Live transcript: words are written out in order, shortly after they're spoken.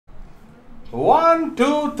1,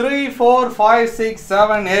 2, 3, 4, 5, 6,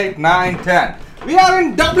 7, 8, 9, 10. We are in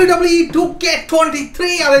WWE 2k23.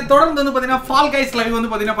 அதை தொடர்ந்து வந்து பாத்தீங்கன்னா Fall Guys live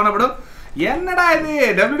வந்து பாத்தீங்கன்னா பண்ணப்படும். என்னடா இது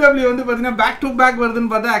WWE வந்து பாத்தீங்கன்னா பேக் டு பேக்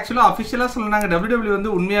வருதுன்னு பார்த்தா ஆக்சுவலா அபிஷியலா சொன்னாங்க WWE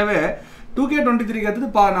வந்து உண்மையாவே 2k23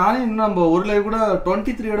 கத்துட்டு நானே இன்னும் நம்ம ஒரு லைவ் கூட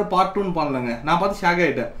 23யோட பார்ட் 2 பண்ணலங்க. நான் பார்த்து ஷாக்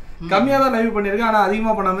ஆயிட்டேன். கம்மியா தான் லைவ் பண்ணிருக்கேன், ஆனா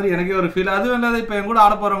அதிகமா பண்ண மாதிரி எனக்கே ஒரு ஃபீல். அதுவும் இல்லாத இப்போ என் கூட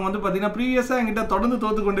ஆட போறவங்க வந்து பாத்தீங்கன்னா ப்ரீவியஸா என்கிட்ட தொடர்ந்து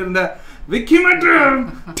தோத்து கொண்டிருந்த விக்கி மற்றும்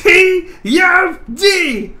டிஎஃப்ஜி.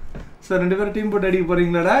 சார் ரெண்டு பேரும் டீம் போட்டு அடிக்க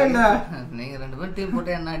போறீங்களாடா இல்ல? நீங்க ரெண்டு பேரும் டீம்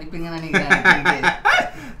போட்டு என்ன அடிப்பீங்கன்னு நினைக்கிறேன்.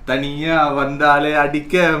 தனியா வந்தாலே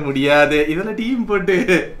அடிக்க முடியாது, இதுல டீம் போட்டு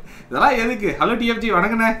இதெல்லாம் எதுக்கு? ஹலோ டிஎஃப்ஜி,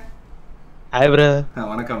 வணக்கண்ணே. Hi bro.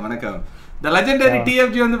 வணக்கம் வணக்கம். The legendary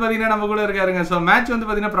TFG வந்து பாத்தீங்கன்னா நம்ம கூட இருக்காருங்க. சோ மேட்ச் வந்து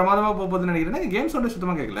பாத்தீங்கன்னா பிரமாதமா போகுதுன்னு நினைக்கிறேன். கேம் சவுண்ட்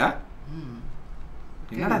சுத்தமா கேட்கல.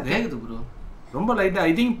 என்னடா கேக்குது ப்ரோ? ரொம்ப லைட்டா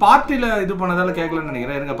ஐ திங்க் பார்ட்டில இது பண்ணதால கேட்கலன்னு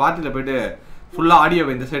நினைக்கிறேன். இருங்க பார்ட்டில போயிட்டு ஃபுல்லா ஆடியோ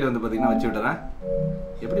இந்த சைடு வந்து பாத்தீங்கன்னா வச்சு விடுறேன்.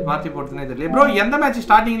 எப்படி பார்ட்டி போடுறதுனே தெரியல ப்ரோ. எந்த மேட்ச்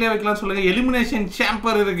ஸ்டார்டிங்லயே வைக்கலாம் சொல்லுங்க. எலிமினேஷன்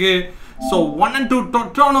சாம்பர் இருக்கு, சோ 1 and 2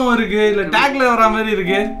 டொட்டோனோ இருக்கு, இல்ல டாக்ல வர மாதிரி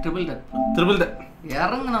இருக்கு. ட்ரிபிள் டக்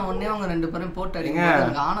இறங்குன உடனே அவங்க ரெண்டு பேரும் போட்டு அடிங்க.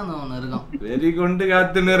 ஆனந்தம் ஒன்று இருக்கும். வெரி கொண்டு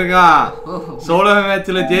காத்துன்னு இருக்கான். சோலோ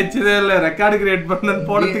மேட்ச்ல ஜெயிச்சதே இல்ல, ரெக்கார்டு கிரியேட் பண்ணனும்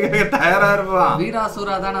போடுறதுக்காக தயாரா இருப்பான்.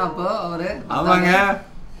 வீராசூரா தானே அப்போ அவரு. ஆமாங்க.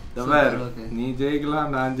 நீ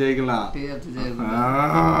ஜெயிக்கலாம், நான் ஜெயிக்கலாம்.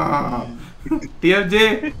 டிஎஃப்ஜி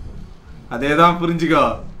அதேதான் புரிஞ்சுக்கோ,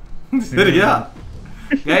 சரியா?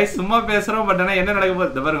 கைஸ் சும்மா பேசுறோம், பட் ஆனா என்ன நடக்க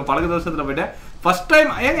போகுது பாருங்க. பழக்க தோஷத்துல போயிட்டேன். ஃபர்ஸ்ட்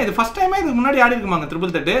டைம் ஏங்க இது ஃபர்ஸ்ட் டைமா இதுக்கு முன்னாடி ஆடி இருக்குமாங்க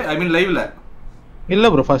ட்ரிபிள் தட்? ஐ மீன் லைவ்ல இல்ல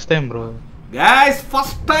bro, first time bro. Guys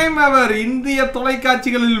first time ever இந்திய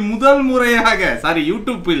தொலைக்காட்சிகளில் முதல் முறையாக, சாரி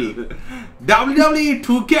யூடியூபில் WWE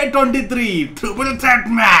 2k23 triple thread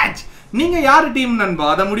match. நீங்க யார் டீம் நண்பா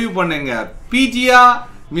அத முடிவு பண்ணுங்க. பிஜியா,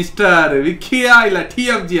 மிஸ்டர் விக்கியா, இல்ல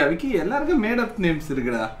டிஎஃப்ஜியா? விக்கி எல்லாருக்கும் மேட் அப் நேம்ஸ்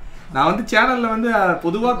இருக்குடா. நான் வந்து சேனல்ல வந்து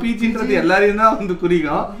பொதுவா பிஜின்றது எல்லாரையும் தான் வந்து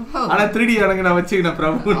குறிக்கும், ஆனா 3D எனக்கு நான் வச்சுக்கிறேன்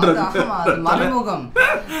பிரபுன்றது மறைமுகம்.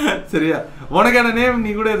 சரியா? உனக்கான நேம்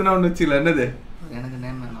நீ கூட எதுனா ஒன்று வச்சுக்கல. என்னது? எனக்கு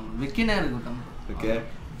நேம் வேணும், விக்கினே இருக்கட்டும். ஓகே,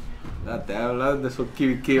 நான் தேவையில்லாத இந்த சொக்கி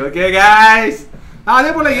விக்கி. ஓகே गाइस, அதே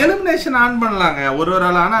போல எலிமினேஷன் ஆன் பண்ணலாங்க ஒரு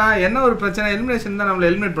ஆள். ஆனா என்ன ஒரு பிரச்சனை, எலிமினேஷன் தான் நம்மள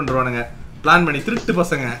எலிமினேட் பண்றானுங்க பிளான் பண்ணி, திருட்டு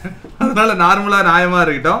பசங்க. அதனால நார்மலா நியாயமா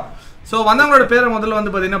இருக்கட்டும். ஸோ வந்தவங்களோட பேரை முதல்ல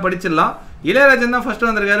வந்து பார்த்தீங்கன்னா படிச்சிடலாம். இளையராஜன் தான் ஃபர்ஸ்ட்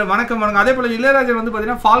வந்திருக்காரு. வணக்கம் வணக்கம். அதே போல இளையராஜன் வந்து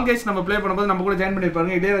பார்த்தீங்கன்னா ஃபால் கைஸ் நம்ம ப்ளே பண்ணும்போது நம்ம கூட ஜாயின்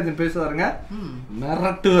பண்ணிருப்பாருங்க. இளையராஜன் பேசுவாருங்க,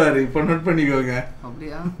 மிரட்டுவாரு. இப்போ நோட் பண்ணிக்கோங்க.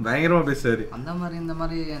 அப்படியா? பயங்கரமா பேசுவாரு. அந்த மாதிரி இந்த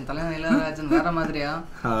மாதிரி என் தலைவன் இளையராஜன் வேற மாதிரியா?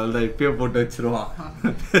 அதுதான் இப்பயே போட்டு வச்சிருவான்.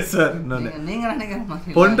 நீங்க நினைக்கிற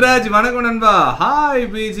பொன்ராஜ் வணக்கம் நண்பா. Hi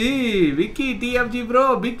PG, Vicky, DFG bro,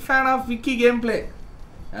 big fan of Vicky game play.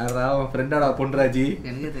 யாரா உன் ஃப்ரெண்டாடா பொன்ராஜி?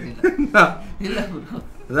 எனக்கே தெரியல. இல்ல ப்ரோ,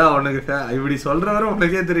 அதான் உனக்கு இப்படி சொல்றவரை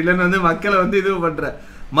உனக்கே தெரியலன்னு வந்து மக்களை வந்து இது பண்ற.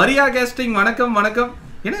 மரியா கேஸ்டிங் வணக்கம் வணக்கம்.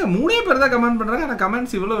 எனக்கு 3 பேர் தான் கமெண்ட் பண்றாங்க, ஆனா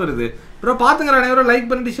கமெண்ட்ஸ் இவ்வளோ வருது ப்ரோ. பாத்துங்கிற அனைவரும் லைக்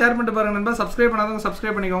பண்ணிட்டு ஷேர் பண்ணிட்டு பாருங்க நண்பா. சப்ஸ்கிரைப் பண்ணாதவங்க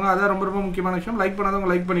சப்ஸ்கிரைப் பண்ணிக்கோங்க, அதான் ரொம்ப ரொம்ப முக்கியமான விஷயம். லைக்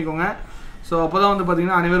பண்ணாதவங்க லைக் பண்ணிக்கோங்க. ஸோ அப்போதான் வந்து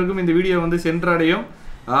பார்த்தீங்கன்னா அனைவருக்கும் இந்த வீடியோ வந்து சென்றடையும்.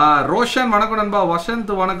 ரோஷன் வணக்கம் நண்பா.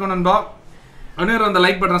 வசந்த் வணக்கம் நண்பா. அனைவரும் அந்த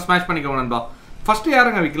லைக் பட்டனை ஸ்மாஷ் பண்ணிக்கோங்க நண்பா. ஃபர்ஸ்ட்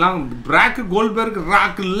யாருங்க வைக்கலாம்? பிராக் Goldberg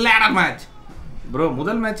rock ladder match bro.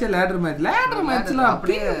 முதல் மேட்சே லேடர் மேட்ச். லேடர் மேட்ச்ல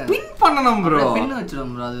அப்படியே பின் பண்ணனும் ப்ரோ. பின் வச்சிரோம்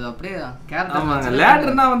ப்ரோ. அது அப்படியே கேரக்டர். ஆமாங்க,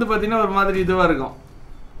 லேடர்னா வந்து பாத்தீங்கன்னா ஒரு மாதிரி இதுவா இருக்கும்.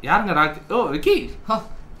 யாருங்க rock? O Vicky.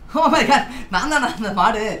 Oh my God, நான் தான் அந்த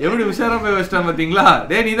மாடு. எப்படி உஷாரா போய் வச்சிட்டா பாத்தீங்களா?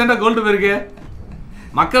 டேய் நீ தான்டா கோல்ட் போயிருக்கு.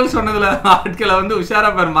 மக்கள் சொன்னதுல ஆட்களை வந்து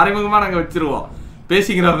உஷாரா பாரு, மறைமுகமா நாங்க வச்சிருவோம்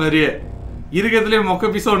பேசிக்கிற மாதிரியே. இருக்கிறதுலயே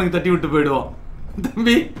மொக்க பீஸா உனக்கு தட்டி விட்டு போயிடுவோம்.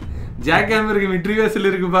 தம்பி ஜாக் ஹேமருக்கு மிட்ரிவேஸ்ல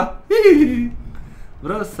இருக்குப்பா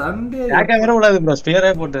ப்ரோ. சண்டே ஜாக் ஹேமரே உள்ளது ப்ரோ,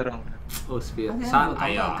 ஸ்பியரே போட்டுறோம். ஓ ஸ்பியர்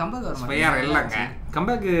ஸ்பியர் இல்லங்க,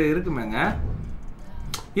 கம்பேக் இருக்குமேங்க.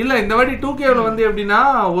 இல்ல இந்த வாட்டி 2Kல வந்து எப்படின்னா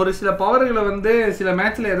ஒரு சில பவர்களை வந்து சில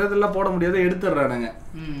மேட்ச்ல எதெல்லாம் போட முடியாது எடுத்துறானுங்க.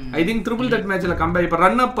 ஐ திங்க் ட்ரிபிள் தட் மேட்ச்ல கம்பேக் இப்ப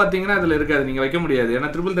ரன் அப் பாத்தீங்கன்னா இதுல இருக்காது, நீங்க வைக்க முடியாது.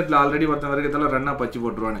 ஏன்னா ட்ரிபிள் தட்ல ஆல்ரெடி ஒருத்தன் வரைக்கும் ரன் அப் வச்சு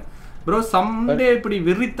போட்டுருவானு ப்ரோ. சண்டே இப்படி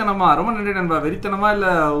வெறித்தனமா, ரொம்ப நன்றி நண்பா. வெறித்தனமா இல்ல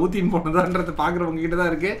ஊத்தின்னு போனதான்றது பாக்குறவங்க கிட்ட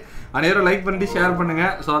தான் இருக்கு. அனைவரும் லைக் பண்ணிட்டு ஷேர் பண்ணுங்க.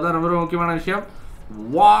 ஸோ அதான் ரொம்ப முக்கியமான விஷயம்.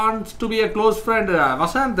 Wants to be a close friend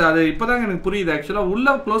Vasanth, அது இப்போதாங்க எனக்கு புரியுது. ஆக்சுவலா உள்ள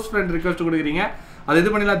க்ளோஸ் ஃப்ரெண்ட் ரிக்வெஸ்ட் கொடுக்குறீங்க, அது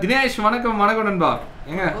இது பண்ணிடலாம். தினேஷ் வணக்கம் வணக்கம் நண்பா.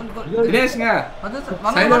 ஏங்க தினேஷ்ங்க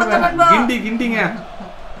கிண்டிங்க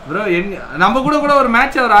ப்ரோ. நம்ம கூட ஒரு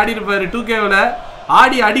மேட்ச் அவர் ஆடி இருப்பாரு 2Kல,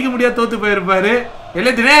 ஆடி அடிக்க முடியாது தோத்து போயிருப்பாரு. இல்ல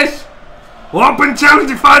Dinesh, open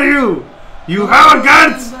challenge for you, you have a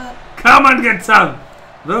guts, come and get some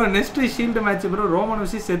bro. Next shield match bro, Roman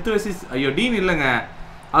versus செத் வெர்சஸ் ஐயோ டீன் இல்லங்க,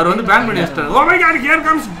 அவர் வந்து பேன் பண்ணி வச்சிட்டாரு. Oh my God, here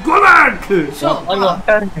comes கோலாக்.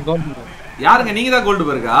 யாருங்க நீங்க தான் கோல்டு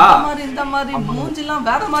பெருக்கா? இந்த மாதிரி மூஞ்சிலாம்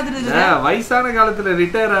வேற மாதிரி இருக்கு. வயசான காலத்துல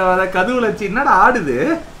ரிட்டையர் ஆகாத கதுவுல வச்சு என்னடா ஆடுது?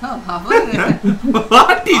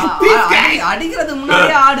 அடிக்கிறது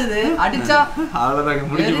முன்னாடியே ஆடுது. அடிச்சா அவ்வளவுதான்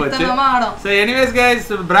முடிஞ்சு போச்சு. சோ எனிவேஸ் गाइस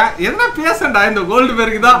என்ன பேசண்டா இந்த கோல்டு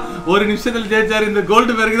பெருக்கு தான் ஒரு நிமிஷத்துல ஜெயிச்சாரு. இந்த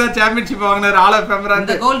கோல்டு பெருக்கு தான் சாம்பியன்ஷிப் வாங்குனாரு. ஆல் ஆஃப் ஃபேமரா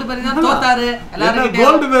இந்த கோல்டு பெருக்கு தான் தோத்தாரு. எல்லாரும்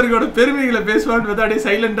கோல்டு பெருக்கோட பெருமைகளை பேசுவான்னு பார்த்தா அப்படியே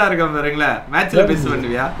சைலண்டா இருக்கான் பாருங்களா. மேட்ச்ல பேச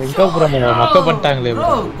பண்ணுவியா? எங்க ப்ரோ மொக்க பண்ணிட்டாங்களே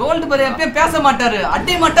ப்ரோ. கோல்டு பெருக்கு எப்பவே பேச மாட்டாரு.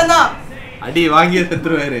 அடி மட்டும் தான். அடி வாங்கியே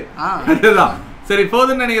செத்துருவாரு. அதுதான். சரி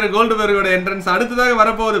போதுன்னு நினைக்கிற கோல்டு பெருக்கோட என்ட்ரன்ஸ் அடுத்ததாக வர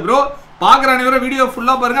போகுது ப்ரோ. பாக்குற அனைவரும் வீடியோ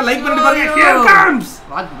ஃபுல்லா பாருங்க. லைக் பண்ணிட்டு பாருங்க. Here comes.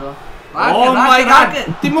 What bro. Oh my god.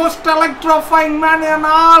 The most electrifying man in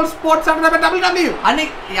all sports under the WWE.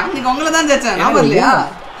 அன்னைக்கு உங்கள தான் ஜெயிச்சேன். நாம இல்லையா?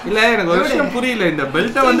 இல்ல எனக்கு ஒரு விஷயம் புரியல. இந்த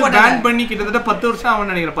பெல்ட்ட வந்து பேன் பண்ணி கிட்டத்தட்ட 10 வருஷம்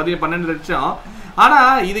ஆகும் நினைக்கிறேன். 12 வருஷம். ஆனா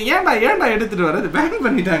இது ஏன்டா எடுத்துட்டு வரது? பேன்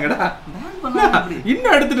பண்ணிட்டாங்கடா. பேன் பண்ணா அப்படி.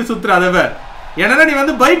 இன்னும் எடுத்துட்டு சுத்துறாதவ. என்னடா நீ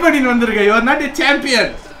வந்து பை பண்ணிட்டு வந்திருக்க. You are not a champion.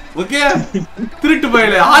 Okay திருட்டு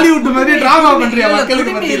போயில ஹாலிவுட் மாதிரி டிராமா பண்றியா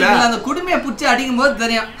மக்களுக்கு மத்தியில? அந்த குடுமையை புடிச்சு அடிக்கும்போது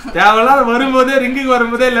தெரியும். தேவலாம் வரும்போதே ரிங்குக்கு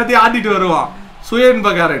வரும்போதே எல்லாத்தையும் ஆட்டிட்டு வருவான்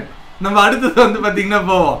சுயன்பகாரன். நம்ம அடுத்தது வந்து பாத்தீங்கன்னா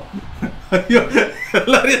போவோம். ஐயோ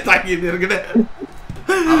எல்லாரையும் தாக்கிட்டு இருக்குடே.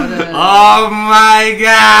 Oh my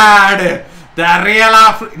god. தரியலா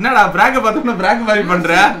என்னடா பிராக் பார்த்தோம்னா பிராக் மாதிரி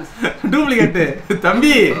பண்ற டூப்ளிகேட்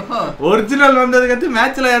தம்பி. ஒரிஜினல் வந்ததுக்கு அடுத்து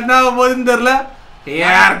மேட்ச்ல என்ன ஆக போகுதுன்னு தெரியல.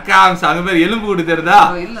 Here comes அங்க பேர் எலும்பு கூடு தெரியுதா?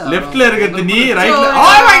 லெஃப்ட்ல இருக்குது நீ ரைட்ல.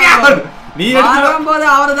 Oh my god நீ எடுத்தும்போது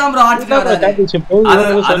அவர்தான் ப்ரோ ஆட்சிக்காரர்.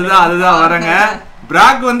 அதுதான் வரங்க.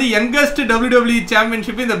 பிராக் வந்து யங்கஸ்ட் WWE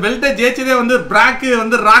சாம்பியன்ஷிப் இந்த பெல்ட்டை ஜெயிச்சதே வந்து பிராக்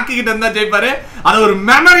வந்து ராக்கி கிட்ட இருந்தா ஜெயிப்பாரு. அது ஒரு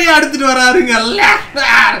மெமரியா எடுத்துட்டு வராருங்க.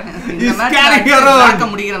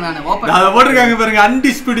 அத போட்டிருக்காங்க பாருங்க.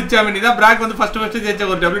 அன்டிஸ்பியூட்டட் சாம்பியன் இதான் பிராக் வந்து ஃபர்ஸ்ட்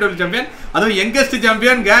ஜெயிச்ச ஒரு WWE சாம்பியன். அதுவும் யங்கஸ்ட்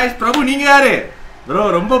சாம்பியன். गाइस பிரபு நீங்க யாரு ப்ரோ?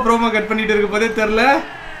 ரொம்ப ப்ரோமோ கட் பண்ணிட்டு இருக்க போதே தெரியல.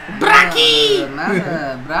 பிராக்கி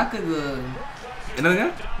பிராக்குக்கு என்னங்க?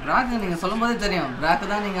 பிராக் நீங்க சொல்லும்போதே தெரியும். பிராக்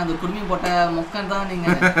தான் நீங்க அந்த குடுமி போட்ட மொக்கன் தான் நீங்க.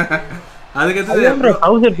 அதுக்கு ப்ரோ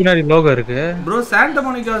ஹவுஸ் பின்னாடி லோகோ இருக்கு bro. Santa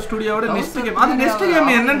Monica ஸ்டுடியோவோட next game. அது நெக்ஸ்ட்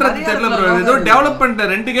கேம் என்னன்றது தெரியல ப்ரோ. ஏதோ டெவலப்மென்ட்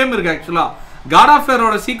 2 கேம் இருக்கு ஆக்சுவலா. காட் ஆஃப்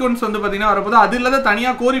வாரோட சீக்வென்ஸ் வந்து பாத்தீங்கன்னா வரப்போது. அது இல்லாத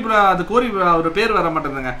தனியா கோரி ஒரு பேர் வர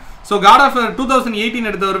மாட்டேங்குதுங்க. ஸோ காட் ஆஃப் வார் 2018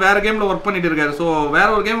 எடுத்த ஒரு வேற கேம்ல ஒர்க் பண்ணிட்டு இருக்காரு. ஸோ வேற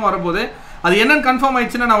ஒரு கேம் வரப்போது. அது என்னன்னு கன்ஃபார்ம்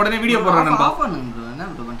ஆயிடுச்சுன்னா நான் உடனே வீடியோ போடுறேன்.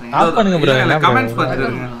 கமெண்ட்ஸ்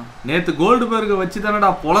பார்த்துருங்க. நேத்து கோல்டு பெர்க வச்சு தானடா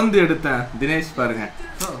பொளந்து எடுத்தேன் தினேஷ் பாருங்க.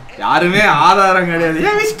 யாருமே ஆதாரம் கிடையாது.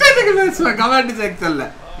 ஏன் இஷ்டத்துக்கு பேசுறேன் கமெண்ட் செக்ஷன்ல.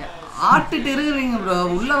 ஆட்டிட்டு இருக்கீங்க ப்ரோ.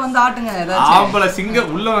 உள்ள வந்து ஆட்டுங்க ஏதாச்சும். ஆம்பள சிங்க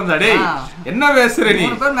உள்ள வந்தா டேய் என்ன பேசுற நீ?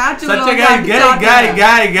 சச்ச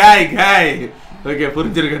गाय ஓகே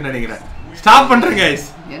புரிஞ்சிருக்குன்னு நினைக்கிறேன். ஸ்டாப் பண்றேன் गाइस.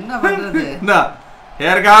 என்ன பண்றது? இந்த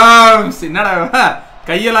ஹேர் கம்ஸ் என்னடா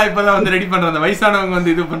கையெல்லாம் இப்பதான் வந்து ரெடி பண்ற அந்த வயசானவங்க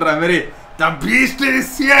வந்து இது பண்ற மாதிரி. The beast is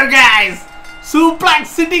here guys.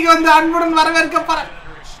 Suplex சிட்டிக்கு வந்து அன்புடன் வரவேற்கப்படுறேன்.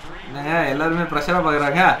 என்னங்க எல்லாரும் பிரஷரா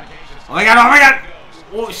பாக்குறாங்க. Oh my god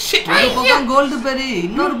oh shit. ஒரு பக்கம் கோல்ட் பெரி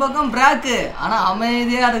இன்னொரு பக்கம் பிராக். ஆனா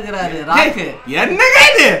அமைதியா இருக்காரு ராக். என்னங்க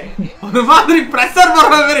இது ஒரு மாதிரி பிரஷர்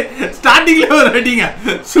போடுற மாதிரி ஸ்டார்டிங்ல ஒரு ரெடிங்க.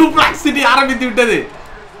 சூப்ளெக்ஸ் சிட்டி ஆரம்பித்து விட்டது.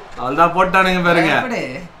 அவ்வளவுதான் போட்டானுங்க பாருங்க.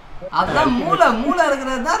 அதான் மூளை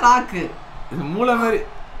இருக்குறது தான் ராக். இது மூளை மாதிரி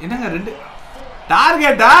என்னங்க ரெண்டு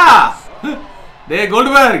டார்கெட்டா? டேய்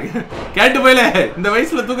கோல்ட்பர்க் கேட்டு போயில இந்த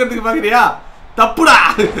வயசுல தூக்கிறதுக்கு பாக்குறியா? தப்புடா.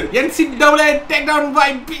 NCAA take down by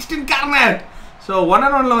Beast in corner. So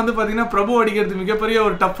 1-on-1ல வந்து பாத்தீங்கன்னா பிரபு அடிக்கிறது மிகப்பெரிய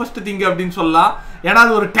ஒரு டஃபஸ்ட் திங் அப்படின்னு சொல்லலாம். ஏன்னா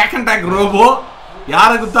அது ஒரு டேக் அண்ட் டேக் ரோபோ.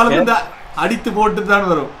 யாரை குத்தாலும் இந்த அடித்து போட்டு தான்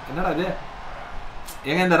வரும். என்னடா இது?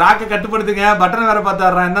 ஏங்க இந்த ராக்கை கட்டுப்படுத்துங்க. பட்டன் வேற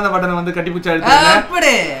பார்த்தாடுறான். எந்தெந்த பட்டனை வந்து கட்டி பிடிச்சி அடிச்சு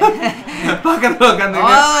பக்கத்துல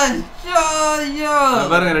உட்காந்துங்க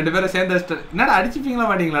பாருங்க. 2 பேரும் சேர்ந்து என்னடா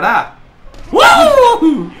அடிச்சுப்பீங்களா மாட்டீங்களாடா?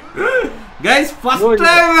 Guys first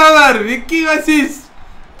time ever Vicky versus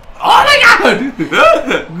oh my god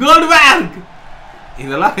Goldberg.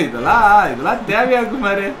 இதெல்லாம் தேவையா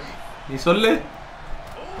குமார் நீ சொல்லு.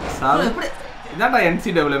 சார் இதான்டா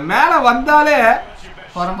NCAA மேல வந்தாலே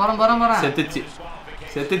போறோம்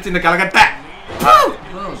செத்துச்சு இந்த கலகட்டை.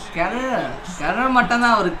 கர மட்டும்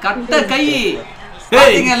தான் ஒரு கட்ட கை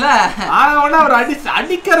பாத்தீங்கல்ல. ஆனா அவர்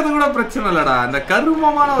அடிக்கிறது கூட பிரச்சனை இல்லடா. அந்த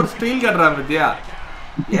கருமமான ஒரு ஸ்டைல் கட்டுறான் பத்தியா?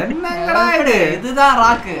 என்னங்கடா இது? இதுதான்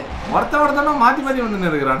ராக். ஒருத்தனா மாத்தி வந்து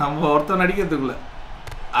இருக்கிறான். நம்ம ஒருத்தன் அடிக்கிறதுக்குள்ள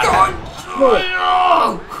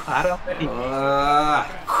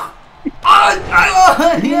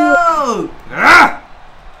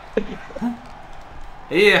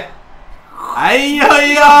ஐயோ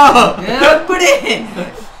எப்படி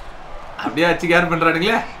அப்படியே அச்சு கேர்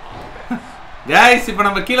பண்றானுங்களே. गाइस இப்போ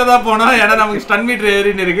நம்ம கீழ தான் போறோம். ஏன்னா நமக்கு ஸ்டன் மீட்டர்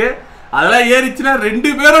ஏறின்னு இருக்கு. அதெல்லாம் ஏறிச்சுன்னா 2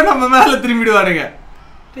 பேரும் நம்ம மேல திரும்பிடுவானுங்க.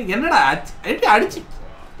 என்னடா அடிச்சு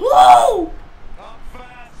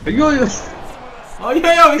ஐயோ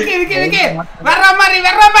ஐயோ விக்கி வர்ற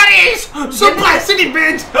மாதிரி super city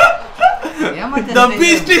page the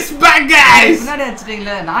beast is back guys. முன்னாடி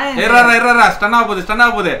அடிச்சிட்டீங்களா? நான் ஏறா ஸ்டன் ஆ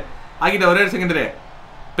போகுது ஆகிட்ட ஒரே செகண்டரி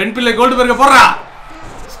பென் பிள்ளை கோல்ட் பெர்க போறா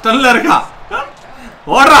ஸ்டன்ல இருக்கா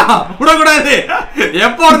ஓடுறா விடக்கூடாது.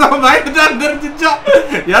 எப்போ நம்ம பயந்துட்டா தெரிஞ்சிச்சோ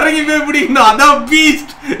இறங்கி போய் பிடிக்கணும். அதான்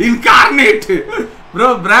Beast incarnate bro.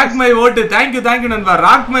 Prague my ஓட்டு. தேங்க்யூ நண்பா.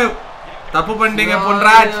 ராக் மை தப்பு பண்ணிட்டீங்க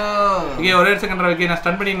பொன்ராஜ். விக்கி ஒரே செகண்ட் விக்கி நான்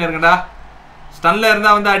ஸ்டன் பண்ணிட்டு இருக்கேன்டா. ஸ்டன்ல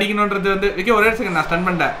இருந்தா வந்து அடிக்கணும்ன்றது வந்து விக்கி ஒரே செகண்ட் நான் ஸ்டன்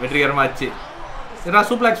பண்ணிட்டேன். வெற்றிகரமா ஆச்சு. ஏன்னா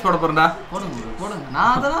சூப்ளெக்ஸ் போட போறேன்டா. போடுங்க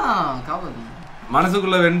நான் அதெல்லாம் காப்பாத்து.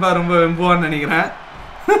 மனசுக்குள்ள வெண்பா ரொம்ப வெம்புவான்னு நினைக்கிறேன்.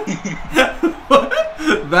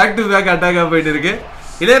 பேக் டு பேக் அட்டாக்கா போயிட்டு இருக்கு.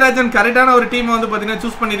 இளையராஜன் கரெக்டான ஒரு டீம் வந்து பாத்தீங்கன்னா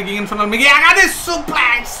சூஸ் பண்ணிருக்கீங்கன்னு சொன்னால் மிக ஆகாது.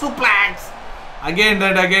 Suplex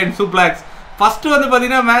again suplex. ஃபர்ஸ்ட் வந்து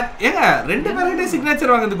பாத்தீங்கன்னா மேட்ச் ஏங்க 2 பேர்கிட்ட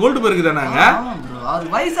சிக்னேச்சர் வாங்குது கோல்ட் பெர்க் தானாங்க. ஆமா ப்ரோ அது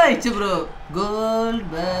வயசாயிச்சு ப்ரோ. கோல்ட்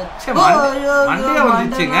பெர்க் மண்டையா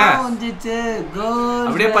வந்துச்சுங்க. கோல்ட்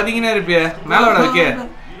அப்படியே பாத்தீங்கன்னா இருப்பியே மேல வட வைக்க.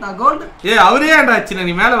 நான் கோல்ட் அவரே ஏன்டாச்சு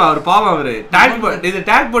நீ மேல வா. அவர் பாவம் அவரு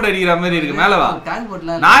டேக் போட் அடிக்கிற மாதிரி இருக்கு. மேல வா. டேக்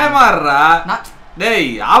போட்ல நாயமா இருடா. டேய்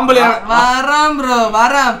ஆம்பளை வரேன் ப்ரோ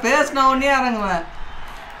வரேன். பேஸ்னா ஒண்ணே இறங்குவேன்.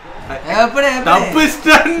 எப்படி தப்பு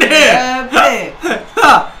ஸ்டண்ட்.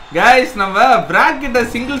 गाइस நம்ம பிராக்கெட்ட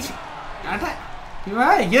சிங்கிள்ஸ் அட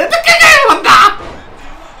இவன் எதுக்கு வந்தா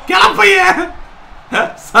கிளப்பைய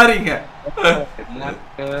சாரிங்க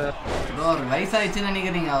ப்ரோ வயசாயிச்சு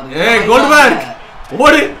நினைக்கிறீங்க அவரு. ஏய் கோல்ட்பர்க்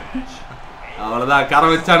ஓடு. அவ்வளவுதான் கரை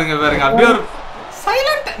வச்சானுங்க பாருங்க. அப்படியே ஒரு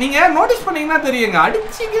சைலண்ட். நீங்க நோட்டீஸ் பண்ணீங்கன்னா தெரியுங்க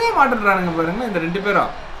அடிச்சிக்கவே மாட்டேன்றானுங்க பாருங்க இந்த 2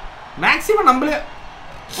 பேரும். மேக்ஸிமம் நம்மளே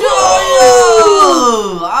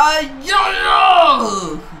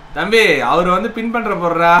தம்பி அவர் வந்து பின் பண்ற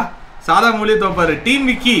போறா சாதா மூலிய தோப்பாரு. டீம்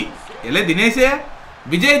விக்கி இல்ல தினேஷ்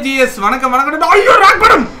விஜய் ஜிஎஸ் வணக்கம். ஐயோ ராக்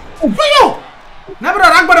படம். ஐயோ என்ன ப்ரோ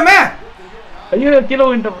ராக் படமே. ஐயோ கீழ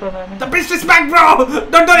விழுந்துட்ட ப்ரோ நான். The beast is back bro.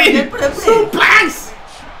 Don't worry. Suplex.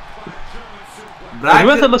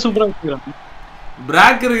 ரிவர்ஸ்ல சூப்பரா இருக்குறான்.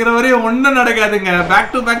 பிராக் இருக்கிற வரையும் ஒண்ணும் நடக்காதுங்க.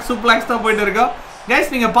 பேக் டு பேக் சூப்ளெக்ஸ் தான் போயிட்டு இருக்கோம். गाइस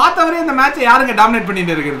நீங்க பார்த்த வரையும் இந்த மேட்சை யாருங்க டாமினேட்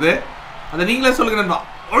பண்ணிட்டு இருக்குது அத நீங்களே சொல்லுங்க நண்பா.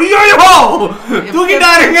 ஐயோ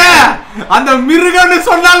தூக்கிட்டாருங்க அந்த மிருகன்னு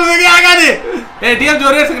சொன்னால் மிகையாகாது. ஏய் டிஎம்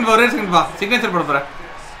ஒரே செகண்ட் வா சிக்னேச்சர் போட போறேன்.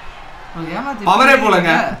 பவரே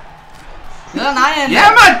போலங்க. இதெல்லாம் நான்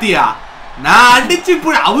ஏமாத்தியா நான் அடிச்சு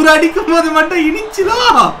அவர் அடிக்கும் போது மட்டும் இனிச்சுதோ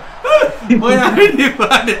போய் அடி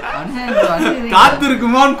பாடு காத்து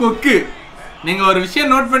இருக்குமோன்னு கொக்கு. நீங்க ஒரு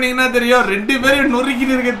விஷயம் நோட் பண்ணீங்கன்னா தெரியும் 2 பேரும்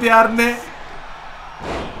நொறுக்கின்னு இருக்கிறது யாருன்னு.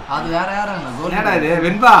 அது வேற யாராங்க கோல்டா இது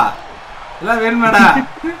வெண்பா இல்ல வெண்மடா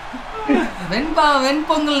வெண்பா வெண்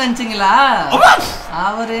பொங்கல் நினைச்சீங்களா?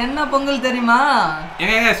 அவர் என்ன பொங்கல் தெரியுமா?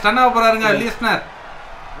 ஏங்க ஸ்டன் ஆக போறாருங்க லிஸ்னர்.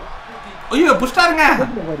 ஐயோ புஷ்டாருங்க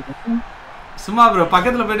சும்மா ப்ரோ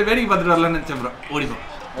பக்கத்துல போயிட்டு வேடிக்கை பார்த்துட்டு வரலாம்னு நினைச்சேன் ப்ரோ. ஓடிப்போ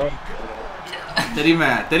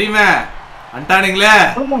தெரியுமே அண்டானுங்களே.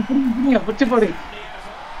 புடிச்சு போடு.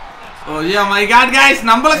 ஓ யா மை காட் गाइस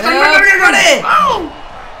நம்மள ஸ்டன் பண்ணிருக்கானே.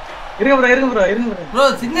 இருங்க ப்ரோ ப்ரோ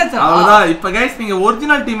சிக்னேச்சர் அவ்வளவுதான். இப்போ गाइस நீங்க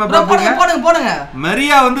ஒரிஜினல் டீம் போடுங்க.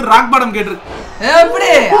 மரியா வந்து ராக் பாடம் கேட்டிருக்கு. எப்படி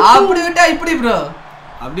அப்படி விட்டா இப்படி ப்ரோ.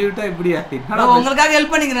 அப்படி விட்டா இப்படியா? என்னடா உங்களுக்காக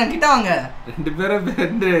ஹெல்ப் பண்ணிக்கிறேன் கிட்ட வாங்க. 2 பேரும்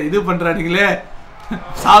இது பண்றானீங்களே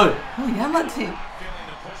சாவு. ஏமாச்சி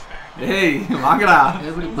ஏய் வாங்கடா.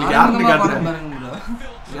 நீங்க யாருன்னு காட்டுறேன் bro.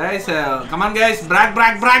 Guys come on guys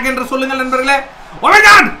பிராக் என்று சொல்லுங்கள் நண்பர்களே. ஓ மை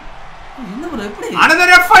காட் என்ன ப்ரோ எப்படி another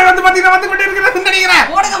F5 வந்து பாத்தீங்கன்னா வந்து கொண்டே இருக்குன்னு நினைக்கிறேன்.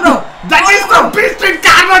 போடுங்க bro. that is the beast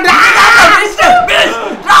card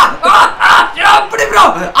அப்படி ப்ரோ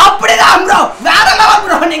அப்படிதான் ப்ரோ வேற லெவல்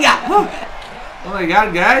ப்ரோ நீங்க. oh my god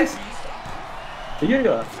guys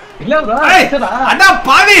ஐயோ இல்ல ப்ரோ அட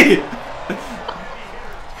பாவி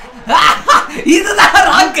இதுதான்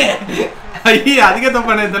ராக். ஐய அதிக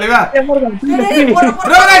தப்பானே தலைவா.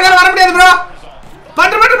 ப்ரோ என்னால வர முடியாது ப்ரோ.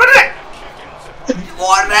 பண்ற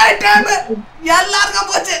ஒரே டைம் எல்லாருக்கும்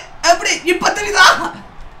போச்சு. எப்படி இப்ப தெரியுதா?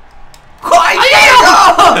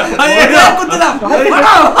 ஐயோ குத்துடா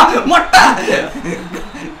மொட்டை.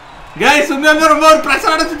 गाइस உண்மையாவே ரொம்ப ஒரு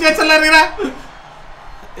பிரஷரான சிச்சுவேஷன்ல இருக்கற.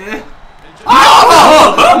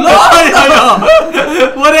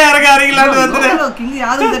 ஒரே அரகாரிங்களான்னு வந்துரு. கிங்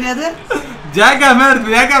யாரும் தெரியாது. ஜாகமர்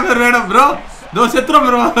வேணும் ப்ரோ. தோ செத்ரம்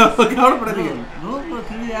ப்ரோ கவலைப்படாதீங்க. ப்ரோ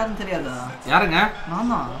கிங் யாரும் தெரியாதா? யாருங்க?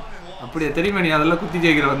 மாமா. அப்படியே தெரியுமா நீ அதெல்லாம் குத்தி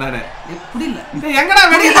ஜெயிக்கிற வந்தானே. எப்படி இல்ல டேய் எங்கடா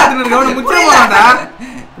வெளிய பாத்துட்டு இருக்க? அவன முச்சே போறாடா.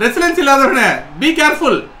 ரெசிலன்ஸ் இல்லாதவனே. பீ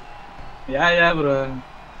கேர்ஃபுல். யா ப்ரோ.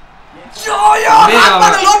 ஜோயோ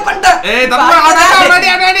நான் லோட் பண்ணிட்டேன். ஏய் தம்பா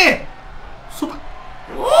அடி.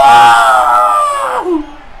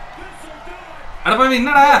 அட பாவி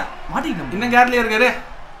என்னடா மாட்டிக்கிட்டோம். இன்னும் கேர்லியா இருக்காரு.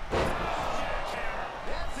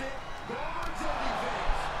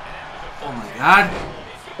 Oh my god.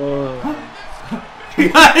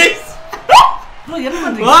 Guys. bro என்ன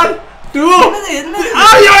பண்றீங்க? 1 2 என்னது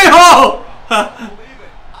ஐயோ யோ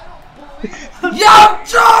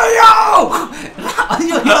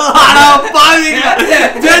ஐயோ அட பாவிங்க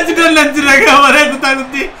ஜெயிச்சிட்டு லஞ்சிரங்க ஒரே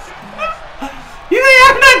குத்தி இத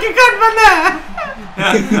ஏன்டா கிக் அவுட் பண்ண?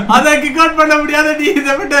 அத கிக் அவுட் பண்ண முடியாத நீ இத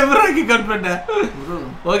விட்டு எவ்வளவு கிக் அவுட் பண்ண?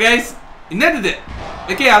 ஓ गाइस என்னது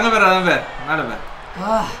ஓகே அங்க வேற மேல வேற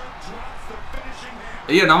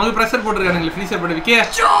ஐயோ நமக்கு பிரஷர் போட்டுருக்கானுங்க ஃபினிஷர் பண்ண விக்கே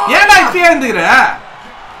ஏன்டா இப்படியே இருந்துங்கற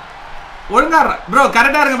ஒழுங்கா ப்ரோ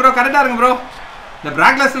கரெக்ட்டா இருங்க ப்ரோ இந்த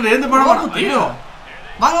பிராக்லஸ்ல எழுந்து போற ஐயோ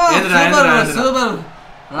வாங்க சூப்பர்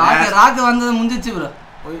ராக் வந்தது முடிஞ்சிச்சு ப்ரோ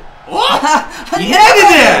ஓ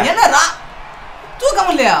என்னது என்ன தூக்க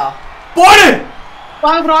முடியலையா போடு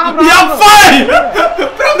வாங்க bro yeah file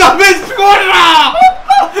from the best scorer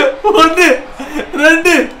 1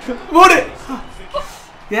 2 3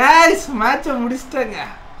 guys மேட்ச முடிச்சிட்டங்க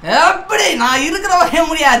எப்படி நான் இருக்கிற வரைய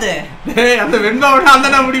முடியாது டேய் அந்த வெண்பாவோட அந்த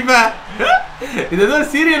நான் முடிப்பேன் இது ஏதோ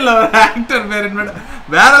சீரியல்ல ஒரு ஆக்டர் பேர் என்ன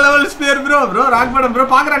வேற level sphere bro rock madam bro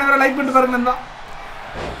பாக்குறானே வேற லைக் பண்ணிட்டு பாருங்க நண்பா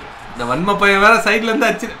இந்த வன்ம பையன் வேற சைடுல இருந்து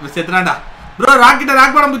அச்சு செத்துறான்டா ப்ரோ ராக்கிட்ட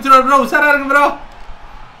ராக் மேடம் புடிச்சிரு ப்ரோ உஷாரா இருங்க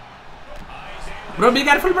bro B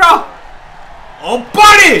careful bro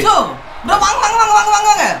ஒப்பாடி bro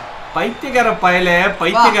வாங்க பைத்தியக்கார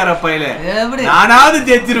பயலே நானாவது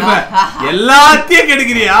ஜெயிச்சிருப்பேன் எல்லாத்தையும்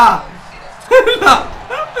கெடுக்கிறியா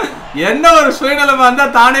என்ன ஒரு சுயநலமா இருந்தா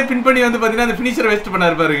தானே பின் பண்ணி வந்து பாத்தீங்கன்னா அந்த ஃபினிஷரை வேஸ்ட்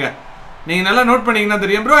பண்ணாரு பாருங்க நீங்க நல்லா நோட் பண்ணீங்கன்னா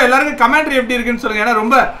தெரியும் ப்ரோ எல்லாருக்கும் கமெண்ட்ரி எப்படி இருக்குன்னு சொல்லுங்க ஏன்னா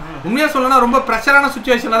ரொம்ப உண்மையா சொல்லணும்னா ரொம்ப பிரஷரான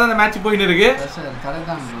சிச்சுவேஷன்ல தான் அந்த மேட்ச் போயிட்டு இருக்கு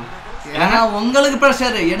ஏன்னா உங்களுக்கு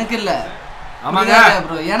பிரஷர் எனக்கு இல்ல ஆமாங்க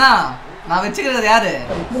ப்ரோ ஏன்னா நான் வெச்சுக்கிறது யாரு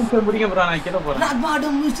முடிங்க ப்ரோ நான் கீழ போறேன்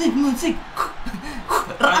ராக்பாடம் மியூசிக்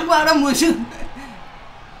ராக்பாடம் மியூசிக்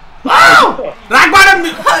ராக்பாடம்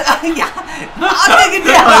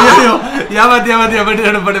ஆகிட்டே ஐயோ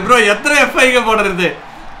யாவத்தி ப்ரோ எத்தனை எஃப்ஐங்க போடுறது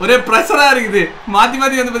ஒரே பிரஷரா இருக்குது மாத்தி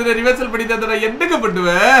வந்து பாத்தீங்கன்னா ரிவர்சல் பண்ணி தந்தற என்னங்க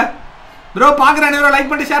பண்ணுவே ப்ரோ பாக்குறானே ப்ரோ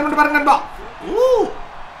லைக் பண்ணி ஷேர் பண்ணி பாருங்க நண்பா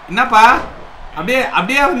என்னப்பா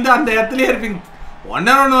அப்படியே வந்து அந்த இடத்துலயே இருப்பீங்க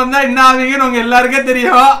ஒன்னு வந்தா என்ன ஆவீங்கன்னு உங்க எல்லாருக்கும்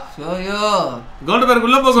தெரியும் ஐயோ கோல்ட் பேர்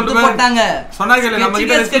உள்ள போ கோல்ட் பேர் போட்டாங்க சொன்னாங்க நம்ம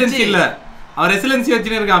கிட்ட ரெசிலன்சி இல்ல அவர் ரெசிலன்சி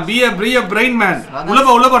வச்சினே இருக்கான் பி a brain man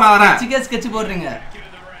உள்ள போ நான் வரேன் ஸ்கெட்ச் போடுறீங்க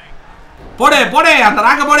போடே அந்த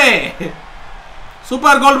ராக்க போடே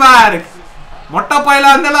சூப்பர் கோல்ட் பேர் மொட்டை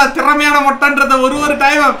பையலா இருந்தாலும் திறமையான மொட்டைன்றத ஒரு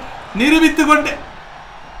டைம் நிரூபித்து கொண்டு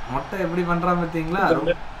மொட்டை எப்படி பண்றான் பாத்தீங்களா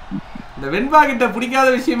இந்த வெண்பா கிட்ட பிடிக்காத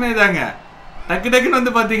விஷயமே இதாங்க டக்குன்னு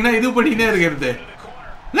வந்து பாத்தீங்கன்னா இது பண்ணிட்டே இருக்கிறது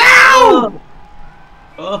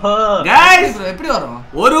गाइस எப்படி வரும்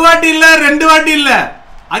ஒரு வாட்டி இல்ல ரெண்டு வாட்டி இல்ல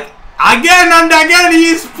again and again he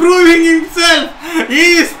is proving himself he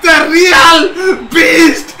is the real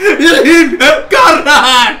beast in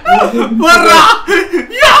Karnat வரா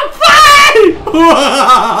யாப்பை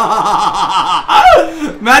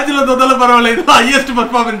மேட்ச்ல தோத்தல பரவாயில்லை இது ஹையஸ்ட்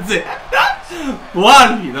பெர்ஃபார்மன்ஸ்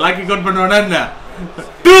 1 இதெல்லாம் கிக் அவுட் பண்ணுவானா என்ன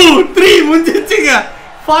 2 3 முடிஞ்சிச்சுங்க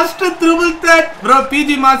first triple thread bro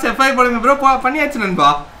PG mass FI போடுங்க bro பண்ணியாச்சு நண்பா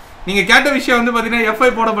நீங்க கேட்ட விஷயம் வந்து பாத்தீங்கன்னா எஃப்ஐ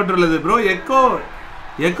போடப்பட்டுள்ளது bro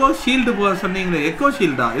எக்கோ ஷீல்ட் போ சொன்னீங்க எக்கோ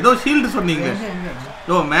ஷீல்டா ஏதோ ஷீல்ட் சொன்னீங்க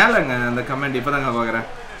ஓ மேலங்க அந்த கமெண்ட் இப்போதாங்க பாக்குறேன்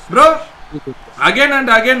bro again and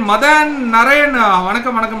again Madan Naren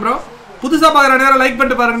வணக்கம் bro புதுசா பாக்குற நேரம் லைக்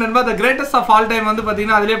பண்ணிட்டு பாருங்க நண்பா the greatest of all time வந்து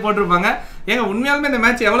பாத்தீங்கன்னா அதிலே போட்டுருப்பாங்க ஏங்க உண்மையாலுமே இந்த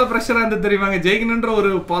மேட்ச் எவ்வளவு பிரஷரா இருந்து தெரியுமாங்க ஜெயிக்கணும்ன்ற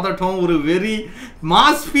ஒரு பதட்டம் ஒரு very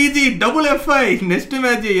mass PG double FI next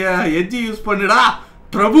match எஜ்ஜி use பண்ணுடா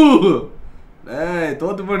பிரபு டேய்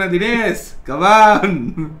தோத்து போன Dinesh come on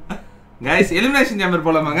guys elimination chamber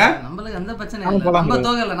போலாமாங்க நம்மளுக்கு அந்த பிரச்சனை இல்ல நம்ம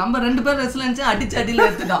தோகல நம்ம ரெண்டு பேர் ரெஸ்லன்ஸ் அடிச்சு அடியில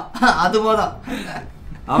எடுத்துட்டோம் அது போல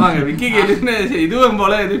ஆமாங்க விக்கிக்கு எலிமினேஷன் இதுவும்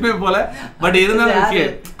போல எதுமே போல பட் இருந்தாலும்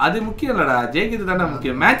முக்கியம் அது முக்கியம் இல்லடா ஜெயிக்கிறது தான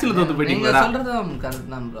முக்கியம் மேட்ச்ல தோத்து போயிட்டீங்கடா நீங்க சொல்றது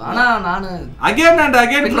கரெக்ட் தான் bro ஆனா நான் again and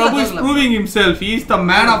again Prabhu is proving himself he is the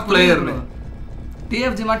man of player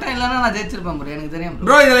TFG மட்டும் இல்லனா நான் ஜெயிச்சிருப்பேன் bro எனக்கு தெரியும்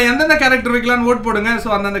bro இதுல எந்தெந்த கரெக்டர் வைக்கலாம்னு ஓட் போடுங்க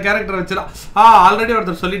சோ அந்த கரெக்டர் வச்சலாம் ஆல்ரெடி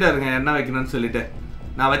ஒருத்தர் சொல்லிட்டாருங்க என்ன வைக்கணும்னு சொல்லிட்டு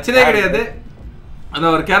நான் வச்சதே கிடையாது அந்த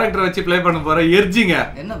ஒரு கரெக்டர் வச்சு ப்ளே பண்ண போறேன் எர்ஜிங்க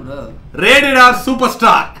என்ன bro rated R super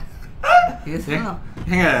star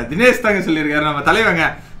ஏங்க தினேஷ் தாங்க சொல்லிருக்காரு நம்ம தலைவங்க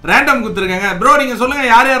ரேண்டம் குத்துருக்காங்க bro நீங்க சொல்லுங்க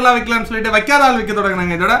யார் யாரெல்லாம் வைக்கலாம்னு சொல்லிட்டு வைக்காத ஆள் வைக்க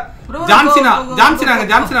தொடங்குனாங்க இதோட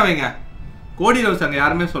ஜான்சினா வைங்க கோடி ரோஸ் அங்க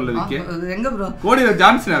யாருமே சொல்ல வைக்க எங்க bro கோடி ரோஸ்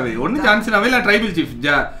ஜான்சினாவே ஒன்னு ஜான்சினாவே இல்ல ட்ரைபல் சீஃப்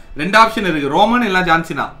ரெண்டு ஆப்ஷன் இருக்கு ரோமன் இல்ல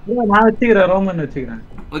ஜான்சினா நான் வச்சிக்கிறேன் ரோமன் வச்சிக்கிறேன்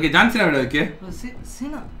ஓகே ஜான்சினா விட ஓகே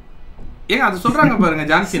சீனா ஏங்க அது சொல்றாங்க பாருங்க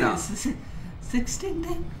ஜான்சினா 16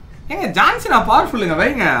 டைம் ஏங்க ஜான்சினா பவர்ஃபுல்லுங்க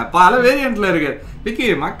வைங்க பல வேரியன்ட்ல இருக்கு விக்கி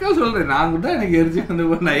மக்கள் சொல்றேன் நான் கூட எனக்கு எரிஞ்சு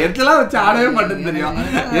வந்து நான் எரிச்சலா வச்சு ஆடவே மாட்டேன்னு தெரியும்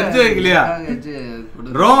எரிஞ்சு வைக்கலையா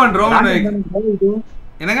ரோமன்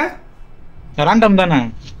என்னங்க ரேண்டம் தானே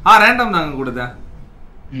ரேண்டம் தாங்க கொடுத்தேன்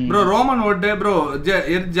ப்ரோ ரோமன் ஓட்டு ப்ரோ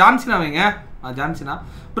ஜான்சினா வைங்க ஜான்சினா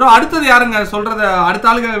ப்ரோ அடுத்தது யாருங்க சொல்றத அடுத்த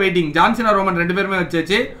ஆளுக்காக வெயிட்டிங் ஜான்சினா ரோமன் 2 பேருமே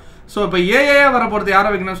வச்சாச்சு ஸோ இப்போ ஏஏ வர போகிறது யாரை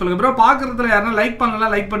வைக்கணும்னு சொல்லுங்க ப்ரோ பார்க்குறதுல யாரும் லைக்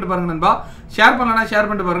பண்ணலாம் லைக் பண்ணிட்டு பாருங்க நண்பா ஷேர் பண்ணலாம் ஷேர்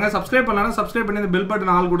பண்ணிட்டு பாருங்க சப்ஸ்கிரைப் பண்ணலாம் சப்ஸ்கிரைப் பண்ணி இந்த பெல்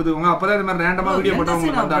பட்டன் ஆல் கொடுத்துக்கோங்க அப்போதான் இந்த மாதிரி ரேண்டமாக வீடியோ போட்டால்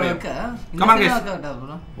உங்களுக்கு வந்தாலே கமான் கைஸ்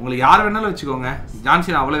உங்களுக்கு யார் வேணாலும் வச்சுக்கோங்க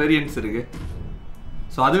ஜான்சினா அவ்வளோ வேரியன்ட்ஸ் இருக்கு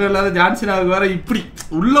ஸோ அதுவும் இல்லாத ஜான்சினாவுக்கு வேற இப்படி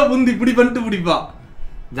உள்ள புந்து இப்படி பண்ணிட்டு பிடிப்பா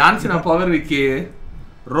John Cena power Vicky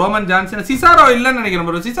Roman Johnson Cesaro இல்லன்னு நினைக்கிறேன்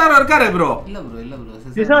ப்ரோ சிசாரோ இருக்காரு ப்ரோ இல்ல ப்ரோ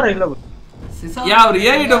சிசாரோ இல்ல ப்ரோ ஏன் அவர்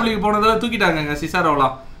AEW க்கு போனதால தூக்கிட்டாங்கங்க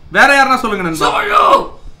சிசாரோலாம் வேற யாரனா சொல்லுங்க நண்பா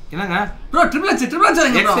என்னங்க ப்ரோ ட்ரிபிள் எச்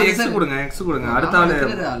எக்ஸ் கொடுங்க அடுத்த ஆளு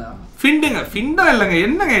ஃபிண்டா இல்லங்க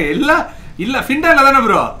என்னங்க இல்ல ஃபிண்டா இல்ல தானே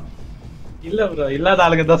ப்ரோ இல்ல ப்ரோ இல்லாத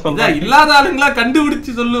ஆளுங்க தான் சொல்றேன் இல்லாத ஆளுங்களா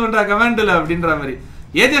கண்டுபிடிச்சு சொல்லுவன்றா கமெண்ட்ல அப்படின்ற மாதிரி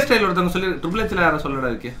ஏஜே ஸ்டைல் ஒருத்தங்க சொல்லி ட்ரிபிள் எச்ல யார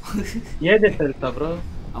சொல்லடா இருக்கு ஏஜே ஸ்டைல் தான் ப்ரோ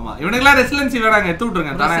ஆமா இவனுக்குலாம் ரெசிலன்சி வேணாங்க எடுத்து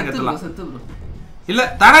விட்டுருங்க தானாங்கத்தலாம் இல்ல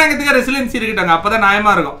தானாங்கத்துக்கு ரெசிலன்சி இருக்கட்டாங்க அப்பதான்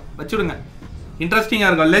நியாயமா இருக்கும் வச்சுடுங்க இன்ட்ரெஸ்டிங்கா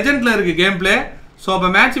இருக்கும் லெஜெண்ட்ல இருக்கு கேம் பிளே சோ அப்ப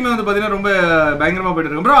மேட்ச்மே வந்து பாத்தீங்கன்னா ரொம்ப பயங்கரமா போயிட்டு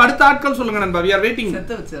இருக்கு ப்ரோ அடுத்த ஆட்கள் சொல்லுங்க நண்பா we are waiting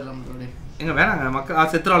செத்து வச்சிரலாம் ப்ரோ எங்க வேணாங்க மக்கள்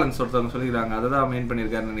செத்ராலன்ஸ் ஒருத்தவங்க சொல்லிருக்காங்க அததான் மெயின்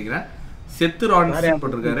பண்ணிருக்காருன்னு நினைக்கிறேன் செத்ராலன்ஸ்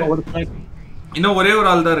போட்டுருக்காரு இன்னும் ஒரே ஒரு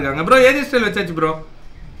ஆள் தான் இருக்காங்க ப்ரோ ஏஜ் ஸ்டைல் வச்சாச்சு ப்ரோ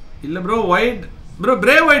இல்ல bro white bro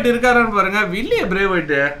brave white இருக்காருன்னு பாருங்க இல்லையே brave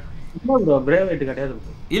white bro brave white கிடையாது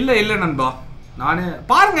இல்ல நண்பா நானே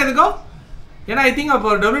பாருங்க எதுக்கோ ஏன்னா ஐ திங்க் அப்போ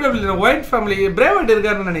WWE white family brave white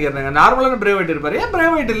இருக்காருன்னு நினைக்கிறேன் நார்மலான பிரேவ் ஒயிட் இருப்பாரு ஏன்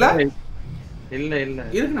பிரேவ் ஒயிட் இல்ல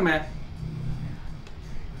இருக்கணுமே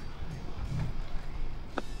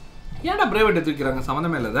ஏன்டா பிரேவ் ஒயிட் தூக்கிறாங்க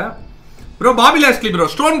சம்மந்தமே இல்ல bro Bobby லாஸ்லி bro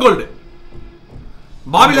stone gold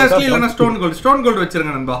Bobby லாஸ்லி இல்லனா ஸ்டோன் கோல்டு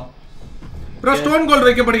வச்சிருங்க நண்பா ப்ரோ ஸ்டோன் கோல்டு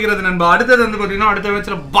வைக்கப்படுகிறது நண்பா அடுத்தது வந்து பாத்தீங்கன்னா அடுத்த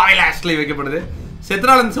மேட்ச்ல பாபி லாஸ்லி வைக்கப்படுது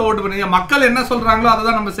செத்ராலன்ஸ் ஓட்டு பண்ணுங்க மக்கள் என்ன சொல்றாங்களோ அதை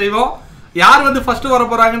தான் நம்ம செய்வோம் யார் வந்து ஃபர்ஸ்ட் வர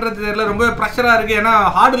போறாங்கன்றது தெரியல ரொம்ப பிரஷரா இருக்கு ஏன்னா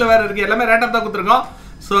ஹார்ட்ல வேற இருக்கு எல்லாமே ரேண்டம் தான் கொடுத்துருக்கோம்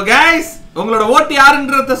சோ கைஸ் உங்களோட ஓட்டு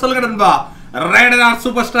யாருன்றத சொல்லுங்க நண்பா ரேண்டர்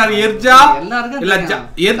சூப்பர் ஸ்டார் எர்ஜா இல்ல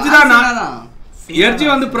எர்ஜி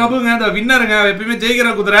வந்து பிரபுங்க அந்த வின்னருங்க எப்பயுமே ஜெயிக்கிற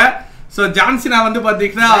குதிரை சோ ஜான்சினா வந்து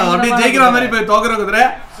பாத்தீங்கன்னா அப்படியே ஜெயிக்கிற மாதிரி போய் தோக்குற குதிரை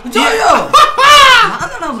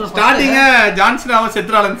ஸ்டார்டிங் ஜான்சினாவை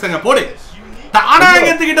செத்ராலன்ஸ்ங்க போடு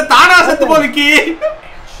தானாங்கத்துக்கிட்ட தானா செத்து போ விக்கி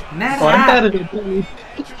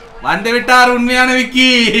வந்து விட்டார் உண்மையான விக்கி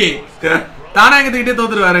தானாங்கத்துக்கிட்டே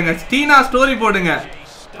தோத்துருவாருங்க ஸ்டீனா ஸ்டோரி போடுங்க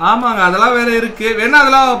ஆமாங்க அதெல்லாம் வேற இருக்கு வேணா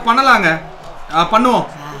அதெல்லாம் பண்ணலாங்க பண்ணுவோம்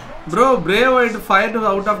bro brave white fired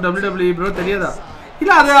out of WWE bro தெரியாதா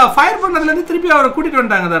இல்ல அதை ஃபயர் பண்ணதுல இருந்து திருப்பி அவரை கூட்டிட்டு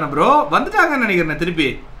வந்துட்டாங்க தானே ப்ரோ வந்துட்டாங்கன்னு நினைக்கிறேன் திருப்பி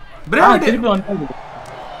பிரேவ் ஒயிட்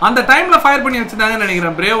அந்த டைம்ல ஃபயர் பண்ணி வச்சிருந்தாங்கன்னு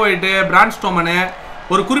நினைக்கிறேன் பிரேவ் ஒயிட் பிராண்ட் ஸ்டோமனு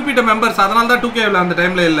ஒரு குறிப்பிட்ட மெம்பர்ஸ் அதனால தான் 2K அந்த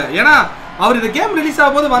டைம்ல இல்ல ஏன்னா அவர் இந்த கேம் ரிலீஸ்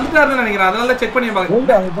ஆகும் போது வந்துட்டாருன்னு நினைக்கிறேன் அதனால தான் செக் பண்ணி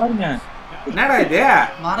பாருங்க என்னடா இது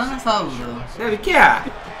மரண சாவு ப்ரோ விக்கியா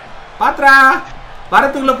பாத்ரா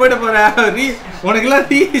வரத்துக்குள்ள போயிட போற உனக்கு எல்லாம்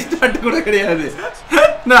ரீஸ்டார்ட் கூட கிடையாது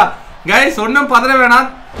கைஸ் ஒன்னும் பதற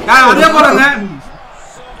வேணாம் அதே போலங்க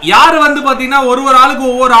யாரு வந்து பாத்தீங்கன்னா ஒரு ஆளுக்கு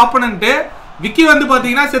ஒவ்வொரு ஆப்போனன்ட் விக்கி வந்து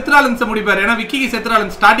பாத்தீங்கன்னா செத்ராலன்ஸ் முடிப்பாரு ஏன்னா விக்கிக்கு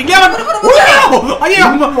செத்ராலன்ஸ் ஸ்டார்டிங்ல ஐயோ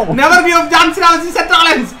never P of John Cena versus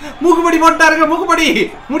செத்ராலன்ஸ் மூக்குபடி போட்டாருங்க மூக்குபடி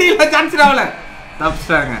முடியல ஜான்சினாவல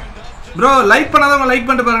தப்ஸ்டாங்க ப்ரோ லைக் பண்ணாதவங்க லைக்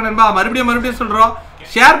பண்ணிட்டு பாருங்க நண்பா மறுபடியும் சொல்றோம்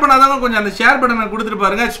ஷேர் பண்ணாதவங்க கொஞ்சம் அந்த ஷேர் பட்டனை கொடுத்துட்டு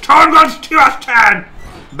பாருங்க ஸ்டாண்ட்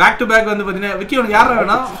பேக் டு பேக் வந்து பாத்தீங்கன்னா விக்கி உனக்கு யாரா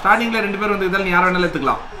வேணும் ஸ்டார்டிங்ல 2 பேர் வந்து இதெல்லாம் நீ யாரா வேணாலும்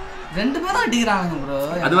எடுத்துக்கலாம் 2 பேரும் அடிக்குறாங்க ப்ரோ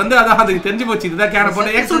அது வந்து அதான் அதுக்கு தெரிஞ்சு போச்சு இதுதான் கேன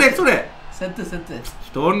போட்டு எக்ஸுடு செத்து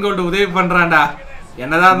ஸ்டோன் கோல்டு உதவி பண்றான்டா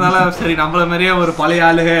என்னதான் இருந்தாலும் சரி நம்மள மாதிரியே ஒரு பழைய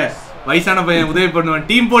ஆளுக வயசான பையன் உதவி பண்ணுவான்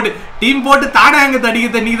டீம் போட்டு தானாங்க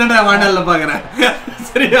தடிக்க நீ தானே வாண்டல்ல பாக்குறேன்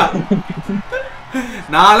சரியா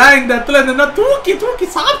நான்லாம் இந்த இடத்துல இருந்தா தூக்கி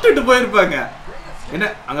சாப்பிட்டுட்டு போயிருப்பாங்க என்ன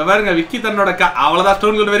அங்க பாருங்க விக்கி தன்னோட அவ்வளவுதான்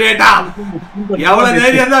ஸ்டோன் கோல்டு வெறியாட்டா எவ்வளவு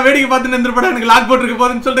தைரியம் தான் வேடிக்கை பார்த்து நின்றுபட எனக்கு லாக் போட்டுருக்கு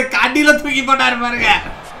போதுன்னு சொல்லிட்டு கடியில தூக்கி போட்டாரு பாருங்க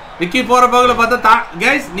விக்கி போற போகல பார்த்தா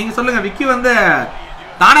கைஸ் நீங்க சொல்லுங்க விக்கி வந்து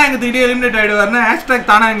தானாங்கத்துக்கிட்டே எலிமினேட் ஆயிடுவாருன்னா ஹேஷ்டாக்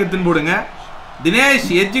தானாங்கத்துன்னு போடுங்க தினேஷ்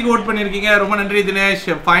எஜ்ஜிக்கு ஓட் பண்ணிருக்கீங்க ரொம்ப நன்றி தினேஷ்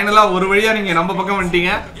ஃபைனலா ஒரு வழியா நீங்க நம்ம பக்கம்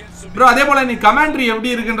வந்துட்டீங்க ப்ரோ அதே போல நீ கமெண்ட்ரி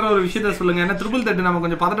எப்படி இருக்குன்ற ஒரு விஷயத்தை சொல்லுங்க என்ன ட்ரிபிள் தட்டு நம்ம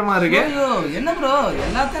கொஞ்சம் பதட்டமா இருக்கு என்ன ப்ரோ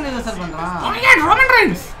எல்லாத்தையும் ரிவர்சல் பண்றான் ரோமன்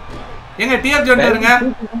ரெயின்ஸ் எங்க டிஆர் ஜோன் இருங்க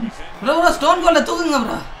ப்ரோ ஸ்டோன் கோல்ட தூக்குங்க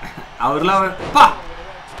ப்ரோ அவர்லாம் பா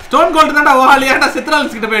ஸ்டோன் கோல்ட் தான்டா ஓஹாலியாடா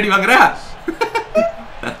செத்ராலன்ஸ் கிட்ட போய் அடி வாங்குற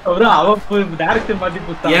bro அவ டைரக்ஷன் மாத்தி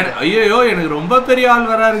புடிச்சான் ஐயோ எனக்கு ரொம்ப பெரிய ஆள்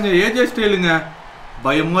வராருங்க ஏஜே ஸ்டைலுங்க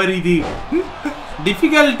பயமா இருக்கு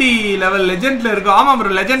டிஃபிகல்ட்டி லெவல் லெஜெண்ட்ல இருக்கு ஆமா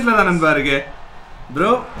ப்ரோ லெஜெண்ட்ல தான் நண்பா இருக்கு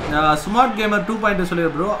ப்ரோ ஸ்மார்ட் கேமர் 2.0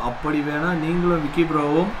 சொல்லிரு ப்ரோ அப்படி வேணா நீங்களும் விக்கி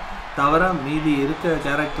ப்ரோவும் தவிர மீதி இருக்க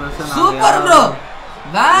கேரக்டர்ஸ் சூப்பர் ப்ரோ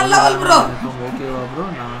வேற லெவல் ப்ரோ ஓகேவா ப்ரோ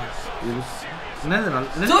நான் என்னது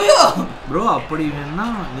ப்ரோ அப்படி வேணா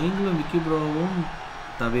நீங்களும் விக்கி ப்ரோவும்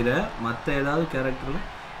தவிர மற்ற ஏதாவது கேரக்டர்ல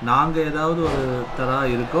நாங்க ஏதாவது ஒரு தரா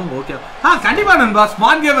இருக்கோம் ஓகே கண்டிப்பா நண்பா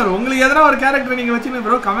ஸ்மார்ட் கேமர் உங்களுக்கு எதனா ஒரு கேரக்டர் நீங்க வச்சுங்க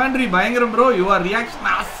ப்ரோ கமெண்ட்ரி பயங்கரம் bro your reaction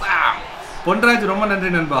awesome Ponraj ரொம்ப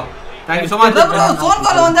நன்றி நண்பா thank you so much bro phone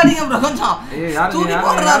call வந்து அடிங்க ப்ரோ கொஞ்சம்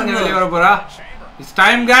யாருங்க வெளிய வர போறா இட்ஸ்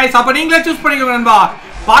டைம் गाइस அப்ப நீங்களே சூஸ் பண்ணிக்கோங்க நண்பா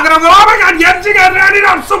பாக்குறவங்க oh my god MGK ready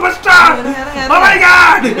நான் super star oh my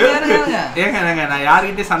god ஏங்க நான்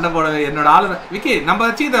யார்கிட்ட சண்டை போட என்னோட ஆளு விக்கி நம்ம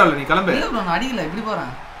வச்சிட்டேல நீ கிளம்பு இல்ல ப்ரோ நான் அடிக்கல இப்படி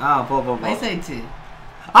போறேன் போ வயசாயிச்சு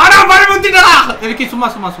ஆனா பயமுத்திட்டா விக்கி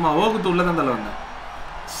சும்மா ஓகுத்து உள்ள தான் தள்ள வந்தேன்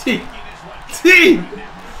சி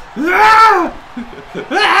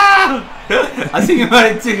அசிங்கமா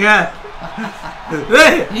இருந்துங்க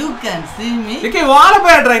you can see me okay வாள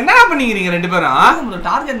போய்ட்றா என்ன பண்ணீங்கறீங்க ரெண்டு பேரும் ப்ரோ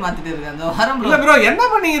டார்கெட் மாத்திட்டு இருக்க அந்த வரம் ப்ரோ இல்ல ப்ரோ என்ன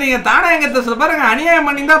பண்ணீங்கறீங்க தானா எங்கத்த சொல்ல பாருங்க அநியாயம்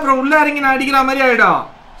பண்ணிந்தா அப்புறம் உள்ள இறங்கி நான் அடிக்கிற மாதிரி ஆயிடும்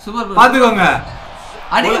சூப்பர் ப்ரோ பாத்துக்கோங்க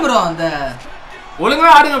அடிங்க ப்ரோ அந்த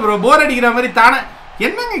ஒழுங்கா ஆடுங்க ப்ரோ போர் அடிக்கிற மாதிரி தானா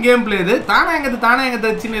என்னங்க கேம் பிளே இது தானா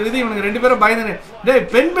எங்கத்த சின்ன இது இவங்க ரெண்டு பேரும் பயந்து டேய்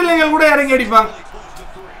பெண் பிள்ளைகள் கூட இறங்கி அடிப்பாங்க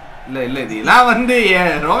இல்ல இதெல்லாம் வந்து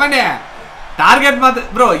ரோகனே டார்கெட் மாத்து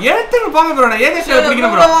ப்ரோ எடுத்துட்டு போங்க ப்ரோ நான் ஏதே ஷேர்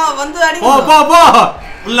பிடிக்கணும் ப்ரோ வந்து அடிங்க போ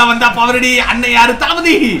உள்ள வந்தா பவரடி அண்ணன் யாரு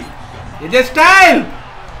தளபதி ஏதே ஸ்டைல்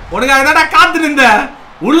உனக்காக தான் காத்து நின்ற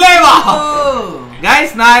உள்ளே வா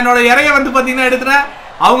गाइस நான் என்னோட இறைய வந்து பாத்தீங்கன்னா எடுத்துறேன்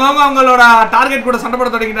அவங்களோட டார்கெட் கூட சண்டை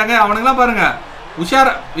போட தொடங்கிட்டாங்க அவனுங்கலாம் பாருங்க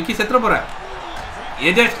உஷார் விக்கி செத்துற போற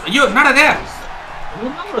ஏதே ஐயோ என்னடா இது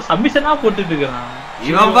ப்ரோ சப்மிஷனா போட்டுட்டு இருக்கான்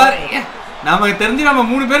இவன் பாரு நமக்கு தெரிஞ்சு நம்ம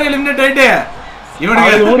 3 பேர் எலிமினேட் ஆயிட்டு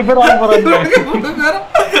இவனுக்கு 3 பேர் ஆக போறாங்க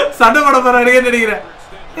சண்டை போட போறானே நினைக்கிறேன்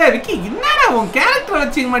ஏய் விக்கி என்னடா உன் கேரக்டர்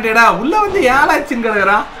வச்சிக்க மாட்டேடா உள்ள வந்து ஏலாச்சின்னு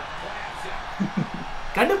கிடக்குறான்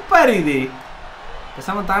கடுப்பா இருக்குது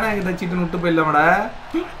பேசாம தானே என்கிட்ட சீட்டு விட்டு போயிடலாமடா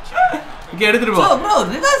விக்கி எடுத்துட்டு போ ப்ரோ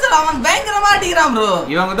ரிவர்சல் அவன் பயங்கரமா அடிக்கிறான் ப்ரோ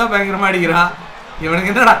இவங்க தான் பயங்கரமா அடிக்கிறான்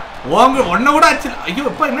இவனுக்கு என்னடா ஒன்ன கூட அடிச்சு ஐயோ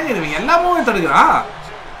இப்ப என்ன இவன் எல்லாமே தடுக்கிறான்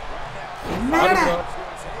என்னடா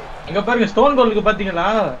அங்க பாருங்க ஸ்டோன் கோலுக்கு பாத்தீங்களா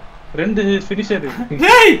ரெண்டு ஃபினிஷர்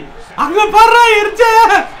டேய் அங்க பாறா இருச்சே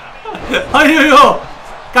ஐயோ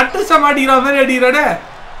கட்டு சமாடிற மாதிரி அடிறடே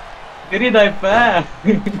தெரியுதா இப்ப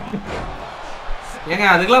ஏங்க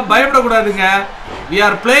அதுக்கெல்லாம் பயப்பட கூடாதுங்க we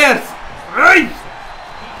are players ரைட்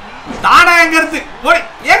தானா எங்க இருந்து ஓய்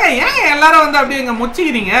ஏங்க எல்லாரும் வந்து அப்படியே இங்க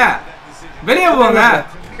முச்சிக்கிறீங்க வெளிய போங்க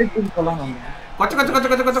கொச்ச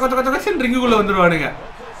ரிங்குக்குள்ள வந்துருவானுங்க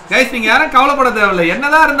गाइस நீங்க யாரும் கவலைப்பட தேவையில்லை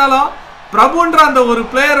என்னதான் இருந்தாலும் பிரபுன்ற அந்த ஒரு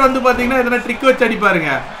பிளேயர் வந்து பாத்தீங்கன்னா எதனா ட்ரிக் வச்சு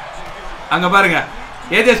அடிப்பாருங்க அங்க பாருங்க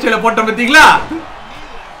ஏஜே ஸ்டைல போட்ட பாத்தீங்களா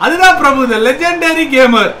அதுதான் பிரபு தி லெஜெண்டரி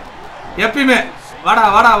கேமர் எப்பவுமே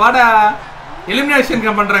வாடா எலிமினேஷன்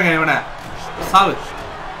பண்றாங்க இவனை சாவு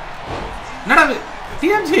என்னடா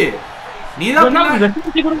டிஎம்சி நீதான்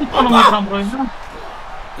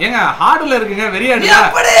ஏங்க ஹார்ட்ல இருக்குங்க வெறியாடுடா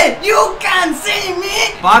எப்படி you can see me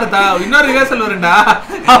பாருடா இன்னொரு reversal வரும்டா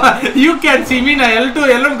you can see me நான் L2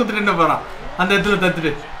 L1 குத்துட்டு போறான் அந்த இடத்துல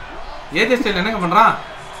தத்துட்டு ஏஜே ஸ்டைல் என்னங்க பண்றான்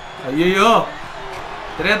ஐயோ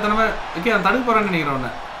தெரியாதனமா ஓகே நான் தடுக்க போறேன்னு நினைக்கிறேன்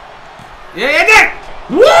உன்னை ஏஜே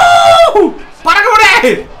பறக்க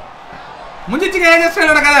விடு முஞ்சிச்சுங்க ஏஜே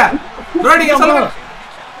ஸ்டைலோட கதை ப்ரோ நீங்க சொல்லுங்க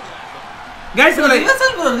गाइस இதுல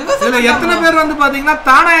எத்தனை பேர் வந்து பாத்தீங்கன்னா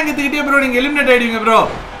தானா எங்கத்துக்கிட்டே ப்ரோ நீங்க எலிமினேட் ஆயிடுவீங்க ப்ரோ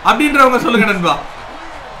அப்படின்றவங்க சொல்லுங்க நண்பா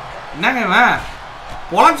என்னங்க இவன்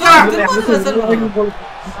பொளச்சா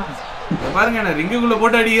பாருங்க என்ன ரிங்குக்குள்ள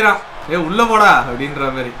போட்டு அடிக்கிறான் உள்ள போடா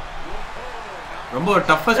அப்படின்ற மாதிரி ரொம்ப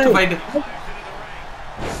டஃபஸ்ட் ஃபைட்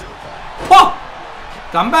போ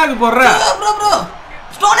கம்பேக் போடுற ப்ரோ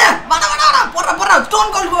ஸ்டோனே வாடா போடுற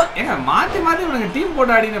ஸ்டோன் கோல் ஏங்க மாத்தி இவனுங்க டீம்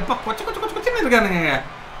போட்டு அடினப்ப கொச்சன்னு இருக்கானுங்க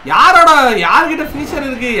யார்கிட்ட ஃபினிஷர்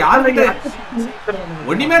இருக்கு யார்கிட்ட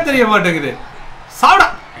ஒண்ணுமே தெரிய மாட்டேங்குது சாவுடா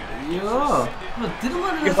ஐயோ திரும்ப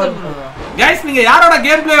ரிவர்சல் ப்ரோ गाइस நீங்க யாரோட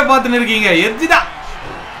கேம் பிளேய பாத்துன்னு இருக்கீங்க எர்ஜிதா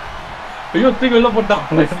ஐயோ தூக்கி வெளிய போட்டான்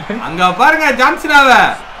அங்க பாருங்க ஜான்சினாவ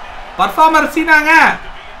பெர்ஃபார்மர் சீனாங்க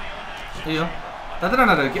ஐயோ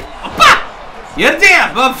ததறானே இருக்கு அப்பா எர்ஜி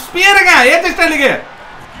ஸ்பியருங்க ஏஜே ஸ்டைலுக்கு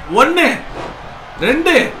 1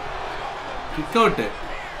 2 கிக் அவுட்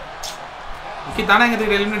விக்கி தானே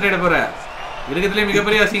எங்கத்துக்கு எலிமினேட் ஆயிட போற இருக்கிறதுலே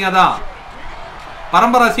மிகப்பெரிய அசிங்கம் தான்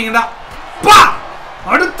பரம்பரை அசிங்கடா பா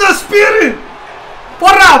அடுத்த ஸ்பியர்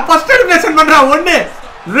போறா ஃபர்ஸ்ட் எலிமினேஷன் பண்றா 1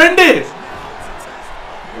 2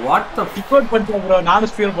 வாட் தி கிக் அவுட் பண்ணிட்டேன் bro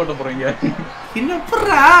நானும் ஸ்பியர் போட்டு போறீங்க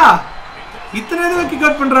என்னப்பறா இத்தனை தடவை கிக்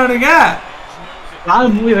அவுட் பண்றானுங்க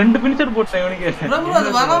நான் ரெண்டு ஃபினிஷர் போட்டேன் இவனுக்கு bro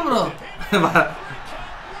அது வராம் bro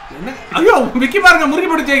என்ன ஐயோ விக்கி பாருங்க முறுக்கி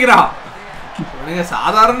போட்டு ஜெயிக்கிறான் இவனுங்க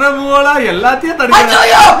சாதாரண மூவலா எல்லாத்தையும் தடுக்கறாங்க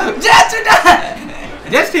ஐயோ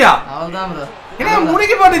ஜெஸ்டியா அவ்வளவுதான் bro என்ன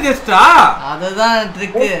முறுக்கி போட்டு ஜெஸ்டா அதுதான்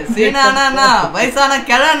ட்ரிக் சீனானா வயசான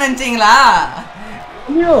கிழ நினைச்சீங்களா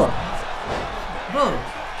ஐயோ bro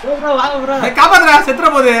bro வா bro காப்பாத்துடா செத்துற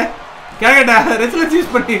போகுது கேக்கடா ரெசிலன்ஸ்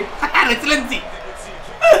யூஸ் பண்ணி ரெசிலன்ஸ்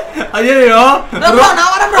ஐயோ bro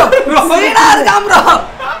நான் வரேன் bro சீனா இருக்கான் bro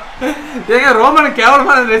ஏங்க ரோமன்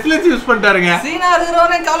கேவலமா ரெசிலன்ஸ் யூஸ் பண்ணிட்டாருங்க சீனா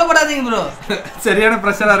இருக்குறவனே கவலைப்படாதீங்க bro சரியான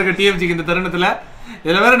பிரஷரா இருக்கு டிஎம்ஜிக்கு இந்த தருணத்துல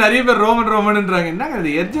இதுல வேற நிறைய பேர் ரோமன்ன்றாங்க என்னங்க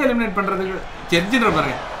இது எர்ஜ் எலிமினேட் பண்றதுக்கு எர்ஜ்ன்ற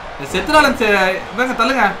பாருங்க செத்ராலன் இவங்க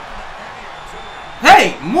தள்ளுங்க ஹேய்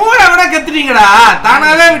மூளை விட கத்துட்டீங்கடா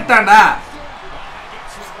தானாவே விட்டான்டா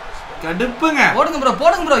கடுப்புங்க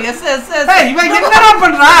போடுங்க bro எஸ் ஏய் இவன் என்னடா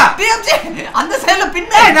பண்றா டிஎம்ஜி அந்த சைடுல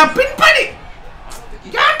பின்ன நான் பின் பண்ணி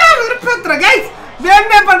ஏன்டா விருப்பத்துற गाइस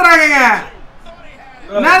வேண்டே பண்றாங்கங்க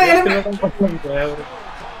நான்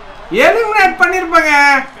எலிமினேட் பண்ணிருப்பாங்க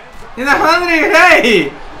இந்த மாதிரி ஹேய்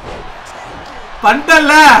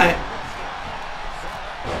பண்டல்ல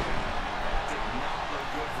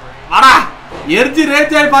வாடா எர்ஜி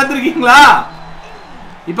ரேஜாய் பாத்துர்க்கீங்களா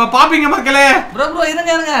இப்ப பாப்பீங்க மக்களே bro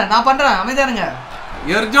இருங்க நான் பண்றேன் அமைதியா இருங்க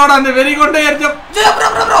எர்ஜோட அந்த வெறி கொண்ட எர்ஜ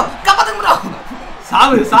bro காப்பாத்துங்க bro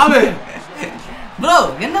சாவு bro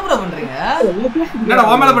என்ன bro பண்றீங்க என்னடா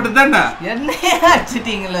ஓமல பட்டுதானே என்ன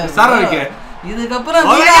அடிச்சிட்டீங்களே சார் வைக்க இதுக்கு அப்புறம்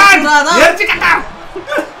நீங்க எர்ஜி கட்டா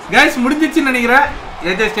गाइस முடிஞ்சிச்சுன்னு நினைக்கிறேன்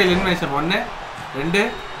ஏஜே ஸ்டைல் இன்வெஷன் 1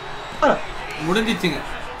 2 முடிஞ்சிச்சுங்க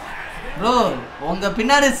bro உங்க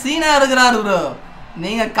பின்னாடி சீனா இருக்குறாரு bro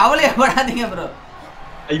நீங்க கவலையப்படாதீங்க bro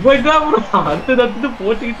ஐயோடா bro அடுத்து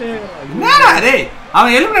போட்டுக்கிட்டே என்னடா டேய்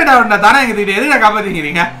அவன் எலிமினேட் ஆவறடா தானே எங்ககிட்ட எதுக்கு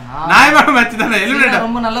காப்பாத்திக்கிறீங்க நாயமான மேட்ச் தானே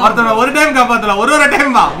எலிமினேட் ஒருத்தன ஒரு டைம் காப்பாத்தல ஒரு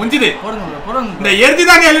டைம் வா முடிஞ்சிடு போடுங்க இந்த எர்ஜி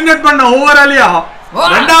தாங்க எலிமினேட் பண்ண ஒவ்வொரு ஆளியும்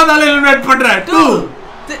இரண்டாவது ஆள எலிமினேட் பண்ற 2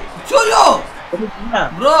 சோயோ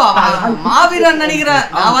bro மாவீரன் நினைக்கிறேன்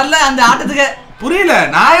நான் வரல அந்த ஆட்டத்துக்கு புரியல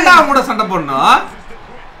நான் ஏன்டா அவன் கூட சண்டை போடணும்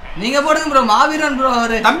நீங்க போடுங்க bro மாவீரன் bro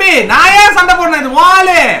அவரு தம்பி நான் ஏன் சண்டை போடணும் இது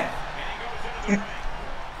வாளே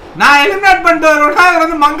நான் எலிமினேட் பண்ணிட்டு வரேன்னா இவர்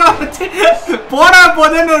வந்து மங்களம் வச்சு போடா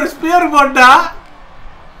போதேன்னு ஒரு ஸ்பியர் போட்டா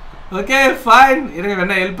ஓகே ஃபைன் இருங்க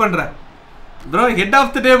வேணா ஹெல்ப் பண்றேன் bro ஹெட்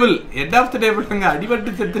ஆஃப் தி டேபிள்ங்க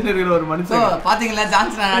அடிபட்டு செத்துன்னு இருக்கிற ஒரு மனுஷன் பாத்தீங்களா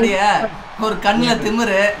ஜான்சன் அடிய ஒரு கண்ணுல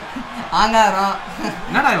திமிரு ஆங்காரம்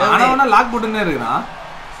என்னடா இவன் ஆனவனா லாக் போட்டுனே இருக்கான்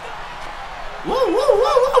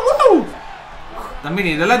தம்பி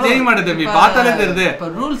நீ இதெல்லாம் ஜெயிக்க மாட்டே தம்பி பார்த்தாலே தெரியுது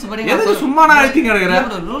இப்ப ரூல்ஸ் படி எதுக்கு சும்மா நான் அழுத்தி கிடக்குறேன்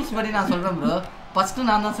bro ரூல்ஸ் படி நான் சொல்றேன் bro ஃபர்ஸ்ட்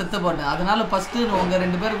நான் தான் செத்து போட்டேன் அதனால ஃபர்ஸ்ட் உங்க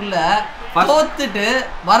ரெண்டு பேருக்குள்ள தோத்துட்டு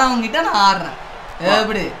வரவங்க கிட்ட நான் ஆடுறேன்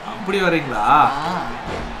எப்படி அப்படி வரீங்களா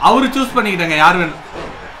அவரு சூஸ் பண்ணிக்கிட்டாங்க யார் வேணும்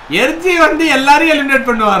எர்ஜி வந்து எல்லாரையும் எலிமினேட்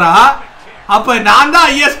பண்ணுவாரா அப்ப நான் தான்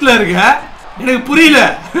ஹையஸ்ட்ல இருக்கேன் எனக்கு புரியல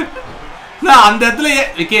நான் அந்த இடத்துல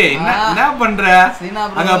விக்கி என்ன பண்ற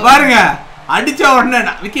அங்க பாருங்க அடிச்ச உடனே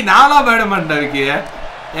விக்கி நாளா போயிட மாட்டேன் விக்கி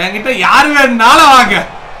என்கிட்ட யாரு வேணும்னாலும் வாங்க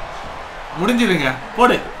முடிஞ்சிருங்க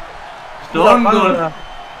போடு ஸ்டோன் கோல்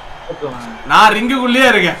நான் ரிங்குக்குள்ளே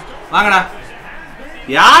இருக்கேன் வாங்கடா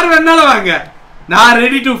யார் வேணாலும் வாங்க நான்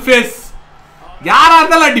ரெடி டு ஃபேஸ் யாரா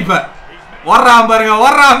இருந்தாலும் அடிப்பேன் ஓடுறான்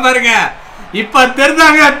பாருங்க இப்ப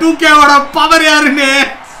தெரிஞ்சாங்க 2k ஓட பவர் யாருன்னு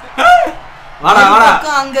வாடா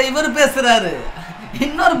அங்க இவர் பேசுறாரு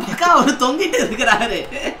இன்னொரு பக்கம் அவர் தொங்கிட்டு இருக்கிறாரு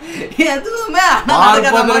எதுவுமே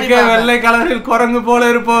வெள்ளை கலரில் குரங்கு போல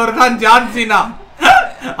இருப்பவர் தான் ஜான்சினா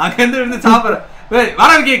அங்க இருந்து சாப்பிடுற வர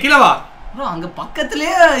கீழே வா bro அங்க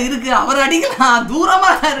பக்கத்துலயே இருக்கு அவர் அடிக்கலாம்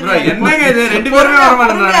தூரமா இருக்கு என்னங்க இது ரெண்டு பேருமே வர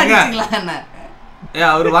மாட்டேங்கறாங்க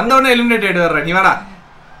அவர் வந்தவனே எலிமினேட் ஆயிடுவாரா நீ வாடா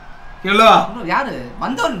ஹலோ bro யாரு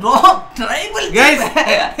வந்தவன் bro ட்ரைபல் गाइस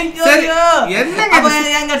சரி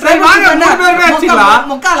என்னங்க சரி வாங்க மூணு பேருமே அடிச்சுக்கலாம்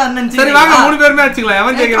முக்கால அண்ணன் சரி வாங்க மூணு பேருமே அடிச்சுக்கலாம்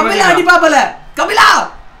எவன் ஜெயிக்கற மாதிரி கபிலா அடி பாப்பல கபிலா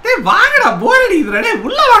டேய் வாங்கடா போர் அடிக்குதுடா டேய்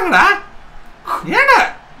உள்ள வாங்கடா ஏடா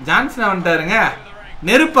ஜான்சன் வந்துட்டாருங்க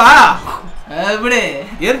நெருப்பா எப்படி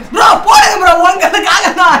bro போடுங்க bro உங்களுக்காக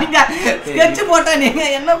நான் இங்க ஸ்கெட்ச் போட்டா நீங்க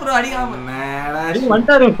என்ன bro அடிக்காம மேடா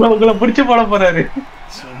வந்துட்டாரு உங்களை பிடிச்சு போட போறாரு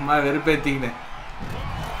சும்மா வெறுப்பேத்திங்க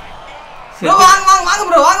bro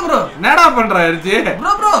வாங்க bro என்னடா பண்ற எர்ஜி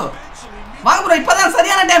bro வாங்க bro இப்பதான்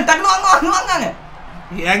சரியான டைம் டக்குனு வாங்க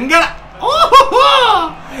எங்கடா ஓஹோ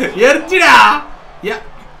எர்ஜிடா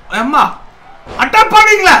அம்மா அட்டாக்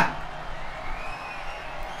பண்ணீங்களா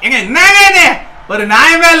எங்க என்னங்க இது ஒரு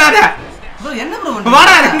நாயமே இல்லாத bro என்ன bro பண்ற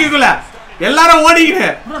வாடா இங்கக்குள்ள எல்லாரும் ஓடிங்க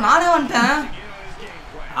bro நானே வந்துட்டேன்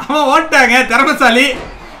அவன் ஓட்டாங்க திறமசாலி,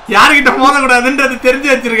 யாருக்கிட்ட மோதக்கூடாதுன்றது தெரிஞ்சு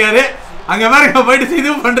வச்சிருக்காரு. அங்க பாருங்க போயிட்டு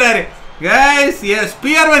இது பண்றாரு. Guys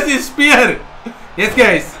sphere versus sphere. S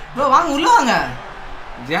guys bro வாங்க உள்ள வாங்க.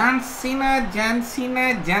 ஜான்சினா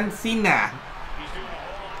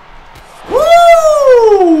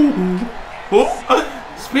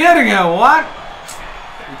ஸ்பியருங்க. வாட்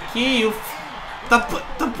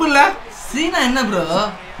தப்பு இல்ல. சீனா என்ன ப்ரோ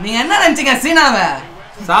நீங்க என்ன நினைச்சீங்க? சீனாவை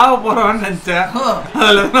சாவ போறவன்னு நினைச்சேன்.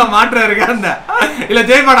 அதுல மாற்றம் இருக்காந்த இல்ல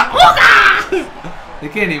ஜெய்பாடா.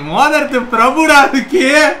 ஓகே நீ மோதர்த்து பிரபுடா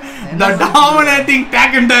இருக்கே. the dominating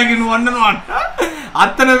tag and tag in 1-on-1.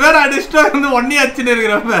 அத்தனை பேர் அடிச்சுட்டு வந்து ஒன்னே அடிச்சுட்டு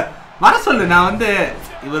இருக்கிறப்ப வர சொல்லு. நான் வந்து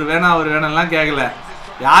இவர் வேணாம் அவர் வேணாம்லாம் கேட்கல.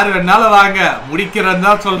 யாரு வேணாலும் வாங்க முடிக்கிறேன்னு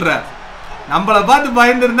தான் சொல்றேன். நம்மள பார்த்து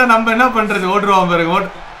பயந்து இருந்தா நம்ம என்ன பண்றது? ஓடுறோம் பாருங்க.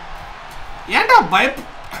 ஏன்டா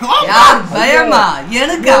பயமா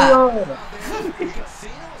எனக்கா?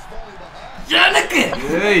 எனக்கு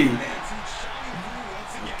ஏய்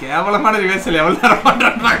கேவலமான ரிவர்சல் எவ்வளவு நேரம்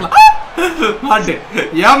பண்றாங்க மாட்டு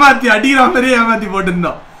ஏமாத்தி அடிக்கிற மாதிரியே ஏமாத்தி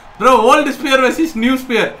போட்டுருந்தோம். Bro old sphere versus new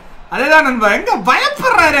sphere. அதேதான் நண்பா. எங்க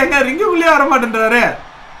பயப்படுறாரு, எங்க ரிங்குக்குள்ளேயே வர மாட்டேன்றாரு.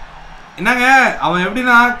 என்னங்க அவன்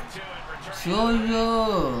எப்படின்னா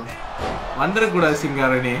வந்துடக்கூடாது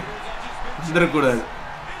சிங்காரணி, வந்துடக்கூடாது.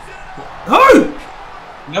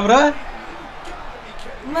 என்ன ப்ரோ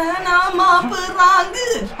வேணாமா புறாங்கு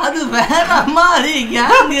அது வேற மாதிரி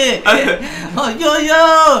கேங்கு. ஐயோ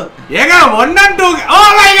ஏங்க 1 and 2. ஓ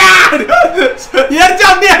மை காட் ஏர்ஜா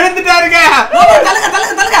அப்படியே எழுந்துட்டாருங்க. தலங்க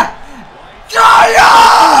தலங்க தலங்க.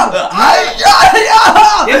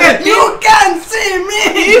 You can see me.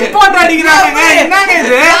 Boat அடிக்குறாங்க. என்னங்க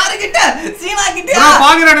இது? யாரு கிட்ட? சீனா கிட்ட. நான்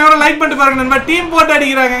பாக்குறேன். எவரோ லைக் பண்ணிட்டு பாருங்க நண்பா. Team boat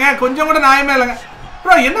அடிக்குறாங்க. கொஞ்சம் கூட நியாயமே இல்லங்க.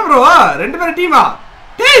 ப்ரோ என்ன ப்ரோ ரெண்டு பேரும் டீமா?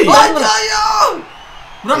 டேய் ஐயோ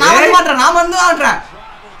ப்ரோ நான் வந்து மாட்றேன். நான் வந்து ஆட்றேன்.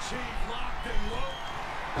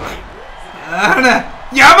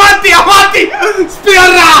 ஏமாத்தி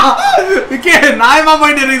ஸ்பியரா. ஓகே நியாயமா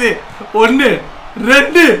பாயிண்ட் இருக்குது. 1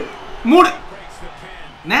 2 3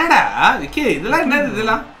 நேடா. ஓகே இதெல்லாம் என்னது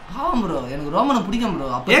இதெல்லாம்? ஆம் ப்ரோ எனக்கு ரோமனை பிடிக்கும் ப்ரோ.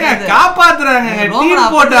 ஏங்க காப்பாத்துறாங்க.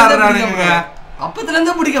 Team boat ஆடுறானுங்க. அப்பத்துல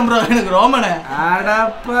இருந்து பிடிக்கும் ப்ரோ எனக்கு ரோமனை.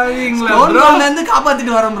 அடப்பாவீங்களா ப்ரோ. ரோமன்ல இருந்து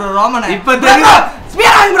காப்பாத்திட்டு வரேன் ப்ரோ ரோமனை. இப்ப தெரியுதா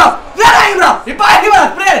ஸ்பியர் வாங்க ப்ரோ. ஸ்பியர் வாங்க ப்ரோ. இப்ப வாங்க ப்ரோ.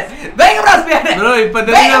 ஸ்பியர் வாங்க ப்ரோ. ஸ்பியர் ப்ரோ இப்ப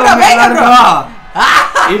தெரியுதா ப்ரோ.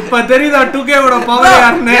 இப்ப தெரியுதா 2K ஓட பவர்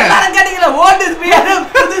யாருன்னு? எல்லாரும் கேட்டீங்களா ஓல்ட் ஸ்பியர்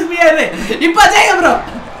புது ஸ்பியர். இப்ப ஜெயிங்க ப்ரோ.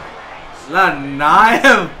 நான்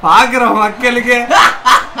பாக்குற மக்களுக்கு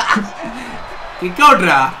கிக்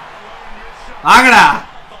அவுட்ரா. வாங்கடா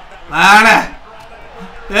வாடா.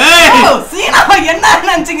 ஏய் சீனாவை என்ன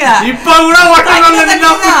நினைச்சீங்க? இப்ப கூட ஓட்டறவங்க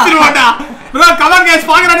நின்னா குத்திடுவாடா. ப்ரோ கமெண்ட் गाइस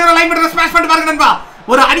பாக்குறவங்க லைக் பட்டனை ஸ்மாஷ் பண்ணிட்டு பாருங்க நண்பா.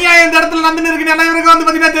 ஒரு அநியாயம் இந்த இடத்துல நடந்துன்னு இருக்கு. அனைவருக்கும் வந்து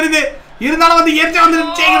பாத்தீங்கன்னா தெரியுது. இருந்தாலும் வந்து ஏர்ச்சா வந்து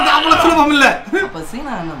ஜெயிக்கிறது அவ்வளவு சுலபம் இல்ல. அப்ப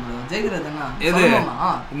சீனா என்ன ப்ரோ ஜெயிக்கிறது என்ன? எது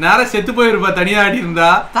நேரா செத்து போயிருப்பா தனியா ஆடி இருந்தா.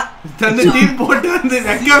 தந்து டீம் போட்டு வந்து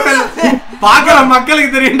வெக்கவே பாக்குற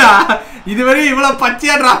மக்களுக்கு தெரியும்டா. இதுவரை இவ்வளவு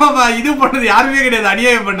பச்சையா டிராமா இது பண்ணது யாருமே கிடையாது.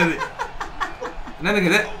 அநியாயம் பண்ணது என்னதுங்க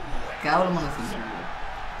இது? கேவலமான சீன்.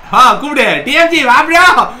 கூப்பிடு டிஎம்ஜி வா ப்ரோ.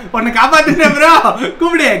 உன்னை காப்பாத்துறேன் ப்ரோ.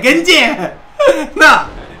 கூப்பிடு கெஞ்சி.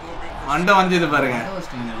 மண்டை வந்தது பாருங்க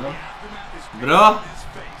ப்ரோ.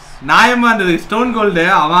 நியாயமா இருந்தது. ஸ்டோன் கோல்டு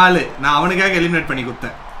அவளு நான் அவனுக்காக எலிமினேட் பண்ணி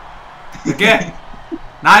கொடுத்தேன். ஓகே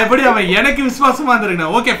நான் எப்படி அவன் எனக்கு விசுவாசமா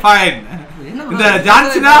இருந்திருக்கேன். Okay fine. இந்த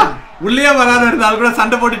ஜான்சினா உள்ளே வராத இருந்தாலும் கூட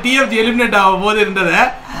சண்டை போட்டு டிஎஃப்ஜி எலிமினேட் ஆகும் போது இருந்ததை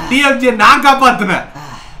டிஎஃப்ஜியை நான் காப்பாத்தினேன்.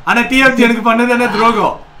 ஆனா டிஎஃப்ஜி எனக்கு பண்ணது என்ன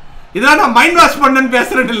துரோகம். இதெல்லாம் நான் மைண்ட் வாஷ் பண்ணேன்னு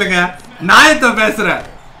பேசுறேன் இல்லைங்க, நியாயத்தை பேசுறேன்.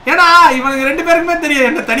 ஏன்னா இவனுக்கு ரெண்டு பேருக்குமே தெரியும்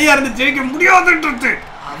என்ன தனியா இருந்து ஜெயிக்க முடியாதுன்றது.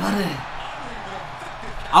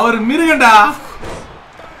 அவர் மிருகண்டா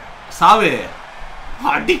சாவு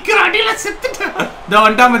அடிக்கிற அடியில செத்துட்டான். இந்த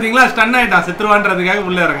வந்துட்டா பாத்தீங்களா ஸ்டன் ஆயிட்டான். செத்துருவான்றதுக்காக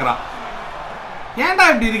உள்ள இறங்குறான். ஏன்டா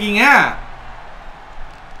இப்படி இருக்கீங்க?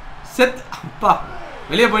 செத் அப்பா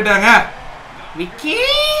வெளியே போயிட்டாங்க. விக்கி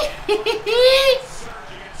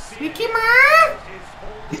விக்கிமா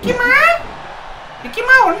விக்கிமா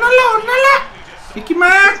விக்கிமா ஒண்ணுல்ல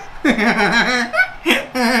விக்கிமா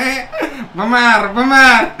பமார்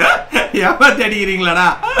பமார் ஏமாத்தி அடிக்கிறீங்களாடா?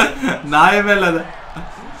 நியாயமே இல்லாத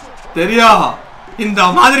தெரியும். இந்த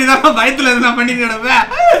மாதிரி தான் பயத்துல எதுனா பண்ணிட்டு கிடப்பேன்.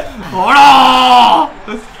 ஓடா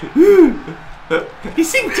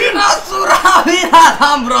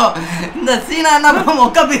இந்த சீனா என்ன ப்ரோ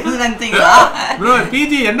மொக்க பீஸ் நினைச்சீங்களா? ப்ரோ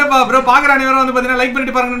பிஜி என்னப்பா ப்ரோ பாக்குற அனைவரும் வந்து பாத்தீங்கன்னா லைக்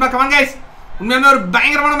பண்ணிட்டு பாருங்க. கமெண்ட் गाइस உண்மையாவே ஒரு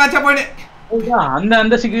பயங்கரமான மேட்சா போயிடு.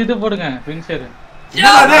 அந்த சிக்கு இது போடுங்க ஃபினிஷர்.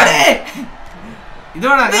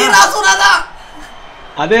 இதுவாடா வீராசுரா.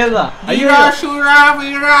 அதேதான்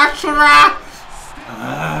வீராசுரா.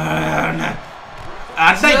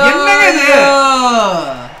 அட என்னங்க இது?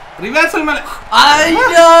 ரிவர்சல் மேல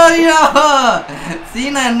ஐயோ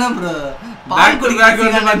சீனா என்ன ப்ரோ பால்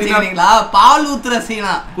குடிக்கிறீங்களா பால் ஊத்துற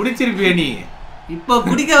சீனா குடிச்சிருப்பியா நீ இப்போ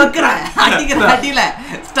குடிக்க வைக்கிறேன் அடிக்கிற அடியில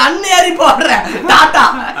ஸ்டன் ஏறி போடுறேன் டாடா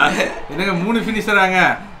என்னங்க 3 ஃபினிஷராங்க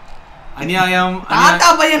அநியாயம் டாடா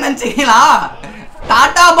பையன் நினைச்சீங்களா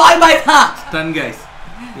டாடா பாய் பாய் தான் ஸ்டன் கைஸ்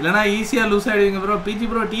இல்லனா ஈஸியா லூஸ் ஆயிடுவீங்க bro PG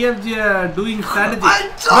bro DFG doing strategy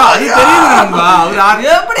bro அது தெரியுங்க நண்பா அவர்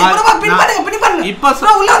எப்படி ப்ரோ பின் பண்ணுங்க இப்போ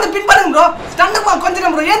ப்ரோ உள்ள வந்து பின் பண்ணுங்க ப்ரோ ஸ்டன்னுக்கு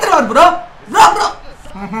கொஞ்சம் ப்ரோ ஏத்துறார் ப்ரோ ப்ரோ ப்ரோ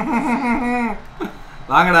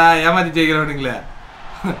வாங்கடா ஏமாத்தி ஜெயிக்கிறவனுங்களே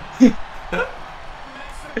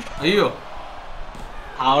ஐயோ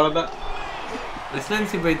அவ்வளவுதான்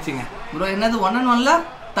ரெசிடென்சி போயிடுச்சுங்க ப்ரோ என்னது 1-1ல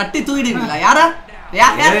தட்டி தூக்கிடுவீங்களா யாரா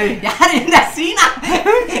யார் இந்த சீனா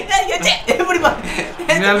எப்படி பா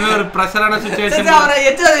மேல ஒரு பிரஷரான சிச்சுவேஷன் அவரை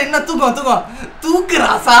என்ன தூக்கம்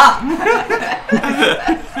தூக்குறாசா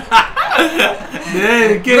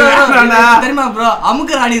டேய் கேக்குறானா தெரியுமா ப்ரோ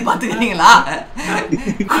அமுக்க ராணி பாத்துக்கிறீங்களா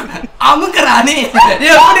அமுக்க ராணி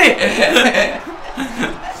எப்படி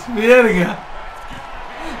வேறுங்க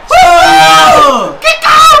kick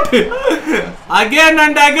out again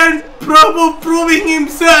and again Prabhu proving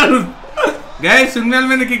himself guys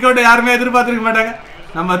உண்மையாலுமே இந்த கிக் அவுட் யாருமே எதிர்பார்த்திருக்க மாட்டாங்க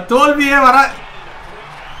நம்ம தோல்வியே வர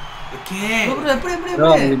ஓகே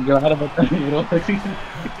இங்க வர பார்த்தா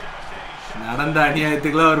நடந்த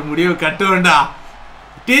அநியாயத்துக்குலாம் ஒரு முடிவு கட்டுவேண்டா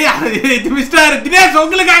மிஸ்டர் தினேஷ்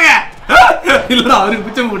உங்களுக்காக இல்ல அவருக்கு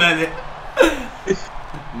பிச்சை கூடாது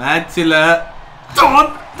மேட்ச்ல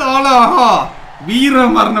தோத்தாலும் வீர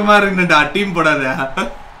மரணமா இருக்குடா டீம் போடாத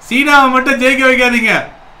சீனாவை மட்டும் ஜெயிக்க வைக்காதீங்க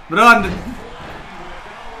ப்ரோ அந்த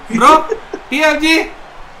ப்ரோ டிஎஃப்ஜி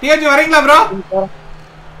வரீங்களா ப்ரோ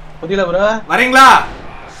புரியல ப்ரோ வரீங்களா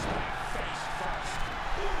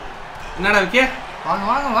என்னடா விக்கே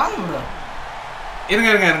வாங்க ப்ரோ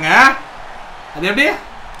இருங்க அது எப்படி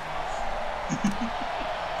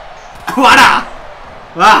வாடா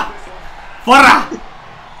வா போறா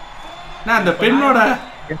நான் அந்த பெண்ணோட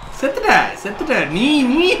செத்துட்ட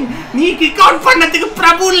நீ கிக் அவுட் பண்ணதுக்கு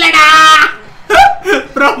பிரபு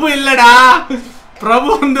இல்லடா பிரபு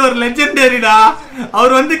வந்து ஒரு லெஜெண்டரிடா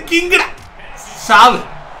அவர் வந்து கிங்டா சாவு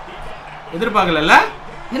எதிர்பார்க்கல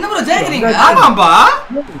என்ன ப்ரோ ஜெயிக்கிறீங்க ஆமாப்பா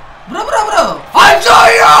ப்ரோ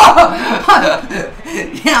ஐயோ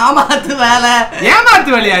ஏமாத்து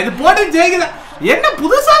வேலையா இது போட்டு ஜெயிக்குதா என்ன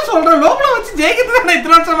புதுசா சொல்ற லோக்கல வச்சு ஜெயிக்கிறது தானே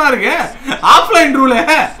இத்தனை வருஷமா இருக்கு ஆஃப்லைன் ரூல்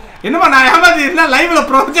என்னமா நான் ஏமாத்தி இருந்தா லைவ்ல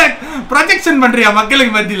ப்ரொஜெக்ஷன் பண்றியா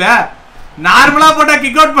மக்களுக்கு மத்தியில நார்மலா போட்டா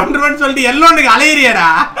கிக் அவுட் பண்றேன்னு சொல்லிட்டு எல்லோனுக்கு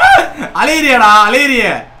அலையறிய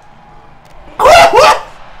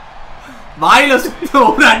வாயில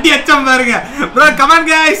ஒரு அடி அச்சம் பாருங்க ப்ரோ கமான்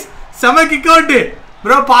கைஸ் செம kick out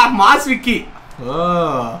bro mass Vicky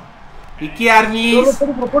Vicky army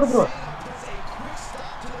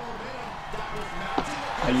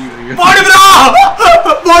போடு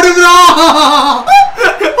ப்ரோ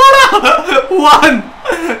 1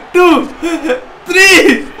 2 3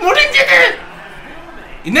 முடிஞ்சது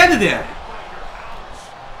என்னது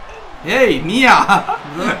ஏய் நீயா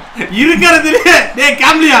இருக்கிறதுலே டேய்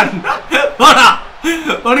கேம்லியான் போடா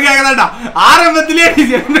உனக்காகதான்டா ஆரம்பத்திலே நீ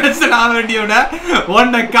ஜெனரேஷன் ஆக வேண்டியவன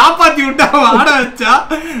உன்னை காப்பாத்தி விட்டா ஆட வச்சா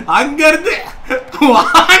அங்க இருந்து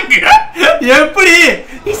வாங்க எப்படி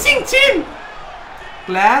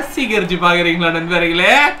கிளாசிக் எர்ஜி பாக்குறீங்களா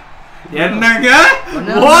நண்பர்களே என்னங்க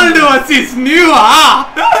ஓல்ட் வர்சஸ் நியூவா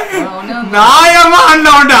நாயமா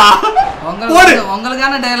அண்ணாடா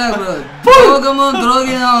உங்களுக்கான டயலாக் ப்ரோ துரோகமும்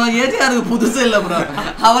துரோகியும் ஏஜிஆருக்கு புதுசு இல்ல ப்ரோ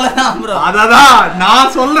அவ்வளவுதான் ப்ரோ அததான்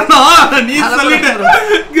நான் சொல்லணும் நீ சொல்லிட்ட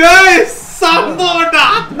गाइस சம்போடா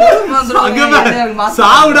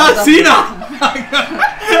சாவுடா சீனா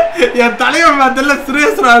என் தலைவன் பார்த்தல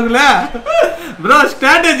சுரேஷ் ராகுல ப்ரோ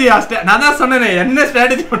ஸ்ட்ராட்டஜி நான் தான் சொன்னேனே என்ன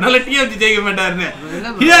ஸ்ட்ராட்டஜி பண்ணால டிஎஃப்ஜி ஜெயிக்க மாட்டாருன்னு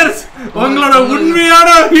ஹியர்ஸ் உங்களோட உண்மையான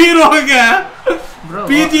ஹீரோங்க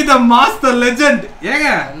பிஜி தி மாஸ்டர் லெஜெண்ட் ஏங்க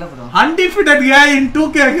அன்டிஃபிட்டட் கை இன்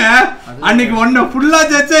 2kங்க அன்னைக்கு ஒண்ணு ஃபுல்லா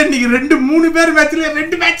ஜெயிச்சா இன்னைக்கு 2-3 பேர் மேட்ச்ல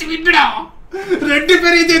 2 மேட்ச் விட்டுடா 2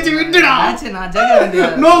 பேரையும் ஜெயிச்சு விட்டுடா நான் ஜெயிக்க வேண்டிய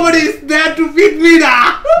nobody is there to beat me டா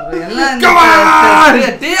எல்லாம்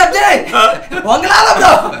டிஎஃப்ஜி உங்களால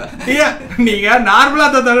ப்ரோ நீங்க நார்மலா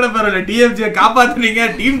தவிர பரவாயில்ல டிஎஃப்ஜி காப்பாத்துனீங்க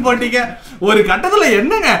டீம் போட்டீங்க ஒரு கட்டத்துல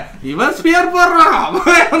என்னங்க இவன் ஸ்பியர் போடுறான்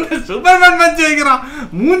அவன் வந்து சூப்பர்மேன் மேட்ச் ஜெயிக்கிறான்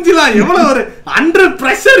மூஞ்சில எவ்வளவு ஒரு அண்டர்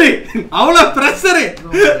பிரஷர் அவ்வளவு பிரஷர்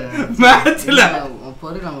மேட்ச்ல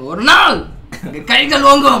ஒரு நாள் கைகள்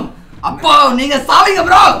ஓங்கும் அப்போ நீங்க சாவீங்க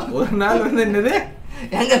ப்ரோ ஒரு நாள் வந்து என்னது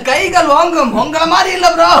எங்க கைகள் ஓங்கும் உங்கள மாதிரி இல்ல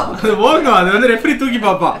ப்ரோ அது ஓங்கும் அது வந்து ரெஃபரி தூக்கி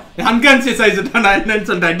பாப்பா அன்கான்ஷியஸ் ஆயிட்டா நான் என்னன்னு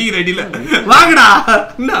சொல்லிட்டு அடி ரெடில வாங்கடா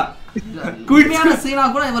என்ன உண்மையான சீனா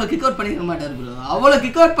கூட இவளை கிக் அவுட் பண்ணிக்க மாட்டாரு ப்ரோ. அவளை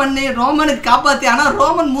கிக் அவுட் பண்ணி ரோமனுக்கு காப்பாத்தி, ஆனா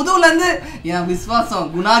ரோமன் முதுகுல இருந்து என் விசுவாசம்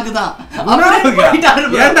குணாக்கு தான்.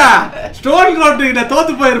 ஏண்டா ஸ்டோன் கோல்ட் கிட்ட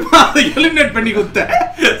தோத்து போயிருப்பான், அதை எலிமினேட் பண்ணி குத்த.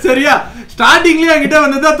 சரியா ஸ்டார்டிங்லயே என்கிட்ட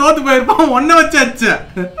வந்ததா தோத்து போயிருப்பான், ஒன்ன வச்சாச்சு.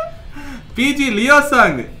 பிஜி லியோ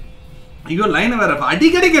சாங் ஐயோ லைன் வேற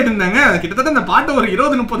அடிக்கடி கேட்டிருந்தாங்க. கிட்டத்தட்ட இந்த பாட்டை ஒரு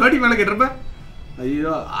 20-30 வாட்டி மேல கேட்டிருப்பேன்.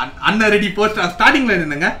 ஐயோ அண்ணா ரெடி போஸ்ட் ஸ்டார்டிங் லைன்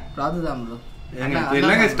என்னங்க ராதுதான் ப்ரோ.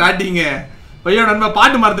 இல்லங்க ஸ்டார்டிங் ஐயோ நண்பா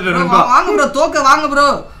பாட்டு மறந்துட்டேன் நண்பா. வாங்க ப்ரோ தோக்க வாங்க bro.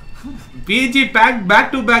 PG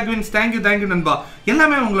back to back wins. Thank you நண்பா.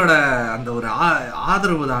 எல்லாமே உங்களோட அந்த ஒரு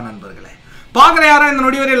ஆதரவு தான் நண்பர்களே. பாக்குற யாரும் இந்த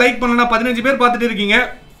நொடி வரையை லைக் பண்ணலன்னா 15 பேர் பார்த்துட்டு இருக்கீங்க.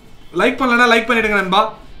 லைக் பண்ணலன்னா லைக் பண்ணிடுங்க நண்பா.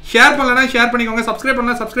 ஷேர் பண்ணலன்னா ஷேர் பண்ணிக்கோங்க. சப்ஸ்கிரைப்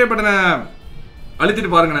பண்ணா சப்ஸ்கிரைப் பண்ண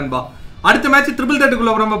அழுத்திட்டு பாருங்க நண்பா. அடுத்த மேட்ச் ட்ரிபிள்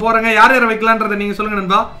தட்டுக்குள்ள நம்ம போறோங்க. யார் யாரை வைக்கலான்றதை நீங்க சொல்லுங்க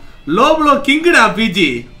நண்பா. Low flow கிங்டா PG.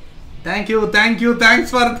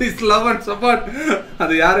 Thanks for this love and support.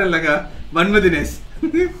 அது யாரும் இல்லைங்க, வன்ம தினேஷ்.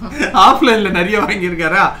 ஆஃப்லைன்ல நிறைய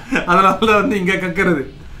வாங்கியிருக்காரா, அதனால வந்து இங்க கக்குறது.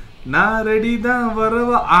 நான் ரெடி தான்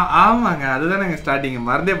வரவா. ஆமாங்க அதுதான் நாங்கள் ஸ்டார்டிங்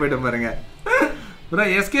மறந்தே போயிட்டோம் பாருங்க. ப்ரோ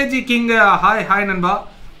எஸ்கேஜி கிங் ஹாய் நண்பா.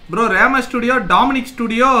 Bro rhema studio Dominic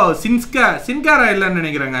studio சின்காரா இல்லைன்னு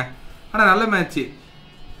நினைக்கிறேங்க. ஆனால் நல்ல மேட்ச்சு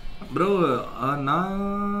ப்ரோ. நான்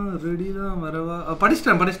ரெடி தான் வரவா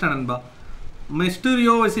படிச்சிட்டேன் நண்பா.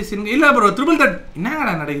 மிஸ்டூரியோ இல்லை ப்ரோ ட்ரிபிள் தட்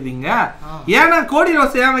என்னங்கடா நடக்குதுங்க. ஏன்னா கோடி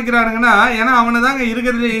ரோஸ் ஏன் வைக்கிறானுங்கன்னா, ஏன்னா அவனை தாங்க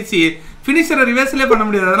இருக்கிறது ஈஸி, ஃபினிஷரை ரிவர்ஸ்லேயே பண்ண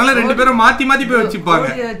முடியாது. அதனால 2 பேரும் மாத்தி போய் வச்சுப்பாங்க.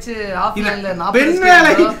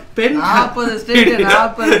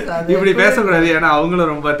 இப்படி பேசக்கூடாது, ஏன்னா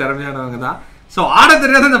அவங்களும் ரொம்ப திறமையானவங்க தான். ஸோ ஆட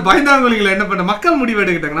தெரியாத இந்த பயந்தாங்குழிகளை என்ன பண்ண மக்கள் முடிவு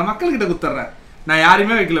எடுக்கிட்டாங்க. நான் மக்கள் கிட்ட குத்துறேன், நான்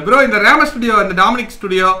யாரையுமே வைக்கல ப்ரோ. இந்த ரேமா ஸ்டுடியோ இந்த டாமினிக்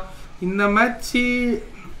ஸ்டுடியோ இந்த மேட்ச்சு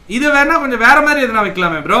இது வேணா கொஞ்சம் வேற மாதிரி எதுனா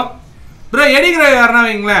வைக்கலாமே ப்ரோ. எடிக்கிற யாருன்னா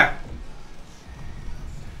வைங்களேன்,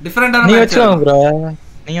 டிஃபரெண்டான மேட்ச் ப்ரோ.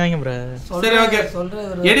 நீங்க வைங்க ப்ரோ. சரி ஓகே.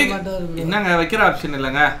 என்னங்க வைக்கிற ஆப்ஷன்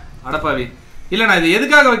இல்லைங்க அடப்பாவி. இல்லை நான் இது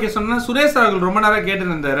எதுக்காக வைக்க சொன்னா, சுரேஷ் அவர்கள் ரொம்ப நேரம் கேட்டு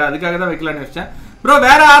இருந்தாரு, அதுக்காக தான் வைக்கலான்னு வச்சேன் ப்ரோ.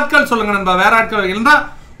 வேற ஆட்கள் சொல்லுங்க நண்பா, வேற ஆட்கள் வைக்கலன்னா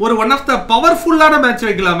ஒரு ஒன் ஆஃப் த பவர்ஃபுல்லான மேட்ச்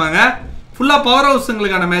வைக்கலாமாங்க. ஃபுல்லா பவர்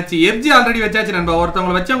ஹவுஸுங்களுக்கான மேட்ச். எர்ஜி ஆல்ரெடி வச்சாச்சு நண்பா.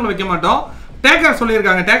 ஒருத்தவங்களை வச்சு அவங்களை வைக்க மாட்டோம். டேக்கர்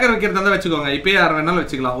சொல்லியிருக்காங்க, டேக்கர் வைக்கிறதா தான் வச்சுக்கோங்க. இப்போ யார் வேணாலும்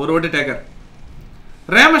வச்சுக்கலாம், ஒரு ஓட்டு டேக்கர்.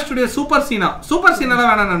 ரேமா ஸ்டுடியோ சூப்பர் சீனாலாம்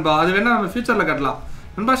வேணாம் நண்பா, அது வேணா நம்ம ஃபியூச்சர்ல கட்டலாம்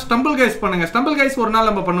நண்பா. ஸ்டம்பிள் கைஸ் பண்ணுங்க. ஸ்டம்பிள் கைஸ் ஒரு நாள்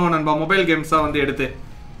நம்ம பண்ணுவோம் நண்பா, மொபைல் கேம்ஸா வந்து எடுத்து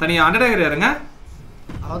தனியா. அண்டர்டேக்கர் யாருங்க?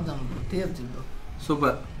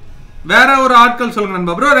 சூப்பர். வேற ஒரு ஆட்கள் சொல்லுங்க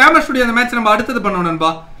நண்பா. ப்ரோ ரேமா ஸ்டுடியோ அந்த மேட்ச் நம்ம அடுத்தது பண்ணுவோம்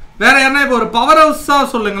நண்பா. வேற யாருன்னா இப்போ ஒரு பவர் ஹவுஸா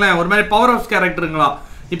சொல்லுங்களேன், ஒரு மாதிரி பவர் ஹவுஸ் கேரக்டருங்களா.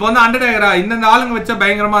 இப்போ வந்து அண்டர்டேக்கரா இந்த ஆளுங்க வச்சா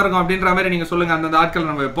பயங்கரமா இருக்கும் அப்படின்ற மாதிரி நீங்க சொல்லுங்க. அந்த ஆட்கள்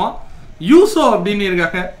நம்ம வைப்போம். யூசோ அப்படின்னு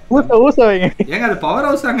இருக்காங்க. ஏங்க அது பவர்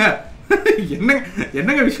ஹவுஸாங்க?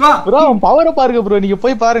 என்னங்க விஸ்வா ப்ரோ பவரை பாருங்க ப்ரோ, நீங்க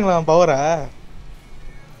போய் பாருங்களா பவரை.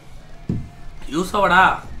 யூசோடா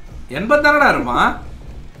 80 தானடா இருப்பான்,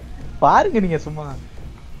 பாருங்க நீங்க சும்மா.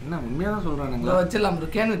 என்ன உண்மையா தான் சொல்றானுங்க. வச்சிடலாம் ப்ரோ.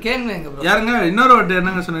 கேன் எங்க ப்ரோ? யாருங்க இன்னொரு வாட்டி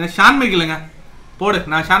என்னங்க சொன்னீங்க? ஷான் மைக்கேலுங்க. போடு,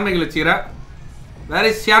 நான் ஷான் மைக்கேல் வச்சுக்கிறேன். வேற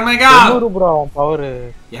ஷான் மைக்கேல் 90 ப்ரோ பவர்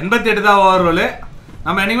 88 தான் ஓவர் ரோல்.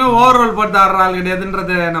 நம்ம என்னைக்குமே ஓவர் ரோல் போட்டு ஆடுற ஆள்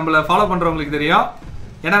கிடையாதுன்றது நம்மளை ஃபாலோ பண்றவங்களுக்கு தெரியும்.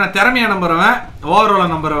 ஏன்னா நான் திறமையா நம்புறவன், ஓவர் ரோலை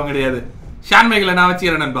நம்புறவன் கிடையாது. ஷான் மைக்கேலை நான்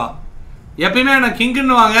வச்சுக்கிறேன் நண்பா. எப்பயுமே நான்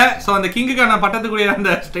கிங்குன்னு வாங்க. ஸோ அந்த கிங்குக்கான பட்டத்துக்குரிய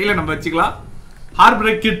அந்த ஸ்டைலை நம்ம வச்சுக்கலாம். Heart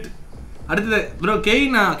break kit. அடுத்தது ப்ரோ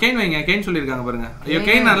கெயின் வைங்க. கெயின் சொல்லியிருக்காங்க பாருங்க. ஐயோ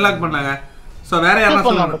கெயின் அன்லாக் பண்ணாங்க. ஸோ வேற யாரெல்லாம்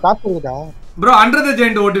சொல்லுவாங்க ப்ரோ? அண்டர் த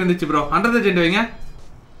ஜெயண்ட் ஓட்டு வந்துச்சு ப்ரோ. அண்டர் த ஜெயண்ட் வைங்க.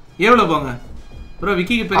 எவ்வளோ போங்க ப்ரோ?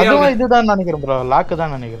 விக்கிக்கு பெரிய இதுதான் நினைக்கிறேன் ப்ரோ, லாக்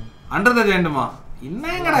தான் நினைக்கிறேன். அண்டர் த ஜெயண்ட்மா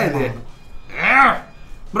என்னங்கடா இது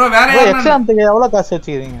ப்ரோ? வேற எக்ஸாம்க்கு எவ்வளவு காசு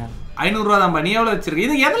வச்சிருக்கீங்க? 500 ரூபா தான். நீ எவ்வளவு வச்சிருக்க?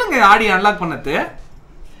 இது எதுலங்க ஆடி அன்லாக் பண்ணது?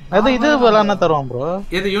 அது இது வேலைன்னா தருவான் ப்ரோ.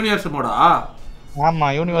 எது யூனிவர்ஸ் மோடா? ஆமா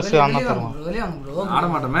யூனிவர்ஸ் ஆனா தருவான். ஆட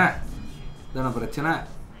மாட்டோமே, இதான பிரச்சனை.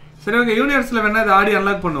 சரி ஓகே, யூனிவர்ஸ்ல வேணா இது ஆடி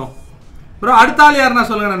அன்லாக் பண்ணுவோம் ப்ரோ. அடுத்த ஆள் யாருன்னா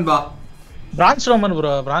சொல்லுங்க நண்பா. Branch Roman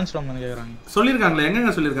bro. Branch Roman கேக்குறாங்க. சொல்லிருக்காங்களே,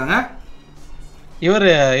 எங்கங்க சொல்லிருக்காங்க? இவர்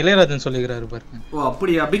இளையராஜன் சொல்லிக்கிறாரு பாருங்க. ஓ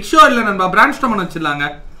அப்படியா? பிக் ஷோ இல்ல நண்பா, பிரான்ச் ரோமன் வச்சிடலாங்க.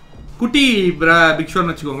 குட்டி பிக்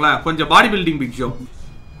ஷோன்னு வச்சுக்கோங்களேன், கொஞ்சம் பாடி பில்டிங் பிக் ஷோ,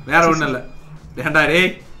 வேற ஒண்ணும் இல்ல. ஏண்டா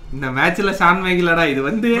டேய் இந்த மேட்ச்ல ஷான் மைக்கேலடா, இது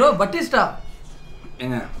வந்து ப்ரோ பட்டிஸ்டா.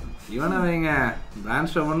 ஏங்க இவனை வைங்க.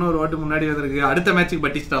 பிரான்ச் ரோமன் ஒரு ஓட்டு முன்னாடி வந்திருக்கு. அடுத்த மேட்ச்சுக்கு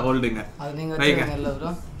பட்டிஸ்டா ஹோல்டுங்க. அது நீங்க வச்சீங்கல்ல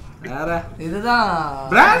ப்ரோ. வேற இதுதான்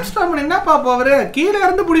பிரான்ச் ரோமன் என்ன பாப்பா, அவரு கீழ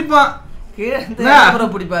இருந்து பிடிப்பான்.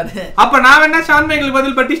 அப்ப நான் வேணா ஷான் மைக்கேலுக்கு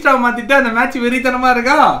பதில் பட்டிஸ்டாவை மாத்திட்டு அந்த மேட்ச் வெறித்தனமா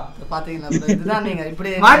இருக்கா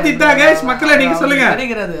மாத்திட்டா கைஸ். மக்களே நீங்க சொல்லுங்க.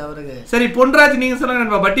 சரி பொன்ராஜ் நீங்க சொல்லுங்க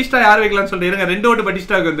நண்பா, பட்டிஸ்டா யார் வைக்கலாம்னு சொல்லிட்டு இருங்க. 2 ஓட்டு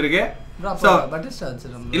பட்டிஸ்டாவுக்கு வந்திருக்கு.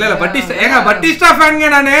 இல்ல பட்டிஸ்டா ஏங்க பட்டிஸ்டா ஃபேன்ங்க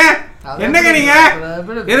நானு. என்னங்க நீங்க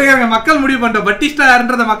இருங்க, மக்கள் முடிவு பண்ணிட்டோம். பட்டிஸ்டா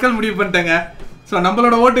யாருன்றத மக்கள் முடிவு பண்ணிட்டாங்க. சோ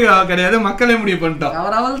நம்மளோட ஓட்டு கிடையாது, மக்களே முடிவு பண்ணிட்டோம்.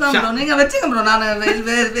 அவள் தான் ப்ரோ, நீங்க வெச்சுங்க ப்ரோ. நான்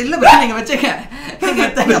இல்ல ப்ரோ, நீங்க வெச்சுங்க. நீங்க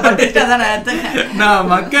எத்தனை பட்டிஸ்டா தானே எத்தனை. நான்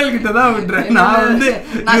மக்கள் கிட்ட தான் விட்றேன்.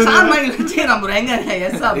 நான் ஷான் மைக்கேல் வெச்சுக்கிறேன் ப்ரோ. எங்க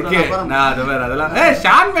எஸ்ஆ ப்ரோ நான் அதெல்லாம்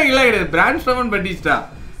ஷான் மைக்கேல் கிடையாது, பிராண்ட் ஸ்ட்ரோமன் பட்டிஸ்டா.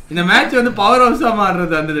 இந்த மேட்ச் வந்து பவர் ஹவுஸா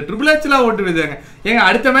மாறுறது. அந்த ட்ரிபிள் ஹெச்லாம் ஓட்டு விடுதாங்க. ஏங்க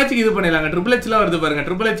அடுத்த மேட்ச்சுக்கு இது பண்ணிடலாங்க. ட்ரிபிள் ஹெச்லாம் வருது பாருங்க.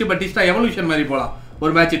 ட்ரிபிள் ஹெச் பட்டிஸ்டா எவல்யூஷன் மாதிரி போலாம்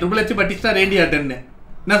ஒரு match. Triple H Batista ரேண்டி Ardern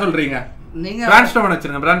என்ன சொல்றீங்க? நீங்க பிராண்ட் ஸ்ட்ரோமன்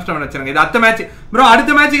வச்சிருங்க. இது அடுத்த மேட்ச் ப்ரோ.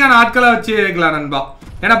 அடுத்த மேட்ச்சுக்கான ஆட்களா வச்சு வைக்கலாம் நண்பா.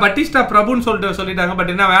 ஏன்னா பட்டிஸ்டா பிரபுன்னு சொல்லிட்டாங்க.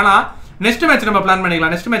 பட் என்ன வேணாம், நெக்ஸ்ட் மேட்ச் நம்ம பிளான்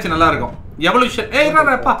பண்ணிக்கலாம். நெக்ஸ்ட் மேட்ச் நல்லா இருக்கும். எவல்யூஷன்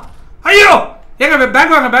என்னப்பா, ஐயோ ஏங்க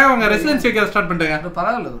பேக் வாங்க ரெசிடென்சி வைக்க ஸ்டார்ட் பண்ணிட்டேங்க.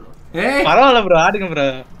 பரவாயில்ல ப்ரோ, பரவாயில்ல ப்ரோ, ஆடுங்க ப்ரோ.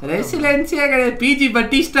 ரெசிடென்சியே கிடையாது, PG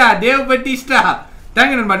Batista, Dev Batista.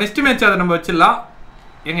 Thank நண்பா. நெக்ஸ்ட் மேட்ச் அதை நம்ம வச்சிடலாம்.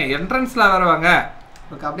 ஏங்க என்ட்ரன்ஸ்ல வருவாங்க,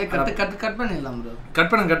 அப்படியே கட் பண்ணிடலாம் ப்ரோ. கட்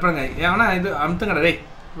பண்ணுங்க. ஏன்னா இது அமுத்துங்கடா டேய்.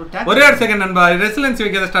 ஒரே ஒரு செகண்ட் நண்பா, ரெசிடென்சி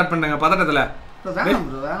வைக்க ஸ்டார்ட் பண்ணுங்க பதட்டத்துல.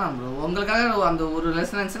 வேணாம் ப்ரோ, உங்களுக்காக அந்த ஒரு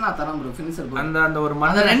ரெசிடென்சி நான் தரேன் ப்ரோ. Finisher bro. அந்த ஒரு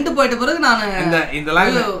அந்த ரெண்டு போயிட்ட பிறகு நான்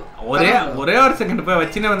இதெல்லாம் ஒரே ஒரு செகண்ட் போய்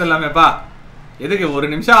வச்சினே வந்துடலாமேப்பா. எதுக்கு ஒரு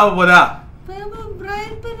நிமிஷம் ஆக போதா?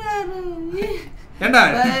 ஏண்டா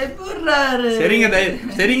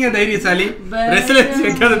சரிங்க தைரியசாலி. ரெசிடென்சி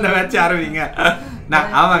வைக்காத இந்த மேட்ச் ஆரம்பிங்க.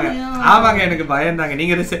 ஆமாங்க எனக்கு பயந்தாங்க.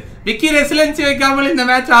 நீங்க விக்கி ரெசிடென்சி வைக்காமல் இந்த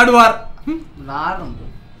மேட்ச் ஆடுவார்.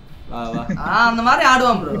 அந்த மாதிரி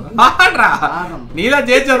ஆடுவான் ப்ரோ. ஆடுறா, நீலாம்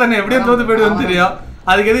ஜெயிச்சா தானே, எப்படியும் தோத்து போயிடுவோம் தெரியும்.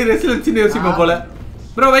 அதுக்கு எது ரெசிடென்சி யோசிப்பா போல.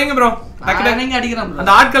 ப்ரோ வைங்க ப்ரோ, நீங்க அடிக்கிறேன்.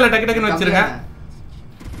 அந்த ஆட்களை டக்குன்னு வச்சிருங்க.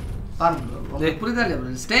 பாருங்க ப்ரோ, உங்களுக்கு புரியுதா இல்லையா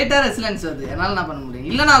ப்ரோ? ஸ்ட்ரைட்டா ரெசிடென்சி வருது, என்னால நான் பண்ண முடியும்.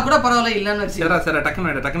 இல்லனா கூட பரவாயில்லை, இல்லன்னு வச்சு சரி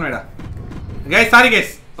டக்குன்னு வைடா. கைஸ் சாரி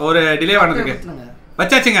கைஸ், ஒரு டிலே ஆனதுக்கு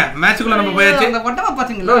வச்சாச்சுங்க. மேட்சுக்குள்ள நம்ம போயாச்சு. அந்த வட்டமா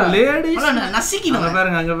பாத்தீங்களா? லேடிஸ் நசிக்கினோம்.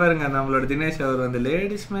 அங்க பாருங்க நம்மளோட தினேஷ் அவர் வந்து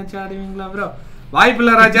லேடிஸ் மேட்ச் ஆடுவீங்களா ப்ரோ?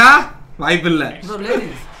 வாய்ப்பில்லை ராஜா, வாய்ப்பில்லை.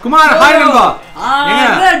 குமார் ஹாய் நண்பா.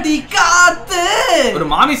 ரெடி காத்து ஒரு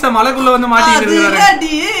மாமிச மலைக்குள்ள வந்து மாட்டிட்டு இருக்காரு.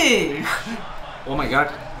 ரெடி. Oh my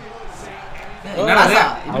God. என்னடா இது?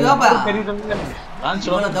 இப்படிவா பா. நான்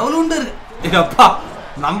சொல்ல டவுன்லோட் இருக்கு. அப்பா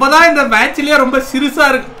நம்ம தான் இந்த மேட்ச்லயே ரொம்ப சிறுசா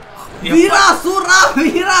இருக்கு. வீரா சூரா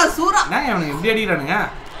நான் அவனுக்கு எப்படி அடிக்குறானுங்க?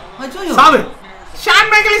 அச்சோ சாவு. ஷான்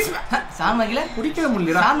மைக்கேல் பிடிக்கவே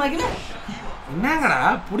முடியலடா. ஷான் மைக்கேல் என்னங்கடா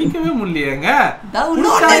பிடிக்கவே முடியலங்க.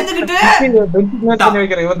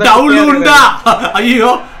 டவுன்லோடா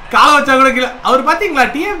ஐயோ கால வச்சா கூட கீழ. அவர் பாத்தீங்களா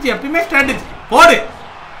டிஎம்ஜி எப்பவுமே ஸ்ட்ராட்டஜி போடு.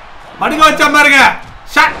 படுக்க வச்சா பாருங்க.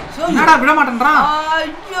 ஷாட் என்னடா விட மாட்டேன்றான்.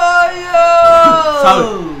 ஐயோ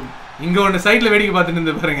இங்க ஒன்னு சைடுல வேடிக்கை பார்த்துட்டு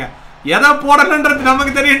இருந்து பாருங்க. எதை போடணும்ன்றது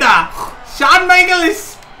நமக்கு தெரியும்டா. Shawn Michael is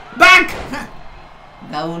back.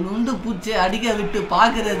 டவுனுண்டு பூச்சி அடிக்க விட்டு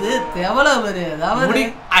பாக்குறது எவ்வளவு பெரிய அதாவது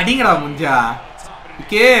அடிங்கடா முஞ்சா.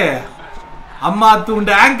 ஓகே அம்மா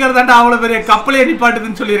தூண்டு ஆங்கர் தான்டா அவ்வளவு பெரிய கப்பலே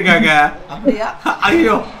நிப்பாட்டுதுன்னு சொல்லியிருக்காங்க. அப்படியா?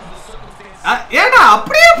 ஐயோ ஏடா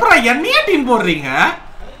அப்படியே அப்புறம் என்னையே டீம் போடுறீங்க?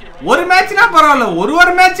 ஒரு மேட்ச்னா பரவாயில்ல,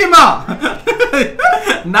 ஒரு மேட்சுமா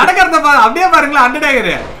நடக்கிறத அப்படியே பாருங்களா.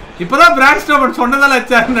 அண்டர்டேகர் இப்பதான் பிராண்ட் ஸ்டோமன் சொன்னதால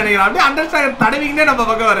வச்சாருன்னு நினைக்கிறேன். அப்படியே அண்டர்ஸ்டாண்டர் தடவிங்கன்னே நம்ம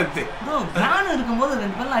பக்கம் வருது. பிராண்ட் இருக்கும்போது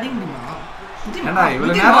ரெண்டு பேர்ல அடிக்க முடியுமா? ஏண்டா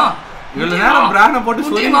இவ்வளவு நேரம் பிராண்ட போட்டு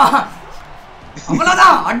சொல்லிமா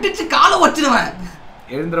அவ்வளவுதான் அடிச்சு காலை வச்சிடுவேன்.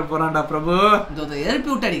 எழுந்திர போறான்டா பிரபு. இந்த எழுப்பி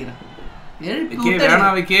விட்டு அடிக்கிறேன். எழுப்பி விட்டு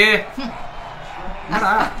வேணா விக்கி.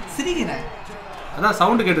 என்னடா சிரிக்கிறேன்? அதான்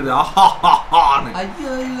சவுண்ட் கேட்டது. ஆஹாஹான்னு.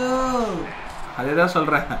 ஐயோ ஐயோ அதேதான்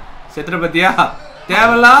சொல்றேன். செத்துற பத்தியா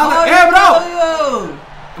தேவலாத. ஏ ப்ரோ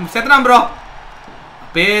செத்துறான் ப்ரோ.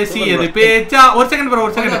 பேசி அது பேச்சா. ஒரு செகண்ட் ப்ரோ,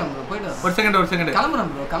 ஒரு செகண்ட் கிளம்புறேன்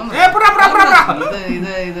ப்ரோ, கிளம்புறேன். ஏ ப்ரோ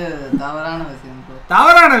இது தவறான விஷயம் ப்ரோ.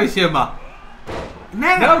 தவறான விஷயமா?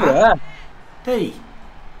 என்னங்க ப்ரோ? டேய்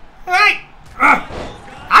ஏய்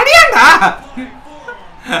அடியாண்டா.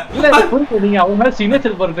 இல்ல புரியுது, நீங்க அவங்க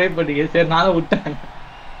சிக்னேச்சர் போற ட்ரை பண்ணீங்க. சரி நானும் விட்டேன்.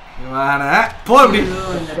 வாடா போ அப்படி.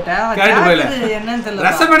 கேட்டு போயில என்னன்னு தெரியல.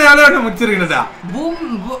 ரசமணியால ஒன்னு முச்சிருக்கீங்கடா. பூம்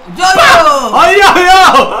ஐயோ ஐயோ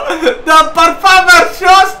the performer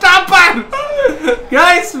show stopper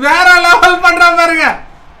guys வேற லெவல் பண்ற பாருங்க.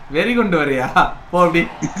 வெரி குட் வரியா போ அப்படி.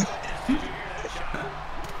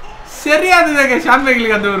 சரியா இருந்ததுங்க. ஷான்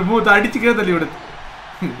மைக்கேலுக்கு அந்த ஒரு மூத்த அடிச்சுக்கே தள்ளி விடுது.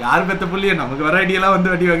 யார் பெத்த புள்ளியே நமக்கு வர ஐடியெல்லாம்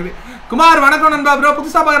வந்து வட்டி வாங்குது. குமார் வணக்கம் நண்பா. ப்ரோ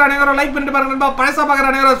புதுசா பாக்குற அனைவரும் லைக் பண்ணிட்டு பாருங்க நண்பா. பழசா பாக்குற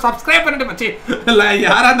அனைவரும் சப்ஸ்கிரைப் பண்ணிட்டு மச்சி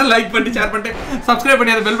யாரா இருந்தாலும் லைக் பண்ணிட்டு ஷேர் பண்ணிட்டு சப்ஸ்கிரைப்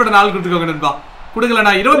பண்ணி அந்த பெல் பட்டன் ஆல் கொடுத்துக்கோங்க நண்பா.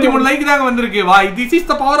 கொடுக்கலண்ணா 23 லைக் தாங்க வந்திருக்கு. வா this is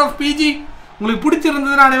the power of PG. உங்களுக்கு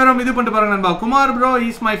பிடிச்சிருந்ததுன்னா அனைவரும் இது பண்ணிட்டு பாருங்க நண்பா. Kumar bro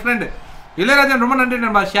is my friend. இளையராஜன் ரொம்ப நன்றி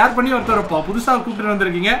நண்பா. ஷேர் பண்ணி ஒருத்தரப்பா புதுசா கூப்பிட்டு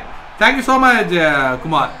வந்திருக்கீங்க. Thank you so much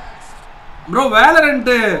Kumar bro.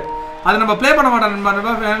 Valorant அதை நம்ம ப்ளே பண்ண மாட்டோம் நண்பா.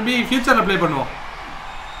 நம்ம ஃபியூச்சரில் ப்ளே பண்ணுவோம்.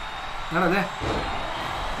 என்னது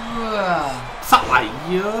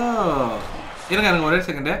ஐயோ இருங்க ஒரே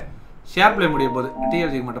செகண்ட் ஷேர் ப்ளே முடிய போகுது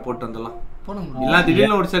டிஎல்ஜி மட்டும் போட்டு வந்துடலாம் போடுங்க இல்ல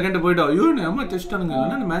திடீர்னு ஒரு செகண்ட் போய்ட்டோம் ஐயோ நம்ம டெஸ்டானுங்க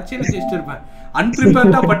இல்லைன்னா மேட்சே ஜெயிச்சிட்டு இருப்பேன்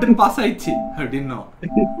அன்பிரிப்பேர்டா பட்டன் பாஸ் ஆயிடுச்சு அப்படின்னோம்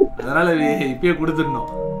அதனால இப்பயே கொடுத்துடணும்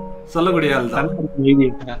சொல்லக்கூடிய ஆள் தான்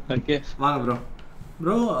வாங்க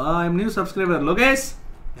bro I am new subscriber Lokesh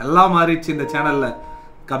எல்லாம் மாறிடுச்சு இந்த சேனல்ல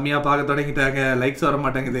கம்மியா பார்க்க தொடங்கிட்டாங்க லைக்ஸ் வர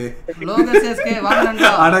மாட்டேங்குது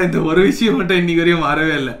ஆனா இந்த ஒரு விஷயம் மட்டும் இன்னைக்கு வரையும்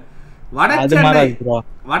வரவே இல்லை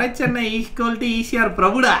வட சென்னை ஈக்குவல் டு ஈசிஆர்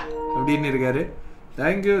பிரபுடா அப்படின்னு இருக்காரு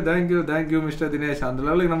தேங்க்யூ மிஸ்டர் தினேஷ் அந்த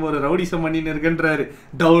லெவலுக்கு நம்ம ஒரு ரவுடிசம் பண்ணின்னு இருக்குன்றாரு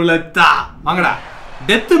டவுலத்தா வாங்கடா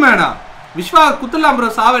டெத்து மேனா விஸ்வா குத்துலாம் ப்ரோ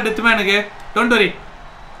சாவ டெத்து மேனுக்கு டோன்ட் வரி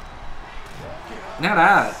என்னடா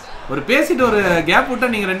ஒரு பேசிட்டு ஒரு கேப் விட்டா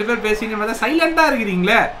நீங்க 2 பேர் பேசிங்க பார்த்தா சைலண்டா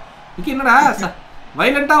இருக்கிறீங்களே இன்னைக்கு என்னடா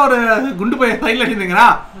வைலண்டா ஒரு குண்டு போய் சைடுல நின்னுங்கடா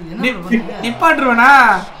நிப்பாட்டுருவேனா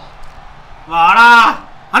வாடா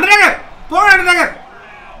அண்டர்டேக்கர் போங்க அண்டர்டேக்கர்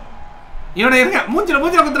இவனை இருங்க மூஞ்சில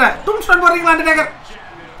குத்துற டூம் ஸ்டார்ட் போறீங்களா அண்டர்டேக்கர்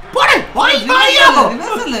போடு ஐயோ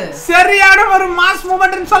சரியான ஒரு மாஸ்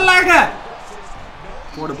மூவ்மென்ட்னு சொல்லாங்க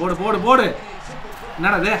போடு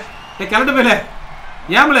என்னடா இது கரெக்ட் பேல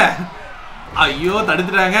ஏம்ல ஐயோ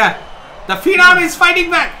தடுத்துட்டாங்க the phenom is fighting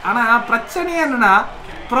back ஆனா பிரச்சனை என்னன்னா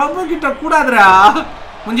பிரபு கிட்ட கூடாதுடா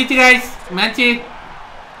முடிஞ்சிச்சு गाइस மேட்ச்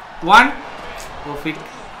 1 ஓஃபிக்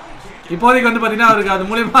இப்போதைக்கு வந்து பாத்தீங்கன்னா அவருக்கு அது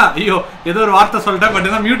மூலமா ஐயோ ஏதோ ஒரு வார்த்தை சொல்லிட்டேன்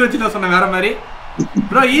பட் நான் மியூட் வச்சு தான் சொன்னேன் வேற மாதிரி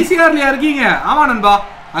ப்ரோ ஈசிஆர்லயா இருக்கீங்க ஆமா நண்பா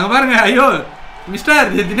அங்க பாருங்க ஐயோ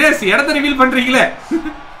மிஸ்டர் தினேஷ் இடத்த ரிவீல் பண்றீங்களே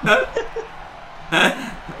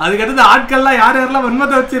அதுக்கு அடுத்து ஆட்கள்லாம் யாரெல்லாம்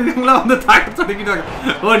வன்மத்தை வச்சிருக்கீங்களோ வந்து தாக்க சொல்லிக்கிட்டாங்க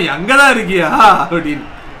ஓ நீ அங்கதான் இருக்கியா அப்படின்னு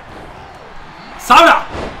சாவடா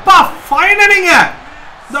பா ஃபைனலிங்க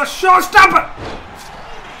தி ஷோ ஸ்டாப்பர்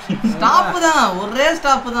ஸ்டாப் தான் ஒரே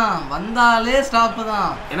ஸ்டாப் தான் வந்தாலே ஸ்டாப் தான்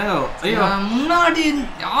என்னங்க ஐயோ முன்னாடி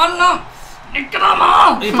யாரெல்லாம் நிக்கலாமா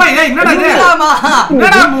இப்ப என்னடா இது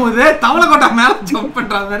என்னடா மூது தவளை கோட்டா மேல ஜம்ப்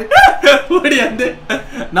பண்ற மாதிரி ஓடி வந்து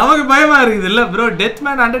நமக்கு பயமா இருக்குது இல்ல bro death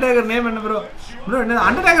man Undertaker name என்ன ப்ரோ என்ன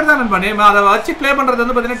அண்டர்டேக்கர் தான் நண்பா நேம் அதை வச்சு ப்ளே பண்றது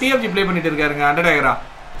வந்து பாத்தீங்கன்னா டிஎஃப்ஜி ப்ளே பண்ணிட்டு இருக்காருங்க அண்டர்டேக்கரா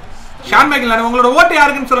ஷான் மைக்கேல் உங்களோட ஓட்டு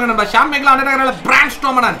யாருக்குன்னு சொல்லுங்க நண்பா ஷான் மைக்கேல் அண்டர்டேக்கர்ல பிராண்ட்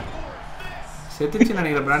ஸ்டோமன் செத்துச்சு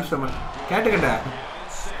நினைக்கிறேன் பிராண்ட் ஸ்டோமன் கேட்டுக்கிட்ட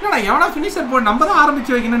என்னடா எவனா ஃபினிஷர் போட்டு நம்ம தான்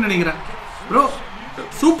ஆரம்பிச்சு வைக்கணும்னு நினைக்கிறேன் ப்ரோ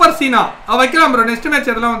சூப்பர் சீனா வைக்கலாம் ப்ரோ நெக்ஸ்ட் மேட்ச்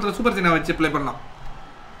அதெல்லாம் வந்து சூப்பர் சீனா வச்சு ப்ளே பண்ணலாம்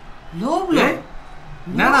லோவ்ல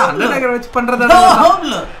என்னடா அண்டர்டேக்கர் வச்சு பண்றதா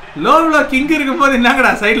லோவ்ல கிங் இருக்கும்போது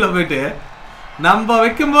என்னங்கடா சைடுல போயிட்டு நம்ம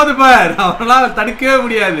வைக்கும்போது பார் அவனால தடுக்கவே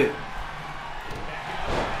முடியாது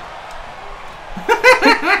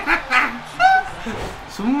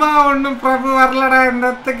சும்மா ஒண்ணும் பிரபு வரலடா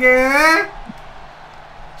இன்னத்துக்கு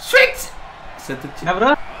ஸ்விட்ச் செத்துச்சு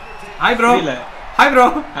bro hi bro hi bro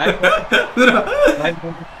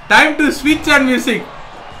time to ஸ்விட்ச் அண்ட் மியூசிக்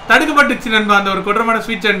தடுக்கப்பட்டுச்சு நண்பா அந்த ஒரு கொடரமான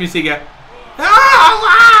ஸ்விட்ச் அண்ட் மியூசிக்க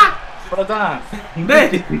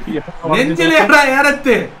நெஞ்சிலேடா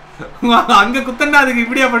ஏறத்து அங்க குத்தண்டா அதுக்கு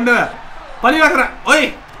இப்படியா பண்ணுவேன் பழி வாக்குறேன் ஓய்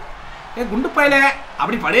ஏ குண்டு பையல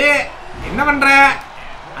அப்படி படி என்ன பண்ற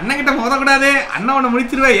அண்ணன் கிட்ட மோதக்கூடாது அண்ணன் உன்னை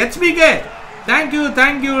முடிச்சிருவேன் ஹெச்பிக்கு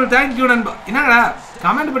தேங்க்யூ நண்பா என்னடா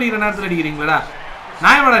கமெண்ட் படிக்கிற நேரத்தில் அடிக்கிறீங்களா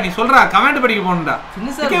நாயமாடா நீ சொல்றா கமெண்ட் படிக்க போகணும்டா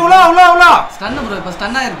உள்ள ஸ்டன் ப்ரோ இப்ப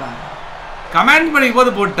ஸ்டன் ஆயிருப்பான் கமெண்ட் படிக்கும்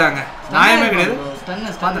போது போட்டாங்க நாயமே கிடையாது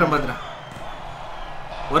பாத்துறேன்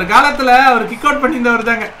ஒரு காலத்துல அவர் கிக் அவுட் பண்ணியிருந்தவர்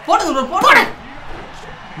தாங்க போடுங்க ப்ரோ போடு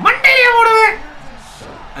மண்டையிலே போடுவேன்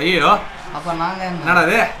ஐயோ அப்ப நாங்க என்னடா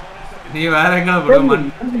இது நீ வேற எங்க போடு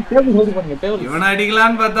இவன்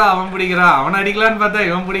அடிக்கலான்னு பார்த்தா அவன் பிடிக்கிறான் அவன் அடிக்கலான்னு பார்த்தா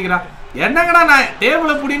இவன் பிடிக்கிறான் என்னங்கடா நான்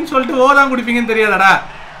டேபிள புடின்னு சொல்லிட்டு ஓதான் குடிப்பீங்கன்னு தெரியாதாடா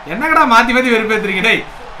என்னங்கடா மாத்தி வெறுப்பேத்துறீங்க டேய்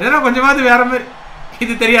எதனா கொஞ்சமாவது வேற மாதிரி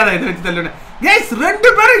இது தெரியாதா இதை வச்சு தள்ளுனேன் கேஸ் 2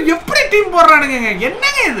 பேரும் எப்படி டீம் போடுறானுங்க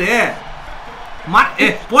என்னங்க இது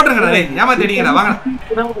போட்டுருங்கடா டேய் ஏமாத்தி அடிங்கடா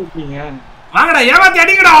வாங்கடா ஏமாத்தி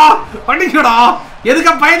அடிங்கடா பண்ணிக்கடா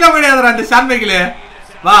எதுக்கு பயந்தா முடியாதுடா அந்த ஷான் மைக்கேல்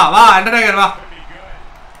வா அண்டர்டேக்கர் வா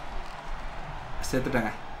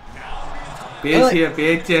செத்துட்டாங்க பேசிய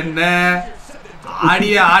பேச்சு என்ன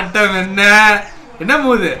ஆடிய ஆட்டம் என்ன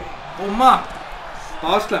மூது உம்மா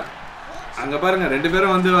பாஸ்ட்ல அங்க பாருங்க 2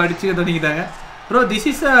 பேரும் வந்து அடிச்சு தொடங்கிட்டாங்க bro this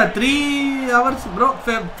is 3 hours bro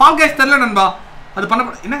fall guys தெரியல நண்பா அது பண்ண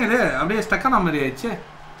என்னங்க இது அப்படியே ஸ்டக் ஆன மாதிரி ஆயிடுச்சு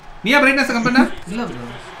நீயா பிரைட்னஸ் கம் பண்ண இல்ல ப்ரோ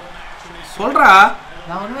சொல்றா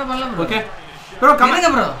நான் ஒண்ணுமே பண்ணல ப்ரோ ஓகே ப்ரோ கமெங்க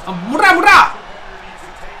ப்ரோ முடா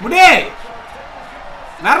முடே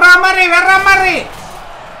வேற மாதிரி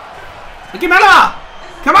okay mela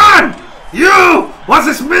come on you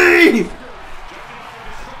watts is me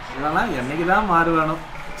இதெல்லாம் என்னைக்கு தான் மாறுவானோ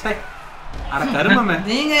சை அட கருமமே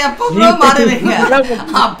நீங்க எப்போ ப்ரோ மாறுவீங்க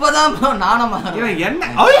அப்பதான் ப்ரோ நானும் மாறுவேன் என்ன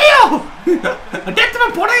ஐயோ டெத்ம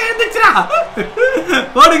போட எழுந்துச்சுடா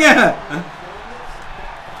ஓடுங்க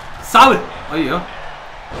சாவு. ஐயோ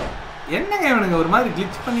என்னங்க இவனுங்க ஒரு மாதிரி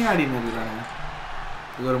கிளிச் பண்ணி ஆடின்னு இருக்காங்க.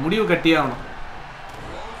 இது ஒரு முடிவு கட்டியே ஆகணும்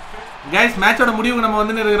கைஸ். மேட்சோட முடிவுக்கு நம்ம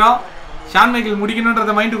வந்து இருக்கிறோம். ஷான் மைக்கேல்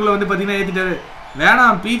முடிக்கணுன்றத மைண்டுக்குள்ள வந்து பார்த்தீங்கன்னா ஏற்றிட்டாரு.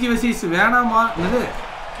 வேணாம் பிஜி வசிஸ் வேணாமா இது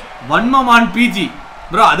வன்மமான் பிஜி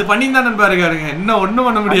ப்ரோ அது பண்ணியிருந்தா நண்பா இருக்காருங்க. இன்னும் ஒன்றும்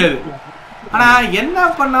பண்ண முடியாது. ஆனால் என்ன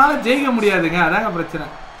பண்ணாலும் ஜெயிக்க முடியாதுங்க. அதாங்க பிரச்சனை.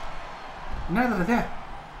 என்ன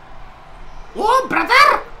ஓ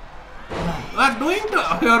brother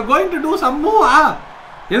you are going to do some move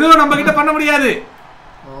எதுவும் நம்ம கிட்ட பண்ண முடியாது.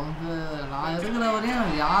 நான் இருக்கிற வரையும்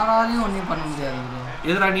யாராலையும் ஒன்றும் பண்ண முடியாது ப்ரோ.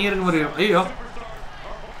 எதுடா நீ இருக்க முடியும். ஐயோ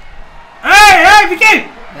ஏய் ஏய் விக்கி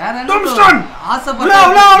வேற என்ன டூம்ஸ்டோன் ஆசைப்பட்ட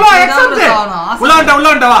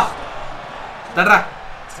உள்ள வா தட்றா.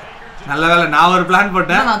 நல்ல வேளை நான் ஒரு பிளான்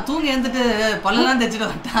போட்டேன். நான் தூங்கி எழுந்துட்டு பல்லெல்லாம் தேய்ச்சிட்டு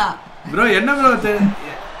வந்துட்டேன் ப்ரோ. என்ன ப்ரோ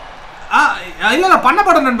இல்ல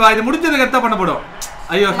பண்ணப்படும் நண்பா. இது முடிஞ்சதுக்கு எத்த பண்ணப்படும்.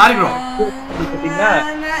 ஐயோ சாரி ப்ரோ.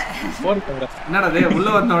 என்னடா உள்ள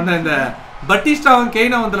வந்த உடனே இந்த பட்டிஸ்டாவும்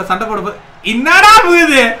கெய்னாவும் சண்டை போட என்னடா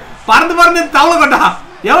போகுது பறந்து பறந்து தவளை கொண்டா.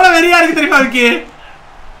 எவ்வளவு வெறியா இருக்கு தெரியுமா விக்கி.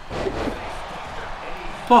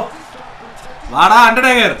 போ வாடா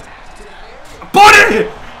அண்டர்டேக்கர் போடு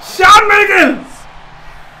ஷான் மைக்கேல்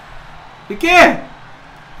விக்கி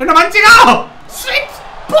என்ன மஞ்சிகா ஸ்விட்ச்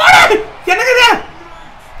போடு. என்னங்க இது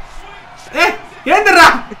ஏந்திரா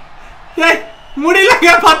முடியலங்க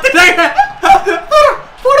 10 போடு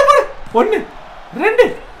போடு 1 2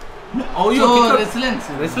 ஐயோ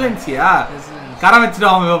ரெசிலன்சியா கரை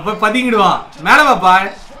வச்சிடும். அவன் போய் பதுங்கிடுவான். மேலே வாப்பா.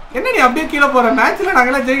 என்ன நீ அப்படியே கீழே போற. மேட்ச்ல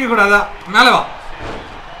நாங்கெல்லாம் ஜெயிக்க கூடாதா. மேலே வா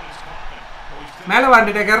மேலே வா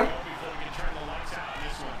அண்டர்டேக்கர்.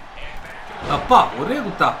 அப்பா ஒரே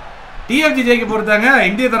குத்தா. டிஎஃப்ஜி ஜெயிக்க போறாங்க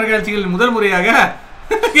இந்திய தொலைக்காட்சிகள் முதல் முறையாக.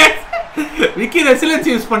 விக்கி ரெசிலன்ஸ்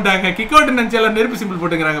யூஸ் பண்ணிட்டாங்க. கிக் அவுட் நினைச்சால நெருப்பு சிம்பிள்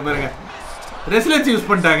போட்டுக்கிறாங்க பாருங்க. ரெசிலன்ஸ் யூஸ்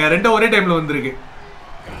பண்ணிட்டாங்க. ரெண்டும் ஒரே டைம்ல வந்திருக்கு.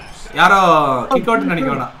 யாரோ கிக் அவுட் நினைக்க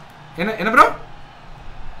வேணாம். என்ன என்ன ப்ரோ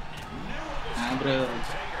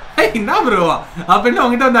என்ன ப்ரோ அப்ப என்ன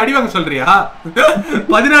உங்ககிட்ட வந்து அடி வாங்க சொல்றியா?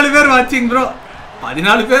 14 பேர் வாட்சிங் ப்ரோ.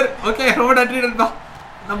 14 பேர் ஓகே ரொம்ப நன்றி நண்பா.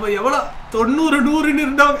 நம்ம எவ்வளவு 90 100ன்னு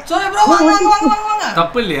இருந்தவங்க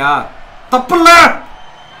தப்பு இல்லையா? தப்பு இல்ல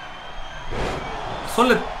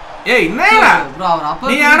சொல்லு. ஏய் என்ன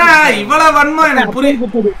நீ ஆனா இவ்வளவு வன்மா எனக்கு புரியுது.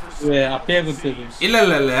 இல்ல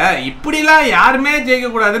இல்ல இல்ல இப்படிலாம் யாருமே ஜெயிக்க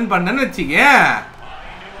கூடாதுன்னு பண்ணன்னு வச்சுக்க.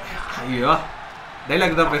 ஐயோ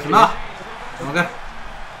டைலாக் தான் பேசணும்.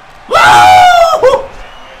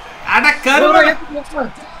 அட கருவ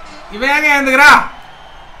இவன் ஏங்க ஏந்துக்கிறா.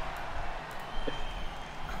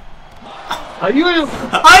 ஐயோ ஐயோ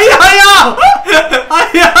ஐயோ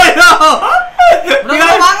ஐயோ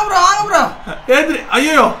வாங்க ப்ரோ வாங்க ப்ரோ ஏந்திரி.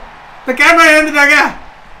 ஐயோ இந்த கேமரா ஏந்துட்டாங்க.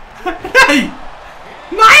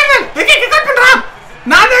 நாயவன் எங்க கிக் பண்றா.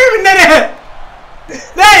 நான் தான் வின்னரே.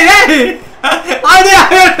 டேய் டேய்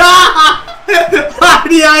அடியாயடா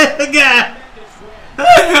அடியாயங்க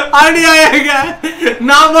அடியாயங்க.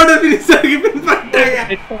 நான் போட ஃபினிஷருக்கு பின் பண்ணிட்டேங்க.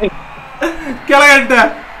 கிளகட்ட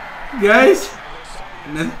गाइस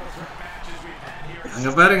அங்க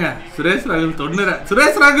பாருங்க சுரேஷ் ராகுல் 90.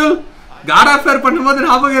 சுரேஷ் ராகுல் காட் ஆஃப் ஃபேர் பண்ணும்போது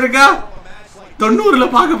ஞாபகம் இருக்கா? 90ல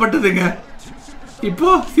பார்க்கப்பட்டதுங்க. இப்போ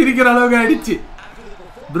சிரிக்கிற அளவுக்கு ஆயிடுச்சு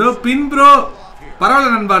ப்ரோ. பின் ப்ரோ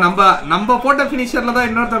பரவாயில்ல நண்பா. நம்ம போட்ட ஃபினிஷர்ல தான்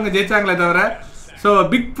இன்னொருத்தவங்க ஜெயிச்சாங்களே தவிர. So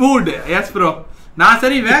big food S bro. நான்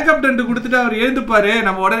சரி வேக்கப் டென்ட் கொடுத்துட்டு அவர் எழுந்துப்பாரு.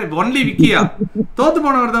 நம்ம உடனே ஒன்லி விக்கியா தோத்து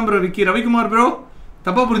போனவர் தான் ப்ரோ விக்கி. ரவிக்குமார் ப்ரோ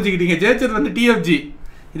தப்பா புரிஞ்சுக்கிட்டீங்க. ஜெயிச்சது வந்து டிஎஃப்ஜி.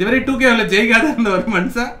 இதுவரை 2Kல ஜெயிக்காத இருந்த ஒரு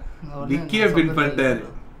மனுஷன் விக்கியை பின் பண்ணிட்டாரு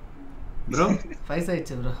ப்ரோ. 5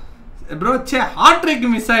 ஆயிடுச்சு ப்ரோ. ப்ரோ சே ஹார்ட் ட்ரிக்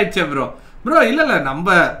மிஸ் ஆயிடுச்சு ப்ரோ. ப்ரோ இல்ல இல்ல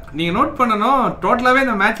நம்ம நீங்க நோட் பண்ணணும். டோட்டலாவே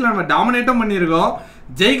இந்த மேட்ச்ல நம்ம டாமினேட்டும் பண்ணியிருக்கோம்.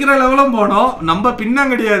 ஜெயிக்கிற லெவலும் போனோம். நம்ம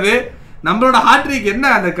பின்னம் கிடையாது. நம்மளோட ஹார்ட் ட்ரிக் என்ன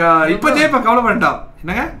அந்த இப்போ ஜெயிப்பா கவலை பண்ணிட்டோம்.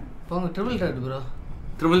 என்னங்க போங்க ட்ரிபிள் டட் ப்ரோ.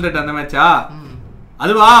 ட்ரிபிள் டட் அந்த மேட்சா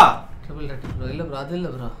அதுவா? ட்ரிபிள் டட் ப்ரோ இல்ல ப்ரோ அது இல்ல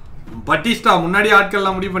ப்ரோ. பட்டிஸ்டா முன்னாடி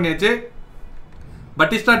ஆட்கள்லாம் முடிவு பண்ணியாச்சு.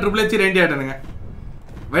 Batista triple H ரெண்டி ஆட்டனுங்க.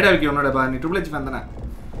 வைடா விக்கி உன்னோட நீ ட்ரிபிள் எச் ஃபேன் தானே.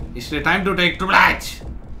 It's time to take triple H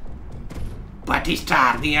Batista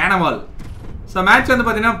the animal. So match வந்து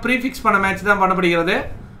பார்த்தீங்கன்னா ப்ரீஃபிக்ஸ் பண்ண மேட்ச் தான் பண்ணப்படுகிறது.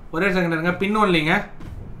 ஒரே செகண்ட் இருங்க. பின்னும் இல்லைங்க.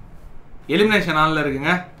 எலிமினேஷன் ஆனில்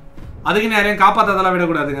இருக்குங்க. அதுக்கு யாரையும் காப்பாற்றதெல்லாம்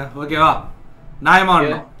விடக்கூடாதுங்க. ஓகேவா? நியாயமாக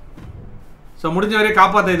ஆடணும். ஸோ முடிஞ்ச வரையும்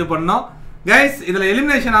காப்பாற்ற இது பண்ணோம் கைஸ். இதில்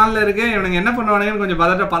எலிமினேஷன் ஆனில் இருக்கு. இவனுங்க என்ன பண்ணுவானுங்கன்னு கொஞ்சம்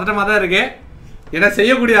பதட்டமாக தான் இருக்கு. ஏன்னா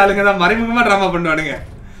செய்யக்கூடிய ஆளுங்க தான் மறைமுகமாக ட்ராமா பண்ணுவானுங்க.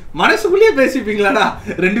 மனசுக்குள்ளேயே பேசிப்பீங்களாடா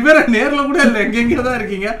 2 பேரும் நேரில் கூட இல்லை எங்கெங்கே தான்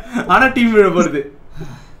இருக்கீங்க. ஆனால் டீம் விழ போகிறது.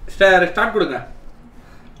 ஸ்டார்ட் கொடுங்க.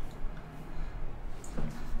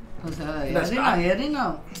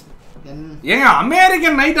 ஏங்க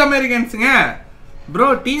அமெரிக்கன் நைட் அமெரிக்கன்ஸுங்க ப்ரோ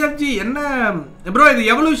டிஎஃப்ஜி என்ன ப்ரோ இது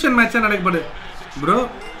எவல்யூஷன் மேட்சா நடக்குது ப்ரோ.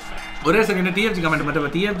 ஒரே செகண்ட் டிஎஃப்ஜி கமெண்ட்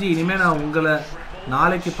மட்டும். டிஎஃப்ஜி இனிமே நான் உங்களை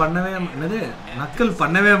நாளைக்கு பண்ணவே என்னது நக்கல்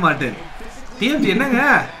பண்ணவே மாட்டேன். டிஎஃப்ஜி என்னங்க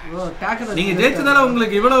நீங்க ஜெயிச்சதால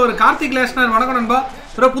உங்களுக்கு இவ்வளவு ஒரு கார்த்திக் லேஷ்னர் வணக்கம் நண்பா.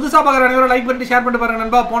 ப்ரோ புதுசா பாக்குற அனைவரும் லைக் பண்ணிட்டு ஷேர் பண்ணிட்டு பாருங்க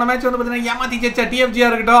நண்பா. போன மேட்ச் வந்து பாத்தீங்கன்னா ஏமாத்தி ஜெயிச்ச டிஎஃப்ஜியா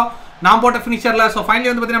இருக்கட்டும், நான் போட்ட ஃபினிஷர்ல. சோ ஃபைனலி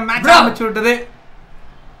வந்து பாத்தீங்கன்னா மேட்ச் ஆரம்பிச்சு விட்டது.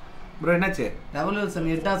 ப்ரோ என்னாச்சு? ரெவல்யூஷன்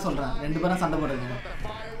எட்டா சொல்றேன், ரெண்டு பேரும் சண்டை போடுங்க.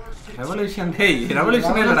 ரெவல்யூஷன் டேய்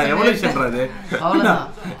ரெவல்யூஷன் இல்லடா எவல்யூஷன்றது. அவ்வளவுதான்.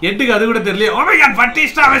 எட்டுக்கு அது கூட தெரியல. Oh my God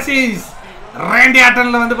Batista versus ரேண்டி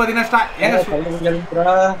ஆட்டன்ல வந்து பாத்தீங்கன்னா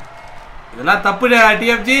இதெல்லாம் தப்புடா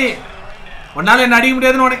டிஎஃப்ஜி. ஒன்னால என்ன அடிக்க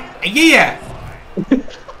முடியாதுன்னு உனக்கு ஐயே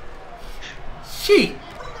ஷீ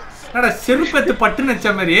என்னடா செருப்பத்து பட்டுன்னு வச்ச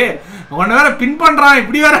மாதிரி உன்னை வேற பின் பண்றான்,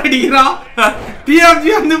 இப்படி வேற அடிக்கிறான்.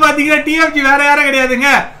 டிஎஃப்ஜி வந்து பாத்தீங்கன்னா டிஎஃப்ஜி வேற யாரும் கிடையாதுங்க,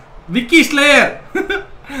 விக்கி ஸ்லேயர்.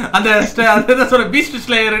 அந்த சொல்ற பீஸ்ட்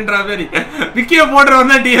ஸ்லேயர்ன்ற மாதிரி விக்கிய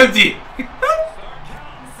போடுறவன் தான் டிஎஃப்ஜி.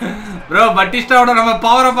 ப்ரோ பட்டிஸ்டாவோட நம்ம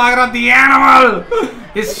பவரை பாக்குறோம். தி animal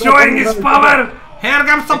is showing his power. Here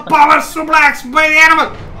comes the power சுப்ளெக்ஸ் by the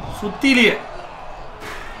animal. சுத்திலியே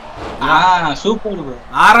super bro.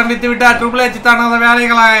 ஆரம்பித்து விட்டார் ட்ரிபிள் எச் தனது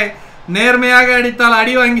வேலைகளை. நேர்மையாக அடித்தால்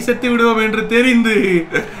அடி வாங்கி செத்து விடுவோம் என்று தெரிந்து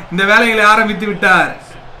இந்த வேலைகளை ஆரம்பித்து விட்டார்.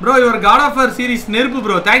 ப்ரோ இவர் காட் ஆஃப் வார் சீரிஸ் நெருப்பு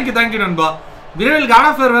ப்ரோ. தேங்க்யூ தேங்க்யூ நண்பா. விரைவில் காட்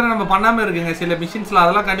ஆஃப் வார் வேற நம்ம பண்ணாம இருக்குங்க சில மிஷின்ஸ்ல,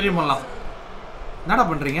 அதெல்லாம் கண்டினியூ பண்ணலாம். என்னடா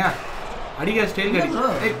பண்றீங்க? அடிக்க ஸ்டைல்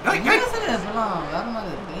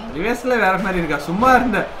ரிவர்ஸ்ல வேற மாதிரி இருக்கா? சும்மா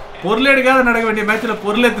இருந்த பொருள் எடுக்காத நடக்க வேண்டிய மேட்ச்ல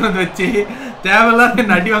பொருள் எடுத்து வந்து வச்சு தேவையில்லாத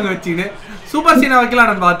என்ன அடி வாங்க வச்சுக்கிட்டு சூப்பர் சீனா வைக்கலாம்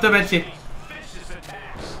நண்பா. அடுத்த மேட்ச்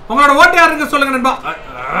உங்களோட ஓட்டு யாருங்க சொல்லுங்க நண்பா.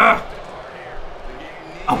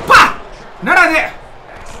 அப்பா என்னடா இது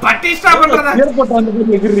பட்டிஸ்டா பண்றதா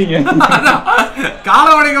எகிறீங்க. கால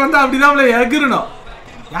உடைக்க வந்து அப்படிதான் எகிரணும்.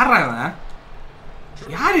 யாரா இவன்?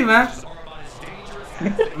 யார் இவன்?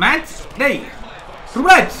 மேட்ச் டேய்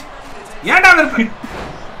ட்ரிபிள் ஏன்டா வெறுப்பு?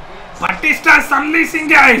 Batista சன்லைசிங்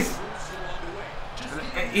guys.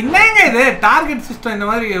 என்னங்க இது டார்கெட் சிஸ்டம் இந்த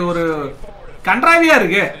மாதிரி ஒரு கண்ட்ராவியா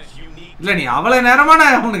இருக்கு. இல்ல நீ அவ்வளவு நேரமா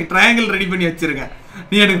நான் உனக்கு ட்ரையாங்கிள் ரெடி பண்ணி வச்சிருக்கேன்,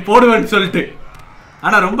 நீ எனக்கு போடுவேன்னு சொல்லிட்டு.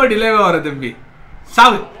 ஆனா ரொம்ப டிலேவா வர தம்பி.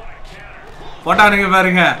 சாவு போட்டானுங்க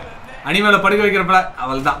பாருங்க, அனிமேல படுக்க வைக்கிறப்பல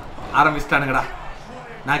அவள் தான் ஆரம்பிச்சிட்டானுங்கடா.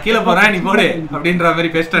 நான் கீழே போறேன் நீ போடு அப்படின்ற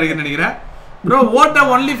மாதிரி பேஸ்ட் அடிக்கிறேன்னு நினைக்கிறேன். Bro vote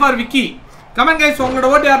only for Vicky. Comment guys உங்களோட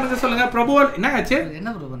ஓட் யாருன்னு சொல்லுங்க. பிரபு என்ன ஆச்சு? என்ன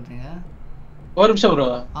ப்ரோ பண்றீங்க? ஒரு நிமிஷம் ப்ரோ.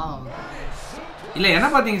 இல்ல என்ன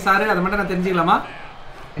பாத்தீங்க சார்? அதை மட்டும் நான் தெரிஞ்சுக்கலாமா?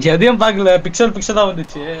 எதையும் பார்க்கல, பிக்சல் பிக்சலா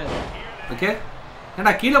வந்துச்சு. ஓகே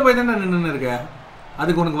ஏண்டா கீழே போய் தானே நின்னு இருக்க,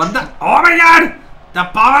 அதுக்கு உனக்கு வந்த oh my God the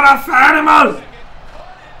power of animal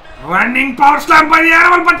running power slam by the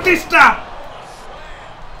animal Batista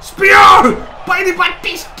sphere by the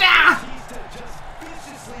Batista.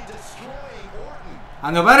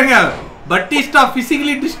 அங்க பாருங்க பட்டிஸ்டா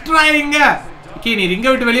பிசிக்கலி டிஸ்ட்ராயிங்க. விக்கி நீ ரிங்க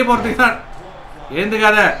விட்டு வெளியே போறதுக்கு தான்.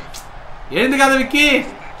 எழுந்துக்காத விக்கி.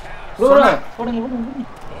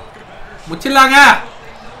 முச்சிடலாங்க.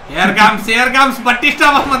 ஏர் காம்ஸ் பட்டிஸ்டா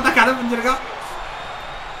வந்தா கதை முடிஞ்சிருக்கான்.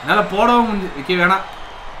 என்னால போடவும் முடிஞ்சு. விக்கி வேணாம்.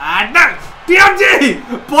 அட டிஎம்ஜி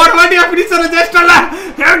போற வாட்டியா பினிஷர்ல ஜெஸ்டல்ல.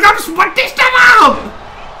 ஏர் காம்ஸ் பட்டிஸ்டா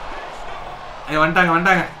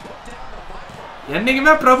வந்துட்டாங்க.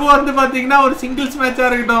 என்னைக்குமே பிரபு வந்து பாத்தீங்கன்னா ஒரு சிங்கிள்ஸ் மேட்சா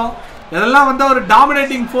இருக்கட்டும் இதெல்லாம் வந்து ஒரு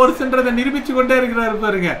டாமினேட்டிங் ஃபோர்ஸ்ன்றதை நிரூபிச்சு கொண்டே இருக்கிறாரு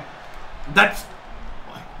பாருங்க. தட்ஸ்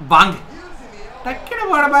பாங் டக்கின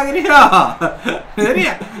போட பாக்குறியா?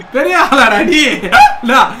 பெரிய ஆளாடா நீ.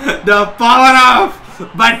 The power of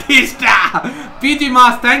Batista. PG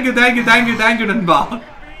mass thank you நண்பா.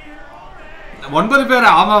 9 பேர்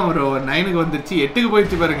ஆமா ப்ரோ 9க்கு வந்துருச்சு 8க்கு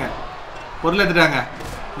போயிடுச்சு பாருங்க. பொருள் எடுத்துட்டாங்க.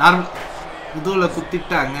 நார்மல் முதுகுல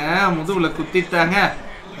குத்திட்டாங்க.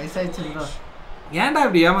 ஏன்டா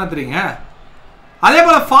இப்படி ஏமாத்துறீங்க? அதே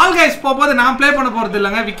போல ஃபால் கைஸ் போகும்போது நான் ப்ளே பண்ண போறது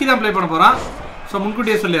இல்லைங்க, விக்கி தான் ப்ளே பண்ண போறான். ஸோ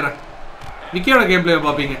முன்கூட்டியே சொல்லிடுறேன், விக்கியோட கேம் பிளே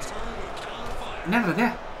பார்ப்பீங்க. என்னன்றது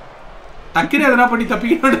டக்குன்னு எதனா பண்ணி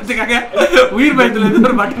தப்பிக்கிறதுக்காக உயிர் பயத்துல இருந்து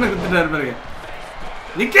ஒரு பட்டனை கொடுத்துட்டாரு பாருங்க.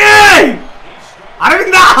 விக்கி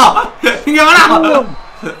அரவிந்தா இங்க வாடா.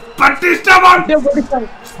 பட்டிஸ்டா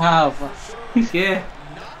ஓகே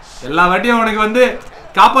எல்லா வாட்டியும் உனக்கு வந்து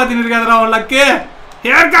காப்பாத்தின்னு இருக்காதுடா உனக்கு.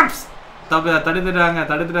 Here comes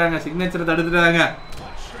தடுத்துட்டாங்க சிக்னேச்சரை தடுத்துட்டாங்க.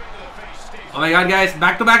 Oh my god guys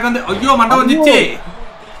back to back வந்து ஐயோ மண்டை வந்துச்சு.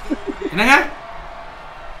 என்னங்க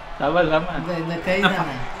இந்த கை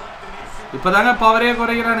தானே இப்பதாங்க பவரே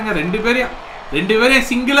குறைக்கிறானுங்க. ரெண்டு பேரையும்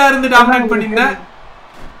சிங்கிளா இருந்து டாமினேட் பண்ணிருந்தேன்.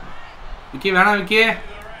 விக்கி வேணாம் விக்கி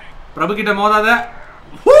பிரபு கிட்ட மோதாத.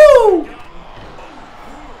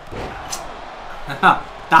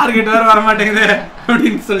 டார்கெட் வேற வர மாட்டேங்குது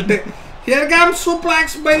அப்படின்னு சொல்லிட்டு here comes suplex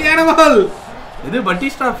by the animal. இது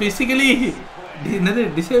பட்டிஸ்டா பிசிக்கலி என்னது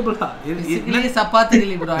டிசேபிளா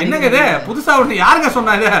சப்பாத்துகளி ப்ரோ என்னங்க இது புதுசா ஒண்ணு யாருங்க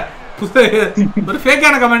சொன்னா இது ஒரு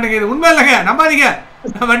ஃபேக்கான கமெண்ட்ங்க இது உண்மை இல்லைங்க நம்பாதீங்க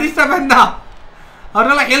பட்டிஸ்டா ஃபேன் தான் அவர்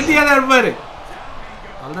நல்லா ஹெல்த்தியா தான் இருப்பாரு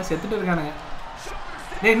அவர்தான் செத்துட்டு இருக்கானுங்க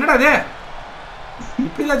டேய் என்னடா இது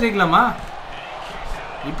இப்படிலாம் ஜெயிக்கலாமா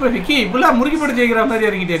இப்போ விக்கி இப்படிலாம் முறுக்கி போட்டு ஜெயிக்கிற மாதிரி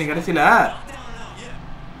இறங்கிட்டே நீ கடைசியில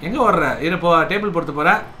எங்க ஓடுற இரு போ டேபிள் பொறுத்து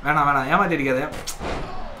போறேன் வேணாம் வேணாம் ஏமாத்தி அடிக்காத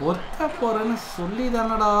பொறுத்த போறேன்னு சொல்லி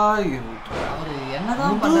தானடா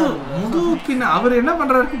முது பின்ன அவர் என்ன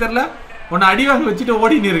பண்றாருன்னு தெரியல உன்னை அடி வாங்க வச்சுட்டு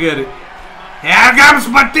ஓடின்னு இருக்காரு Here comes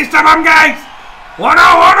Batista man guys ஓடோ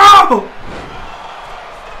ஓடோ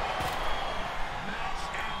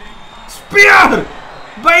Spear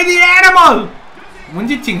by the animal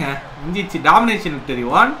முஞ்சிச்சிங்க முஞ்சிச்சு domination victory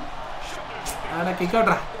 1 அட கிக்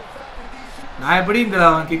அவுட்ரா நான் எப்படி இந்த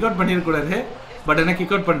கிக் அவுட் பண்ணிருக்க கூடாது பட் என்ன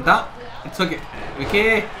கிக் அவுட் பண்ணிட்டான் இட்ஸ் ஓகே விக்கே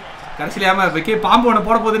கடைசியில ஏமா விக்கே பாம்பு ஒன்று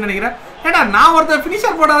போட போகுதுன்னு நினைக்கிறேன் ஏடா நான் ஒருத்தர்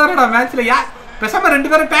ஃபினிஷர் போடாதானடா மேட்ச்ல பேசாம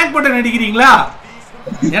 2 பேரும் டேக் போட்டு நடிக்கிறீங்களா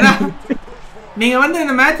ஏன்னா நீங்க வந்து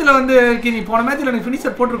இந்த மேட்ச்ல வந்து நீ போன மேட்ச்ல நீ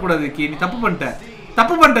ஃபினிஷர் போட்டுற கூடாது நீ தப்பு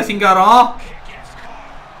பண்ணிட்ட சிங்காரம்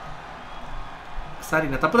சாரி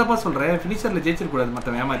நான் தப்பா சொல்றேன் ஃபினிஷர்ல ஜெயிச்சிர கூடாது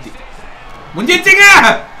மத்தவன் ஏமாத்தி முஞ்சிச்சிங்க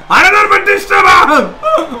அரனர் பட்டிஸ்டா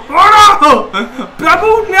ஓடோ பிரபு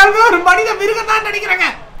மேல ஒரு மனித மிருகம் தான் நடிக்கறாங்க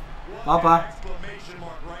பாப்பா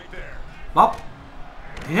பாப்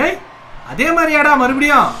ஏய் அதே மாதிரியாடா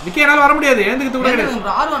மறுபடியும் விக்கேனால வர முடியாது எழுந்துக்கு தூக்க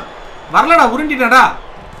முடியாது வரலடா உருண்டிட்டடா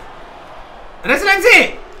ரெசிடென்சி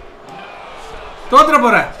தோத்துற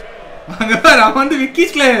போற வாங்க நான் வந்து விக்கி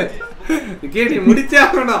ஸ்லேயர் விக்கே நீ முடிச்சே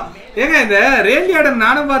ஆகணும் ஏங்க இந்த ரேலியாடன்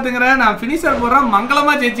நானும் பாத்துங்கறேன் நான் ஃபினிஷர் போறேன்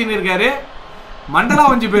மங்களமா ஜெயிச்சின்னு இருக்காரு மண்டலா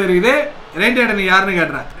வஞ்சி போயிருக்குது ரேலியாடன் யாருன்னு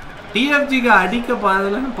கேட்றேன் டிஎஃப்ஜிக்கு அடிக்க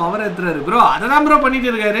பாதல பவர் ஏத்துறாரு ப்ரோ அததான் ப்ரோ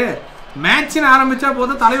பண்ணிட்டு இருக்காரு மேட்ச்னு ஆரம்பிச்சா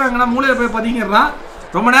போதும் தலைவாங்கனா மூளையில போய் பதிங்கறான்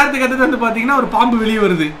ரொம்ப நேரத்துக்கு அடுத்து வந்து பாத்தீங்கன்னா ஒரு பாம்பு வெளிய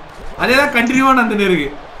வருது அதேதான் கண்டினியூவா நடந்துட்டு இருக்கு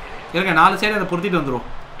இருங்க 4 சைடு அத பொறுத்திட்டு வந்துரும்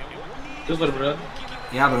super bro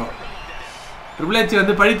yeah bro triple H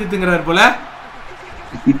வந்து பழி தித்துங்கறார் போல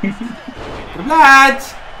triple H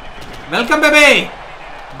welcome baby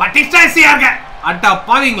Batista சியார்க அட்டா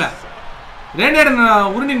பாவீங்களா ரேண்டர்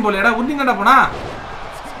உருண்டின் போலடா உருண்டிங்கடா போனா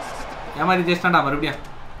ஏமாரி ஜெஸ்டாண்டா மறுபடியும்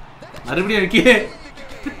விக்கி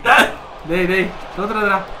டேய்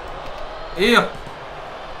தோத்துறடா ஐயோ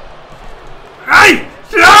ஐய்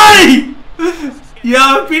ஐய் யா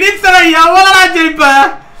பிடிச்சற எவ்வளவுடா ஜெயிப்ப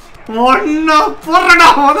ஒண்ணு போறடா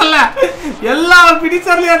முதல்ல எல்லா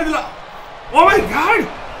பிடிச்சறலயே எடுத்துல ஓ மை காட்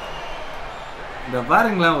இந்த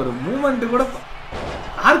பாருங்களா ஒரு மூவ்மென்ட் கூட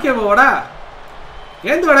ஆர்கே போடா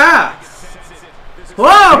ஏந்துடா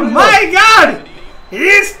oh my God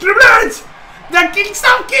is triple H the Kings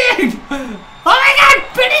of king oh my God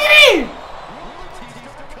Pedigree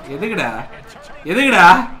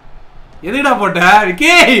எதுக்குடா போட்ட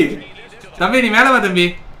விக்கி தம்பி நீ மேல வா தம்பி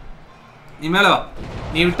நீ மேல வா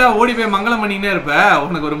நீ விட்டா ஓடி போய் மங்களம் பண்ணினே இருப்ப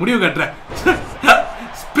உனக்கு ஒரு முடிவு கட்டுறேன்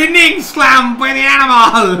spinning slam by the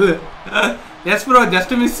animal S bro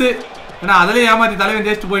just miss ஏன்னா அதிலே ஏமாத்தி தலைவன்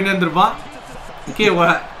ஜெயிச்சுட்டு போயிட்டு இருந்திருப்பான் ஓகே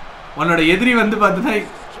உன்னோட எதிரி வந்து பார்த்துனா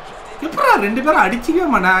எப்படா 2 பேரும் அடிச்சிக்கவே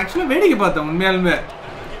மாட்டேன் ஆக்சுவலாக வேடிக்கை பார்த்தேன் உண்மையாலுமே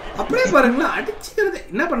அப்படியே பாருங்களேன் அடிச்சுக்கிறது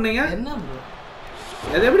என்ன பண்ணீங்க என்ன ப்ரோ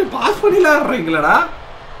எதை எப்படி பாஸ் பண்ணிடலாம்ன்றீங்களா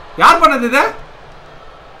யார் பண்ணது இதை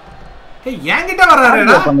என்கிட்ட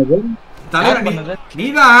வர்றாருடா தலைவர்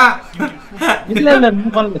நீதான்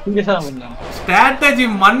ஸ்ட்ராட்டஜி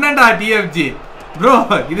மன்னன்டா டிஎஃப்ஜி ப்ரோ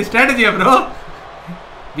இது ஸ்ட்ராட்டஜியா ப்ரோ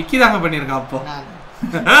விக்கி தாங்க பண்ணியிருக்கான் அப்போ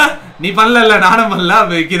நீ பண்ணல நானும் பண்ணல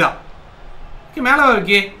விக்கி தான் விக்கி மேல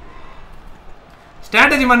விக்கி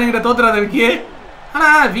ஸ்ட்ராட்டஜி மண்ணுங்கிட்ட தோத்துறாத விக்கி ஆனா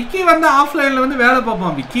விக்கி வந்து ஆஃப்லைன்ல வந்து வேலை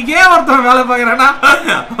பார்ப்பான் விக்கிக்கே ஒருத்தன் வேலை பார்க்கறானா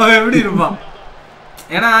அவன் எப்படி இருப்பான்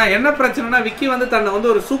ஏன்னா என்ன பிரச்சனைனா விக்கி வந்து தன்னை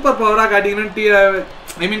வந்து ஒரு சூப்பர் பவரா காட்டிக்கணும்னு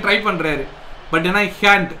ஐ மீன் ட்ரை பண்றாரு பட் ஏன்னா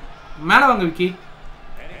ஹேண்ட் மேல வாங்க விக்கி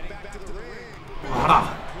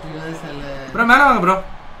ப்ரோ மேல வாங்க ப்ரோ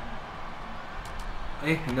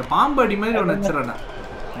ஏய் இந்த பாம்பு அடி மாதிரி ஒன்று வச்சிடறா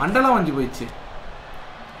மண்டலம் வஞ்சி போயிடுச்சு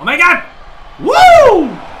oh my God Wu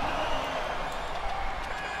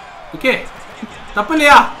okay தப்பு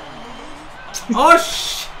இல்லையா Osh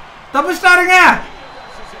தப்பிச்சிட்டாருங்க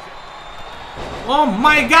oh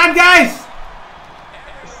my God guys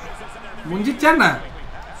முஞ்சிச்சானே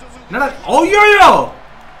என்னடா ஓயோயோ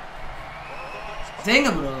ஜெயங்க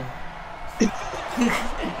ப்ரோ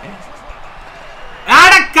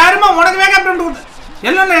ஆட கர்ம உனக்கு வேக பண்ணு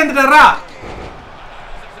எல்லாம் ஏந்துட்டறா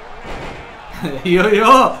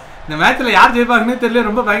ஐயோயோ இந்த மேட்ச்ல யார் ஜெயிப்பாங்கன்னு தெரியல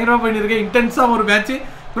ரொம்ப பயங்கரமா போயிட்டு இருக்கு இன்டென்ஸா ஒரு மேட்ச்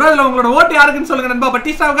ப்ரோ இதுல உங்களோட ஓட்டு யாருக்குன்னு சொல்லுங்க நண்பா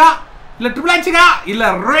பட்டிஸ்டாவுக்கா இல்ல ட்ரிபிள் எச்கா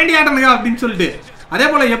இல்ல ரேடியாடனுக்கா அப்படின்னு சொல்லிட்டு அதே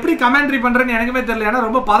போல எப்படி கமெண்ட்ரி பண்றேன்னு எனக்குமே தெரியல. ஏன்னா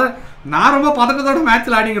நான் ரொம்ப பதட்டத்தோட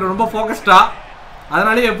மேட்ச்ல ஆடிங்கிறேன், ரொம்ப ஃபோக்கஸ்டா.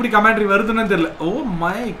 அதனாலே எப்படி கமெண்ட்ரி வருதுன்னு தெரியல. ஓ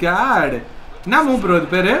மை காட், என்ன மூவ் ப்ரோ இது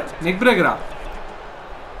பேரு? நெக் பிரேக்கரா?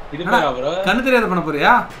 கண்ணு தெரியாத பண்ண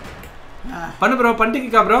போறியா? பண்ணு bro,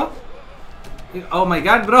 பண்ணிக்கா bro. Oh my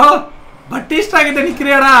God bro, Batista கிட்ட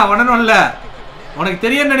நிக்கிறியாடா 1-1ல. உனக்கு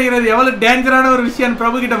தெரியும் நினைக்கிறது எவ்வளவு டேஞ்சரான ஒரு விஷயம்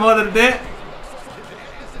பிரபு கிட்ட மோதுறது.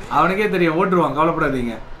 அவனுக்கே தெரியும், ஓட்டுருவான்,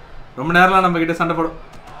 கவலைப்படாதீங்க. ரொம்ப நேரம்லாம் நம்ம கிட்ட சண்டை போடும்.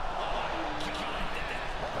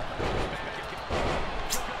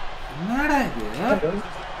 என்னடா இது?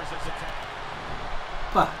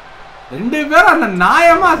 ரெண்டு பேரும் அந்த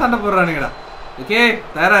நாயமா சண்டை போடுறானுங்கடா. ஓகே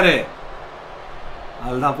தயாராரு?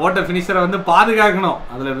 அதுதான் போட்ட பினிஷரை வந்து பாதுகாக்கணும்.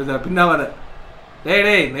 அதுல பின்னாவத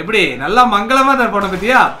டேய் எப்படி நல்லா மங்களமா தான் போன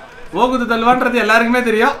பத்தியா? ஓகுது தள்ளுவான்றது எல்லாருக்குமே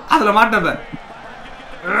தெரியும். அதுல மாட்டப்ப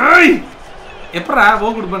எப்படா ஓ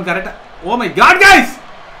கொடுப்பேன் கரெக்டா? ஓ மை காட் கைஸ்,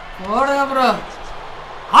 ஓடுங்க ப்ரோ.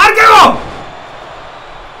 ஆர்கேவோ.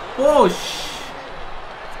 ஓ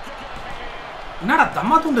என்னடா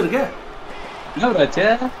தம்மா துண்டு இருக்கு? என்ன ப்ரோ ஆச்சு?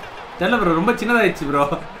 தெரியல ப்ரோ, ரொம்ப சின்னதாயிடுச்சு bro.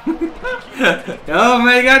 Oh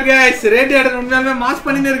my God guys, rate order உண்மையாலுமே மாஸ்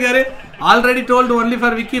பண்ணிட்டு இருக்காரு. Already told only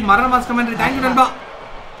for Vicky. மரண மாஸ் கமெண்ட்ரி. थैंक यू நண்பா.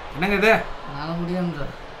 என்னங்க இது? என்னால முடியாது ப்ரோ.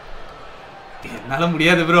 என்னால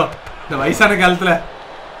முடியாது ப்ரோ, இந்த வயசான காலத்துல.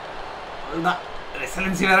 அதுதான்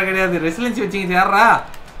ரெசிலன்சி வேற கிடையாது. ரெசிலன்சி வச்சிங்க யாரா?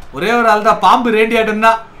 ஒரே ஒரு ஆள் தான், பாம்பு ரேண்டி ஆட்டம்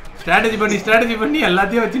தான். ஸ்ட்ராட்டஜி பண்ணி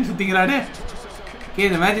எல்லாத்தையும் வச்சுன்னு சுத்திக்கிறானே. ஓகே,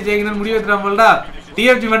 இந்த மேட்ச் ஜெயிக்கணும்னு முடிவு எடுத்துறான் போலடா.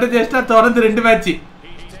 டிஎஃப்ஜி மட்டும் ஜெயிச்சிட்டா தொடர்ந்து 2 மேட்ச்.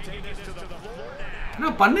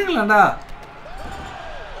 என்ன பண்ணுங்களாண்டா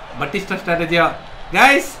பட்டிஸ்டா ஸ்ட்ராட்டஜியா?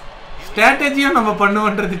 கைஸ், ஸ்ட்ராட்டஜியும் நம்ம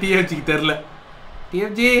பண்ணுவோன்றது டிஎஃப்ஜிக்கு தெரியல.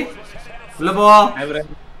 டிஎஃப்ஜி உள்ள போ,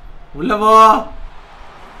 உள்ள போ.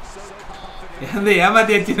 எந்த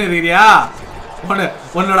ஏமாத்தி வச்சுன்னு இருக்கிறியா?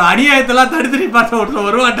 உன்னோட அநியாயத்தெல்லாம் தடுத்து பார்த்து ஒருத்தர்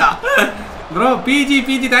வருவாட்டா bro.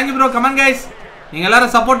 PG thank you bro. Comment guys, நீங்க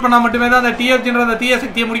எல்லாரும் சப்போர்ட் பண்ணா மட்டுமே தான் அந்த டிஎஃப்ஜின்ற அந்த தீய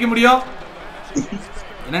சக்தியை முடிக்க முடியும்.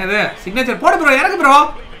 என்னங்க இது? சிக்னேச்சர் போடு ப்ரோ, இறக்கு ப்ரோ.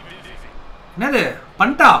 என்னது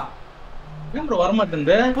பண்ணிட்டா? ஏன் ப்ரோ வர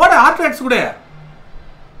மாட்டேங்குது? போடு ஆர்ட்வேட்ஸ் கூட.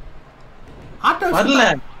 ஆர்ட்வேட்ஸ் வரல.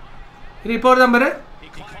 இது இப்போ வருதா பாரு.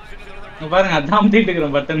 பாருங்க, அதான் அமுத்திட்டு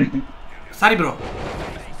இருக்கேன் button. Sorry bro.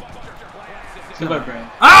 Super bro.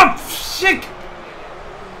 Shit.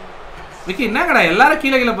 Vicky என்னங்கடா எல்லாரும்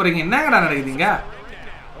கீழே போறீங்க? என்னங்கடா நடக்குதுங்க?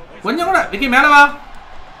 கொஞ்சம் கூட விக்கி மேல வா.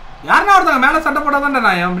 யாருன்னா ஒருத்தங்க மேல சண்டை போடாதான்டா.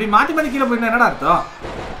 நான் அப்படி மாத்தி கீழே போயிருந்தா என்னடா அர்த்தம்?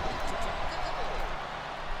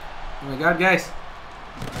 Oh my god guys.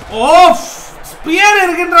 O sphere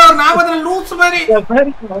இருக்குன்ற ஒரு ஞாபகத்துல லூஸ் மாதிரி.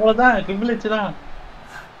 அவ்வளவுதான், ட்ரிபிள் எச் தான்.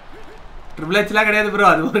 ட்ரிபிள் எச்லாம் கிடையாது ப்ரோ,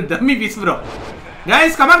 அது ஒரு dummy piece bro.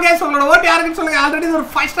 Guys comment guys, உங்களோட ஓட் யாருக்குன்னு சொல்லுங்க. ஆல்ரெடி ஒரு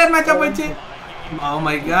 5 ஸ்டார் மேட்சா போயிடுச்சு. Oh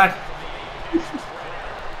my god.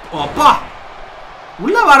 அப்பா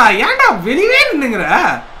உள்ள வாடா. ஏன்டா வெளியே நின்னுங்கற?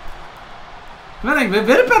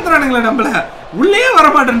 வெறுப்பேத்துறானுங்களே நம்மள. உள்ளே வர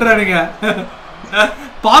மாட்டேன்றானுங்க.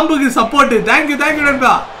 பாம்புக்கு சப்போர்ட். Thank you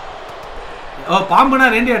நண்பா. ஓ பாம்புனா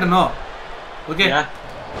ரெண்டு ஆடணும். ஓகே,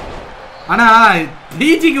 ஆனா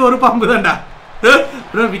டிஜிக்கு ஒரு பாம்பு தான்டா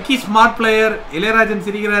ப்ரோ. Vicky smart player. இளையராஜன்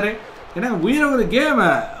சிரிக்கிறாரு. ஏன்னா உயிரை ஒரு கேம்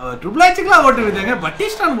ட்ரிபிள் எச்க்குலாம் ஓட்டு விட்டாங்க.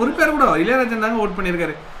 பட்டிஸ்டான் ஒரு பேர் கூட இளையராஜன் தாங்க ஓட்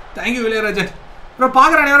பண்ணியிருக்காரு. Thank you இளையராஜன் bro.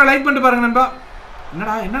 பார்க்குற அனைவரும் லைக் பண்ணிட்டு பாருங்க நண்பா.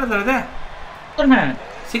 என்னடா தருது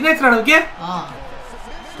சிக்னேச்சர் ஆட? ஓகே,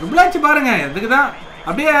 ட்ரிபிள் எச் பாருங்க. இதுக்கு தான்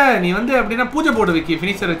அப்படியே நீ வந்து அப்படின்னா பூஜை போடு விக்கி,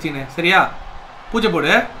 ஃபினிஷர் வச்சுன்னு. சரியா? பூஜை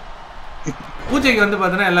போடு. பூஜைக்கு வந்து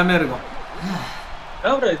பார்த்தீங்கன்னா எல்லாமே இருக்கும்.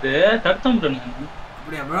 இது தர்த்தம்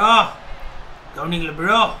அப்படியா bro? கவுனிங்ல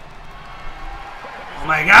bro. Oh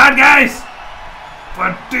my god guys,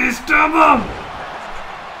 Batista bomb.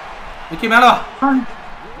 Vicky மேல வா,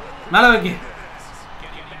 மேல விக்கி.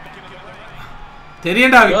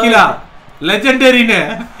 தெரியும்டா விக்கிலா லெஜெண்டரின்னு.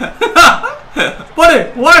 போடு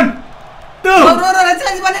 1 2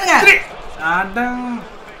 ரெசிலன்ஸ் பண்ணுங்க. அடங்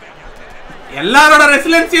எல்லாரோட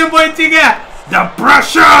ரெசிலன்ஸியும் போயிடுச்சுங்க. The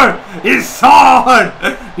pressure is on.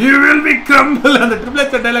 You will be crumble. அந்த ட்ரிபிள்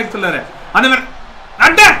எச் டைலாக் சொல்றாரு. அந்த மாதிரி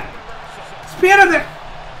அட ஸ்பியர் அது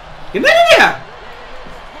என்னங்க?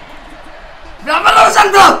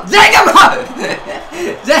 Revolution bro. ஜெயிங்க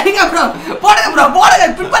ப்ரோ. போடுங்க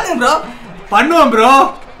பின் பண்ணுங்க ப்ரோ. பண்ணுவோம் ப்ரோ.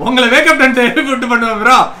 உங்களை வேக்கப் டான்ஸ் எழுப்பி பண்ணுவோம்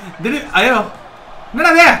ப்ரோ. ஐயோ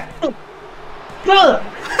என்னடா இது?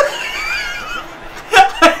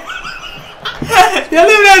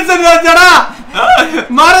 எலிமினேஷன் வாச்சடா.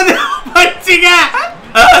 மறந்து பச்சிங்க.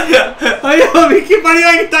 ஐயோ விக்கி படி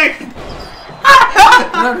வாங்கிட்டாங்க.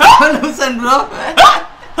 Revolution bro.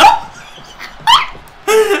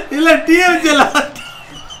 இல்ல டிஎம்ஜி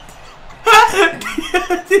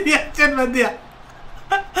ஆக்சன் வந்தியா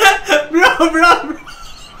ப்ரோ?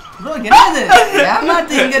 ப்ரோ என்னது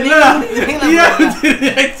ஏமாத்தி இங்க நீங்க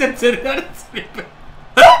ரியாக்ஷன் சரியான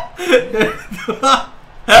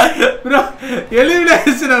ப்ரோ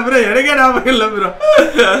எலிமினேஷன் ப்ரோ எனக்கே ஞாபகம் இல்லை ப்ரோ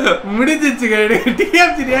முடிஞ்சிச்சுங்க எனக்கு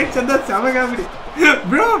டிஎம்சி ரியாக்ஷன் தான் செம காமெடி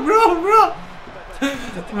ப்ரோ ப்ரோ ப்ரோ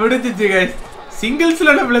முடிஞ்சிச்சு கைஸ்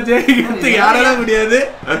சிங்கிள்ஸ்ல நம்மள ஜெயிக்கிறதுக்கு யாரால முடியாது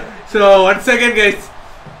so 1 second guys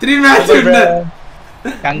 3 match winner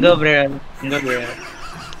கங்கோ bro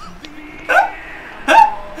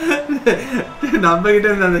நம்ம கிட்ட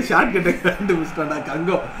இருந்து அந்த ஷார்ட் கட்டை கண்டுபிடிச்சிட்டா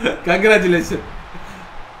கங்கோ congratulation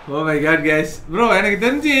oh my God guys bro எனக்கு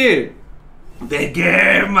தெரிஞ்சு தி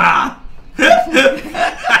கேமா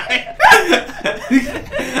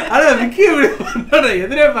அட விக்கி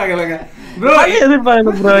எதிரே பார்க்கலங்க ப்ரோ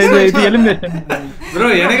எதிர்பார்க்கல ப்ரோ இது எலிமினேஷன் ப்ரோ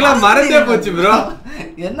எனக்குலாம் மறந்தே போச்சு ப்ரோ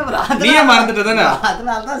என்ன ப்ரோ நீயே மறந்துட்ட தானே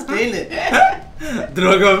அதனால தான் ஸ்டைல்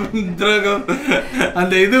துரோகம் துரோகம்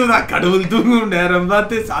அந்த இதுதான் கடவுள் தூங்கும் நேரம்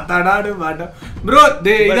பார்த்து சாத்தாடாடு மாட்டோம் ப்ரோ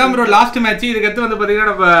இதான் ப்ரோ லாஸ்ட் மேட்ச் இதுக்கு அடுத்து வந்து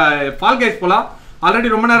பாத்தீங்கன்னா நம்ம ஃபால் கைஸ் போலாம்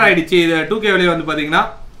ஆல்ரெடி ரொம்ப நேரம் ஆயிடுச்சு இது 2K வெளியே வந்து பாத்தீங்கன்னா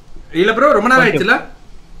இல்ல ப்ரோ ரொம்ப நேரம் ஆயிடுச்சுல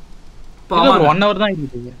 1 hour தான்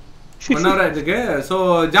இருக்கு 1 hour ஆயிடுச்சு சோ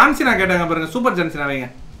ஜான்சினா கேட்டாங்க பாருங்க சூப்பர் ஜான்சினா வைங்க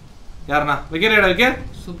யாருண்ணா விக்கெட் வைக்க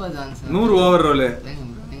சூப்பர் ஜான்சன் 100 ஓவர் ரோல்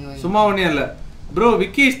சும்மா ஒண்ணே இல்ல bro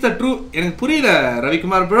Vicky is the true எனக்கு புரியல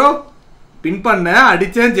ரவிக்குமார் ப்ரோ பின் பண்ண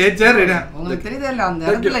அடிச்சேன் ஜெயிச்சேன் உங்களுக்கு தெரியுதா இல்ல அந்த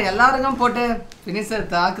இடத்துல எல்லாருக்கும் போட்டு ஃபினிஷர்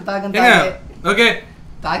தாக்கு ஓகே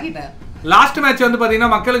தாக்கிட்டேன் லாஸ்ட் மேட்ச் வந்து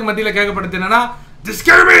பாத்தீங்கன்னா மக்களுக்கு மத்தியில கேட்கப்படுது என்னன்னா this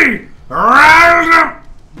game bro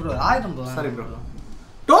 1000 bro sorry bro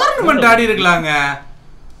tournament ஆடி இருக்கலாங்க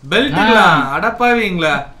பெல்ட்லாம்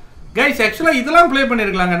அடப்பாவீங்களா கைஸ் ஆக்சுவலா இதெல்லாம் ப்ளே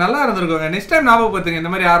பண்ணிருக்கலாங்க நல்லா இருந்திருக்குங்க நெக்ஸ்ட் டைம் ஞாபகப்படுத்துங்க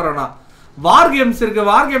இந்த மாதிரி ஆடுறோம்னா வார் கேம்ஸ் இருக்கு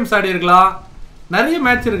வார் கேம்ஸ் ஆடி இருக்கலாம் நிறைய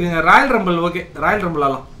மேட்ச் இருக்குங்க Royal rumble okay Royal rumble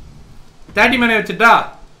ஆலாம் 30 மேனே வச்சுட்டா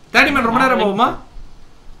 30 மேன் ரொம்ப நேரம் போகுமா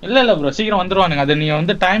இல்ல ப்ரோ சீக்கிரம் வந்துருவானுங்க அது நீங்க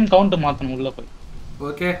வந்து டைம் கவுண்ட் மாத்தணும் உள்ள போய்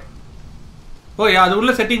ஓகே ஓ அது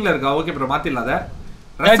உள்ள செட்டிங்ல இருக்கா ஓகே ப்ரோ மாத்திடலாம் அத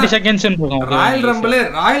 30 செகண்ட்ஸ் இருக்கும்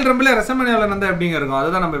ராயல் ரம்பிள் ரெசமனியால இருந்தா எப்படிங்க இருக்கும்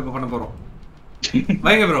அதுதான் நம்ம இப்ப பண்ண போறோம்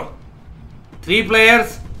வைங்க ப்ரோ 3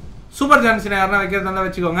 பிளேயர்ஸ் சூப்பர் ஜான்சன் யாரனா வைக்கிறதா இருந்தா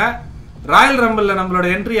வெச்சுக்கோங்க ராயல் ரம்பிள்ல நம்மளோட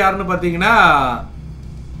என்ட்ரி யாருன்னு பாத்தீங்கன்னா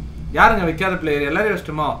யாருங்க வைக்காத பிளேயர் எல்லாரும்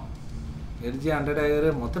வெஸ்ட்டுமோ எர்ஜி 100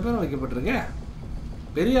 ஆயிரு மொத்த பேரும் வைக்கப்பட்டிருக்கு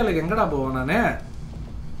பெரிய ஆளுக்கு எங்கடா போவேன் நானு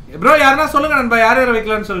ப்ரோ யாருன்னா சொல்லுங்க நண்பா யார் யாரை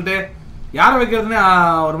வைக்கலாம்னு சொல்லிட்டு யாரை வைக்கிறதுன்னு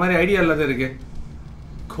ஒரு மாதிரி ஐடியா இல்லாத இருக்கு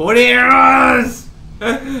கோடியர்ஸ்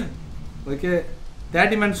ஓகே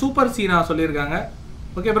 30 மேன் சூப்பர் சீனா சொல்லியிருக்காங்க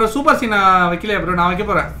ஓகே ப்ரோ சூப்பர் சீனா வைக்கலையா ப்ரோ நான் வைக்க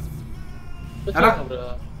போறேன்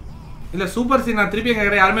இல்ல சூப்பர் சீனா திருப்பி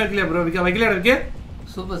கேக்குறேன் யாருமே வைக்கலையா ப்ரோ வைக்கலையா இருக்கு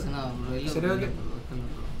சூப்பர் சீனா ப்ரோ இல்ல சரி ஓகே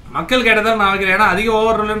மக்கள் கேட்டதால் நான் வைக்கிறேன் ஏன்னா அதிக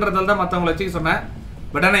ஓவர் ரோல்ன்றதால தான் மற்றவங்களை வச்சுக்க சொன்னேன்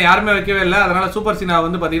பட் ஆனால் யாருமே வைக்கவே இல்லை அதனால சூப்பர் சீனா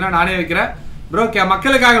வந்து பார்த்தீங்கன்னா நானே வைக்கிறேன் ப்ரோ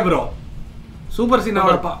மக்களுக்காக ப்ரோ சூப்பர்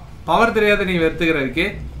சீனாவோட பவர் தெரியாத நீ வெறுத்துக்கிறதுக்கு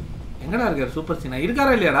எங்கடா இருக்காரு சூப்பர் சீனா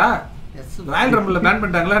இருக்காரா இல்லையாடா ராயல் ரம்பிள்ல பேன்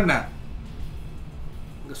பண்ணிட்டாங்களா என்ன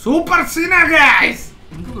சூப்பர் சீனா கைஸ்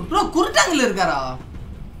ப்ரோ குருட்டாங்கல இருக்காரா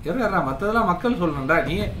யாரா மற்றதெல்லாம் மக்கள் சொல்லணும்டா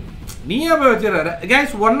நீயே போய் வச்சிடற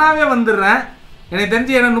கைஸ் ஒன்னாவே வந்துடுறேன் எனக்கு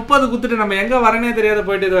தெரிஞ்சு என்ன 30 குத்துட்டு நம்ம எங்க வரனே தெரியாத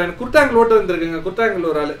போயிட்டு எனக்கு குர்தாங்கல் ஓட்டு வந்துருக்குங்க குர்தாங்கல்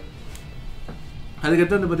ஒரு ஆளு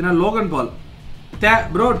அதுக்கடுத்து வந்து பார்த்தீங்கன்னா லோகன் பால்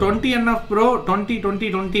ப்ரோ 20 NF ப்ரோ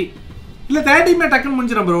 20 இல்லை 30 மே டக்குன்னு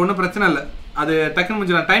முடிஞ்சிடும் ப்ரோ ஒன்றும் பிரச்சனை இல்லை அது டக்குன்னு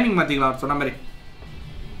முடிஞ்சிடும் டைமிங் மாற்றிக்கலாம் சொன்ன மாதிரி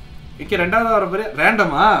விக்கி ரெண்டாவது வர பேர்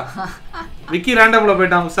ரேண்டமா விக்கி ரேண்டம்ல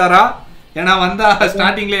போயிட்டான் உஷாரா ஏன்னா வந்தா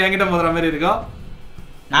ஸ்டார்டிங்ல என்கிட்ட போதுற மாதிரி இருக்கும்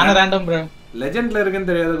நானும் ரேண்டம் ப்ரோ லெஜெண்ட்ல இருக்குன்னு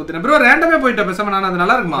தெரியாது குத்தினேன் ப்ரோ ரேண்டமே போயிட்டேன் பேசாம நான் அது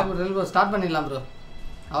நல்லா இருக்குமா ப்ரோ ஸ்டார்ட் பண்ணிடலாம் ப்ரோ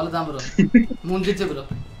அவ்வளவுதான் ப்ரோ முடிஞ்சிச்சு ப்ரோ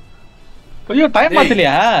ஐயோ டைம்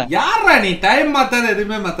மாத்தலையா யாரா நீ டைம் மாத்தாத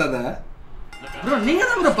எதுவுமே மாத்தாத ப்ரோ நீங்க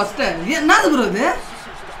தான் ப்ரோ ஃபர்ஸ்ட் என்னது ப்ரோ இது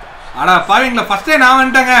அடா பாவீங்களா ஃபர்ஸ்டே நான்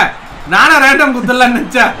வந்துட்டேங்க நானே ரேண்டம் குத்தலாம்னு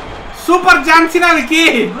நினைச்சேன் சூப்பர் ஜான்சினா விக்கி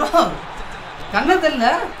ப்ரோ கண்ணு தெரியல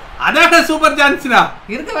அதான சூப்பர் ஜான்சினா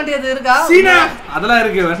இருக்க வேண்டியது இருக்கா சீனா அதெல்லாம்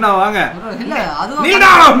இருக்கு வேணா வாங்க ப்ரோ இல்ல அது நீ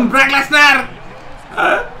டவுன் பிராக் Lesnar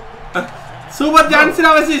super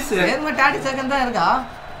John Cena versus ஏர்ம 30 second தான் இருக்கா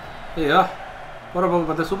ஐயோ போற போக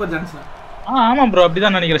பார்த்தா சூப்பர் ஜான்சினா ஆமா ப்ரோ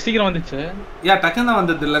அப்படிதான் நினைக்கிறேன் சீக்கிரம் வந்துச்சு டக்குன்னு தான்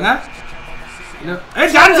வந்தது இல்லங்க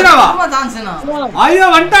ஏய் ஜான்சினாவா ஆமா ஜான்சினா ஐயோ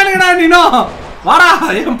வந்துட்டானுங்கடா நீனோ வாடா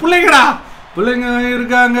என் பிள்ளைங்க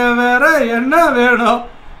இருக்காங்க வேற என்ன வேணும்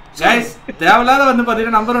கைஸ் தேவலாத வந்து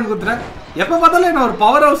பாத்தீங்கன்னா நம்பர் 1 குத்துறேன் எப்ப பார்த்தாலும் என்ன ஒரு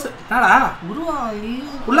பவர் ஹவுஸ் என்னடா உருவா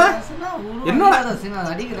உள்ள என்னடா சீனா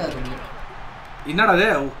அடிக்குறாரு என்னடா இது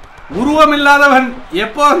உருவம் இல்லாதவன்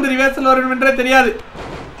எப்போ வந்து ரிவர்சல் வரும்ன்றே தெரியாது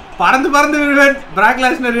பறந்து விடுவேன் பிராக்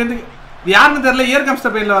லெஸ்னர் வந்து யாருன்னு தெரியல இயர்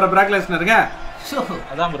கம்ஸ்ட பெயின்ல வர பிராக் லெஸ்னருங்க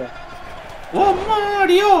அதான் ப்ரோ ஓ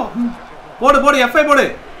மாடியோ போடு F5 போடு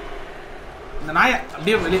இந்த நாயை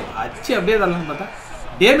அப்படியே வெளியே அச்சு அப்படியே தரலான்னு பார்த்தா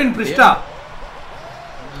டேமின் பிரிஸ்டா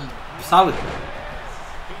சாவு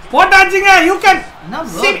போட்டாச்சுங்க. யூ கேன்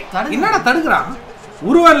என்னடா தடுக்கிறான்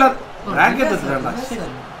உருவம் இல்ல ராக்கெட் தடுக்கிறான்டா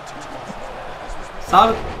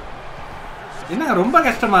சாவு. என்ன ரொம்ப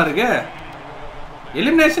கஷ்டமா இருக்கு.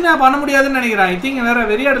 எலிமினேஷனே பண்ண முடியாதுன்னு நினைக்கிறேன். ஐ திங்க் வேற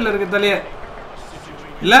வெறியாடுல இருக்கு தலையே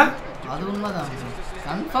இல்ல. அது உண்மைதான்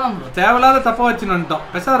கன்ஃபார்ம் ப்ரோ. தேவையில்லாத தப்பா வச்சுன்னு வந்துட்டோம்.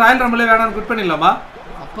 பெருசா ராயல் ரம்பிளே வேணாம்னு குட் பண்ணிடலாமா?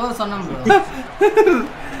 அப்போ சொன்னேன் ப்ரோ.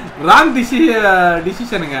 ராங்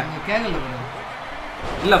டிசிஷனுங்க. கேட்கல ப்ரோ.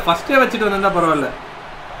 இல்ல ஃபர்ஸ்டே வச்சிட்டு வந்தா பரவாயில்ல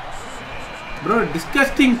ப்ரோ.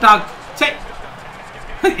 Disgusting talk. சே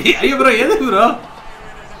ஐயோ ப்ரோ எது ப்ரோ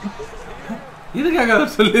இதுக்காக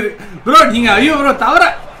சொல்லிரு ப்ரோ. நீங்க ஐயோ ப்ரோ தவற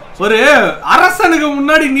ஒரு அரசனுக்கு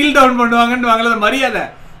முன்னாடி நீல் டவுன் பண்ணுவாங்கன்னு வாங்கல மரியாதை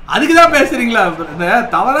அதுக்குதான் பேசுறீங்களா? இந்த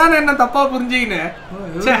தவறான என்ன தப்பா புரிஞ்சுக்கின்னு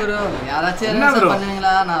யாராச்சும் என்ன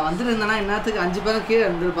பண்ணுவீங்களா? நான் வந்துருந்தேன்னா என்னத்துக்கு 5 பேரும் கீழே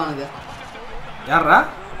இருந்திருப்பானுங்க. யாரா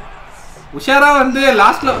உஷாரா வந்து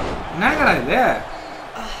லாஸ்ட்ல என்னங்கடா இது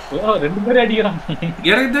 2 பேரும் அடிக்கிறான்.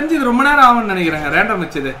 எனக்கு தெரிஞ்சு இது ரொம்ப நேரம் ஆகும்னு நினைக்கிறேன். ரேண்டம்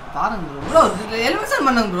வச்சது பாருங்க ப்ரோ. எலிமினேஷன்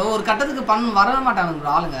பண்ணுங்க ப்ரோ. ஒரு கட்டத்துக்கு வரவே மாட்டாங்க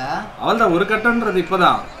ப்ரோ ஆளுங்க. அவள்தான் ஒரு கட்டம்ன்றது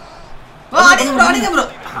இப்பதான் அடிங்க ப்ரோ அடிங்க ப்ரோ.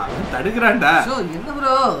 தடுக்கிறான்டா. என்ன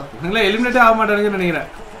ப்ரோ நீங்களே எலிமினேட் ஆக மாட்டானுங்கன்னு நினைக்கிறேன்.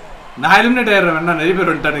 நான் எலிமினேட் ஆயிடுறேன். வேணா நிறைய பேர்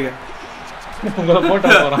வந்துட்டானுங்க. உங்களை போட்டா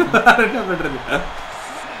போறான். என்ன பண்றது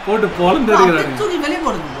போட்டு பொளந்து எடுக்கிறானுங்க. தூக்கி வெளிய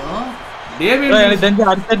போடுங்க ப்ரோ. டேவிட் எனக்கு தெரிஞ்சு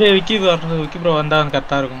அடுத்த விக்கி ப்ரோ வந்தா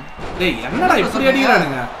கரெக்டா இருக்கும். டேய் என்னடா இப்படி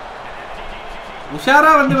அடிக்கிறானுங்க?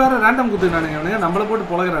 உஷாரா வந்து வேற ரேண்டம் குத்துறானுங்க. அவனுங்க நம்மள போட்டு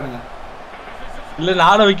பொளக்குறானுங்க. இல்ல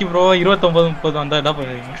நாளை விக்கி ப்ரோ 29 30 வந்தா என்ன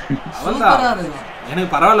பண்ணுவீங்க? சூப்பரா இருக்கு. எனக்கு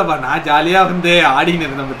பரவாயில்லப்பா. நான் ஜாலியா வந்து ஆடின்னு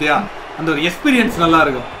இருந்தேன் பத்தியா. அந்த ஒரு எக்ஸ்பீரியன்ஸ் நல்லா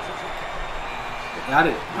இருக்கும்.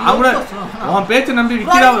 யாரு அவங்கள அவன் பேச்ச நம்பி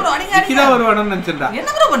விக்கிதா வருவானு நினைச்சிருந்தா. என்ன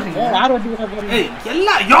ப்ரோ பண்றீங்க? யார் வட்டிக்கிறா பாருங்க. ஏய்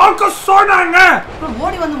எல்லாம் யாருக்கு சொன்னாங்க ப்ரோ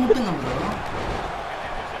ஓடி வந்து முட்டுங்க ப்ரோ.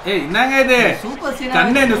 ஏய் என்னங்க இது சூப்பர் சீனா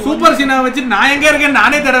கண்ணே இந்த சூப்பர் சீனா வச்சு நான் எங்க இருக்கேன்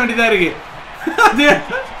நானே தேட வேண்டியதா இருக்கு. அது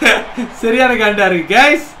சரியான காண்டா இருக்கு.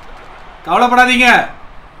 गाइस கவலைப்படாதீங்க.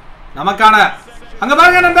 நமக்கான அங்க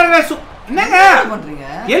பாருங்க நண்பர்களே. என்னங்க பண்றீங்க?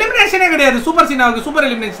 எலிமினேஷனே கிடையாது சூப்பர் சீனாவுக்கு. சூப்பர்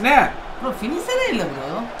எலிமினேஷனே ப்ரோ ஃபினிஷரே இல்ல ப்ரோ.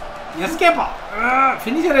 எஸ்கேப்பா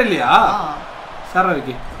ஃபினிஷரே இல்லையா? சார்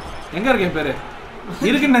விக்கி எங்க இருக்கேன் பேரு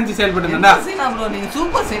இருக்குன்னு நினைச்சு செயல்பட்டுடா. சீனா ப்ரோ நீங்க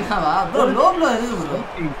சூப்பர் சீனாவா ப்ரோ? லோ ப்ளோ இருக்கு ப்ரோ.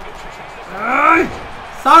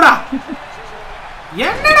 சாடா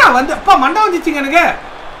என்னடா வந்து அப்பா மண்டை வந்துச்சுங்க எனக்கு.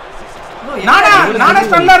 நானே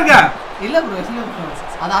ஸ்டன்ல இருக்க. இல்ல ப்ரோ இல்ல ப்ரோ.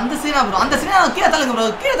 அது அந்த சீனா ப்ரோ. அந்த சீனா கீழ தள்ளுங்க ப்ரோ.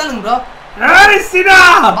 கீழ தள்ளுங்க ப்ரோ. ஏய் சீனா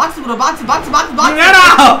பாக்ஸ் ப்ரோ. பாக்ஸ் வேடா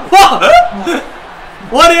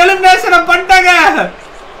ஒரு எலிமினேஷன் பண்ணிட்டாங்க.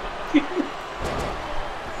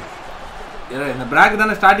 இந்த பிராக்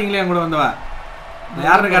தான ஸ்டார்டிங்லயே கூட வந்தவன். நான்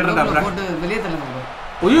யாரன்னு கேட்டறடா பிராக் போட்டு வெளிய தள்ளுங்க ப்ரோ.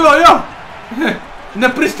 ஐயோ ஐயோ இந்த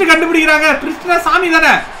பிரிஸ்ட் கண்டுபிடிக்கறாங்க. பிரிஸ்ட்னா சாமி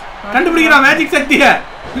தானே கண்டுபிடிக்கறான் மேஜிக் சக்திய.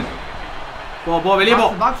 போ வெளிய போ.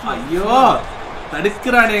 ஐயோ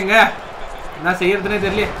தடுக்கறானேங்க. என்ன செய்யறதுனே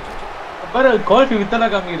தெரியல. பாரு கோல்ட் வித்தல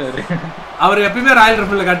காமிக்கிறாரு. அவர் எப்பவுமே ராயல்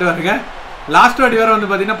ரம்பிள்ல காட்டுவாருங்க. லாஸ்ட் வாட்டி வேற வந்து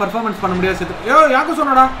பாத்தீங்கன்னா பெர்ஃபார்மன்ஸ் பண்ண முடியாது செத்து. ஐயோ யாக்கு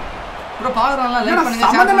சொன்னடா ப்ரோ பாக்குறான்ல லைக் பண்ணுங்க.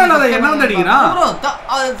 சம்பந்தமே இல்ல. என்ன வந்து அடிக்குறான் ப்ரோ?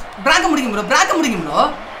 பிராக்க முடிங்க ப்ரோ. பிராக்க முடிங்க ப்ரோ.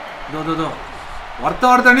 தோ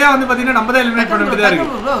ஒருத்தவனையா வந்து பாத்தீங்கன்னா நம்ம தான் எலிமினேட் பண்ண வேண்டியதா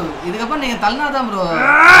இருக்கு ப்ரோ. இதுக்கு அப்புறம் நீங்க தள்ளனாதான் ப்ரோ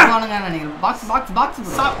வருவானுங்க நினைக்கிறேன். Box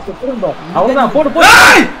bro. அவ்வளவுதான் போடு.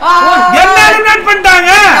 என்ன எலிமினேட்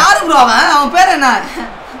பண்ணிட்டாங்க? யாரு ப்ரோ அவன்? அவன் பேர் என்ன?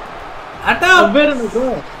 அட்டா பேர் என்ன ப்ரோ?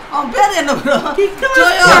 அவன் பேர் என்ன ப்ரோ?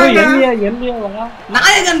 எல்லியா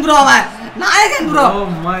நாயகன் ப்ரோ. அவன் நாயகன் ப்ரோ. ஓ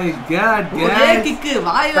மை காட் ஒரே கிக்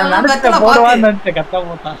வாயில வெத்தல போடுவான்னு கட்டா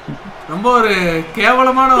போட்டான். ரொம்ப ஒரு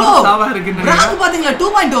கேவலமான ஒரு சாவா இருக்கு. பிராக் பாத்தீங்களா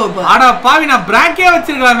 2.0 இப்ப. அட பாவி நான் பிராக்கே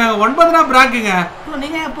வச்சிருக்கலாமே. 9னா பிராக்குங்க ப்ரோ.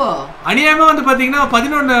 நீங்க எப்போ அநியாயமா வந்து பாத்தீங்கன்னா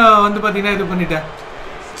 11 வந்து பாத்தீங்கன்னா இது பண்ணிட்டேன்.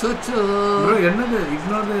 சுச்சு ப்ரோ என்னது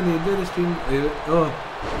இக்னோர் தி ஸ்ட்ரீம். ஓ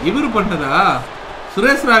இவரு பண்ணதா?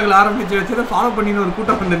 சுரேஷ் ராகல் ஆரம்பிச்சு வச்சத ஃபாலோ பண்ணின ஒரு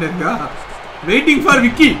கூட்டம் பண்ணனே இருக்கா. Waiting for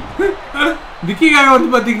Vicky. விக்கிக்காக வந்து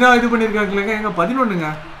பாத்தீங்கன்னா இது பண்ணிருக்காங்க. எங்க 11ங்க.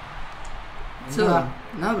 சோ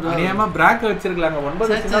நான் ப்ரோ அநியாயமா பிராக் வச்சிருக்கலாங்க.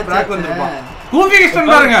 9 சின்ன பிராக் வந்திருப்பான். கூவி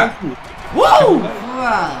கிருஷ்ணன் பாருங்க. வாவ்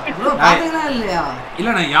ப்ரோ பாத்தீங்களா இல்லையா? இல்ல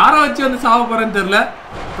நான் யாரை வச்சு வந்து சாவ போறேன்னு தெரியல.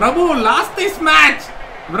 பிரபு லாஸ்ட் திஸ் மேட்ச்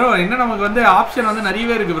ப்ரோ. என்ன நமக்கு வந்து ஆப்ஷன் வந்து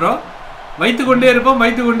நிறையவே இருக்கு ப்ரோ. வைத்துக்கொண்டே இருப்போம்.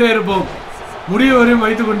 முடிவு வரையும்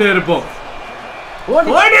வைத்துக்கொண்டே இருப்போம்.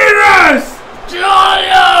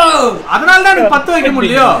 அதனால தான் 10 வைக்க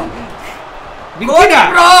முடியும்.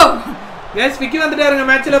 ப்ரோ எஸ் விக்கி வந்துட்டாருங்க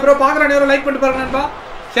மேட்ச்ல ப்ரோ. பாக்குறவங்க யாரும் லைக் பண்ணிட்டு பாருங்க நண்பா.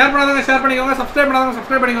 ஷேர் பண்ணாதவங்க ஷேர் பண்ணிக்கோங்க. சப்ஸ்கிரைப் பண்ணாதவங்க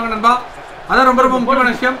சப்ஸ்கிரைப் பண்ணிக்கோங்க நண்பா. அதான் ரொம்ப ரொம்ப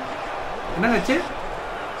முக்கியமான விஷயம். என்னங்க ஆச்சு?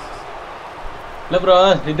 இல்ல ப்ரோ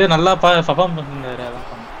இது நல்லா பெர்ஃபார்ம் பண்ணாரு.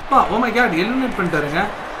 Oh my God eliminate பண்ணிட்டாருங்க.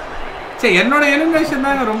 சரி என்னோட எலிமினேஷன்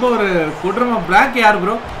தாங்க ரொம்ப ஒரு குற்றமா. பிளாக் யார்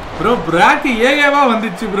ப்ரோ? ப்ரோ பிளாக் ஏகேவா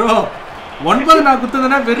வந்துச்சு ப்ரோ. 9 நான்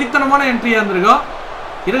குத்துதுன்னா வெறித்தனமான என்ட்ரியா இருந்திருக்கும்.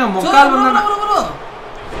 இருங்க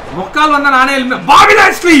மொக்கால் வந்தா நானே எலிமினேட். பாபி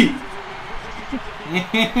லாஸ்லி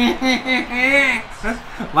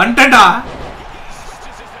வந்துட்டா.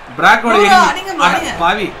 பிராக்கோட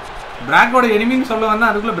பாவி பிராக்கோட எனிமின்னு சொல்ல வந்தா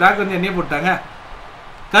அதுக்குள்ள பிராக் வந்து என்னைய போட்டாங்க.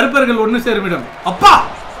 கருப்பர்கள் ஒண்ணு சேருமிடம். அப்பா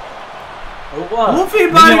ஊஃபி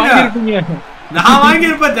பாருங்க. நான்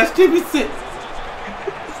வாங்கியிருப்பேன் ஜஸ்ட் மிஸ்.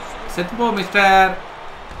 செத்து போ மிஸ்டர்.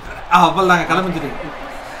 அப்பதாங்க கிளம்பிச்சிட்டு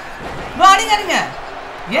ப்ரோ அடிங்க.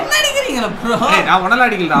 என்ன அடிக்கிறீங்க ப்ரோ? நான் ஒண்ணல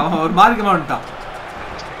அடிக்கல. அவன் ஒரு மார்க்கமா வந்துட்டான்.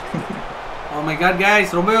 ஓ மை காட் गाइस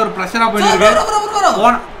ரொம்பவே ஒரு பிரஷரா போயிட்டு இருக்கு.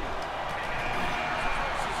 போன்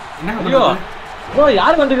என்ன ஐயோ ப்ரோ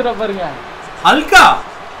யார் வந்துக்கறா பாருங்க. அல்கா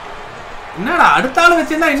என்னடா அடுத்த ஆளு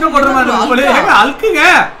வச்சிருந்தா இன்னும் கொட்ற மாதிரி போல. ஏங்க அல்குங்க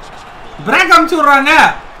பிரேக் அம்ச்சி விடுறாங்க.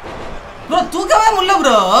 ப்ரோ தூக்கவே முடியல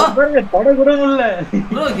ப்ரோ. பாருங்க தொட கூட முடியல.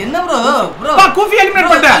 ப்ரோ என்ன ப்ரோ? ப்ரோ பா கூஃபி எலிமினேட்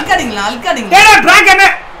பண்ணிட்டேன். அல்காடிங்க. ஏடா டிராக்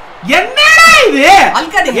என்னடா இது?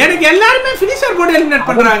 அல்காடிங்க. எனக்கு எல்லாரும் ஃபினிஷர் போட்டு எலிமினேட்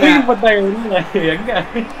பண்றாங்க. எங்க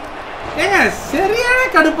ஏங்க சரியான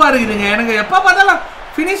கடுப்பா இருக்குதுங்க. எனக்கு எப்ப பார்த்தாலும்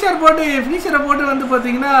ஃபினிஷரை போட்டு வந்து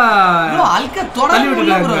பாத்தீங்கன்னா ப்ரோ அல்கா தொடவே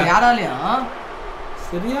முடியல ப்ரோ யாராலயும்.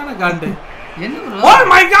 சரியான காண்டு. என்ன bro? Oh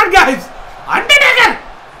my God guys Undertaker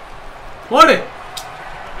போடு.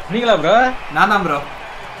 நீங்களா ப்ரோ? நான் தான் ப்ரோ.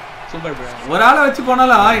 Super bro. ஒரு ஆளை வச்சு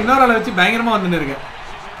போனாலும் இன்னொரு ஆளை வச்சு பயங்கரமா வந்துன்னு இருக்கேன்.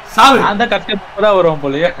 சாவு அந்த கஷ்டப்பட வரும்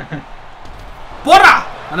போலயே. போடா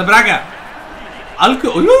அந்த பிராக்க. அல்கு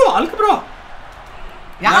ஐயோ அல்கு ப்ரோ.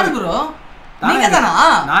 யாரு ப்ரோ? நீங்க தானா?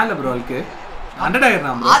 நான் இல்ல ப்ரோ அல்கு. அண்டர்டேக்கர்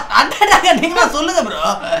நான் ப்ரோ. அண்டர்டேக்கர் நீங்க சொல்லுங்க ப்ரோ.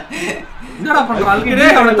 என்னடா பண்ற அல்கு?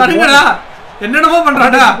 டேய் அவன தடுங்கடா. என்னடா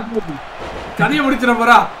பண்றாடா? கதைய முடிச்சிர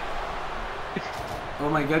போறா.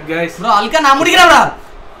 Oh my God guys bro Alka நான் முடிக்கிறேன் ப்ரோ.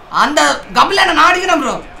 அந்த கப்ல நான் அடிக்கிறேன்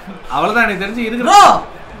ப்ரோ. அவ்வளவுதான் எனக்கு தெரிஞ்சு இருக்கு ப்ரோ.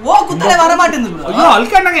 ஓ குத்தாலே வர மாட்டேங்குது ப்ரோ. ஐயோ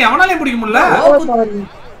அல்கா என்னங்க எவனாலே பிடிக்க முடியல.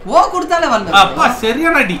 ஓ குத்தாலே வரல. அப்பா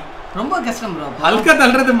சரியான அடி. ரொம்ப கஷ்டம் ப்ரோ. அல்கா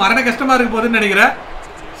தள்ளுறது மரண கஷ்டமா இருக்கு போகுதுன்னு நினைக்கிறேன்.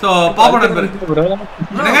 சோ பாப்போம் நண்பர்.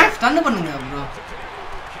 என்னங்க ஸ்டன் பண்ணுங்க ப்ரோ.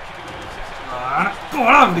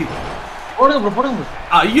 போடா அப்படி. போடுங்க ப்ரோ போடுங்க.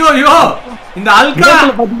 ஐயோ ஐயோ இந்த அல்கா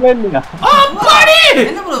பாத்தீங்களா இல்லையா? அப்பாடி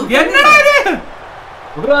என்ன ப்ரோ? என்னடா இது?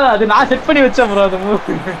 ப்ரோ அது நான் செட் பண்ணி வச்சேன் ப்ரோ அது மூவ்.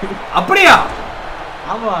 அப்படியே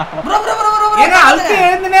ஆமா ப்ரோ ஏங்க அல்கா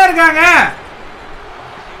எழுந்துனே இருக்காங்க.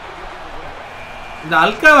 இந்த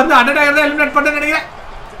அல்கா வந்து அண்டர்டேக்கர் தான் எலிமினேட் பண்ண நினைக்கிறேன்.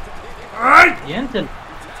 ஏன் சார்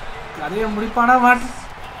கதைய முடிப்பானா மாட்.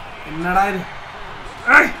 என்னடா இது?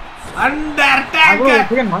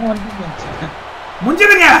 அண்டர்டேக்கர்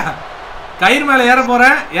முடிஞ்சிடுங்க. கயிறு மேல ஏற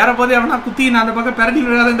போறேன். ஏறப்போதே அவனா குத்தி நான் அந்த பக்கம் பெரட்டி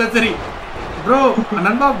விடாத. சரி ப்ரோ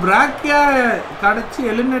நண்பா பிராக்க கடைச்சி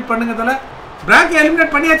எலிமினேட் பண்ணுங்க. தல பிராக்க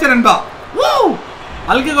எலிமினேட் பண்ணியாச்சு நண்பா.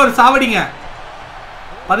 அல்குக்கு ஒரு சாவடிங்க.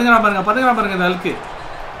 பதுங்கலாம் பாருங்க இந்த அல்கு.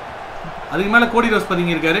 அதுக்கு மேல கோடி ரோஸ்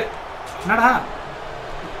பதுங்கி இருக்காரு. என்னடா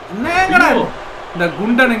என்னங்கடா இந்த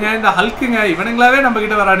குண்டனுங்க இந்த ஹல்குங்க இவனுங்களாவே நம்ம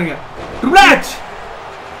கிட்ட வரானுங்க. ட்ரிபிள் எச்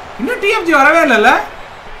இன்னும் டிஎஃப்ஜி வரவே இல்லைல்ல.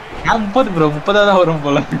 நான் 30 ப்ரோ 30 தான் வரும்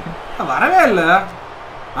போல. வரவே இல்லை.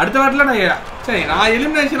 அடுத்த வாரத்தில் நான்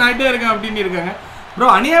எலிமினேஷன் ஆகிட்டே இருக்கேன் அப்படின்னு இருக்காங்க ப்ரோ.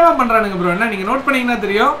 அநியாயமாக பண்ணுறானுங்க ப்ரோ. என்ன நீங்கள் நோட் பண்ணிங்கன்னா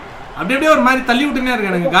தெரியும். அப்படியே ஒரு மாதிரி தள்ளி விட்டுனே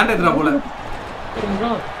இருக்கானுங்க காண்டேத்துறா போல.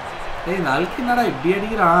 ஏய் இந்த அல்கு என்னடா இப்படி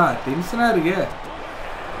அடிக்கிறான்? டென்ஷனாக இருக்கு.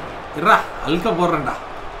 இருடா அல்க போடுறேன்டா.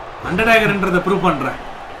 அண்டர்டேக்கர்ன்றதை ப்ரூவ் பண்ணுறேன்.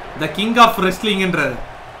 The king of ரெஸ்லிங்ன்றது.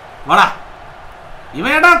 வாடா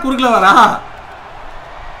இவன் ஏடா குறுக்கில் வரா?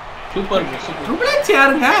 சூப்பர் ட்ரிபிள் எச்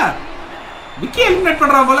யாருங்க? விக்கி எலிமினேட்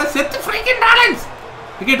பண்றா போல. செத்து ஃப்ரீக்கிங் டாலன்ஸ்.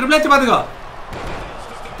 விக்கி ட்ரிபிள் எச் பாத்துக்கோ.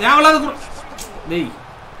 தேவலாத டேய்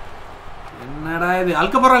என்னடா இது?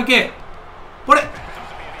 அல்க போறா விக்கி போடு.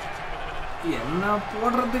 என்ன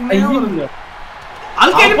போடுறதுக்கு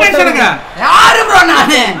அல்க எலிமினேஷனுங்க. யாரு ப்ரோ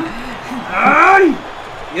நானே?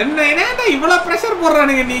 என்னடா இவ்வளவு பிரஷர்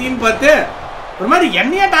போடுறானுங்க நீங்கன்னு பார்த்து ஒரு மாதிரி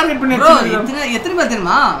என்னையா டார்கெட் பண்ணி வச்சிருக்கீங்க. எத்தனை பேர்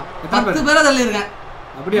தெரியுமா? 10 பேரா தள்ளி இருக்கேன்.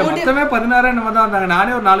 அப்படியே மொத்தமே 16 நம்ம தான் வந்தாங்க.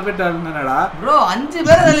 நானே ஒரு 4 பேர் தள்ளினேடா. ப்ரோ 5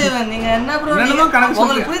 பேர் தள்ளி இருக்கேன். நீங்க என்ன ப்ரோ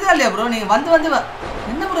உங்களுக்கு புரியுதா இல்லையா ப்ரோ? நீங்க வந்து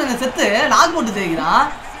என்ன ப்ரோ இந்த செத்து லாக் போட்டு தேய்க்கிறான்.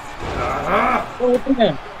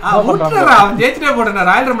 ஊத்துறா அவன் ஜெயிச்சிட்டே போடுறா.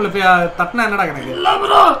 ராயல் ரம்பிள் போய் தட்டினா என்னடா கணக்கு? இல்ல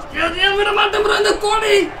ப்ரோ எதையும் விட மாட்டேன் ப்ரோ. இந்த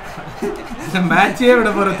கோடி இந்த மேட்சே விட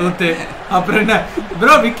போற தோத்து. அப்புறம் என்ன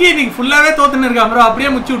ப்ரோ? விக்கி நீங்க ஃபுல்லாவே தோத்துன்னு இருக்கான் ப்ரோ. அப்படியே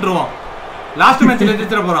முச்சு விட்டுருவோம். லாஸ்ட் மேட்ச்ல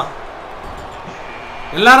ஜெயிச்சிட போறோம்.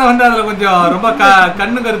 எல்லாரும் வந்து அதுல கொஞ்சம் ரொம்ப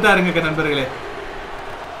கண்ணு கருத்தா இருங்க நண்பர்களே.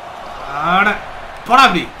 போடா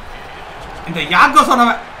அப்படி. இந்த யாக்கோ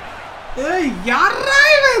சொன்னவன் யாரா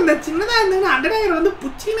இவன்? இந்த சின்னதா இருந்தா அண்டர்டேக்கர் வந்து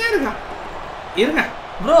புச்சினே இருக்கான். இருங்க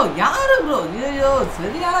ப்ரோ யாரு ப்ரோ ஐயோ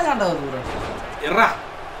சரியான காண்டா வருது ப்ரோ எறா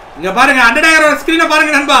இங்க பாருங்க அண்டர்டேகரோட ஸ்கிரீனை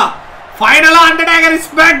பாருங்க நண்பா ஃபைனலா அண்டர்டேகர்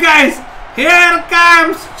is back guys here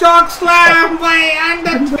comes choke slam by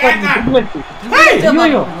Undertaker hey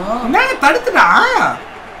ஐயோ என்ன தடுத்துடா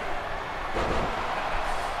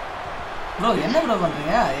ப்ரோ என்ன ப்ரோ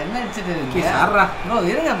பண்றீங்க என்ன அடிச்சிட்டு இருக்கீங்க சாரா ப்ரோ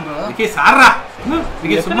இருங்க ப்ரோ ஓகே சாரா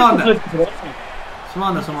நீங்க சும்மா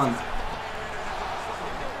வந்த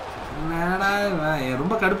என்னடா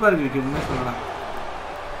ரொம்ப கடுப்பா இருக்கு என்ன சொல்லலாம்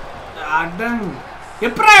அடங்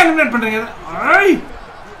எப்பறா எலிமினேட் பண்றீங்க ஐய்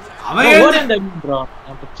அவன் ஓடண்ட ப்ரோ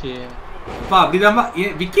அப்பச்சி அப்பா அப்படிதான்பா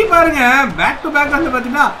விக்கி பாருங்க பேக் டு பேக் வந்து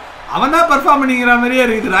பாத்தீங்கன்னா அவன் தான் பெர்ஃபார்ம் பண்ணிக்கிற மாதிரியே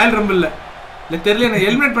இருக்குது ராயல் ரம்பிள்ல இல்ல தெரியல என்ன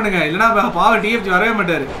எலிமினேட் பண்ணுங்க இல்லனா பாவ டிஎஃப்ஜி வரவே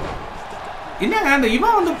மாட்டாரு என்னங்க அந்த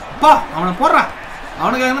இவன் வந்து பா அவனை போடுறான்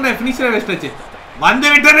அவனுக்காக தான் ஃபினிஷரே வேஸ்ட் ஆச்சு வந்து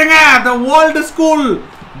விட்டுருங்க the old school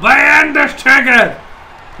by Undertaker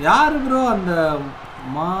யாரு ப்ரோ அந்த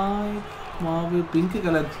மாவு பிங்க்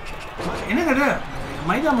கலர் என்னங்க அது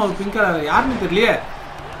மைதா மாவு பிங்க் கலர் யாருன்னு தெரியலையே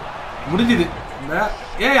முடிஞ்சுது இந்த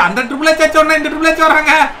ஏய் அந்த ட்ரிபிள் எச் சொன்னா இந்த ட்ரிபிள் எச்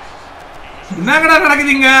வராங்க என்னங்கடா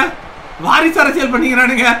நடக்குதுங்க வாரிசு அரசியல்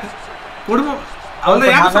பண்ணிக்கிறானுங்க குடும்பம்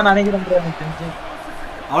அவ்வளவுதான் நினைக்கிறேன்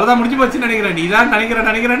அவ்வளவுதான் முடிஞ்சு போச்சுன்னு நினைக்கிறேன் நீ தான்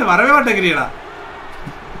நினைக்கிறேன்னு வரவே மாட்டேங்கிறீடா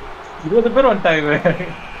 20 பேர் வந்துட்டாங்க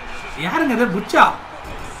யாருங்க அது புச்சா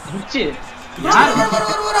புச்சி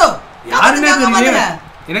யாருன்னே தெரியல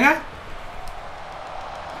என்னங்க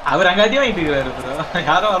அவர் அங்க அடி வாங்கிட்டு இருக்காரு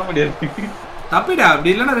யாரும் வர முடியாது தப்பிடா அப்படி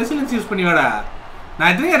இல்லைன்னா ரெசிலன்ஸ் யூஸ் பண்ணி வாடா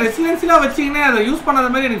நான் இதுவே ரெசிலன்ஸ்லாம் வச்சிங்கன்னே அதை யூஸ்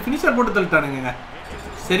பண்ணாத மாதிரி எனக்கு ஃபினிஷர் போட்டு தள்ளிட்டானுங்க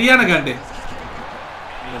சரியான காண்டு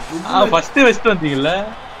ஃபர்ஸ்ட் வெஸ்ட் வந்தீங்கல்ல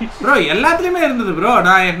ப்ரோ எல்லாத்துலயுமே இருந்தது ப்ரோ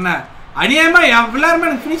நான் என்ன அநியாயமா எல்லாருமே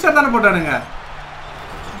எனக்கு ஃபினிஷர் தானே போட்டானுங்க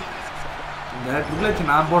இந்த ட்ரிபிள் எச்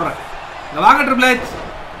நான் போடுறேன் இந்த வாங்க ட்ரிபிள் எச்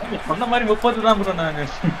சொன்ன மாதிரி 30 தான் ப்ரோ நான்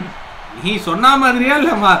நீ சொன்ன மாதிரியா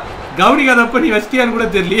இல்லம்மா கவுனிக்காதப்ப நீ வச்சிட்டியான்னு கூட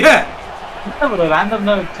தெரியலையே ப்ரோ ரேண்டம்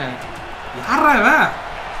தான் வச்சேன் யாரா இவன்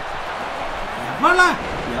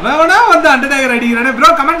எவனா வந்து அண்டர்டேக்கர் அடிக்கிறானே ப்ரோ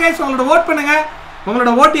கமெண்ட் கைஸ் உங்களோட ஓட் பண்ணுங்க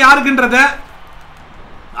உங்களோட ஓட்டு யாருக்குன்றத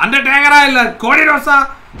அண்டர்டேக்கரா இல்ல கோடி ரோசா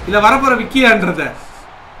இல்ல வரப்போற விக்கியான்றத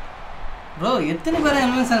ப்ரோ எத்தனை பேர்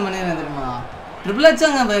எலிமினேஷன் பண்ணிருக்காங்க தெரியுமா ட்ரிபிள் எச்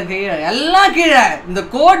அங்க கீழே எல்லாம் கீழே இந்த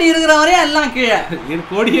கோடி இருக்கிற வரையும் எல்லாம் கீழே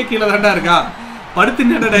கோடியே கீழே தான்டா இருக்கா படுத்து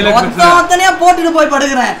நின்ற டைலாக் ஒத்தனையா போட்டுட்டு போய்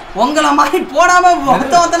படுக்கிறேன் உங்கள மாதிரி போடாம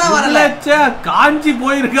ஒத்தனா வரல காஞ்சி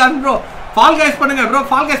போயிருக்கான் ப்ரோ ஃபால் கைஸ் பண்ணுங்க ப்ரோ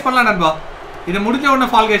ஃபால் கைஸ் பண்ணலாம் நண்பா இது முடிஞ்ச உடனே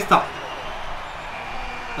ஃபால் கைஸ் தான்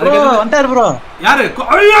ப்ரோ வந்தார் ப்ரோ யாரு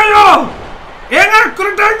ஐயோ ஏங்க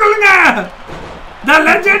குருட்டாய் சொல்லுங்க the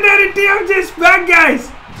legendary TFG is back guys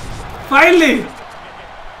finally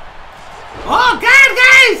oh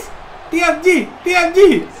guys TFG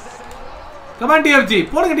come on TFG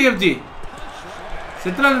போடுங்க TFG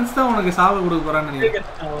செத்ராலன்ஸ் தான் உனக்கு சாவ கொடுக்க போறான்னு நினைக்கிறேன்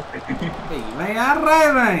இவன் யாரா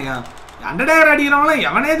இவன் அண்டர்டேக்கர் அடிக்கிறவங்கள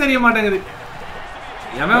எவனே தெரிய மாட்டேங்குது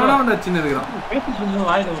எவனோ வந்து சின்ன இருக்கிறான்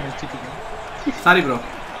சாரி ப்ரோ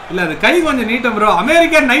இல்ல அது கை கொஞ்சம் நீட்டம் ப்ரோ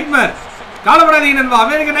அமெரிக்கன் நைட்மேர் காலப்படாதீங்க நண்பா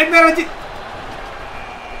அமெரிக்கன் நைட்மேர் வச்சு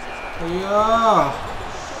ஐயோ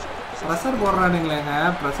ப்ரெஷர் போடுறானுங்களேங்க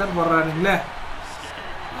ப்ரெஷர் போடுறானுங்களே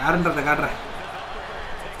யாருன்றத காட்டுறேன்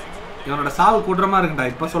இவனோட சாவு கூட்டுறமா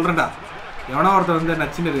இருக்குண்டா இப்ப சொல்றேன்டா எவனோ ஒருத்தர் வந்து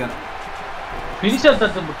நச்சுன்னு இருக்கான் ஃபினிஷர்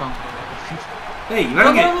தட்டு போட்டான் ஏய்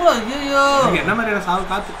இவனுங்க ஐயோ என்ன மாதிரியான சாவு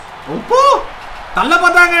காத்து ஓப்போ தள்ள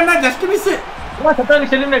பார்த்தாங்க என்ன ஜஸ்ட் மிஸ் சத்தானி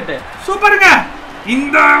செலிமினேட் சூப்பர்ங்க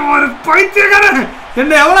இந்த ஒரு பைத்தியக்காரன்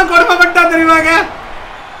என்ன எவ்வளவு கொடுமைப்பட்டா தெரியுமாங்க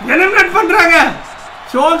எலிமினேட் பண்றாங்க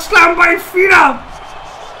choke slam by Fira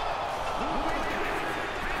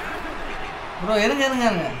bro இருங்க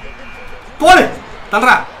போடு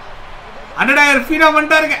தள்ளுறா அண்டர்டேக்கர் ஃபீனா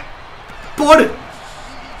பண்ணிட்டாருங்க போடு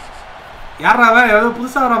யாரா அவன் ஏதோ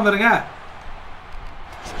புதுசா வராம பாருங்க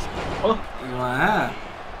இவன்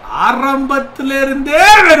ஆரம்பத்துல இருந்தே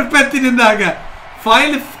வெறுப்பேத்தி நின்றாங்க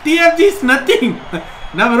ஃபைல் டிஎஃப்ஜி இஸ் நதிங்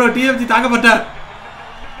என்ன ப்ரோ டிஎஃப்ஜி தாங்கப்பட்டார்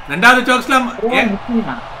ரெண்டாவது choke slam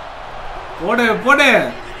போடு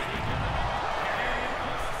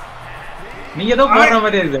நீங்க ஏதோ போற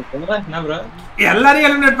மாதிரி இருக்கு என்ன ப்ரோ எல்லாரையும்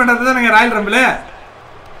எலிமினேட் பண்றது தான் நீங்க ராயல் ரம்பிள்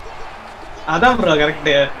அதான் ப்ரோ கரெக்ட்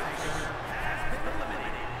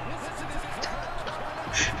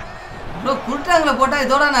ப்ரோ குருட்டாங்கள போட்டா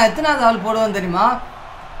இதோட நான் எத்தனாவது ஆள் போடுவேன் தெரியுமா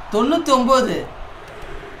 99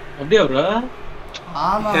 அப்படியே ப்ரோ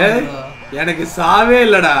ஆமா எனக்கு சாவே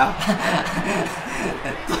இல்லடா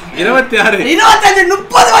 26 25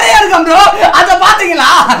 30 வரையா இருக்கும் ப்ரோ அத பாத்தீங்களா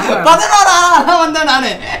 11 ஆளா வந்தேன்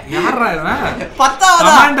நானு யாரா இவன் 10வது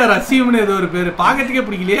கமாண்டர் அசீம்னு ஏதோ ஒரு பேர் பாக்கத்துக்கே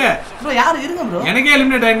பிடிக்கலையே ப்ரோ யார் இருங்க ப்ரோ எனக்கே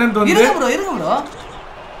எலிமினேட் ஆயிடுன்னு தோணுது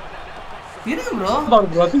இருங்க ப்ரோ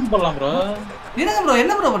ப்ரோ திங்க் பண்ணலாம் ப்ரோ இருங்க ப்ரோ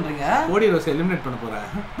என்ன ப்ரோ பண்றீங்க கோடி ரோஸ் எலிமினேட் பண்ண போறேன்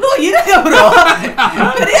ப்ரோ இருங்க ப்ரோ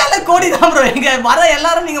பெரியால கோடி தான் ப்ரோ இங்க வர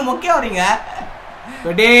எல்லாரும் நீங்க மொக்கையா வரீங்க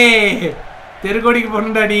டேய் தெருக்கோடிக்கு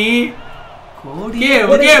போறடா நீ கோடி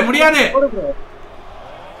ஓகே முடியாது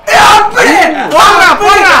அப்படி போறா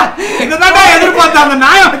போறா இதுதான் எதிர்பார்த்த அந்த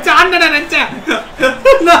நாயை வச்சு ஆண்டன நினைச்சேன்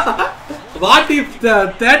what if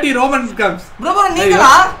 30 Romans comes bro bro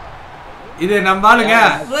நீங்களா இது நம்ம ஆளுங்க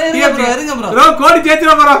இருங்க ப்ரோ ப்ரோ கோடி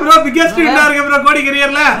ஜெயிச்சிர போறா ப்ரோ பிகெஸ்ட் வின்னர் இருக்கு ப்ரோ கோடி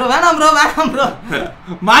கரியர்ல ப்ரோ வேணாம் ப்ரோ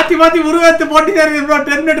மாத்தி மாத்தி உருவத்தை போட்டு தருங்க ப்ரோ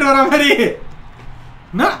 10 மீட்டர் வர மாதிரி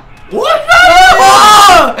நான்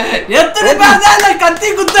எத்தனை பேர் தான் கத்தி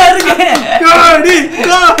குத்த இருக்கு கோடி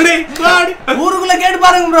கோடி கோடி ஊருக்குள்ள கேட்டு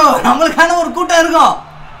பாருங்க ப்ரோ நம்மளுக்கான ஒரு கூட்டம் இருக்கும்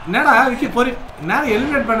என்னடா விக்கி போறி நான்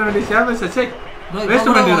எலிமினேட் பண்ண வேண்டிய சேவஸ் சச்சை வேஸ்ட்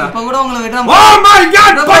பண்ணிடா இப்ப கூட உங்களை விடுறேன் ஓ மை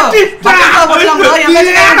காட் பட்டிஸ்டா போடலாம் ப்ரோ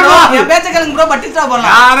என் பேச்ச கேளுங்க ப்ரோ பட்டிஸ்டா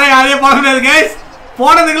போடலாம் யாரே போட முடியாது गाइस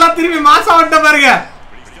போனதுக்குலாம் திரும்பி மாசம் வந்துட்ட பாருங்க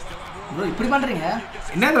ப்ரோ இப்படி பண்றீங்க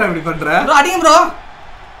என்னடா இப்படி பண்ற ப்ரோ அடிங்க ப்ரோ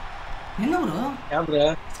என்ன ப்ரோ ஏன் ப்ரோ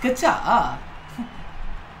ஸ்கெட்சா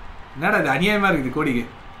என்னடா இது அநியாயமா இருக்குது கோடிக்கு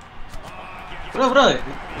ப்ரோ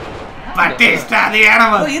பட்டிஸ்டா அது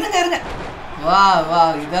ஏறமா ப்ரோ இருங்க வா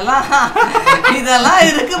இதெல்லாம்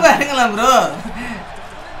இருக்கு பாருங்களா ப்ரோ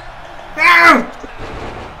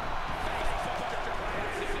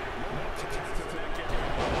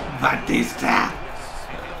பட்டிஸ்டா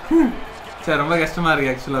சரி ரொம்ப கஷ்டமா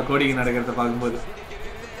இருக்கு ஆக்சுவலா கோடிக்கு நடக்கிறத பாக்கும்போது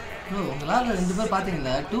ப்ரோ உங்களால ரெண்டு பேர்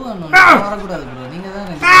பாத்தீங்களா 2 and 1 வர கூடாது ப்ரோ நீங்க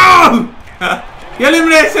தான்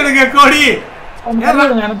எலிமினேஷனுக்கு கோடி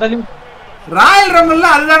ராயல் ரம்பிள்ல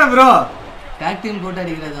அதுதானே ப்ரோ டாக் டீம் போட்டு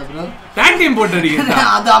அடிக்கிறதா ப்ரோ டாக் டீம் போட்டு அடிக்கிறதா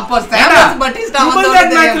அது அப்ப ஸ்டாண்டர்ட் பட்டிஸ்டா வந்து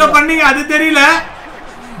மேட்ச்ல பண்ணீங்க அது தெரியல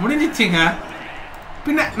முடிஞ்சிச்சுங்க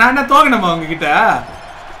பின்ன நான் என்ன தோக்கணுமா உங்ககிட்ட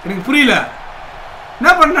எனக்கு புரியல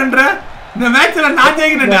என்ன பண்ணன்ற இந்த மேட்ச்ல நான்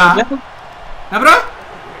ஜெயிக்கணும்டா ப்ரோ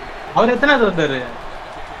அவர் எத்தனாவது வந்தாரு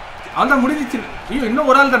அவன்தான் முடிஞ்சிச்சு ஐயோ இன்னும்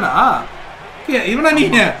ஒரு ஆள் தானா இவனா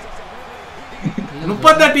நீங்க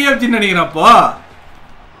 30 டிஎஃப்ஜி நினைக்கிறேன் அப்போ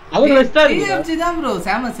அவர் வெஸ்டா டிஎஃப்ஜி தான் ப்ரோ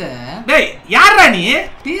ஃபேமஸ் டேய் யாரா நீ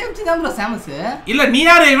டிஎஃப்ஜி தான் ப்ரோ ஃபேமஸ் இல்ல நீ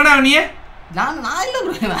யாரு இவனா நீ நான் இல்ல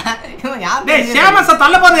ப்ரோ இவன் யார் டேய் ஃபேமஸா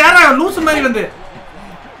தள்ள போறது யாரா லூஸ் மாதிரி வந்து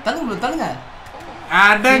தள்ளுங்க ப்ரோ தள்ளுங்க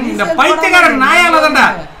அடங் இந்த பைத்தியக்கார நாயால தான்டா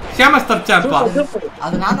ஃபேமஸ் தப்சாப்பா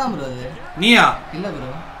அது நான் தான் ப்ரோ அது நீயா இல்ல ப்ரோ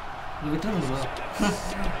நீ விட்டுருங்க ப்ரோ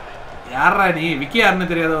யாரா நீ விக்கி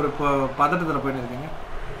யாருன்னு தெரியாத ஒரு பதட்டத்துல போயிட்டு இருக்கீங்க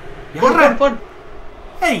யாரா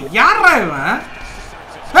ஏய் யாரா இவன்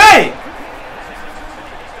ஏய்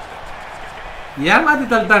ஏமாத்தி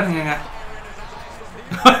தள்ளிட்டானுங்க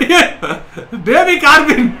பேபி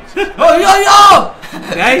கார்பின் ஐயோ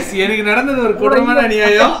गाइस எனக்கு நடந்தது ஒரு கொடுமையான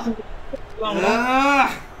அநியாயம்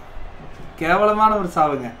கேவலமான ஒரு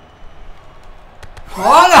சாவுங்க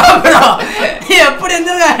போங்க ப்ரோ எப்படி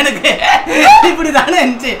இருந்துங்க எனக்கு இப்படி தானே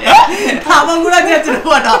இருந்துச்சு அவன் கூட ஜெயிச்சிட்டு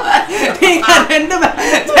போட்டான் நீங்க ரெண்டு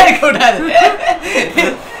ஜெயிக்க கூடாது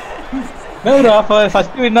ப்ரோ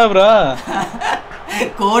ஃபர்ஸ்ட் வின்னா ப்ரோ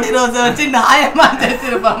கோடி ரோஸை வச்சு நியாயமா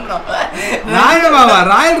ஜெயிச்சிருப்பான் ப்ரோ நியாயமாவா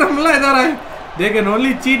ராயல் ரம்பிள்ல ஏதோ they can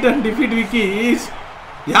only cheat and defeat Vicky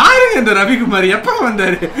யாருங்க இந்த ரவிக்குமார் எப்ப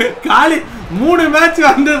வந்தாரு காலி 3 மேட்ச்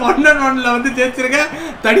வந்து 1-1ல வந்து ஜெயிச்சிருக்கேன்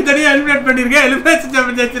தனித்தனியா எலிமினேட் பண்ணிருக்கேன் எலிமினேஷன்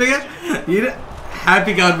சாம்பியன் ஜெயிச்சிருக்கேன் இது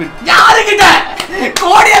ஹாப்பி கார்பின் யாருக்கிட்ட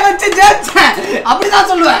கோடியை வச்சு ஜெயிச்சேன் அப்படிதான்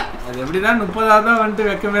சொல்லுவேன் அது எப்படிதான் 30வது தான் வந்து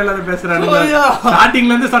வெக்கமே இல்லாத பேசுறானுங்க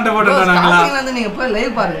ஸ்டார்டிங்ல இருந்து சண்டை போட்டுறாங்களா ஸ்டார்டிங்ல இருந்து நீங்க போய்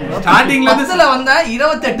லைவ் பாருங்க ப்ரோ ஸ்டார்டிங்ல இருந்து வந்தா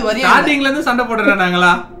 28 வரையும் ஸ்டார்டிங்ல இருந்து சண்டை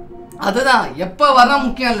போட்டுறாங்களா அதுதான் எப்ப வர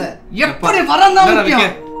முக்கியம் இல்ல எப்படி வரணும் தான்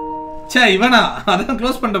முக்கியம் ச்சே இவனா அதான்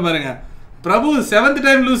க்ளோஸ் பண்ணிட்ட பாருங்க பிரபு 7th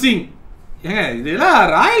டைம் லூசிங் ஏங்க இதெல்லாம்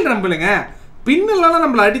ராயல் ரம்பிளுங்க பின்னெல்லாம்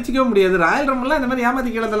நம்மள அடிச்சிக்கவே முடியாது ராயல் ரம்பிள்லாம் இந்த மாதிரி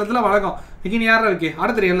ஏமாத்தி கீழ தளத்துல வழக்கம் இங்க யாரா இருக்கு ஆட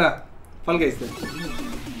தெரியல ஃபால் கைஸ்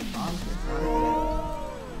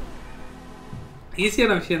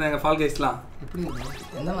ஈஸியான விஷயம் தாங்க ஃபால் கைஸ்லாம் எப்படி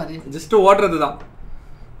எந்த மாதிரி ஜஸ்ட் ஓடுறது தான்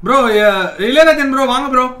ப்ரோ இளையராஜன் ப்ரோ வாங்க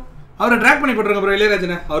ப்ரோ அவரை ட்ராக் பண்ணி போட்டுருங்க ப்ரோ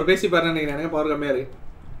இளையராஜனை அவர் பேசி பாருன்னு நினைக்கிறேன் எனக்கு பவர் கம்மியா இருக்கு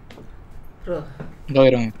ப்ரோ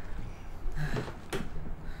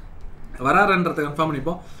வராருன்றதை கன்ஃபார்ம்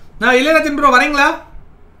பண்ணிப்போம் நான் இளையராஜன் ப்ரோ வரீங்களா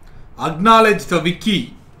அக்னாலேஜ் த விக்கி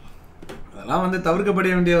அதெல்லாம் வந்து தவிர்க்கப்பட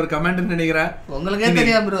வேண்டிய ஒரு கமெண்ட்னு நினைக்கிறேன் உங்களுக்கே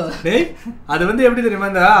தெரியும் ப்ரோ டேய் அது வந்து எப்படி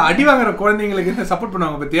தெரியுமா இந்த அடி வாங்குற குழந்தைங்களுக்கு சப்போர்ட்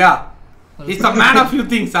பண்ணுவாங்க பத்தியா it's a man of few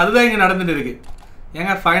things அதுதான் இங்க நடந்துட்டு இருக்கு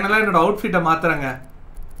ஏங்க ஃபைனலா என்னோட அவுட்ஃபிட்டை மாத்துறாங்க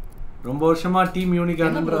ரொம்ப வருஷமா டீம்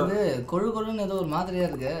யூனிகான்ன்றது கொழு கொழுன்னு ஏதோ ஒரு மாதிரியா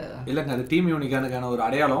இருக்கு இல்லங்க அது டீம் யூனிகானுக்கான ஒரு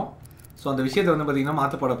அடையாளம் சோ அந்த விஷயத்தை வந்து பாத்தீங்கன்னா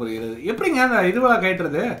மாத்தப்பட போகிறது எப்படிங்க அந்த இதுவா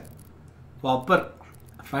கைட்றது அப்பர்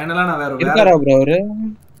ஃபைனலா நான் வேற இருக்காரா ப்ரோ அவரு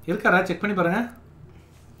இருக்காரா செக் பண்ணி பாருங்க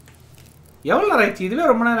எவ்வளோ நேரம் ஆயிடுச்சு? இதுவே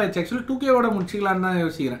ரொம்ப நேரம் ஆயிடுச்சு. ஆக்சுவலி 2K-ஓட முடிச்சிக்கலான்னு தான்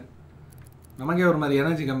யோசிக்கிறேன். நமக்கே ஒரு மாதிரி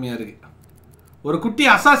எனர்ஜி கம்மியாக இருக்கு. ஒரு குட்டி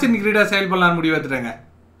அசாசின் கிரீடா செயல் பண்ணலான்னு முடிவு எடுத்துட்டாங்க.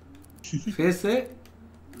 ஃபேஸு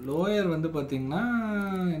லோயர் வந்து பார்த்தீங்கன்னா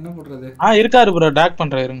என்ன போடுறது? இருக்காரு ப்ரோ, டாக்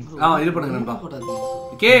பண்ணுறாரு. இது பண்ணுங்க நண்பா.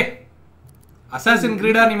 ஓகே, அசாசின்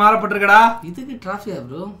கிரீடா நீ மாறப்பட்டிருக்கடா. இதுக்கு டிராஃபியா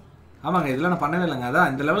ப்ரோ? ஆமாங்க, இதெல்லாம் நான் பண்ணவே இல்லைங்க.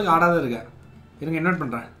 அதான் இந்த லெவலுக்கு ஆடாத இருக்கேன். இருங்க, இன்வைட்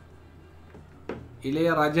பண்ணுறேன்.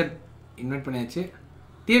 இளையராஜன் இன்வைட் பண்ணியாச்சு.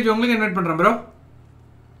 டிஎஃப்ஜி உங்களுக்கு இன்வைட் பண்ணுறேன் ப்ரோ.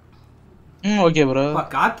 Okay bro.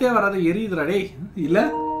 காத்தே வராது, எரியுதுடா டேய். இல்லை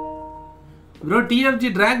bro, DFG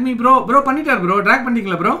track me bro. Bro பண்ணிட்டார் ப்ரோ. ட்ராக்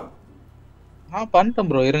பண்ணிட்டீங்களா ப்ரோ? பண்ணிட்டேன்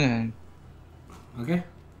ப்ரோ, இருங்க. ஓகே.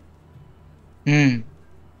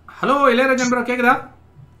 ஹலோ இளையராஜன் ப்ரோ, கேக்குதா?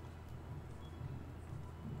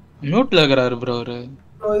 மியூட்ல இருக்கறாரு ப்ரோ.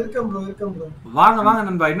 இருக்கேன் ப்ரோ. வாங்க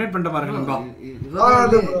நண்பா, இன்வைட் பண்ணிட்டு பாருங்க நண்பா.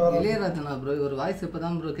 இளையராஜனா ப்ரோ? ஒரு வாய்ஸ்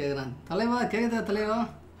இப்பதான் ப்ரோ கேக்குறான். தலைவா கேக்குதா தலைவா?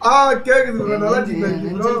 கேக்குது ப்ரோ. நல்லா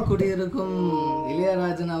நெஞ்சில் குடியிருக்கும்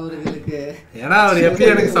இளையராஜன் அவர்களுக்கு. ஏன்னா அவர் எப்படி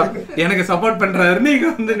எனக்கு சப்போர்ட் பண்றாரு. நீங்க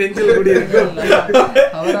வந்து நெஞ்சில் குடியிருக்கும்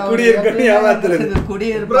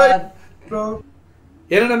ப்ரோ.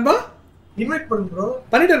 என்ன நண்பா? இன்வைட் பண்ணு ப்ரோ.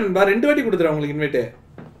 பண்ணிட்டேன் நண்பா. 2 வாட்டி கொடுத்துறேன் உங்களுக்கு இன்வைட்.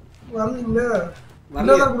 வரலீங்களா?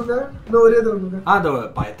 இன்னொரு கொடுங்க. ஒரே தடவை கொடுங்க. அதோ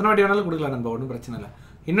எத்தனை வாட்டி வேணாலும் கொடுக்கலாம் நண்பா, ஒன்றும் பிரச்சனை இல்லை.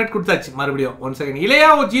 இன்வைட் கொடுத்தாச்சு. மறுபடியும் 1 செகண்ட். இளையா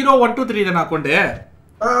 0123 தான அக்கௌண்ட்?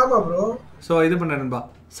 ஆமா ப்ரோ. சோ இது பண்ண நண்பா.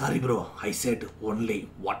 Sorry bro, I set only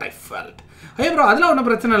what I felt. ஐயா ப்ரோ, அதெல்லாம் ஒன்றும்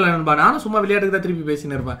பிரச்சனை இல்லை நண்பா. நானும் சும்மா விளையாட்டுக்கு தான் திருப்பி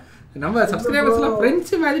பேசினு இருப்பேன். நம்ம சப்ஸ்கிரைபர்ஸ்லாம்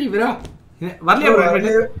ஃப்ரெண்ட்ஸ் மாதிரி ப்ரோ. வரலையா ப்ரோ?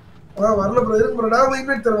 வரல ப்ரோ. இருக்கு ப்ரோ. நான்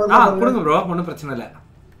இன்வைட் தரேன். கொடுங்க ப்ரோ, ஒன்றும் பிரச்சனை இல்லை.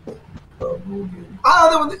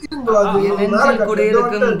 அது வந்து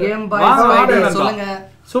சொல்லுங்க.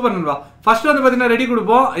 சூப்பர் நண்பா. ஃபர்ஸ்ட் வந்து பாத்தீங்கன்னா ரெடி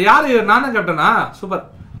கொடுப்போம். யாரு? நான் தான் கேப்டனா? சூப்பர்.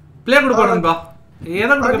 ப்ளே கொடுப்போம் நண்பா.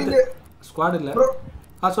 எதை கொடுக்குறது? ஸ்குவாட் இல்ல.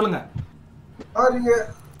 சொல்லுங்க. நீங்க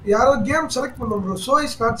யாரோ கேம் செலக்ட் பண்ணனும் bro. So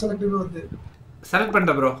is not selected வந்து செலக்ட்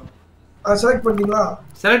பண்ணிட்டேன் ப்ரோ. செலக்ட் பண்ணீங்களா?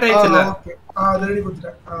 செலக்ட் ஆயிடுச்சுல. ஓகே. அது ரெடி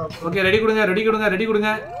கொடுத்துட்டேன். ஓகே, ரெடி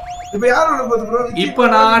கொடுங்க. இப்போ யார் வந்து பாத்து ப்ரோ? இப்போ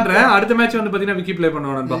நான் ஆடுறேன். அடுத்த மேட்ச் வந்து பாத்தீங்கன்னா விக்கி ப்ளே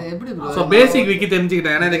பண்ணுவோம் நண்பா. எப்படி ப்ரோ? சோ பேசிக் விக்கி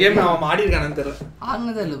தெரிஞ்சுக்கிட்டேன். ஏன்னா இந்த கேம் நான் ஆடி இருக்கானே தெரியல.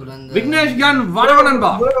 ஆனதே இல்ல ப்ரோ. விக்னேஷ் கான் வணக்கம்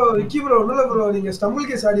நண்பா. ப்ரோ விக்கி ப்ரோ ஒண்ணுல ப்ரோ, நீங்க ஸ்டம்பிள்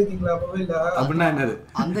கேஸ் ஆடி இருக்கீங்களா மொபைல்ல? அப்படினா என்னது?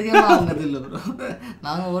 அந்த கேம் ஆனதே இல்ல ப்ரோ.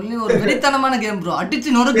 நாங்க ஒன்லி ஒரு வெறித்தனமான கேம் ப்ரோ.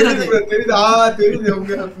 அடிச்சு நொறுக்குறது. தெரியுது.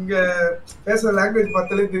 உங்க பேசுற லாங்குவேஜ்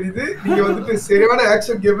பார்த்தாலே தெரியுது. நீங்க வந்து சரியான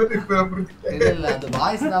ஆக்ஷன் கேமர் இப்ப புரிஞ்சுக்கிட்டேன். இல்ல அது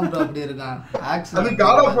வாய்ஸ் தான் ப்ரோ அப்படி இருக்கான். ஆக்ஷன் அது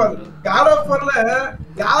காட் ஆஃப் வார்ல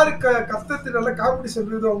யாருக்கு கஷ்டத்துல நல்ல காம்படிஷன்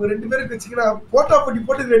இருக்குது. அவங்க 2 பேருக்கு வச்சுக்கினா போட்டா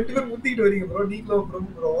போட்டு 2 பேரும் முத்திக்கிட்டு வரீங்க ப்ரோ. நீங்களும்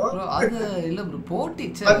ப்ரோ அது இல்ல ப்ரோ. போட்டி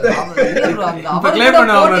இல்ல ப்ரோ. அப்ப க்ளைம்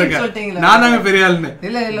பண்ணவங்க சொல்லிட்டீங்களா? நான் தாங்க பெரிய ஆளுன்னு.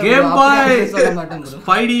 இல்ல கேம் பாய் சொல்ல மாட்டேன் ப்ரோ.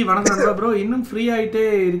 ஃபைடி வணக்கம் ப்ரோ. இன்னும் ஃப்ரீ ஆயிட்டே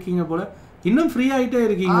இருக்கீங்க போல.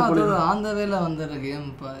 அந்த வேல வந்தற game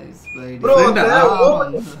bye bro.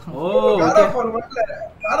 O God of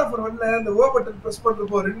வார்ல அந்த ஓ பட்டன் பிரஸ்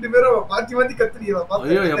பண்றப்போ 2 பேரும் மாத்தி கத்துறீங்களா?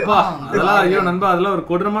 ஐயோ எப்பா, அதெல்லாம் ஐயோ நண்பா, அதெல்லாம் ஒரு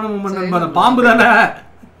கொடூரமான மூமெண்ட் நண்பா. அந்த பாம்பு தானே?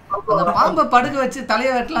 அந்த பாம்பை படுக்க வச்சு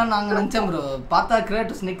தலைய வெட்டலாம் நாங்க நினைச்சோம் ப்ரோ. பார்த்தா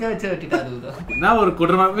கிரேட்டஸ் நிக்க வச்சு வெட்டிட்டாரு ப்ரோ. என்ன ஒரு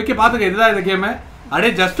கொடூரமான விக்கி. பாத்துக்க, இதுதான் இந்த கேம்.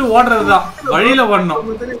 அப்படியே ஜஸ்ட் ஓடுறதுதான், வழியில ஓடணும்,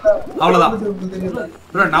 அவ்வளவுதான்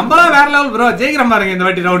ப்ரோ. நம்மளா வேற லெவல் ப்ரோ. ஜெயிக்கிறோம் பாருங்க இந்த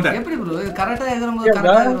வாட்டி ரவுண்ட். எப்படி ப்ரோ கரெக்ட்டா ஏறும்போது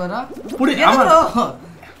கரெக்ட்டா ஏறுவாரா? புடி. ஆமா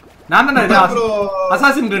நான் தான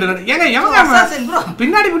அசாசின் கிரீடர். ஏங்க எவங்க அசாசின் ப்ரோ?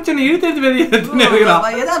 பின்னாடி புடிச்சு நீ இழுத்து வெளிய எடுத்துனே இருக்கறா.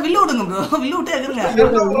 ஏதா வில்லு விடுங்க ப்ரோ. வில்லு விட்டே இருக்கங்க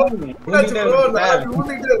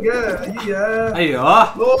ஐயோ.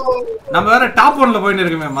 நம்ம வேற டாப் 1ல போயிட்டு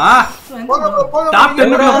இருக்கோமேமா. டாப்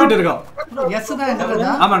 10ல போயிட்டு இருக்கோம். எக்ஸ் தான்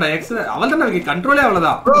இருக்கறதா? ஆமாடா எக்ஸ். அவள்தான் நமக்கு கண்ட்ரோலே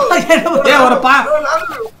அவ்வளவுதான். ஏ ஒரு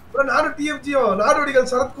bro நானும் டிஎஃப்ஜியோ நாடோடிகள்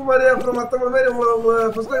சரத்குமார் அப்புறம் மத்தவங்க மாதிரி உங்க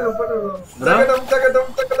ஃபர்ஸ்ட் லைன்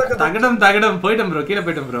தகடம் போய்ட்டேன் ப்ரோ. கீழ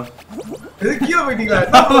போய்ட்டேன் ப்ரோ. இது கீழ போய்ட்டீங்களா?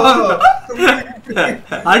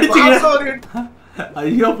 அடிச்சிங்க.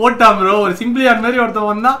 ஐயோ போட்டான் ப்ரோ. ஒரு சிம்பிளியான் மாதிரி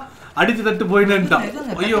ஒருத்தன் வந்தா அடிச்சு தட்டு போயிட்டான்.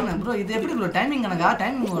 ஐயோ ப்ரோ இது எப்படி ப்ரோ டைமிங் கணக்கா?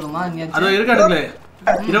 டைமிங் வருமா? அது இருக்காடுங்களே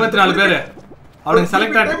 24 பேர் அவளுக்கு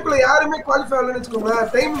செலக்ட் ஆன டைம்ல யாருமே குவாலிஃபை ஆகலன்னு வெச்சுக்கோங்க.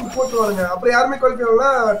 டைம் போட்டுவாங்க. அப்புறம் யாருமே குவாலிஃபை ஆகலனா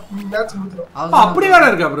மேட்ச் முடிஞ்சிரும். அப்படி வேற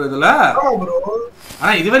இருக்கா ப்ரோ இதுல? ஆமா ப்ரோ.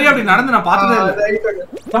 ஆனா இதுவரை அப்படி நடந்து நான் பார்த்ததே இல்ல.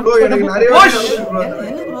 ப்ரோ எனக்கு நிறைய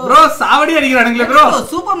ப்ரோ சாவடி அடிக்குறானுங்களே ப்ரோ.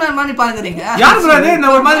 சூப்பர்மேன் மாதிரி பாக்குறீங்க. யார் ப்ரோ இது? இந்த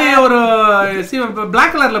ஒரு மாதிரி ஒரு Black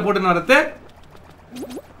கலர்ல போட்டுன வரது.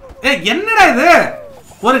 ஏய் என்னடா இது?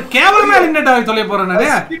 ஒரு கேவலமா இன்டெட் ஆகி சொல்ல போறேன் நானே.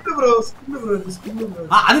 Skin bro skin bro.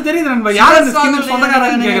 அது தெரியுது நண்பா. யார் அந்த ஸ்கின்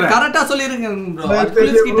சொந்தக்காரன்னு கேக்குறேன். கரெக்ட்டா சொல்லிருங்க ப்ரோ.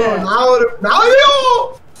 ப்ளீஸ் கிட்ட நாயோ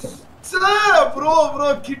சார் ப்ரோ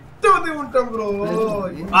கிட்ட வந்து விட்டேன் ப்ரோ.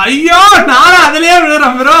 ஐயோ நான் அதுலயே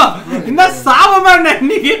விழுறேன் ப்ரோ. என்ன சாவமா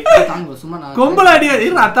இன்னைக்கு சும்மா கொம்பல அடி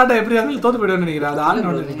அத்தாட்ட எப்படி இருந்தாலும் தோத்து போயிடுவேன்னு நினைக்கிறேன். அது ஆள்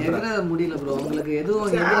எகிற முடியல ப்ரோ. உங்களுக்கு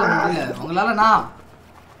எதுவும் எகிற முடியல. உங்களால நான்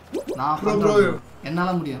ப்ரோ என்னால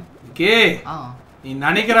முடியும். ஓகே நீ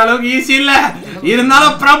நினைக்கிற அளவுக்கு ஈஸி இல்ல.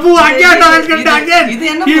 இருந்தாலும் பிரபு அகைன் அகைன் இது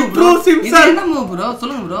என்ன ப்ரோ? இது என்ன மூவ் ப்ரோ?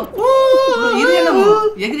 சொல்லுங்க ப்ரோ. இது என்ன மூவ்?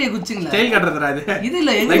 எகிரிய குச்சிங்களா? ஸ்டைல் கட்டறதுடா இது. இது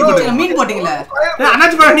இல்ல எகிரிய குச்சிங்க மீன் போடிங்களா?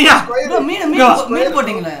 அண்ணாச்சி பாருனியா? ப்ரோ மீன்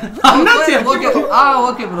போடிங்களா? அண்ணாச்சி ஓகே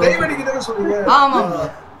ஓகே ப்ரோ. கை வெடிக்குதுன்னு சொல்றீங்க. ஆமா bro.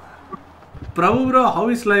 Prabhu bro how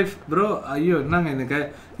is life bro? ஐயோ என்னங்க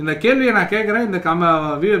இந்த கேள்வியை நான் கேக்குறேன். இந்த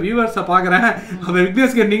வியூவர்ஸை பாக்குறேன். அந்த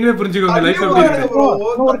விக்னேஷ்க்கு நீங்களே புரிஞ்சுக்கோங்க லைஃப் எப்படி இருக்கு.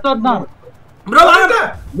 ஒருத்தர் தான் ப்ரோ வாங்க.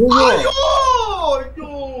 ஐயோ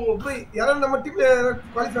ப்ரோ யாரோ நம்ம டீம்ல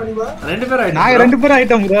குவாலிஃபை ஆனீங்களா? ரெண்டு பேர்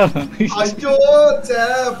ஆயிட்டோம் ப்ரோ. ஐயோ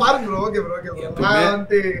பாருங்க ப்ரோ. ஓகே ப்ரோ நான்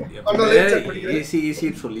வந்து ஆன்லைன் செக் பண்ணிக்கிறேன்.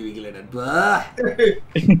 ஈஸி சொல்லுவீங்களே நண்பா.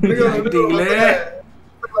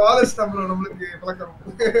 வாலஸ்டா ப்ரோ நமக்கு பழக்கம்.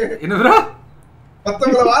 என்ன ப்ரோ?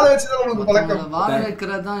 மத்தவங்கள வாழ வச்சுதான் நமக்கு பழக்கம். வாழ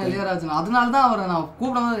வைக்கிறது தான் இளையராஜன். அதனால தான் அவரை நான்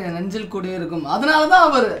கூப்பிடும்போது என் நெஞ்சில் கூடயே இருக்கும். அதனால தான்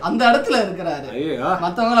அவர் அந்த இடத்துல இருக்கிறாரு.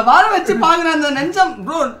 மத்தவங்கள வாழ வச்சு பாக்குற அந்த நெஞ்சம்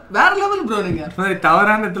ப்ரோ வேற லெவல் ப்ரோ. நீங்க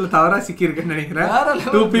தவறான இடத்துல தவறா சிக்கி இருக்குன்னு நினைக்கிறேன்.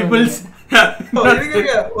 டூ பீப்பிள்ஸ்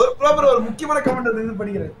ஒரு ப்ராப்பர் ஒரு முக்கியமான கமெண்ட் வந்து இது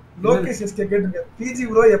பண்ணிக்கிறேன். லோகேஷ் எஸ்கே கேட்டுங்க பிஜி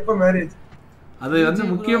ப்ரோ எப்ப மேரேஜ்? அது வந்து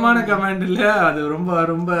முக்கியமான கமெண்ட் இல்ல. அது ரொம்ப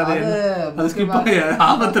அது ஸ்கிப் பண்ணி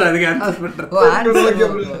ஆபத்துல அதுக்கு ஆன்சர் பண்றேன்.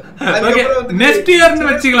 ஓகே நெக்ஸ்ட் இயர்னு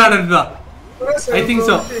வெச்சிக்கலாம் நண்பா. I think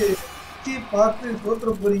so. பாத்து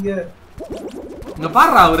தோற்ற போறீங்க. இங்க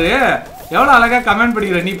பாருடா அவரு எவ்வளவு அழகா கமெண்ட்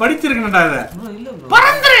படிக்கிற. நீ படிச்சிருக்கணும்டா இத.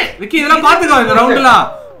 பறந்துரு விக்கி இதெல்லாம் பாத்துக்கோ. இந்த ரவுண்ட்லாம்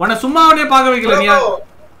உன்னை சும்மாவே பார்க்க வைக்கல. நீ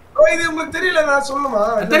ப்ரோ இது உங்களுக்கு தெரியல நான் சொல்லுமா?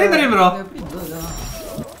 தெரியும் ப்ரோ.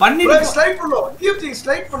 பண்ணி ஸ்லைட் பண்ணனும். டிஎஃப்ஜி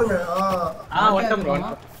ஸ்லைட் பண்ணுங்க. வட்டம் ப்ரோ.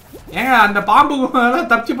 ஏங்க அந்த பாம்பு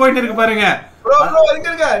தப்பிச்சு போயிட்டு இருக்கு பாருங்க. ப்ரோ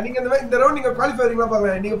இருங்க. நீங்க இந்த ரவுண்ட் நீங்க குவாலிஃபை ஆறீங்களா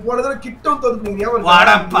பாருங்க. நீங்க போனதட கிட்டும் தோத்துறீங்க.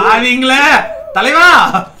 வாடா பாவீங்களே தலைவா.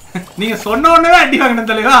 நீங்க சொன்ன உடனே அடி வாங்கணும்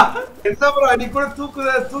தலைவா. என்ன ப்ரோ அடி கூட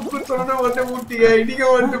தூக்கு சொன்ன உடனே ஊட்டிங்க. இன்னைக்கு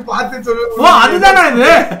வந்து பார்த்து சொல்லுங்க. ஓ அதுதானே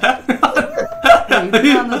இது.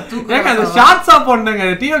 ஏங்க அது ஷார்ட்ஸா போடுங்க.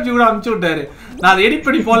 டிஎஃப்ஜி கூட அனுப்பிச்சு விட்டாரு. நான் அதை எடிட்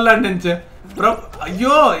பண்ணி போடலாம்னு நினைச்சேன்.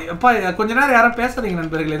 ஐயோ அப்பா கொஞ்ச நேரம் யாரும் பேசுறீங்க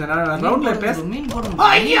நண்பர்களே. இந்த ரவுண்ட்ல பேச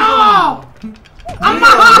ஐயோ அம்மா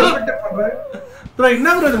ப்ரோ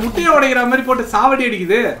என்ன ப்ரோ இது முட்டையை உடைக்கிற மாதிரி போட்டு சாவடி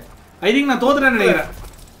அடிக்குது. ஐ திங்க் நான் தோத்துறேன்னு நினைக்கிறேன்.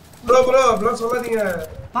 ப்ரோ சொல்லாதீங்க.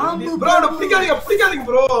 பாம்பு ப்ரோ பிடிக்காதீங்க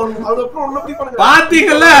ப்ரோ. அது அப்புறம் ஒண்ணு அப்படி பண்ணுங்க.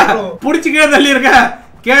 பாத்தீங்கல்ல புடிச்சிக்கே தள்ளி இருக்க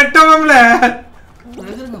கேட்டவம்ல.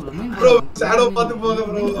 ப்ரோ ஷேடோ பாத்து போங்க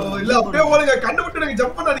ப்ரோ. இல்ல அப்படியே ஓடுங்க. கண்ணு விட்டு நீங்க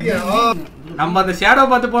ஜம்ப் பண்ணாதீங்க. நம்ம அந்த ஷேடோ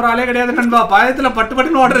பாத்து போற ஆளே கிடையாது நண்பா. பயத்துல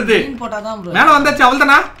பட்டுன்னு ஓடுறது. மேல வந்தாச்சு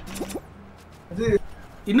அவள்தானா? அது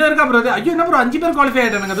இன்னும் இருக்கா ப்ரோ? ஐயோ என்ன ப்ரோ 5 பேர் குவாலிஃபை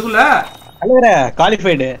ஆயிட்டானுங்க அதுக்குள்ள. தலைவரே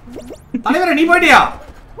குவாலிஃபைடு. தலைவரே நீ போய்டியா?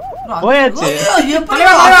 போயாச்சு.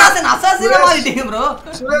 அசாசினா மாறிட்டீங்க ப்ரோ.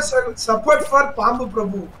 சுரேஷ் சப்போர்ட் ஃபார் பாம்பு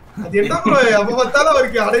பிரபு. அது என்ன ப்ரோ அப்ப பார்த்தாலும்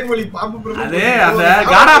அவருக்கு அடைமொழி பாம்பு பிரபு. அதே அந்த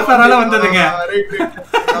காட் ஆஃப் வாரால வந்ததுங்க.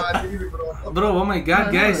 Bro oh my God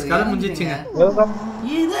guys கதை முடிஞ்சிச்சுங்க.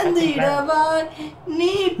 இதந்திடவாய்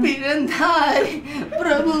நீ பிறந்தாய்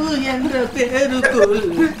பிரபு என்ற பேருக்குள்.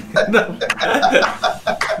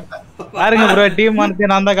 பாருங்க ப்ரோ டீம்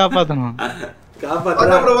வந்து நான் தான் காப்பாத்தணும்.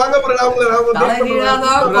 வாங்க ப்ரோ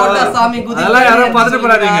நான் கோட்டா சாமி குதி. அதெல்லாம் யாரும் பாத்துட்டு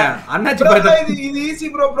போறாதீங்க. அண்ணாச்சி பாத்து இது ஈஸி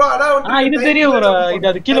ப்ரோ இது தெரியும் ப்ரோ. இது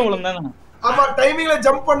அது கீழ விழுந்தானே. ஆமா டைமிங்ல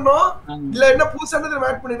ஜம்ப் பண்ணோம். இல்ல என்ன புதுசானது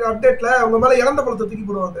ஆட் பண்ணிருக்க அப்டேட்ல உங்க மேல இறந்த பழத்தை தூக்கி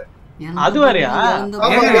போடுவாங்க. அது வேறயா?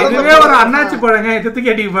 இதுவே ஒரு அண்ணாச்சி பழங்க எதுக்கு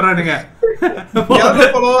கேட்டிங்க போறானுங்க. இறந்த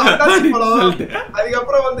பழம் அண்ணாச்சி பழம் அதுக்கு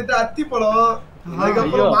அப்புறம் வந்துட்டு அத்தி பழம் அதுக்கு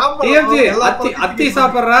அப்புறம் மாம்பழம். அத்தி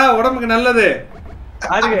சாப்பிடுறா உடம்புக்கு நல்லது.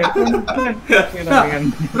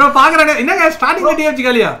 ப்ரோ பாக்குறாங்க என்னங்க ஸ்டார்டிங் டிஎஃப்ஜி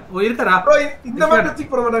காலியா ஓ இருக்கறா ப்ரோ இந்த மேப்ல தூக்கி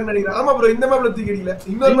போட மாட்டாங்க நினைக்கிறேன். ஆமா ப்ரோ இந்த மேப்ல தூக்கி அடிக்கல.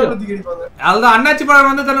 இன்னொரு மேப்ல தூக்கி அடிப்பாங்க. அதுதான் அண்ணாச்சி பழம்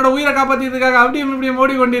வந்து தன்னோட உயிரை காப்பாத்திக்கிறதுக்காக அப்படியே இப்படி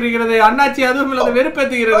ஓடி கொண்டிருக்கிறது. அண்ணாச்சி அதுவும் இல்ல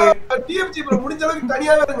வெறுப்பேத்துகிறது. டிஎஃப்ஜி ப்ரோ முடிஞ்ச அளவுக்கு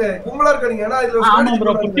தனியாவே இருங்க. கும்பலா இருக்காதீங்க. ஏன்னா இதுல ஆமா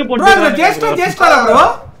ப்ரோ புட்டி போட்டு ஜேஸ்டா ப்ரோ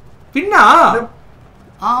பின்னா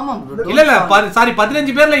ஆமா ப்ரோ இல்ல சாரி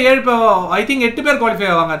 15 பேர்ல 7 ஐ திங்க் 8 பேர்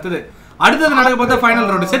குவாலிஃபை ஆவாங்க. அடுத்தது நடக்க போதா ஃபைனல்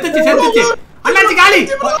ரவுண்ட். செத்துச்சு அண்ணாச்சி காலி.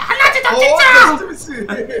 அண்ணாச்சி தப்பிச்சா.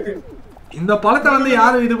 இந்த பழத்தை வந்து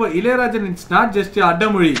யாரு இது இளையராஜன் it's not just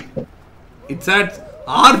அடமொழி. It's at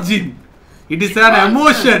origin. It is an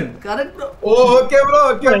emotion. Correct bro. Okay bro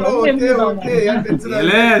okay ஏன் டென்ஷன்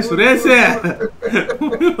இல்ல சுரேஷ்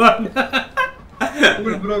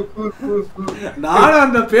ப்ரோ கூல் நானும்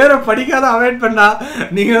அந்த பேரை படிக்காத அவாய்ட் பண்ணா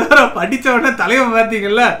நீங்க வேற படிச்ச உடனே தலைவன்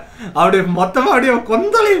பார்த்தீங்கல்ல அப்படியே மொத்தமா அப்படியே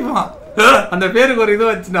கொந்தளிப்பான். அந்த பேருக்கு ஒரு இது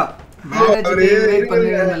வச்சுனா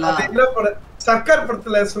சர்க்கார்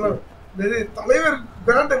படத்துல சொல்லுவாங்க தலைவர்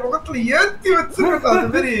பிராண்ட முகத்துல ஏத்தி வச்சிருக்கா அது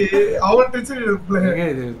மாதிரி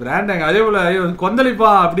இது பிராண்ட் அதே போல கொந்தளிப்பா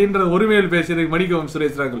அப்படின்ற ஒருமையில் பேசுறதுக்கு மணிக்கம்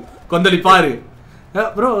சுரேஷ் ராகுல் கொந்தளிப்பாரு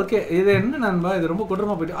ப்ரோ ஓகே இது என்ன நண்பா இது ரொம்ப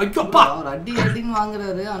கொடூரமா போயிட்டு ஐயோப்பா அவர் அடி அடின்னு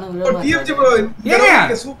வாங்குறாரு ஆனா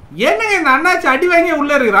என்னங்க இந்த அண்ணாச்சி அடி வாங்கி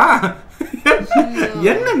உள்ள இருக்குறா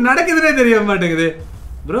என்ன நடக்குதுன்னே தெரிய மாட்டேங்குது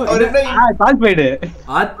ப்ரோ கால்பைடு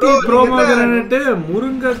ஆத்தி ப்ரோமோ கிரானட்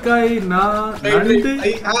முருங்கைக்காய் நண்டு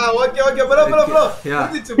ஓகே ஓகே ப்ரோ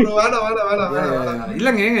புரிஞ்சிச்சு ப்ரோ வேணா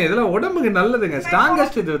இல்லங்க ஏங்க இதெல்லாம் உடம்புக்கு நல்லதுங்க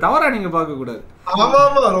ஸ்ட்ராங்கஸ்ட் இது தவறா நீங்க பார்க்க கூடாது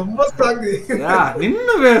ஆமா ரொம்ப ஸ்ட்ராங்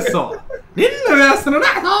நின்னு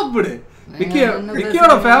வேசணும்னா சாப்பிடு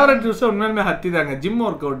விக்கியோட ஃபேவரட் ஜூஸ் உண்மையிலுமே ஹத்தி தாங்க ஜிம்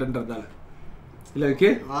ஒர்க் அவுட்ன்றதால இல்ல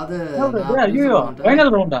விக்கி அது ஐயோ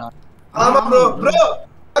ஃபைனல் ரவுண்டா ஆமா ப்ரோ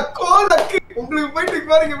உங்களுக்கு போயிட்டு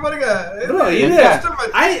பாருங்க ப்ரோ இது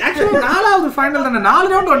ஆக்சுவலி நாலாவது ஃபைனல் தான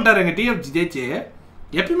 4 ரவுண்ட் வந்துட்டாருங்க டிஎஃப்ஜி ஜெயிச்சு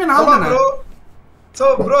எப்பவுமே 4 தான சோ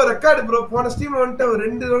ப்ரோ ரெக்கார்ட் ப்ரோ போன ஸ்ட்ரீம்ல வந்து ஒரு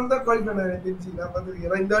 2 ரவுண்ட் தான் குவாலிஃபை பண்ணாரு டிஎஃப்ஜி நான்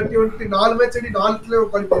பாத்துக்கிறேன் இந்த வாட்டி வந்து 4 மேட்ச் அடி 4 கிலோ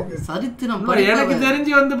குவாலிஃபை பண்ணாரு சரித்திரம் எனக்கு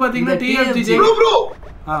தெரிஞ்சு வந்து பாத்தீங்கன்னா டிஎஃப்ஜி ப்ரோ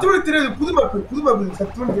தெரியாது புது மேப்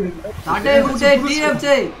சத்தியமா தெரியாது டாடே குட்டே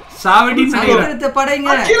டிஎஃப்ஜி சாவடி சைடுல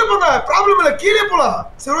படைங்க கீழ போங்க ப்ராப்ளம் இல்ல கீழ போலாம்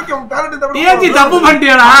சரி ஓகே உங்க டாலன்ட் தான் டிஎஃப்ஜி தப்பு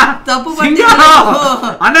பண்ணிட்டியாடா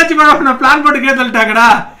அண்ணாச்சி மேடம் நான் பிளான் போட்டு கேட்டல்ட்டாங்கடா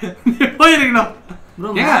போயிருக்கணும்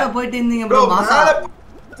ப்ரோ மேல போயிட்டு இருந்தீங்க ப்ரோ மாசா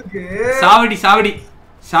சாவடி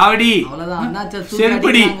அவ்வளவுதான் அண்ணாச்சி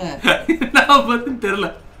செருப்படி நான் பத்தி தெரியல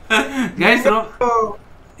गाइस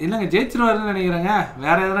இல்லங்க ஜெயிச்சிருவாருன்னு நினைக்கிறேங்க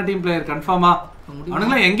வேற எதனா டீம் பிளேயர் கன்ஃபார்மா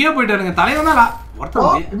அவனுங்க எங்கேயோ போயிட்டாருங்க தலைவனா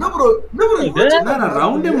ஒருத்தன் என்ன ப்ரோ என்ன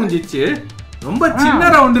ரவுண்டே முடிஞ்சிச்சு ரொம்ப சின்ன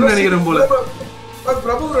ரவுண்ட்னு நினைக்கிறேன் போல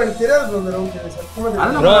பிரபு எனக்கு தெரியாது ப்ரோ இந்த ரவுண்ட் சத்தியமா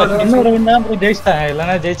ப்ரோ இன்னொரு ரவுண்ட் தான் ப்ரோ ஜெயிச்சா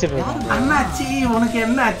இல்லனா ஜெயிச்சிருவாங்க அண்ணாச்சி உனக்கு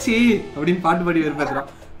என்ன ஆச்சு அப்படினு பாட்டு பாடி வெறுப்பேறான்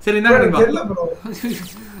சரி என்ன பண்ணுங்க தெரியல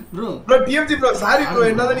bro DMG bro sorry bro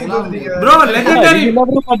என்னதான் நீங்க சொல்றீங்க ப்ரோ லெஜெண்டரி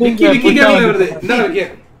விக்கி கேட்ல வருது இந்த விக்கி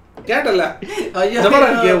கேட்டல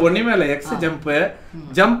ஐயா ஒண்ணுமே இல்ல எக்ஸ்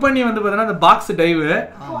ஜம்ப் பண்ணி வந்து பார்த்தா அந்த பாக்ஸ் டைவ்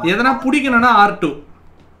எதனா புடிக்கணும்னா R2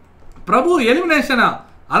 பிரபு எலிமினேஷனா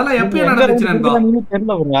அதெல்லாம் எப்பவே நடந்துச்சு நண்பா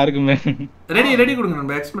தெரியல ப்ரோ யாருக்குமே ரெடி கொடுங்க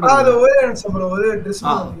நண்பா எக்ஸ்பெக்ட் அது ஒரே நிமிஷம் ப்ரோ ஒரே Dress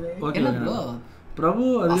ஓகே ப்ரோ பிரபு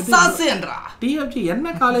அது அசாசேன்றா டிஎஃப்ஜி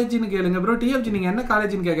என்ன காலேஜ்னு கேளுங்க ப்ரோ டிஎஃப்ஜி நீங்க என்ன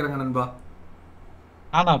காலேஜ்னு கேக்குறாங்க நண்பா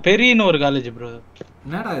ஆனா பெரியன்னு ஒரு காலேஜ் ப்ரோ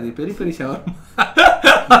என்னடா இது பெரிய ஷவர்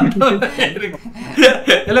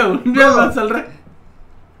இல்ல உண்மையா சொல்றேன்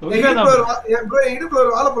ப்ரோ இடுப்புல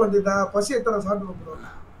ஒரு வாழைப்பழம் தீதா பசி எத்தனை சாப்பிடுறோம் ப்ரோ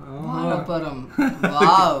வாழைப்பழம்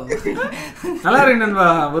வாவ் நல்லா இருக்கு நண்பா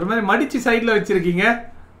ஒரு மாதிரி மடிச்சு சைடுல வச்சிருக்கீங்க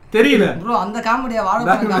தெரியல ப்ரோ அந்த காமெடியா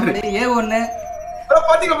வாழைப்பழம் காமெடி A1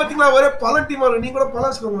 பாத்தீங்களா ஒரே பழம் டீம் நீங்க கூட பழம்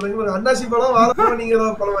வச்சுக்கோங்க அன்னாசி பழம் வாழைப்பழம் நீங்க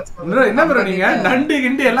ஏதாவது பழம் வச்சுக்கோங்க என்ன ப்ரோ நீங்க நண்டு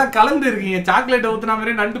கிண்டு எல்லாம் கலந்து இருக்கீங்க சாக்லேட் ஊத்துன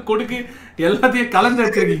மாதிரி நண்டு கொடுக்கு எல்லாத்தையும் கலந்து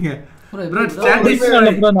வச்சிருக்கீங்க ப்ரோ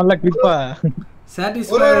ப்ரோ நல்ல கிளிப்பா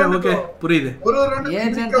சாட்டிஸ்ஃபை ஓகே புரியுது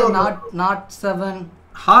ஏஜென்ட் நாட் 7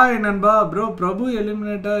 ஹாய் நண்பா bro Prabhu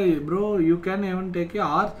எலிமினேட்டா bro you can even take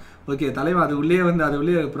R okay தலைவா அது உள்ளே வந்து அது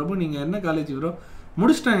உள்ளே பிரபு நீங்க என்ன காலேஜ் ப்ரோ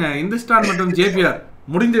முடிச்சிட்டாங்க இந்துஸ்தான் மற்றும் ஜேபிஆர்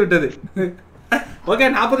முடிந்து விட்டது ஓகே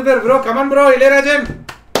 40 பேர் ப்ரோ கமெண்ட் ப்ரோ இளையராஜன்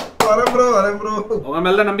வரேன் ப்ரோ உங்க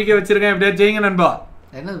மேல நம்பிக்கை வச்சிருக்கேன் எப்படியே ஜெயிங்க நண்பா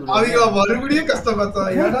என்ன ப்ரோ அவங்க மறுபடியும் கஷ்டப்பட்டா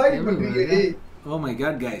ஏடா இப்படி பண்றீங்க ஓ மை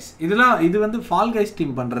காட் गाइस இது வந்து ஃபால் गाइस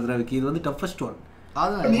டீம் பண்றது ரவிக்கு இது வந்து டஃபஸ்ட் ஒன்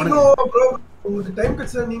அதான் நீங்க ப்ரோ உங்களுக்கு டைம்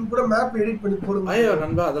கட்சா நீங்க கூட மேப் எடிட் பண்ணி போடுங்க ஐயோ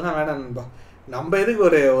நண்பா அதெல்லாம் வேணாம் நண்பா நம்ம எதுக்கு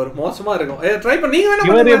ஒரு மோசமா இருக்கும் ட்ரை பண்ணி நீங்க வேணா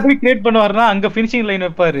இவர் எப்படி கிரியேட் பண்ணுவாருன்னா அங்க ஃபினிஷிங் லைன்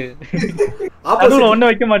வைப்பாரு அதுல ஒண்ணு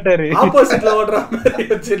வைக்க மாட்டாரு ஆப்போசிட்ல ஓடுற மாதிரி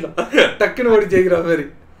வச்சிரலாம் டக்குன்னு ஓடி ஜெயிக்கிற மாதிரி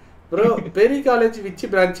ப்ரோ பெரிய காலேஜ் விச்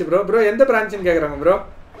பிரான்ச் ப்ரோ எந்த பிரான்ச்னு கேக்குறாங்க ப்ரோ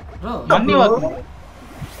மன்னிவாக்கம்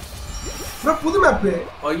ப்ரோ புது மேப்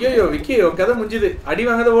ஐயோ விக்கி உன் கதை முடிஞ்சது அடி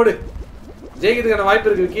வாங்கத ஓடு ஜெயிக்கிறதுக்கான வாய்ப்பு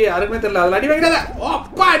இருக்கு விக்கி யாருக்குமே தெரியல அதுல அடி வாங்கல ஓ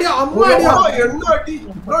அப்பா அடி அம்மா அடி என்ன அடி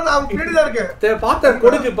ப்ரோ நான் கேடி தான் இருக்கேன் பாத்த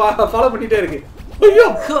கொடுக்கு ஃபாலோ பண்ணிட்டே இருக்கு ஐயோ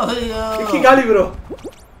விக்கி காலி ப்ரோ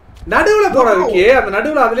நடுவுல போறா விக்கி அந்த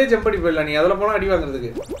நடுவுல அதுலயே ஜம்ப் பண்ணி போயிடலாம் நீ அதுல போனா அடி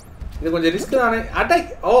வாங்குறதுக்கு இது கொஞ்சம் ரிஸ்க் தானே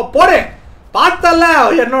அட்டாக் ஓ போடே பார்த்தல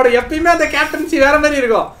என்னோட எப்பயுமே அந்த கேப்டன்சி வேற மாதிரி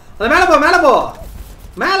இருக்கும் அது மேல போ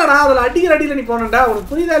மேலடா அதுல அடிக்கிற அடியில நீ போனடா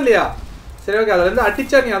உனக்கு புரியுதா இல்லையா சரி ஓகே அதுல இருந்து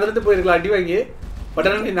அடிச்சா நீ அதுல இருந்து போயிருக்கலாம் அடி வாங்கி பட்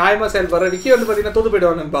ஆனால் நீ நியாயமா செயல்படுற விக்கி வந்து பார்த்தீங்கன்னா தோத்து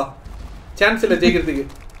போயிடுவாங்க நண்பா சான்ஸ் இல்லை ஜெயிக்கிறதுக்கு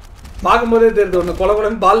பார்க்கும்போதே தெரியுது ஒன்று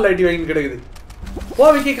கொலன்னு பால் அடி வாங்கி கிடக்குது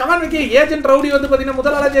ஓ Vicky come on Vicky agent rowdy வந்து பார்த்தீங்கன்னா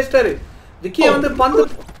முதல் ஆளா ஜெயிச்சிட்டாரு விக்கியை வந்து பந்து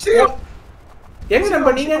எங்க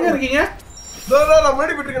நண்பா நீங்க எங்க இருக்கீங்க நான்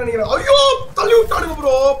முன்னாடி போயிட்டு இருக்கேன் நினைக்கிறேன் ஐயோ தள்ளி விட்டானுங்க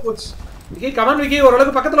ப்ரோ போச்சு விக்கி கமான் விக்கி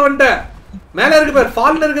ஓரளவுக்கு பக்கத்துல வந்துட்டேன் மேல இருக்கு பாரு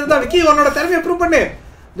ஃபால்ல இருக்குறதா விக்கி உன்னோட திறமையை ப்ரூவ் பண்ணு.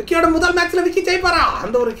 விக்கியோட முதல் மேட்ச்ல விக்கி ஜெயிப்பாரா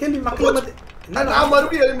அந்த ஒரு கேள்வி மக்கள் மத்தியில. நான்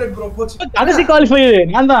மறுபடியும் எலிமினேட் ப்ரோ போச்சு. கடைசி குவாலிஃபை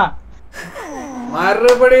நான் தான்.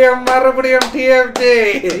 மறுபடியும் டிஎஃப்ஜி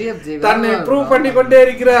தன்னை ப்ரூவ் பண்ணி கொண்டே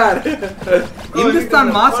இருக்கிறார். இந்துஸ்தான்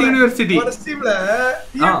மாஸ் யுனிவர்சிட்டி ஃபர்ஸ்ட் டீம்ல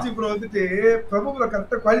டிஎஃப்ஜி ப்ரோ வந்துட்டு பிரபு ப்ரோ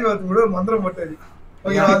கரெக்ட்டா குவாலிஃபை ஆகுது கூட மந்திரம் போட்டாரு.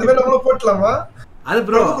 ஓகே அதுவே நம்ம போட்லாமா? அது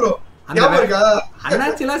ப்ரோ ஞாபகம்க்கா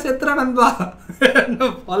அண்ணாச்சில செத்ரா நண்பா.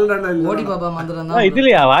 பால்டா இல்ல ஓடி பாபா மந்திரம் தான்.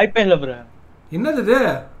 இதுலயா வாய்ப்பே இல்ல ப்ரோ. என்னது இது?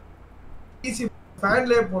 ஈஸி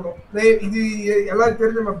ஃபேன்லயே போணும். இது எல்லாரும்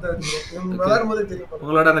தெரிஞ்ச மாதிரி தான் இருக்கு. எல்லாரும் முதல்ல தெரியும்.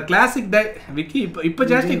 உங்களோட அந்த கிளாசிக் டை விக்கி இப்ப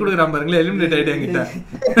ஜாஸ்தி குடுக்குறான் பாருங்களே எலிமினேட் ஆயிட்டே என்கிட்ட.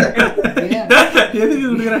 எதுக்கு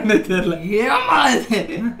குடுக்குறானே தெரியல. ஏமா இது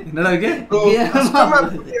என்னடா விக்கி?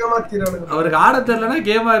 அவருக்கு ஆட தெரியலனா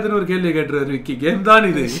கேம் ஆதுன்னு ஒரு கேள்வி கேட்றாரு விக்கி. கேம் தான்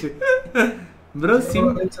இது. ப்ரோ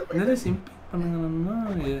சிம்பிள் பண்ணுங்கன்னா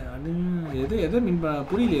எது மீன்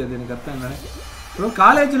புரியலையே அது எனக்கு அர்த்தம் என்ன. ப்ரோ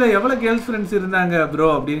காலேஜ்ல எவ்வளவு கேர்ள்ஸ் ஃப்ரெண்ட்ஸ் இருந்தாங்க ப்ரோ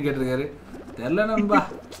அப்படின்னு கேட்டிருக்காரு. தெரியல நண்பா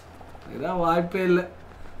இதான் வாய்ப்பே இல்லை.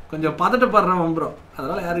 கொஞ்சம் பதட்டப்படுறேன் ப்ரோ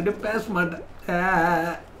அதனால யார்கிட்டயும் பேச மாட்டேன்.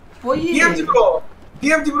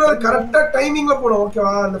 டிஎம்ஜி ப்ரோ கரெக்ட்டா டைமிங்ல போடும்.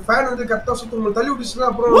 ஓகேவா அந்த ஃபேன் வந்து கரெக்ட்டா சுத்து உங்களுக்கு தள்ளி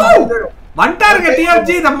விட்டுச்சுனா அப்புறம் வந்துட்டாருங்க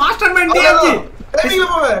டிஎம்ஜி தி மாஸ்டர் மேன் டிஎம்ஜி.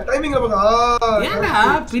 டைமிங்ல போங்க. ஏன்னா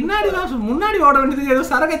பின்னாடி தான் முன்னாடி ஓட வேண்டியது ஏதோ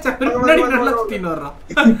சரகச்ச பின்னாடி நல்லா சுத்திட்டு வர்றான்.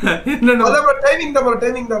 என்னடா அத டைமிங் தான்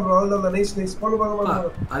ப்ரோ அவ்வளவுதான். நைஸ் போங்க.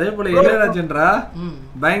 அதே போல இளையராஜன்றா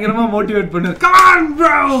பயங்கரமா மோட்டிவேட் பண்ணு. Come on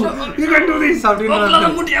bro you can to this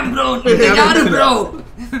அப்படினா முடியும் ப்ரோ. யாரு ப்ரோ?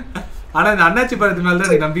 ஆனா இந்த அண்ணாச்சி படத்து மேல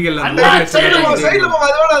தான் நம்பிக்கை இல்ல. சைடுல போங்க.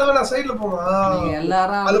 அதோட சைடுல போங்க. நீங்க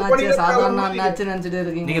எல்லாரும் அண்ணாச்சி சாதாரண அண்ணாச்சி நினைச்சிட்டே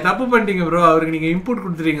இருக்கீங்க. நீங்க தப்பு பண்ணிட்டீங்க ப்ரோ. அவருக்கு நீங்க இன்புட்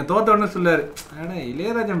கொடுத்துறீங்க. தோத்த உடனே சொல்லாரு ஆனா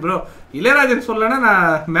இளையராஜன் ப்ரோ இளையராஜன் சொல்லனா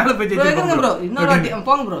நான் மேல போய் ஜெயிச்சேன் ப்ரோ. இன்னொரு வாட்டி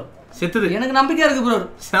போங்க ப்ரோ. செத்துது. எனக்கு நம்பிக்கை இருக்கு ப்ரோ.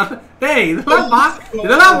 டேய்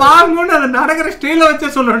இதெல்லாம் வாங்குன்னு அந்த நடக்கிற ஸ்டைல வச்சே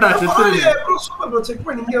சொல்லணும்டா. செத்துது ப்ரோ சூப்பர் ப்ரோ செக்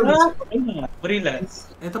பண்ணி இங்க புரியல.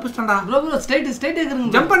 தப்புஸ்டா ப்ரோ ஸ்ட்ரைட் இருக்குங்க.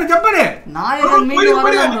 ஜம்ப் பண்ணு. நான் ஏன் மீதி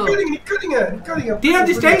வரேன் ப்ரோ. நிக்காதீங்க.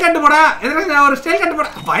 டிஎம்ஜி ஸ்டைல் கட்டு போடா. எதனா ஒரு ஸ்டைல் கட்டு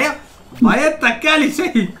போடா. பய தக்காளி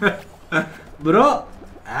செய் ப்ரோ.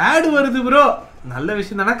 ஆட் வருது ப்ரோ. நல்ல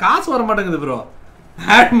விஷயம் தானே. காசு வர மாட்டேங்குது ப்ரோ.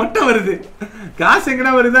 ஆட் மட்டும் வருது. காசு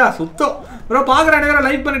எங்கடா வருதா சுத்தம் ப்ரோ. பாக்குற அனைவரும்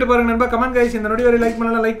லைக் பண்ணிட்டு பாருங்க நண்பா. கமெண்ட் கைஸ் இந்த நோடி வரை லைக்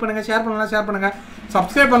பண்ணலாம் லைக் பண்ணுங்க. ஷேர் பண்ணலாம் ஷேர் பண்ணுங்க.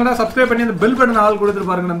 சப்ஸ்கிரைப் பண்ணலாம் சப்ஸ்கிரைப் பண்ணி அந்த பெல் பட்டன் ஆல் கொடுத்துட்டு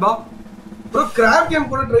பாருங்க நண்பா. ப்ரோ கிராப் கேம்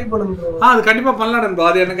கூட ட்ரை பண்ணுங்க ப்ரோ. அது கண்டிப்பா பண்ணலாம் நண்பா.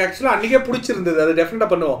 அது எனக்கு ஆக்சுவலா அன்னைக்கே பிடிச்சிருந்தது. அது டெஃபினட்டா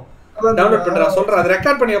பண்ணுவோம். டவுன்லோட் பண்றேன் சொல்றேன். அது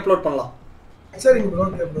ரெக்கார்ட் பண்ணி அப்லோட் பண்ணலாம். சரிங்க bro.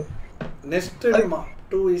 Okay bro. Next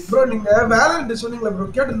 2 is bro நீங்க வேலரண்ட் சொன்னீங்களா ப்ரோ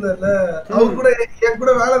கேட்டிருந்தார்ல. அவர் கூட என்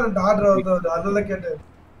கூட வேலரண்ட் ஆர்டர் வந்து அதெல்லாம் கேட்டேன்.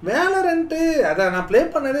 வேலரண்ட் அத நான் ப்ளே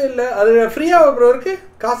பண்ணதே இல்ல. அது ஃப்ரீயா ப்ரோ இருக்கு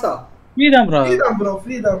காசா? ஃப்ரீ தான் ப்ரோ.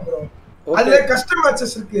 அதுல கஸ்டம்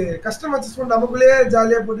மேட்சஸ் இருக்கு. கஸ்டம் மேட்சஸ் வந்து நமக்குள்ளே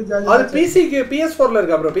ஜாலியா போட்டு ஜாலியா. அது PC க்கு PS4 ல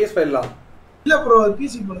இருக்கா ப்ரோ? PS5 ல இல்ல ப்ரோ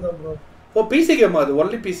PC மட்டும் தான் ப்ரோ. ஓ PC கேம் அது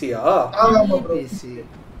only PC யா? ஆமா ப்ரோ.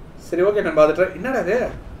 சரி ஓகே நண்பா. அது என்னடா இது?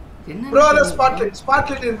 என்ன ப்ரோ அந்த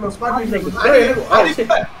ஸ்பாட்லைட் இருக்கு. ஸ்பாட்லைட்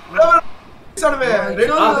சனவே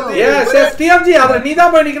எஸ் டிஎம்ஜி அத நீ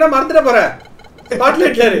தான் போய் நிக்கற மறந்துட போற.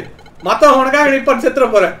 ஸ்பாட்லைட்ல இரு. மத்த உனக்காக நிப்பன் செத்துற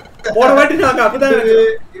போற. போற வாட்டி நான் அப்பதான்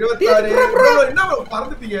 26 ப்ரோ என்ன ப்ரோ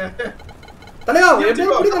பறந்துட்டீங்க. தலைவா எப்படி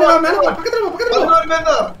புடிக்குறா மேல பக்கத்துல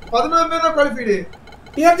 11 பேர் தான் qualified.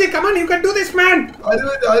 DMG come on you can to this man.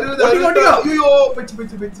 60 ஐயோ பிச்சு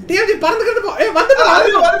டிஎம்ஜி பறந்துக்கிட்டு போ. ஏய் வந்து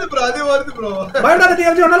வருது ப்ரோ. பயப்படாத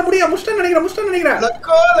டிஎம்ஜி உன்னால முடியும். முஷ்டன் நினைக்கிறேன்.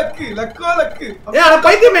 லக்கு. ஏய் அட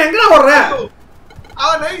பைத்தியமே எங்கடா ஓடுற?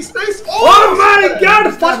 nice. Oh my god,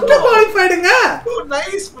 first qualifiedங்க. Oh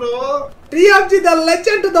nice bro. TMG the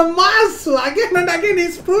legend to the mass again and again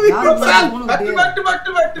is proving himself. back to back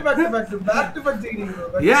ஜெயிக்கிறீங்க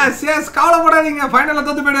bro. Yes கவலைப்படாதீங்க. ஃபைனல்ல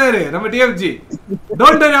தோத்து போயிடுவாரு நம்ம TMG.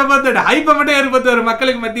 Don't worry about that. Hype மட்டும் ஏற்படுத்துவாரு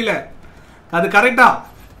மக்களுக்கு மத்தியில. அது கரெக்ட்டா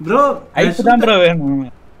bro? Hype தான் bro வேணும்.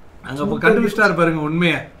 அங்க கண்டுபிடிச்சார் பாருங்க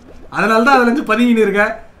உண்மையை. அதனால தான் அதுல இருந்து பதுங்கிட்டு இருக்க.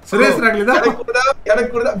 சுரேஷ் ராக்லி தான்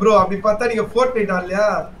எனக்கு கூட bro அப்படி பார்த்தா நீங்க ஃபோர்ட்நைட் ஆடலையா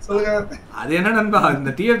சொல்லுங்க. அது என்ன நண்பா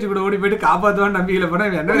இந்த டிஎஃப்ஜி கூட ஓடி போயிட்டு காப்பாத்துவான்னு நம்பிக்கையில போனா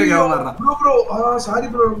என்ன கேவ வர்றான். bro சாரி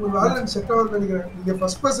bro உங்களுக்கு வேலன்ஸ் செட் ஆகுதுன்னு நினைக்கிறேன். நீங்க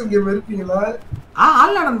ஃபர்ஸ்ட் பர்சன் கேம் இருப்பீங்களா?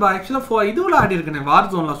 ஆல்ல நண்பா ஆக்சுவலா இதுல ஆடி இருக்கேன் வார்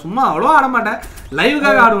ஜோன்ல. சும்மா அவ்வளவு ஆட மாட்டேன்.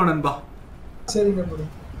 லைவ்காக ஆடுவேன் நண்பா. சரிங்க bro.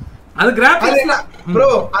 அது கிராபிக்ஸ்ல bro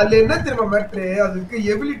அதுல என்ன தெரியுமா மேட்டர்? அதுக்கு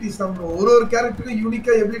எபிலிட்டிஸ் தான் bro. ஒரு கேரக்டருக்கு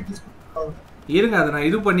யூனிக்கா எபிலிட்டிஸ் இருங்க. அதை நான்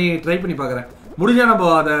இது பண்ணி ட்ரை பண்ணி பாக்குறேன். முடிஞ்சா நம்ம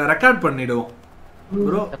அத ரெக்கார்ட் பண்ணிடுவோம்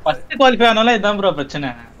bro. ஃபர்ஸ்ட் குவாலிஃபை ஆனால இதான் bro பிரச்சனை.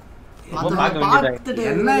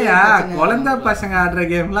 என்னையா குழந்தை பசங்க ஆடுற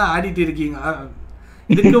கேம்லாம் ஆடிட்டு இருக்கீங்க.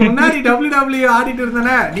 இதுக்கு முன்னாடி WWE ஆடிட்டு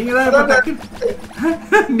இருந்தனே நீங்க தான்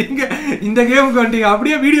நீங்க இந்த கேமுக்கு வந்தீங்க.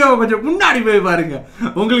 அப்படியே வீடியோவை கொஞ்சம் முன்னாடி போய் பாருங்க,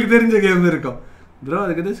 உங்களுக்கு தெரிஞ்ச கேம் இருக்கும் ப்ரோ.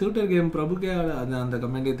 அதுக்கு ஷூட்டர் கேம் பிரபுக்கே அது அந்த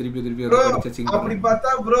கமெண்டே திருப்பி அப்படி பார்த்தா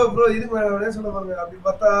ப்ரோ இதுக்கு நான் சொல்லுவாங்க. அப்படி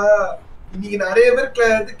பார்த்தா இன்னைக்கு நிறைய பேர்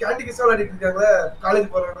கேண்டி கிஸ் விளையாடிட்டு இருக்காங்க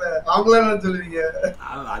காலேஜ் போறாங்க, அவங்களாம் என்ன சொல்லுவீங்க?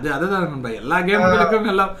 அதுதான் நண்பா, எல்லா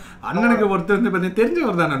கேமுகளுக்கும் எல்லாம் அண்ணனுக்கு ஒருத்தர் வந்து பார்த்தீங்கன்னா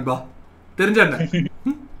தெரிஞ்சவர் தான் நண்பா, தெரிஞ்ச அண்ணன்.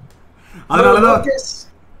 அதனாலதான்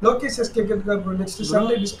லோகேஷ் கேக்குறாரு நெக்ஸ்ட்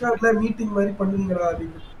சண்டே டிஸ்கார்ட்ல மீட்டிங் மாதிரி பண்ணுவீங்களா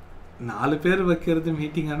அப்படின்னு. 4 பேர் வைக்கிறது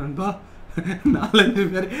மீட்டிங்கா நண்பா? 4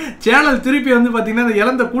 பேர் சேனல் திருப்பி வந்து பாத்தீங்கன்னா அந்த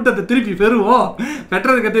இழந்த கூட்டத்தை திருப்பி பெறுவோம்,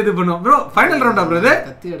 பெற்றது கத்து இது பண்ணுவோம் ப்ரோ. ஃபைனல் ரவுண்டா ப்ரோ? இது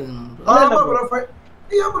கத்தி எடுக்கணும் ஆமா ப்ரோ.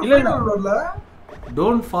 இல்ல இல்ல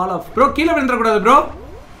டோன்ட் ஃபால் ஆஃப் ப்ரோ, கீழ விழுந்துற கூடாது ப்ரோ.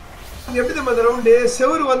 எப்படி அந்த ரவுண்ட்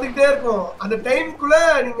செவுரு வந்துட்டே இருக்கும், அந்த டைம்க்குள்ள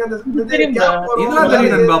நீங்க அந்த இதெல்லாம்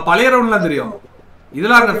தெரியும் நண்பா, பழைய ரவுண்ட்லாம் தெரியும்.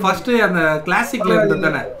 இதெல்லாம் அந்த ஃபர்ஸ்ட் அந்த கிளாசிக்ல இருந்தது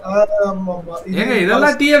தானே. ஏங்க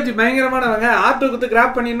இதெல்லாம் டிஎஃப்ஜி பயங்கரமானவங்க. ஆட்டோ குத்து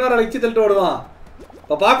கிராப் பண்ணி இன்னொரு அழைச்சி தள்ளிட்டு ஓடுவான்.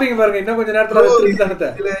 இப்ப பாப்பீங்க பாருங்க, இன்னும் கொஞ்ச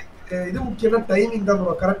நேரத்துல இது முக்கியமா டைமிங் தான்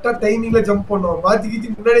ப்ரோ. கரெக்ட்டா டைமிங்ல ஜம்ப் பண்ணோம், மாத்தி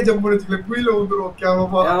முன்னாடியே ஜம்ப் பண்ணிச்சுல குயில வந்துரும்.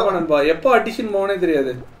 கேவலமா ஆமா நண்பா, எப்போ அடிஷன் போனே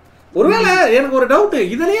தெரியாது. ஒருவேளை எனக்கு ஒரு டவுட்,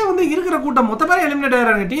 இதுலயே வந்து இருக்கிற கூட்டம் மொத்த பேர் எலிமினேட்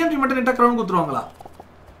ஆயிராங்க, டிஎஃப்ஜி மட்டும் நெட்டா கிரவுண்ட் குத்துருவாங்களா?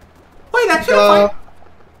 ஓ இது ஆக்சுவலி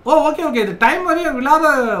ஓ ஓகே ஓகே, இது டைம் வரையும் விழாத.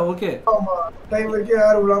 ஓகே ஆமா, டைம் வரைக்கும்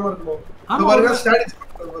யாரும் விழாம இருக்கும். அது பாருங்க ஸ்ட்ராட்டஜி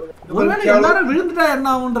பாருங்க. ஒருவேளை எல்லாரும் விழுந்துட்டா என்ன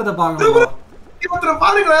ஆகும்ன்றத பாருங்க. இன்னொருத்தர்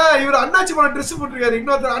பாருங்க, இவர் அண்ணாச்சி மலை ட்ரெஸ் போட்டுருக்காரு,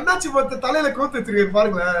 இன்னொருத்தர் அண்ணாச்சி மலை தலையில கோத்து வச்சிருக்காரு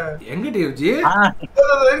பாருங்க. எங்க டிஎஃப்ஜி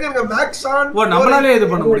இருங்க மேக்ஸ் ஆன். ஓ நம்மளாலே இது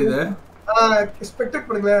பண்ண முடியுது. எக்ஸ்பெக்ட்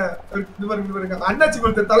பண்ணுங்க, இது பாருங்க அண்ணாச்சி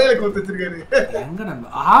மலை தலையில கோத்து வச்சிருக்காரு. எங்க நண்பா?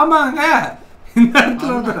 ஆமாங்க, இந்த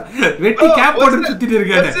இடத்துல வந்து வெட்டி கேப் போட்டு சுத்திட்டு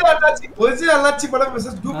இருக்காரு. ஒரிஜி அண்ணாச்சி படம்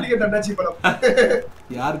வெர்சஸ் டூப்ளிகேட் அண்ணாச்சி படம்.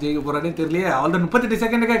 யார் ஜெயிக்க போறானே தெரியலையே. அவள 38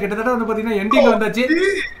 செகண்டுக்கு கிட்டத்தட்ட வந்து பாத்தீங்கன்னா எண்டிங் வந்தாச்சு.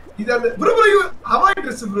 இது அந்த ப்ரோ ஹவாய்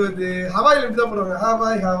Dress ப்ரோ. இது ஹவாயில எப்படி தான் போறாங்க,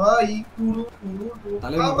 ஹவாய் குரு குரு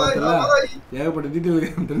ஹவாய் ஏகப்பட்ட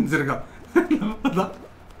டீடைல் தெரிஞ்சிருக்கான்.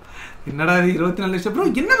 என்னடா இது 24 லட்சம் ப்ரோ?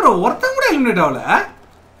 என்ன ப்ரோ ஒருத்தன் கூட எலிமினேட் ஆகல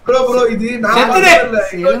ப்ரோ? இது நான் செத்துது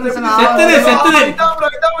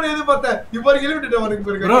ப்ரோ. இது பார்த்தேன் இப்போ எலிமினேட் ஆவனுக்கு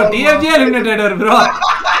பாருங்க ப்ரோ. DFG eliminate ஆயிடாரு bro.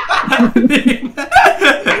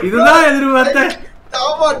 இதுதான் எதிர்பார்த்தேன்.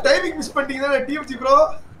 ஆமா டைமிங் மிஸ் பண்ணிட்டீங்க டிஎஃப்ஜி ப்ரோ.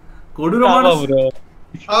 கொடூரமான ப்ரோ,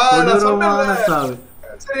 கொடூரமான சாவு.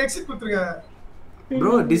 சரி எக்ஸிட் குத்துங்க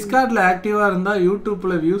ப்ரோ. டிஸ்கார்ட்ல ஆக்டிவா இருந்தா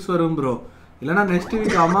யூடியூப்ல வியூஸ் வரும் ப்ரோ, இல்லனா நெக்ஸ்ட்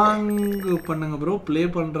வீக் அமாங் பண்ணுங்க ப்ரோ, ப்ளே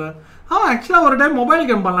பண்றேன். ஆக்சுவலா ஒரு டைம் மொபைல்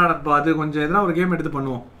கேம் பண்ணலாம்ப்பா, அது கொஞ்சம் எதனா ஒரு கேம் எடுத்து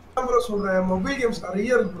பண்ணுவோம் ப்ரோ. சொல்றேன் மொபைல் கேம்ஸ்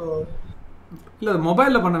நிறைய இருக்கு ப்ரோ. இல்ல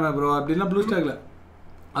மொபைல்ல பண்ணுவேன் ப்ரோ, அப்படினா ப்ளூ ஸ்டாக்ல.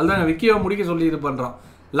 அதுதான் விக்கியோ முடிக்க சொல்லி இது பண்றோம்.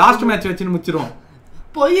 Last match வச்சின்னு முடிச்சிரோம்.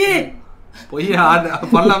 போய்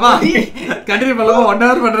பண்ணலாமா? கண்டினியூ பண்ணலாமா? 1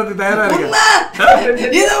 hour பண்றதுக்கு தயாரா இருக்கேன்.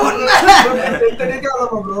 இது உண்மை.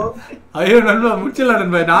 ஐயோ நண்பா முடிச்சல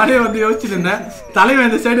நண்பா. நானே வந்து யோசிச்சுட்டு இருந்தேன், தலைவன்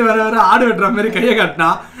இந்த சைடு வர வர ஆடு வெட்டுற மாதிரி கையை காட்டினா.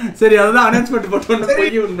 சரி அதுதான் அனௌன்ஸ்மெண்ட் போட்டோம்.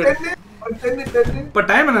 போய் உண்மை. இப்ப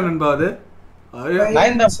டைம் என்ன நண்பா? அது ஐயோ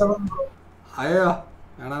ஐயோ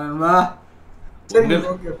வேணா நண்பா.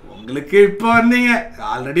 உங்களுக்கு இப்ப வந்தீங்க,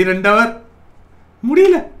 ஆல்ரெடி 2 hour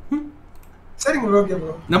முடியல. சரி ஓகே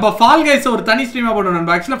ப்ரோ, நம்ம ஃபால் கைஸ் ஒரு தனி ஸ்ட்ரீமா போடுவோம்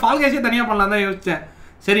நண்பா. ஆக்சுவலா ஃபால் கைஸே தனியா பண்ணலாம் தான் யோசிச்சேன்.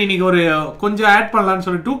 சரி இன்னைக்கு ஒரு கொஞ்சம் ஆட் பண்ணலாம்னு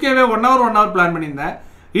சொல்லி 2Kவே 1 hour பிளான் பண்ணியிருந்தேன்.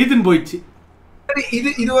 இதுன்னு போயிடுச்சு. சரி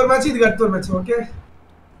இது ஒரு மேட்ச், இதுக்கு அடுத்த ஒரு மேட்ச். ஓகே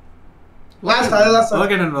லாஸ்ட்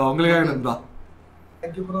ஓகே நண்பா, உங்களுக்காக நண்பா.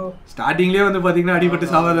 Thank you bro. ஸ்டார்டிங்லயே வந்து பாத்தீங்கன்னா அடிபட்டு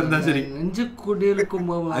சாவாத இருந்தா சரி. நெஞ்சு குடிலுக்கும்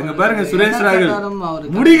அங்க பாருங்க சுரேஷ் ராகல்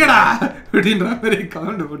முடிங்கடா அப்படின்ற மாதிரி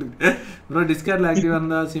கமெண்ட் போட்டுட்டு ப்ரோ. டிஸ்கார்ட்ல ஆக்டிவா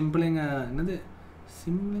இருந்தா சிம்பிளிங் என்னது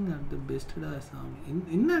சிம்பிளிங் அட் தி பெஸ்ட்டா சாமி.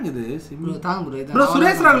 என்னங்க இது சிம்பிள் தாங்க ப்ரோ. ப்ரோ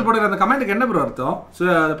சுரேஷ் ராகல் போடுற அந்த கமெண்ட்க்கு என்ன ப்ரோ அர்த்தம்?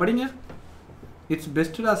 அத படிங்க. இட்ஸ்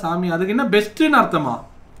பெஸ்ட்டா சாமி, அதுக்கு என்ன பெஸ்ட்னு அர்த்தமா?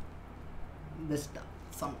 பெஸ்ட்டா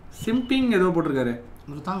சாமி சிம்பிங் ஏதோ போட்டுருக்காரு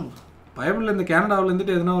ப்ரோ. தாங்க பைபிள்ல இந்த கனடாவில்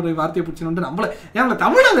இருந்துட்டு எதுனா ஒரு வார்த்தையை பிடிச்சணுன்ட்டு நம்மள ஏன்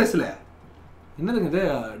தமிழா பேசல? என்னதுங்க இது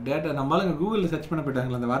டேட்டா நம்மளால கூகுளில் சர்ச் பண்ண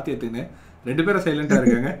போயிட்டாங்களா அந்த வார்த்தையை எடுத்துன்னு? 2 பேரும் சைலண்டா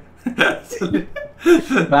இருக்காங்க.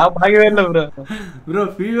 நான் பார்க்கவே இல்லை ப்ரோ. ப்ரோ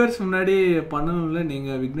வியூவர்ஸ் முன்னாடி பண்ணணும்ல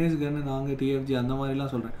நீங்க விக்னேஷ் கன்னு நாங்க டிஎஃப்ஜி அந்த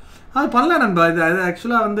மாதிரிலாம் சொல்றேன். அது பண்ணலாம் நண்பா. இது அது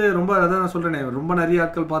ஆக்சுவலாக வந்து ரொம்ப அதான் நான் சொல்றேனே, ரொம்ப நிறைய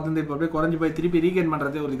ஆட்கள் பார்த்துட்டு இப்போ அப்படியே குறைஞ்சி போய் திருப்பி ரீகெயின்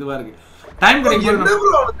பண்றதே ஒரு இதுவா இருக்கு. டைம் கிடைக்கும்.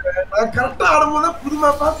 கரெக்டா ஆடும்போது புதுமா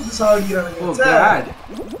பார்த்து சாவடிக்கிறாங்க.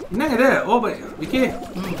 என்னங்க இது? ஓ பை விக்கி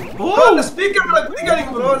ஓ ஸ்பீக்கர் மேல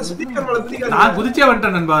குதிக்காதீங்க ப்ரோ. ஸ்பீக்கர் மேல குதிக்காதீங்க. நான் குதிச்சே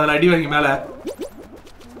வந்துட்டேன் நண்பா. அதுல அடி வாங்கி மேல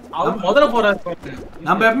அவர் முதல்ல போறாரு.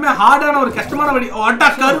 நம்ம எப்பவுமே ஹார்டான ஒரு கஷ்டமான வடி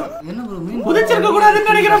அட்டாக்கர் என்ன ப்ரோ மீன் குதிச்சிருக்க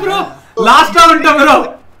கூடாதுன்னு நினைக்கிறேன் ப்ரோ. லாஸ்டா வந்துட்டேன் ப்ரோ.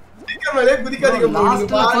 ஸ்பீக்கர் மேல குதிக்காதீங்க ப்ரோ.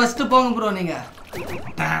 லாஸ்ட்ல ஃபர்ஸ்ட் போங்க ப்ரோ. நீங்க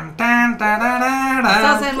டான் டான் டடடடா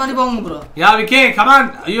அசாசன் மாதிரி போங்க bro yeah Vikhe come on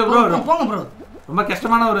ஐயோ ப்ரோ போங்க ப்ரோ ரொம்ப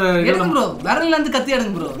கஷ்டமான ஒரு எடுங்க ப்ரோ விரல்ல இருந்து கத்தி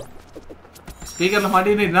எடுங்க ப்ரோ ஸ்பீக்கர்ல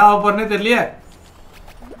மாட்டினே என்ன ஆக போறனே தெரியல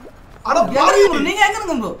அட பாரு ப்ரோ நீங்க எங்க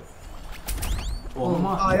இருங்க ப்ரோ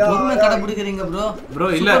ஓமா பொறுமை கடைபிடிக்கிறீங்க ப்ரோ ப்ரோ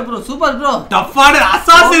இல்ல ப்ரோ சூப்பர் ப்ரோ டஃபான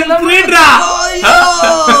அசாசின் கிரீட்ரா ஐயோ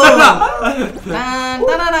டான்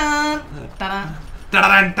டடடான் டடா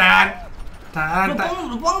டடரன் டான் டான்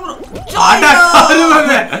போங்க ப்ரோ அட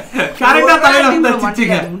கருமங்க கரெக்ட்டா தலையில வந்து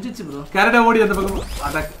அடிச்சிங்க முடிஞ்சிச்சு ப்ரோ கரெக்ட்டா ஓடி அந்த பக்கம்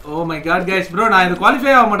அட oh my God guys bro நான் இது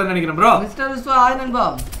குவாலிஃபை ஆக மாட்டேன்னு நினைக்கிறேன் ப்ரோ மிஸ்டர் விஸ்வா ஹாய் நண்பா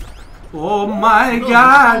ஓ மை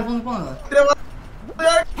காட் போங்க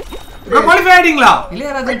ப்ரோ குவாலிஃபை ஆயிட்டீங்களா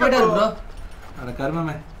இளையராஜன் போயிட்டாரு ப்ரோ அட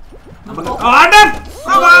கர்மமே அட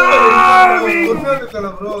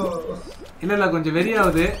ப்ரோ இல்ல கொஞ்சம்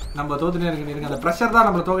வெறியாவுது நம்ம தோத்துனே இருங்க அந்த பிரஷர் தான்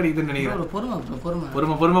நம்ம தோக்கடிக்குதுன்னு நினைக்கிறேன்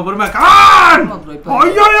பொறுமை கான்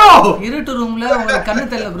ஐயோ இருட்டு ரூம்ல உங்களுக்கு கண்ணு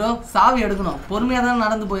தெரியல ப்ரோ சாவி எடுக்கணும் பொறுமையா தான்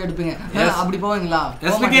நடந்து போய் எடுப்பீங்க அப்படி போவீங்களா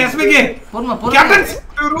எஸ்பிகே பொறுமை கேப்டன்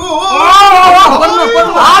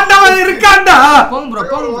பொறுமை ஆண்டவன் இருக்கான்டா போங்க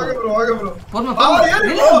ப்ரோ வாங்க ப்ரோ பொறுமை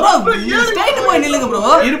ப்ரோ ஸ்ட்ரைட் போய் நில்லுங்க ப்ரோ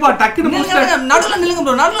இருப்பா டக்குனு நடுவுல நில்லுங்க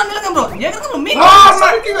ப்ரோ எங்க ப்ரோ மீ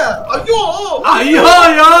ஐயோ ஐயோ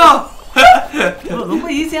ப்ரோ ரொம்ப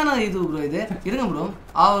ஈஸியான இது ப்ரோ இது இருங்க ப்ரோ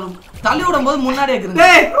அவர் தள்ளி விடும் போது முன்னாடியே இருக்குங்க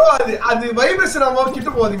டேய் ப்ரோ அது வைப்ரேஷன் ஆமா கிட்ட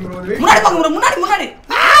போறீங்க ப்ரோ முன்னாடி போங்க ப்ரோ முன்னாடி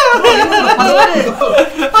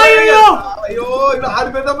ஐயோ ஐயோ இந்த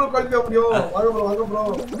 6 பேர் தான் ப்ரோ குவாலிஃபை ஆக முடியும் வாங்க ப்ரோ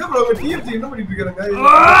இங்க ப்ரோ டீம் என்ன பண்ணிட்டு இருக்காங்க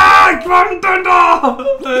குவாண்டண்டா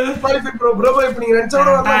குவாலிஃபை ப்ரோ இப்ப நீங்க நினைச்சோட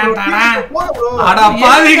போங்க ப்ரோ அட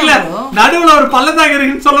பாவிங்களே நடுவுல ஒரு பள்ளத்தாக்கு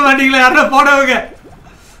இருக்குன்னு சொல்ல மாட்டீங்களா யாரோ போடவங்க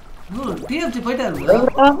ப்ரோ டிஎஃப்சி போயிட்டாரு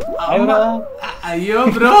ப்ரோ ஐயோ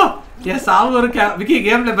ப்ரோ எஸ் சாவு ஒரு விக்கி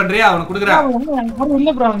கேம் ப்ளே பண்றியா அவன குடுக்குறேன்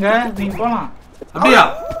இல்ல ப்ரோ அங்க நீங்க போலாம் அப்படியே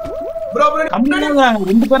ப்ரோ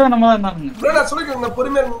ரெண்டு பேரும் நம்ம தான் இருந்தாங்க ப்ரோ நான் சொல்லிக்கிறேன்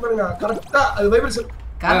பொறுமையா பாருங்க கரெக்ட்டா அது வைப்ரேஷன்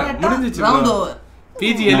கரெக்ட்டா முடிஞ்சிச்சு round over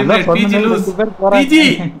PG eliminate PG loose PG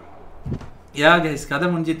யா गाइस கதை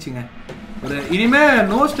முடிஞ்சிச்சுங்க ஒரு இனிமே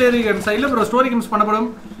நோ ஸ்டோரி கேம் சைடுல ப்ரோ ஸ்டோரி கேம்ஸ்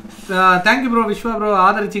பண்ணப்படும் thank you bro Vishwa bro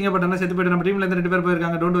ஆதரிச்சிங்க but என்ன செத்து போயிட்டு நம்ம டீம்ல இருந்து 2 பேர்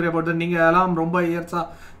போயிருக்காங்க டோன்ட் வரி அபௌட் நீங்க எல்லாம் ரொம்ப இயர்ஸா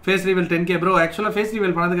ஃபேஸ் ரிவீல் 10k ப்ரோ ஆக்சுவலா ஃபேஸ்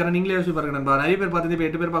ரிவீல் பண்ணதுக்கான நீங்களே யோசிச்சு பாருங்க நண்பா நிறைய பேர் பார்த்துட்டு இப்போ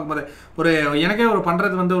 8 பேர் பார்க்கும்போது ஒரு எனக்கே ஒரு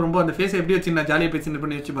பண்றது வந்து ரொம்ப அந்த ஃபேஸ் எப்படி வச்சு நான் ஜாலியாக பேசி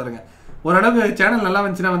பண்ணி யோசிச்சு பாருங்க ஓரளவுக்கு சேனல் நல்லா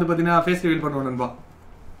வந்துச்சுன்னா வந்து பார்த்தீங்கன்னா ஃபேஸ் ரிவீல் பண்ணுவோம் நண்பா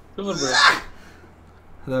சூப்பர் ப்ரோ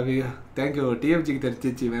அதாவது தேங்க்யூ டிஎஃப்ஜிக்கு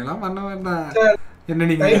தெரிஞ்சிச்சு வேணாம் பண்ண வேண்டாம் என்ன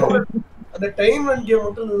நீங்க அந்த டைம் அண்ட் கேம்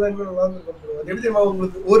மட்டும் தான் நல்லா இருக்கும் ப்ரோ அது எப்படி தெரியுமா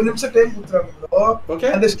உங்களுக்கு ஒரு நிமிஷம் டைம் கொடுத்துறாங்க ப்ரோ ஓகே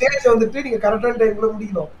அந்த ஸ்டேஜ் வந்துட்டு நீங்க கரெக்டான டைம்ல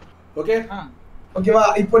முடிக்கணும் ஓகே ஓகேவா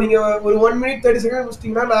இப்போ நீங்க ஒரு 1 minute 30 செகண்ட்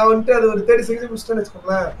முடிச்சிட்டீங்கன்னா நான் வந்துட்டு அது ஒரு 30 செகண்ட் முடிச்சிட்டேன்னு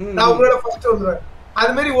வச்சுக்கோங்களேன் நான் உங்களோட ஃபர்ஸ்ட் வந்துடுவேன்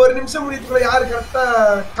அது மாதிரி ஒரு நிமிஷம் முடிக்கிறதுக்குள்ள யாரு கரெக்டா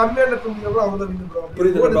கம்மியான முடிக்கிறோம் அவங்க தான் வின் ப்ரோ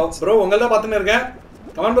புரியுது ப்ரோ உங்கள தான் பார்த்துன்னு இருக்கேன்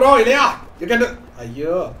கமெண்ட் ப்ரோ இல்லையா இருக்கேன்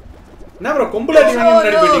ஐயோ என்ன ப்ரோ கொம்புல அடி வாங்கி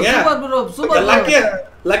முன்னாடி போயிட்டீங்க super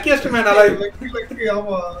luckiest man alive lucky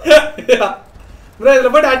ஆமா ப்ரோ இதுல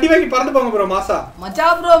போய் அடி வாங்கி பறந்து போங்க ப்ரோ மாசா மச்சா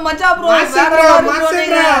ப்ரோ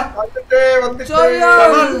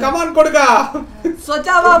கம் ஆன் கொடுங்க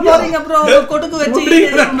சொச்சாவா போறீங்க ப்ரோ கொடுக்கு வெச்சி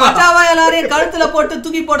மச்சாவா எல்லாரையும் கழுத்துல போட்டு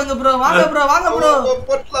தூக்கி போடுங்க ப்ரோ வாங்க ப்ரோ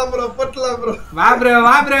போட்டலாம் ப்ரோ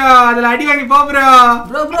வா ப்ரோ அதுல அடி வாங்கி போ ப்ரோ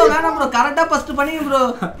வேணாம் ப்ரோ கரெக்ட்டா ஃபர்ஸ்ட் பண்ணீங்க ப்ரோ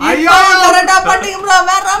ஐயோ கரெக்ட்டா பண்ணீங்க ப்ரோ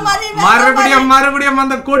வேற மாதிரி மறுபடியும்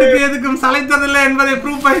அந்த கொடுக்கு எதுக்கும் சளைத்ததில்லை என்பதை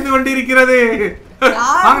ப்ரூவ் செய்து கொண்டிருக்கிறது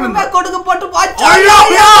வாங்க கொடுக்கு போட்டு பாச்சு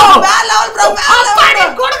ஐயோ வேற level bro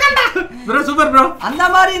கொடுங்கடா bro super bro அந்த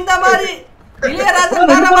மாதிரி இந்த மாதிரி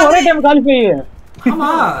இளையராஜன் வேற மாதிரி ஒரே டைம் குவாலிஃபை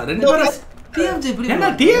ஆமா ரெண்டு பேரும் டிஎம்ஜி இப்படி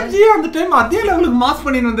என்ன டிஎம்ஜி அந்த டைம் அதே லெவலுக்கு மாஸ்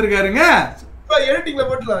பண்ணி வந்திருக்காருங்க எடிட்டிங்ல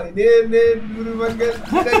போடலாம்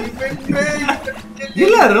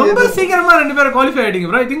இல்ல ரொம்ப சீக்கிரமா ரெண்டு பேரும் குவாலிஃபை ஆயிட்டீங்க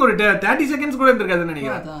ப்ரோ ஐ திங்க் ஒரு 30 செகண்ட்ஸ் கூட இருந்திருக்காதுன்னு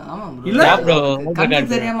நினைக்கிறேன் ஆமா ப்ரோ இல்ல ப்ரோ கண்ணு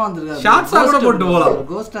தெரியாம வந்திருக்காரு ஷார்ட்ஸா கூட போட்டு போலாம்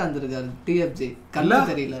கோஸ்டா வந்திருக்காரு டிஎஃப்ஜி கண்ணு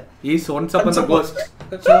தெரியல இஸ் ஒன்ஸ் அப் அந்த கோஸ்ட்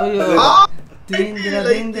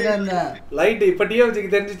தீந்திரா லைட் இப்ப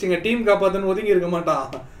டிஎஃப்ஜிக்கு தெரிஞ்சிச்சுங்க டீம் காப்பாத்துன்னு ஒதுங்கி இருக்க மாட்டான்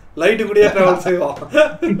லைட் கூடயே டிராவல் செய்வான்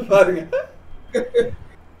பாருங்க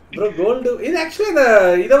ப்ரோ கோல்டு இது ஆக்சுவலி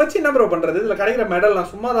இத வச்சு என்ன ப்ரோ பண்றது இதுல கிடைக்கிற மெடல் நான்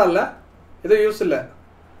சும்மா தான் இல்ல ஏதோ யூஸ் இல்ல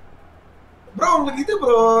ப்ரோ உங்களுக்கு இது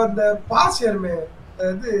ப்ரோ அந்த பாஸ் ஏர்மே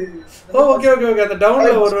அது ஓகே அந்த டவுன்ல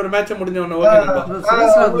ஒரு மேட்ச் முடிஞ்ச உடனே ஓகே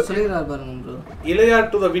ப்ரோ சொல்லிரார் பாருங்க ப்ரோ இளையா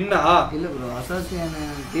டு தி வின்னா இல்ல ப்ரோ அசாசியன்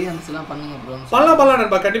டிஎம்ஸ் எல்லாம் பண்ணுங்க ப்ரோ பண்ணலாம்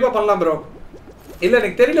நண்பா கண்டிப்பா பண்ணலாம் ப்ரோ இல்ல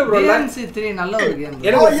எனக்கு தெரியல ப்ரோ டிஎம்ஸ் 3 நல்ல ஒரு கேம்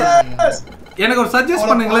எனக்கு ஒரு சஜஸ்ட்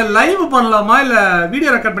பண்ணுங்களே லைவ் பண்ணலாமா இல்ல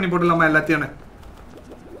வீடியோ ரெக்கார்ட் பண்ணி போடலாமா எல்லாத்தையும்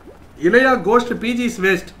இளையா cost PG is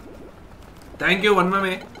waste thank you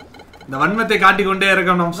वनमे இந்த வன்மத்தை காட்டி கொண்டே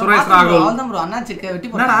இருக்கோம் நம்ம சுரேஷ் ராகுல். அதான் ப்ரோ அண்ணாச்சிக்கு வெட்டி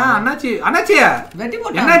போடு. என்னடா அண்ணாச்சியா வெட்டி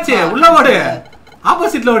போடு. என்னாச்சு உள்ள ஓடு.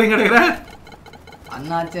 ஆப்போசிட்ல ஓடி கிடக்குற.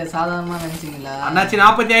 அண்ணாச்சி சாதாரணமா நினைச்சீங்களா? அண்ணாச்சி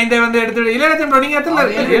 45 வந்து எடுத்து இளையராஜன் ப்ரோ நீங்க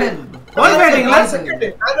எத்தனை குவாலிஃபைங்களா?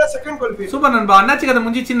 சூப்பர் நண்பா. அண்ணாச்சிக்கு அது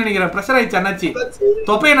முடிஞ்சிச்சுன்னு நினைக்கிறேன். பிரஷர் ஆயிடுச்சு அண்ணாச்சி.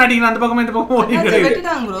 தொப்பையை நாட்டிங்க அந்த பக்கம் இந்த பக்கம் ஓடி கிடக்கு.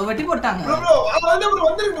 வெட்டிட்டாங்க ப்ரோ வெட்டி போட்டாங்க. ப்ரோ வந்து ப்ரோ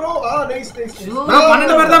வந்துருங்க ப்ரோ. நைஸ். ப்ரோ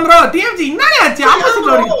 12 பேர் தான் ப்ரோ. டிஎம்ஜி என்னடா ஆச்சு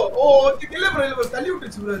ஆப்போசிட்ல ஓடி. ஓ இல்ல ப்ரோ தள்ளி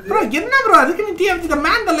விட்டுச்சு ப்ரோ. ப்ரோ என்ன ப்ரோ அதுக்கு நீ DMG the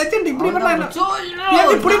man the legend இப்படி பண்ணல.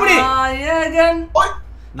 டிஎம்ஜி புடி.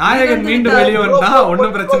 நாயகன் மீண்டும் வெளிய வந்தா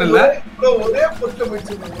ஒண்ணும் பிரச்சனை இல்ல. ப்ரோ ஒரே பொட்டு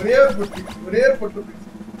போச்சு ஒரே பொட்டு.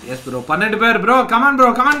 எஸ் ப்ரோ 12 பேர் bro. Come on bro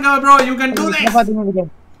bro you can to this.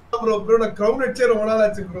 Bro நான் கிரவுண்ட் அடிச்சே ரொம்ப நாள்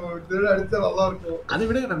ஆச்சு ப்ரோ. இது அடிச்சா நல்லா இருக்கும். அதை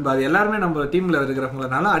விட நண்பா எல்லாரும் நம்ம டீம்ல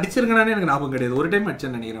இருக்கிறவங்கனால அடிச்சிருக்கனானே எனக்கு ஞாபகம் கிடையாது. ஒரு டைம்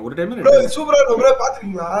அடிச்சேன்னு நினைக்கிறேன். ஒரு டைம் ப்ரோ சூப்பரா ப்ரோ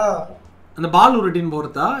பாத்துறீங்களா? அந்த பால் ரொட்டீன்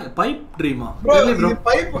போறதா பைப் ட்ரீமா? ப்ரோ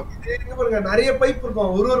பைப் இங்க பாருங்க நிறைய பைப்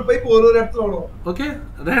இருக்கும். ஒரு பைப் ஒரு இடத்துல வரும். ஓகே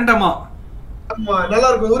ரேண்டமா. ஆமா நல்லா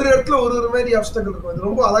இருக்கும். ஒரு இடத்துல ஒரு மாதிரி ஆப்ஸ்டக்கிள் இருக்கும். இது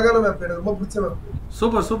ரொம்ப அழகான மேப். எனக்கு ரொம்ப பிடிச்ச மேப்.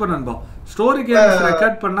 சூப்பர் நண்பா. ஸ்டோரி கேம்ஸ்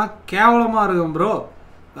ரெக்கார்ட் பண்ணா கேவலமா இருக்கும் ப்ரோ.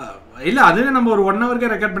 இல்ல அதுவே நம்ம ஒரு 1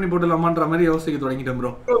 ஹவர்க்கே ரெக்கார்ட் பண்ணி போடலாமான்ற மாதிரி யோசிக்க தொடங்கிட்டோம்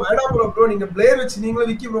ப்ரோ. வேணாம் ப்ரோ நீங்க பிளேயர் வச்சு நீங்களும்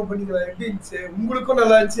விக்கி ப்ரோ பண்ணீங்களா? எப்படி இருந்துச்சு? உங்களுக்கும்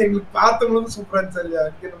நல்லா இருந்துச்சு, எங்களுக்கு பார்த்தவங்களுக்கும் சூப்பரா இருந்துச்சு. இல்லையா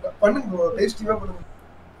பண்ணுங்க ப்ரோ. லைவ் ஸ்ட்ரீமா பண்ணுங்க.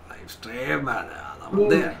 லைவ் ஸ்ட்ரீம் அத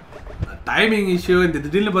வந்து டைமிங் இஷ்யூ. இந்த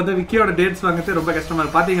திடீர்னு பார்த்தா விக்கியோட டேட்ஸ் வாங்குறது ரொம்ப கஷ்டமா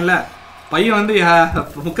இருக்கு. பாத்தீங்களா பையன் வந்து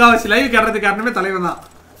முக்காவாசி லைவ் கட்டுறதுக்கு காரணமே தலைவன் தான்.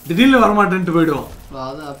 திடீர்னு வரமாட்டேன்ட்டு போயிடுவோம்.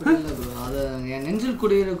 அது அப்படி இல்லை ப்ரோ. அது என் நெஞ்சில்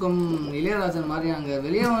குடியிருக்கும் இளையராஜன் மாதிரி அங்கே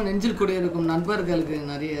வெளியே நெஞ்சில் குடியிருக்கும் நண்பர்களுக்கு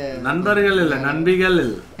நிறைய நண்பர்கள் இல்லை நண்பிகள்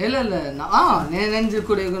இல்லை நெஞ்சில்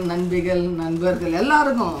குடியிருக்கும் நண்பர்கள்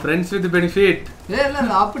எல்லாருக்கும் ஃப்ரெண்ட்ஸ் வித் பெனிஃபிட். இல்லை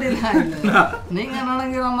அப்படிலாம் இல்லை. நீங்க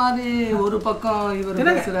நினைக்கிற மாதிரி ஒரு பக்கம் இவர்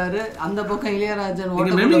பேசுறாரு, அந்த பக்கம் இளையராஜன்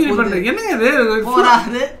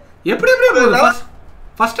போறாரு. எப்படி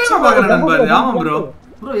ஃபர்ஸ்ட் டைம் பாக்குறேன் நண்பர். ஆமா ப்ரோ.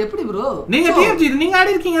 ப்ரோ எப்படி ப்ரோ நீங்க டிஎம்ஜி நீங்க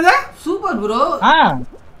ஆடி இருக்கீங்க? அத சூப்பர் ப்ரோ.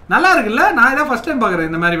 நல்லா இருக்குல்ல? நான் இத ஃபர்ஸ்ட் டைம் பாக்குறேன்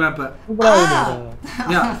இந்த மாதிரி மேப். சூப்பரா இருக்கு.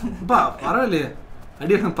 அப்பா பரவாயில்லையே.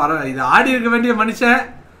 அடி பரவாயில்லை. இது ஆடி இருக்க வேண்டிய மனுஷன்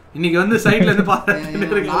இன்னைக்கு வந்து சைடுல இருந்து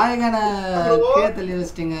பாத்துட்டு இருக்கு. நாயகன கேத்தலி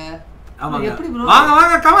வச்சிட்டீங்க. ஆமா எப்படி ப்ரோ?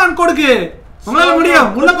 வாங்க கமான் கொடுக்கு. உங்களால முடியும்.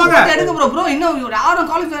 உள்ள போங்க. எடுங்க ப்ரோ. ப்ரோ இன்னும் யாரும்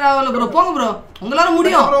குவாலிஃபை ஆகல ப்ரோ. போங்க ப்ரோ. உங்களால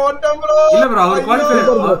முடியும். இல்ல ப்ரோ அவர் குவாலிஃபை.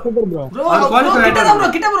 Super bro. அவர் குவாலிஃபை ஆயிட்டாரு ப்ரோ.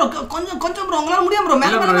 கிட்ட ப்ரோ. கொஞ்சம் ப்ரோ. உங்களால முடியும் ப்ரோ.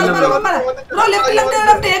 மேல ப்ரோ.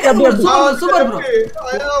 லெஃப்ட் ஏக சூப்பர் ப்ரோ.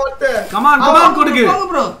 கமான் கொடுக்கு. போங்க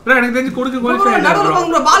ப்ரோ. ப்ரோ எனக்கு தெரிஞ்சு கொடுக்கு குவாலிஃபை ஆயிட்டாரு ப்ரோ. போங்க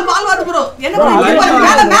ப்ரோ. பால் வாத்து ப்ரோ. என்ன ப்ரோ?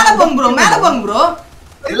 மேல போங்க ப்ரோ.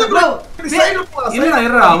 இல்ல ப்ரோ.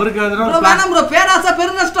 இல்ல அவருக்கு அதனால ப்ரோ வேணாம் ப்ரோ. பேராசை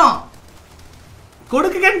பெருநஷ்டம்.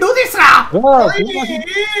 கொடுக்கு can do this raw.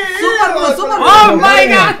 Super bro. Oh my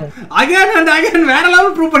god. Again வேற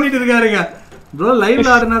லெவல் ப்ரூவ் பண்ணிட்டு இருக்காருங்க. ப்ரோ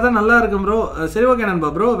லைவ்ல ஆடுனா தான் நல்லா இருக்கும் ப்ரோ. சரி ஓகே நண்பா.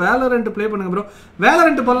 ப்ரோ வேலரண்ட் ப்ளே பண்ணுங்க ப்ரோ.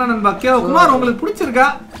 வேலரண்ட் பண்ணலாம் நண்பா. குமார் உங்களுக்கு பிடிச்சிருக்கா?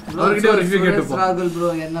 அவர்கிட்ட ஒரு ரிவ்யூ கேட்டுப்போம். ராகுல்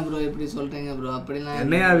ப்ரோ என்ன ப்ரோ இப்படி சொல்றீங்க ப்ரோ? அப்படிலாம்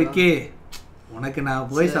என்னையா விக்கி உனக்கு நான்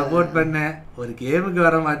போய் சப்போர்ட் பண்ணேன், ஒரு கேமுக்கு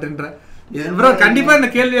வர மாட்டேன்ற ப்ரோ. கண்டிப்பா இந்த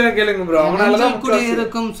கேள்வியை கேளுங்க ப்ரோ. அவனால தான் கூட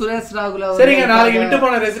இருக்கும் சுரேஷ் ராகுல். சரிங்க நாளைக்கு விட்டு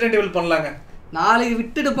போன ரெசிடென்ட் ஈவில் பண்ணலாங்க. நாளைக்கு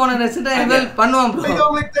விட்டுட்டு போன ரெசிடென்ட் ஈவில் பண்ணுவோம் ப்ரோ.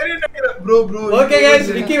 உங்களுக்கு தெரியும் நினைக்கிறேன் ப்ரோ. ஓகே गाइस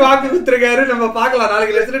விக்கி வாக்கு குத்துறாரு. நம்ம பார்க்கலாம்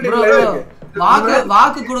நாளைக்கு ரெசிடென்ட் ஈவில் இருக்கு.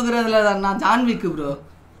 வாக்கு குடுக்குறதுல நான் ஜான்விக் ப்ரோ.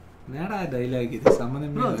 என்னடா டயலாக் இது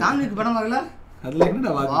சம்பந்தமே ப்ரோ. ஜான்விக் படம் பார்க்கல? அதுல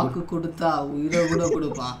என்னடா வாக்கு கொடுத்தா உயிரை கூட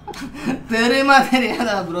கொடுப்பான். தெரியுமா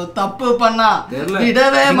தெரியாதா ப்ரோ? தப்பு பண்ணா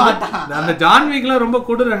விடவே மாட்டான். அந்த ஜான்விக்லாம் ரொம்ப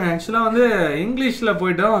கொடுறாங்க. ஆக்சுவலா வந்து இங்கிலீஷ்ல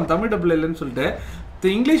போய்ட்டோம், தமிழ் டப்ல இல்லன்னு சொல்லிட்டு.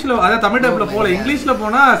 இங்கிலீஷ்ல அதாவது தமிழ் டப்ல போல, இங்கிலீஷ்ல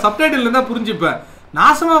போனா சப்டைட்டில் இருந்தா புரிஞ்சுப்பேன்.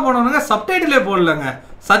 நாசமா போனவனுங்க சப்டைட்டிலே போடலங்க.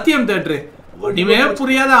 சத்தியம் தியேட்டர் ஒண்ணுமே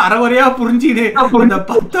புரியாத அறவரையா புரிஞ்சிடு அந்த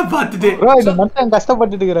பத்த பார்த்துட்டு ப்ரோ இந்த மச்சான்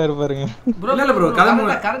கஷ்டப்பட்டுட்டு இருக்காரு பாருங்க. இல்ல ப்ரோ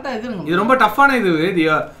கரெக்ட்டா இருக்குங்க. இது ரொம்ப டஃப்பான இது.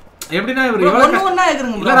 எப்படின்னா இவர் எவ்வளவு ஒண்ணா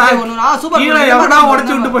இருக்குங்க ப்ரோ. சூப்பர் கீழ எவனா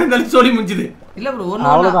உடைச்சு விட்டு போயிந்தாலும் சொல்லி முடிஞ்சுது. இல்ல ப்ரோ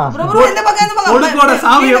ஒண்ணா ப்ரோ. இந்த பக்கம் ஒடுக்கோட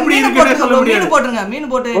சாவி எப்படி இருக்குன்னு சொல்ல முடியாது. மீன் போடுங்க.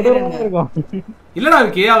 மீன் போட்டு எகிறீங்க. இல்லடா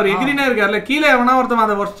விக்கி அவர் எகிரினா இருக்கார்ல, கீழ எவனா ஒருத்தன்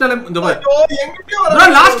அந்த வர்ஸ்டல இந்த பாரு. எங்கடே வர ப்ரோ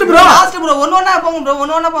லாஸ்ட் ப்ரோ. ஒண்ணா போங்க ப்ரோ.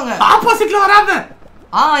 ஒண்ணா போங்க. ஆப்போசிட்ல வராம.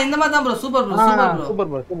 இந்த மாதிரி தான் bro. Super bro. Super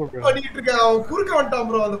bro. பண்ணிட்டு இருக்க அவன் குறுக்க வந்துட்டான்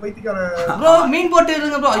ப்ரோ அந்த பைத்தியக்காரன். ப்ரோ மீன் போட்டு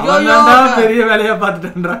இருங்க ப்ரோ. ஐயோ நான் பெரிய வேலையா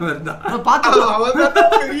பாத்துட்டேன்றா வரதா. ப்ரோ பாத்து அவன்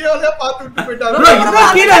பெரிய வேலையா பாத்து விட்டு போய்ட்டான். ப்ரோ இந்த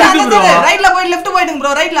கீழ இருக்கு ப்ரோ. ரைட்ல போய் லெஃப்ட் போய்டுங்க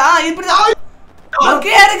ப்ரோ. ரைட்ல இப்படி தான்.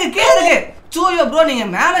 ஓகே இருக்கு. சோயோ ப்ரோ நீங்க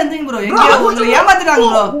மேல இருந்தீங்க ப்ரோ. எங்க உங்களை ஏமாத்திட்டாங்க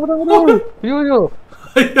ப்ரோ. ஐயோ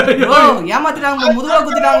ப்ரோ ஏமாத்திட்டாங்க ப்ரோ. முதுகுல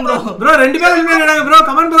குத்திட்டாங்க ப்ரோ. ப்ரோ ரெண்டு பேரும் நின்னுடாங்க ப்ரோ.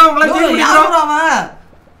 கமெண்ட் ப்ரோ உங்களை சேவ் பண்ணி ப்ரோ. அவன்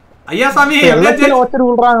ஐயா சாமி எல்லாத்தையும் ஒருத்தர்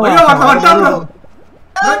விடுறாங்க. ஐயோ வட்டான் ப்ரோ.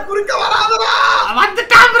 குறுக்க வராதடா.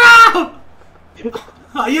 வந்துட்டான் ப்ரோ.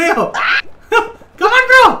 ஐயோ come on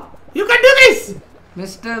bro you can do this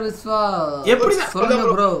mister Vishwa எப்படி சொல்லுங்க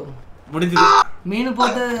ப்ரோ முடிஞ்சது மீன்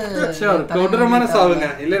போட்டு கொடூரமான சாவுங்க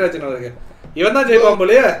இளையராஜன் அவருக்கு இவன் தான் ஜெயிப்பான்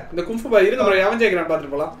போலயே இந்த கும்ஃபு பாய் இருக்கு ப்ரோ எவன் ஜெயிக்கிறான்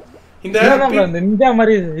பாத்துட்டு போலாம் இந்த நிஞ்சா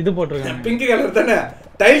மாதிரி இது போட்டுருக்காங்க பிங்க் கலர் தானே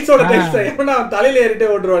டைல்ஸோட டைல்ஸ் எவனா தலையில ஏறிட்டே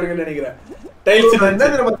ஓடுவாருன்னு நினைக்கிறேன் டைல்ஸ் என்ன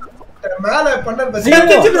மேல பண்ண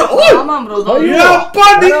செத்துச்சு ப்ரோ ஆமா ப்ரோ அப்பா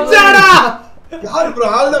நிஞ்சாடா யார் ப்ரோ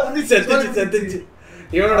ஆள வந்து செத்துச்சு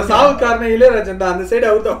இவனோட சாவு காரணம் இளையராஜன் தான் அந்த சைடு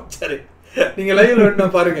அவுட் ஆச்சாரு நீங்க லைவ்ல வேணா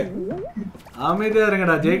பாருங்க அமைதியா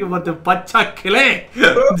இருங்கடா ஜெயிக்க பார்த்து பச்சா கிளே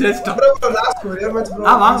ஜஸ்ட்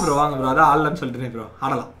வாங்க ப்ரோ அதான் ஆடலாம்னு சொல்லிட்டேன் ப்ரோ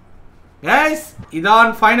ஆடலாம் கைஸ்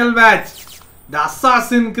இதான் final match the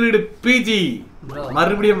assassin greet PG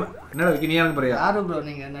மறுபடியும் என்னடா நீ எனக்கு பாரியா யாரு ப்ரோ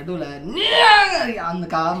நீங்க நடுவுல அந்த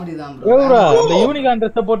காமெடி தான் ப்ரோ அந்த யூனிகான்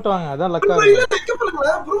Dress போட்டு வாங்க அதான் லக்கா இருக்கு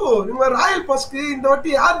ப்ரோ நீங்க ராயல் பாஸ்க்கு இந்த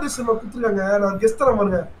வாட்டி யார் Dress கொடுத்துருக்காங்க நான் கெஸ் தர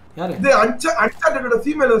பாருங்க யாரு இது அன்சார்ட்டடோட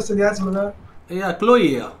ஃபீமேல் வெர்ஷன் யார் சொல்லுங்க ஐயா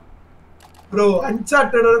க்ளோயியா ப்ரோ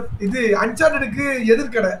அன்சார்ட்டட் இது அன்சார்ட்டடுக்கு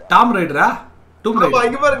எதிர்க்கடை டாம் ரைடரா டூம் ரைடர் ஆமா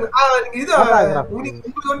இங்க பாருங்க இது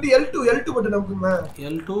உங்களுக்கு வந்து L2 மட்டும் நமக்குங்க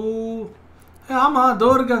L2 ஆமா தோ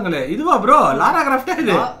இருக்காங்களே இதுவா ப்ரோ லாரா கிராஃப்ட்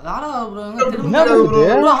இது லாரா ப்ரோ என்ன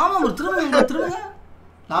ப்ரோ ஆமா ப்ரோ திரும்ப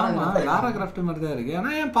லாரா கிராஃப்ட் மாதிரி தான் இருக்கு ஆனா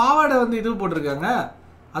ஏன் பாவாடை வந்து இது போட்டுருக்காங்க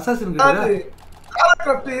அசாசின் கிரீட் லாரா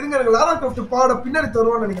கிராஃப்ட் இருங்க லாரா கிராஃப்ட் பாவாடை பின்னாடி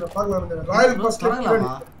தருவான்னு நினைக்கிறேன் பார்க்கலாம் ராயல் பாஸ்ல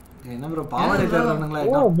என்ன ப்ரோ பாவாடை தரறானுங்களா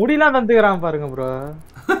ஓ முடிலாம் தந்துக்கறான் பாருங்க ப்ரோ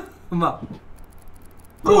ஆமா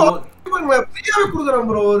ப்ரோ ஃப்ரீயாவே குடுக்குறான்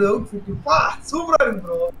ப்ரோ ஒரு அவுட்ஃபிட் பா சூப்பரா இருக்கு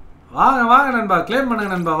ப்ரோ வாங்க நண்பா க்ளைம்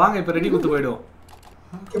பண்ணுங்க நண்பா வாங்க இப்ப ரெடி குத்து போய்டுவோம்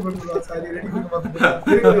ஓகே ப்ரோ சாரி ரெடி குத்து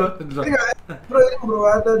ப்ரோ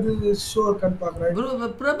அது ஷோ கன் பாக்குறேன் ப்ரோ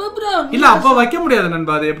பிரபு ப்ரோ இல்ல அப்ப வைக்க முடியாது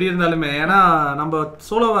நண்பா அது எப்படி இருந்தாலுமே ஏனா நம்ம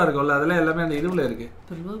சோலோவா இருக்கோம்ல அதெல்லாம் எல்லாமே அந்த இதுல இருக்கு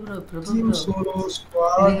பிரபு சோலோ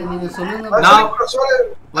ஸ்குவாட் நீங்க சொல்லுங்க நான்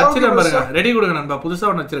வச்சிரேன் பாருங்க ரெடி கொடுங்க நண்பா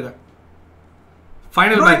புதுசா ஒன்னு வச்சிருக்கேன்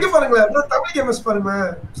ஃபைனல் மேட்ச் பாருங்க ப்ரோ தமிழ் கேமஸ் பாருங்க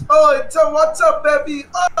ஓ it's a what's up baby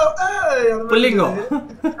ஓ ஏய் புல்லிங்கோ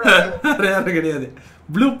ரேர் கிடையாது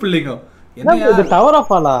ப்ளூ புல்லிங்கோ என்ன இது டவர்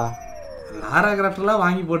ஆஃப் ஆலா லாரா கிராஃப்ட்லாம்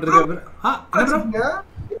வாங்கி போட்டுருக்க என்ன ப்ரோ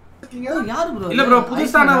யாரு ப்ரோ இல்ல ப்ரோ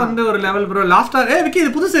புதுசான வந்து ஒரு லெவல் ப்ரோ லாஸ்டா விக்கி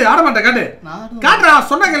இது புதுசு ஆட மாட்டே காட்றா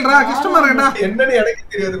சொன்னா கேளுடா கஷ்டமா இருக்குடா என்னன்னு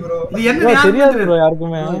எனக்கு தெரியாது ப்ரோ இது என்ன தெரியாது ப்ரோ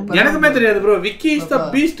யாருக்குமே எனக்குமே தெரியாது bro Vicky is the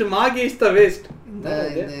Beast Maghi is the waste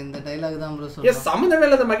இந்த டயலாக் தான் ப்ரோ சொல்றேன் சம்பந்தமே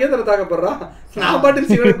இல்லாத மகேந்திர தாக்க போறா நான் பாட்டு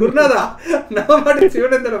சிவன் குருநாதா நான் பாட்டு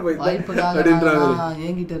சிவனேந்திர போய் வைஃப்காக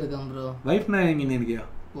ஏங்கிட்ட இருக்கேன் ப்ரோ வைஃப்னா எங்க இருக்கியா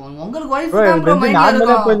உங்களுக்கு வைஃப் தான் ப்ரோ மைண்ட்ல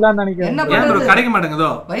இருக்கும் போயிடலாம் நினைக்கிறேன் என்ன ப்ரோ கிடைக்க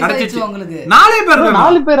மாட்டேங்குதோ கிடைச்சிச்சு உங்களுக்கு 4 பேர்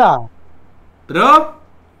 4 பேரா ப்ரோ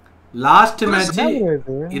லாஸ்ட் மேட்ச்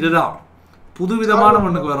இதுதான் புதுவிதமான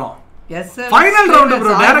ஒண்ணுக்கு வரோம் yes sir final round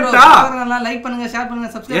bro டைரக்ட்டா லைக் பண்ணுங்க ஷேர்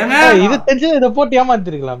பண்ணுங்க சப்ஸ்கிரைப் இது தெரிஞ்சு இத போட்டு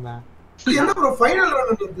ஏமாத்திருக்கலாமே என்ன ப்ரோ ஃபைனல்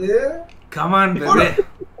ரவுண்ட் வந்து கம் ஆன் பேபி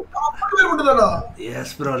அப்படியே மட்டும்தானா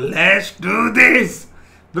S bro let's to this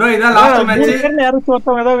bro இத லாஸ்ட் மேட்ச் யாரும்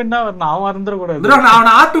சொத்தவங்க ஏதோ வின்னா வரணும் அவன் இருந்துற கூடாது ப்ரோ நான்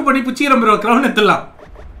அவன ஆர்ட் பண்ணி புச்சிறேன் ப்ரோ கிரவுண்ட் எடுத்துலாம்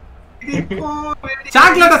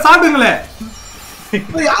சாக்லேட்ட சாப்பிடுங்களே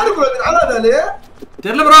ப்ரோ யாரு ப்ரோ நாலாவது ஆளு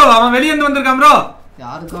தெரியல ப்ரோ அவன் வெளிய இருந்து வந்திருக்கான் ப்ரோ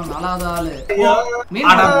யாருக்கும் நாலாவது ஆளு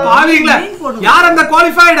அட பாவீங்களா யார் அந்த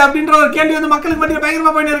குவாலிஃபைட் அப்படிங்கற ஒரு கேள்வி வந்து மக்களுக்கு மத்தியில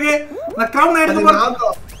பயங்கரமா போயிட்டு இருக்கு நான் கிரவுண்ட் எடுத்து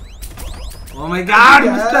போறேன் ஓ மை காட்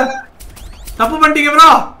மிஸ்டர் தப்பு பண்ணிட்டீங்க ப்ரோ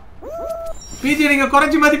பிஜி நீங்க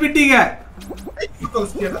குறைச்சி மதிப்பிட்டீங்க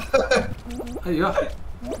ஐயோ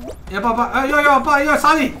ஏப்பா ஐயோ அப்பா ஐயோ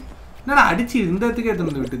சாரி என்னடா அடிச்சு இந்த இடத்துக்கே எடுத்து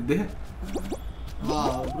வந்து விட்டுது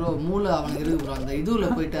ப்ரோ மூளை அவனுக்கு இருக்கு ப்ரோ அந்த இதுல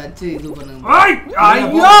போயிட்டு அச்சு இது பண்ணுங்க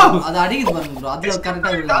ஐயோ அது அடிக்குது பாருங்க ப்ரோ அதுல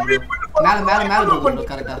கரெக்ட்டா விடுங்க மேல ப்ரோ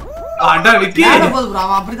கரெக்ட்டா அட விக்கி மேல போடு ப்ரோ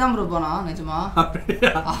அவன் அப்படி தான் ப்ரோ போனா நிஜமா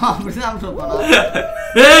அப்படி தான் ப்ரோ போனா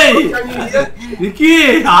ஏய் விக்கி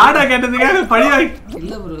ஆட கேட்டதுக்காக பழி வாங்கி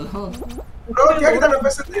இல்ல ப்ரோ ப்ரோ கேக்குதா நான்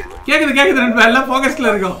பேசுறது கேக்குது நம்ம எல்லாம்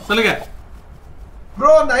ஃபோக்கஸ்ல இருக்கோம் சொல்லுங்க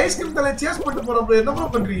ப்ரோ அந்த ஐஸ்கிரீம் தலை சேஸ் பண்ணிட்டு போறோம் ப்ரோ என்ன ப்ரோ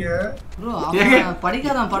பண்றீங்க ப்ரோ அவன்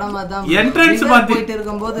படிக்காத படம் தான் என்ட்ரன்ஸ் பாத்து போயிட்டு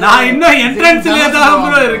இருக்கும்போது நான் இன்னும் என்ட்ரன்ஸ்லயே தான்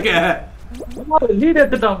ப்ரோ இருக்கேன் லீட்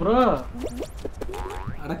எடுத்துட்டான் ப்ரோ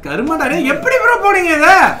அட கருமடா டேய் எப்படி ப்ரோ போறீங்க இத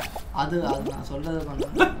அது நான் சொல்றது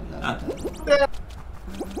பண்ணேன்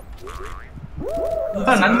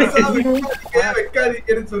நன்றி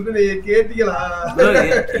வெக்காதீங்கன்னு சொல்லி நீங்க கேட்டீங்களா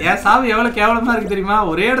ஏன் சாவு எவ்வளவு கேவலமா இருக்கு தெரியுமா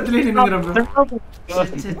ஒரே இடத்துலயே நின்னுங்கறேன்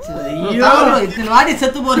ஐயோ இத்தனை வாடி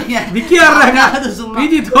செத்து போறீங்க விக்கி ஆடுறாங்க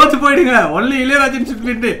பிஜி தோத்து போயிடுங்க ஒன்லி இளையராஜன்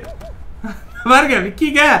சுப்பிட்டு பாருங்க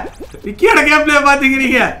விக்கியோட கேம் பிளே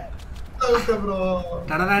பாத்தீங்கறீங்க ப்ரோ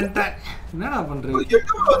டடடட என்னடா பண்றீங்க?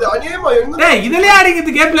 டேய் இதுலயே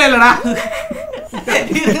அடிக்கிறது கேம் பிளே இல்லடா.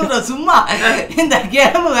 ப்ரோ சும்மா இந்த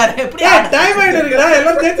கேம் வேற எப்படி டைம் ஆயிட்டு இருக்குடா.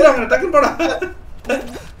 எல்லாம் தேய்ச்சுறாங்க. டக்குனு போடா.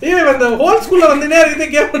 ஏய் அந்த ஹோல் ஸ்கூல்ல வந்து நேரே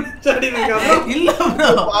கேம் ஸ்டடி இருக்காங்க. இல்ல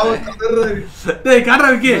ப்ரோ. டேய் காட்றா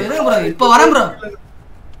விக்கி. ப்ரோ இப்போ வரேன் ப்ரோ.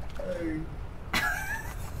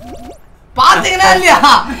 பாத்தீங்களா இல்லையா?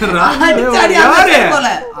 அடிச்சாடி யாரே போல.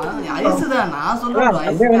 ஐஸ் தான் நான் சொல்றேன்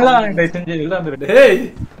ஐஸ். எல்லாம் டேய் செஞ்சு எல்லாம் டேய்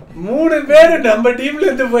 3 பேர் நம்ம டீம்ல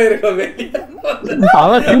இருந்து போயிருக்கோம் வெளிய.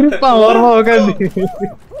 அவ திருப்பா ஓரமா உட்கார்ந்து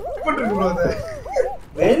போட்டுருக்கு ப்ரோ அத.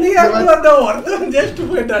 வெளிய வந்த ஒருத்தன் ஜஸ்ட்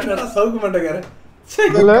போயிட்டானடா சவுக்கு மண்டக்காரன்.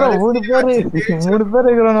 எல்லாரும் 3 பேர்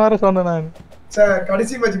இருக்கறவன வர சொன்னேன் நான்.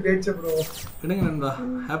 கடைசி மேட்ச் ஜெயிச்ச ப்ரோ. என்னங்க நண்பா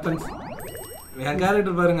ஹேப்பன்ஸ். என்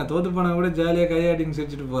கேரக்டர் பாருங்க தோத்து போனா கூட ஜாலியா கையாடின்னு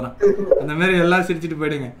சிரிச்சிட்டு போறான். அந்த மாதிரி எல்லாம் சிரிச்சிட்டு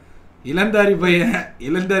போயிடுங்க. இளந்தாரி பையன்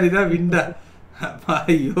இளந்தாரி தான் விண்டா.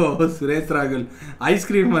 ஐயோ சுரேஷ் ராகுல்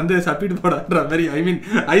ஐஸ்கிரீம் வந்து சப்பிட்டு போடான்ற மாதிரி ஐ மீன்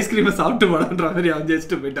ஐஸ்கிரீமை சாப்பிட்டு போடான்ற மாதிரி அவன்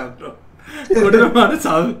ஜெயிச்சுட்டு போயிட்டான் ப்ரோ. கொடூரமான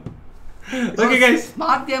சாவு. ஓகே கைஸ்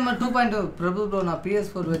ஸ்மார்ட் கேமர் 2.2 பிரபு ப்ரோ நான்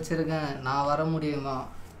PS4 வச்சிருக்கேன் நான் வர முடியுமா?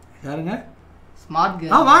 யாருங்க? Smart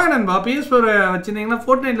game. வாங்க நண்பா PS4 வச்சிருந்தீங்கன்னா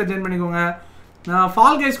Fortniteல ஜாயின் பண்ணிக்கோங்க. நான்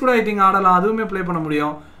ஃபால் கைஸ் கூட ஐ திங்க் ஆடலாம். அதுவுமே ப்ளே பண்ண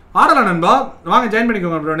முடியும். ஆடலாம் நண்பா. வாங்க ஜாயின்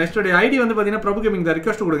பண்ணிக்கோங்க ப்ரோ. நெக்ஸ்ட் ஐடி வந்து பார்த்தீங்கன்னா PrabhuGaming தான்.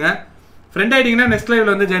 ரிக்வெஸ்ட் கொடுங்க. ஃப்ரெண்ட் ஆயிட்டீங்கன்னா நெக்ஸ்ட்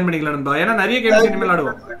லைவ்ல வந்து ஜாயின் பண்ணிக்கலாம் நண்பா. ஏன்னா நிறைய கேம்ஸ் இனிமேல்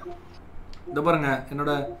ஆடுவோம். இந்த பாருங்க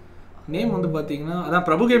என்னோட நேம் வந்து பார்த்தீங்கன்னா அதான்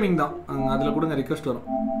PrabhuGaming தான். அதில் கொடுங்க ரிக்வெஸ்ட் வரும்.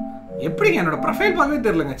 எப்படிங்க என்னோட ப்ரொஃபைல் பார்க்கவே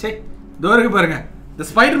தெரியலங்க. சே தோருக்கு பாருங்க இந்த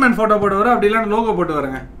ஸ்பைடர்மேன் ஃபோட்டோ போட்டு வர அப்படி இல்லைன்னா லோகோ போட்டு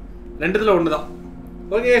வரங்க. ரெண்டுத்துல ஒன்று தான்.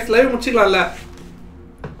 Okay live முடிச்சிக்கலாம்ல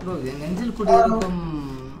bro. நெஞ்சில் குடியிருக்கும்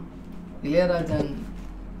இளையராஜன்,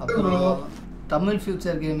 அப்புறம் தமிழ்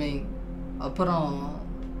ஃபியூச்சர் கேமிங், அப்புறம்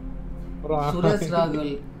சுரேஷ்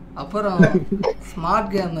ராகுல், அப்புறம்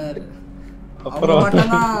ஸ்மார்ட் கேமர், அப்புறம்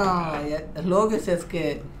மட்டும்தான் லோகேஷ் எஸ்கே,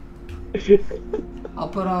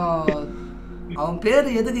 அப்புறம் அவன்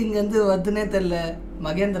பேர் எதுக்கு இங்க இருந்து வருதுன்னே தெரியல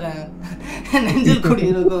மகேந்திரன். நெஞ்சில்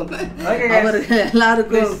குடியிருக்கும் அவருக்கு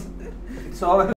எல்லாருக்கும்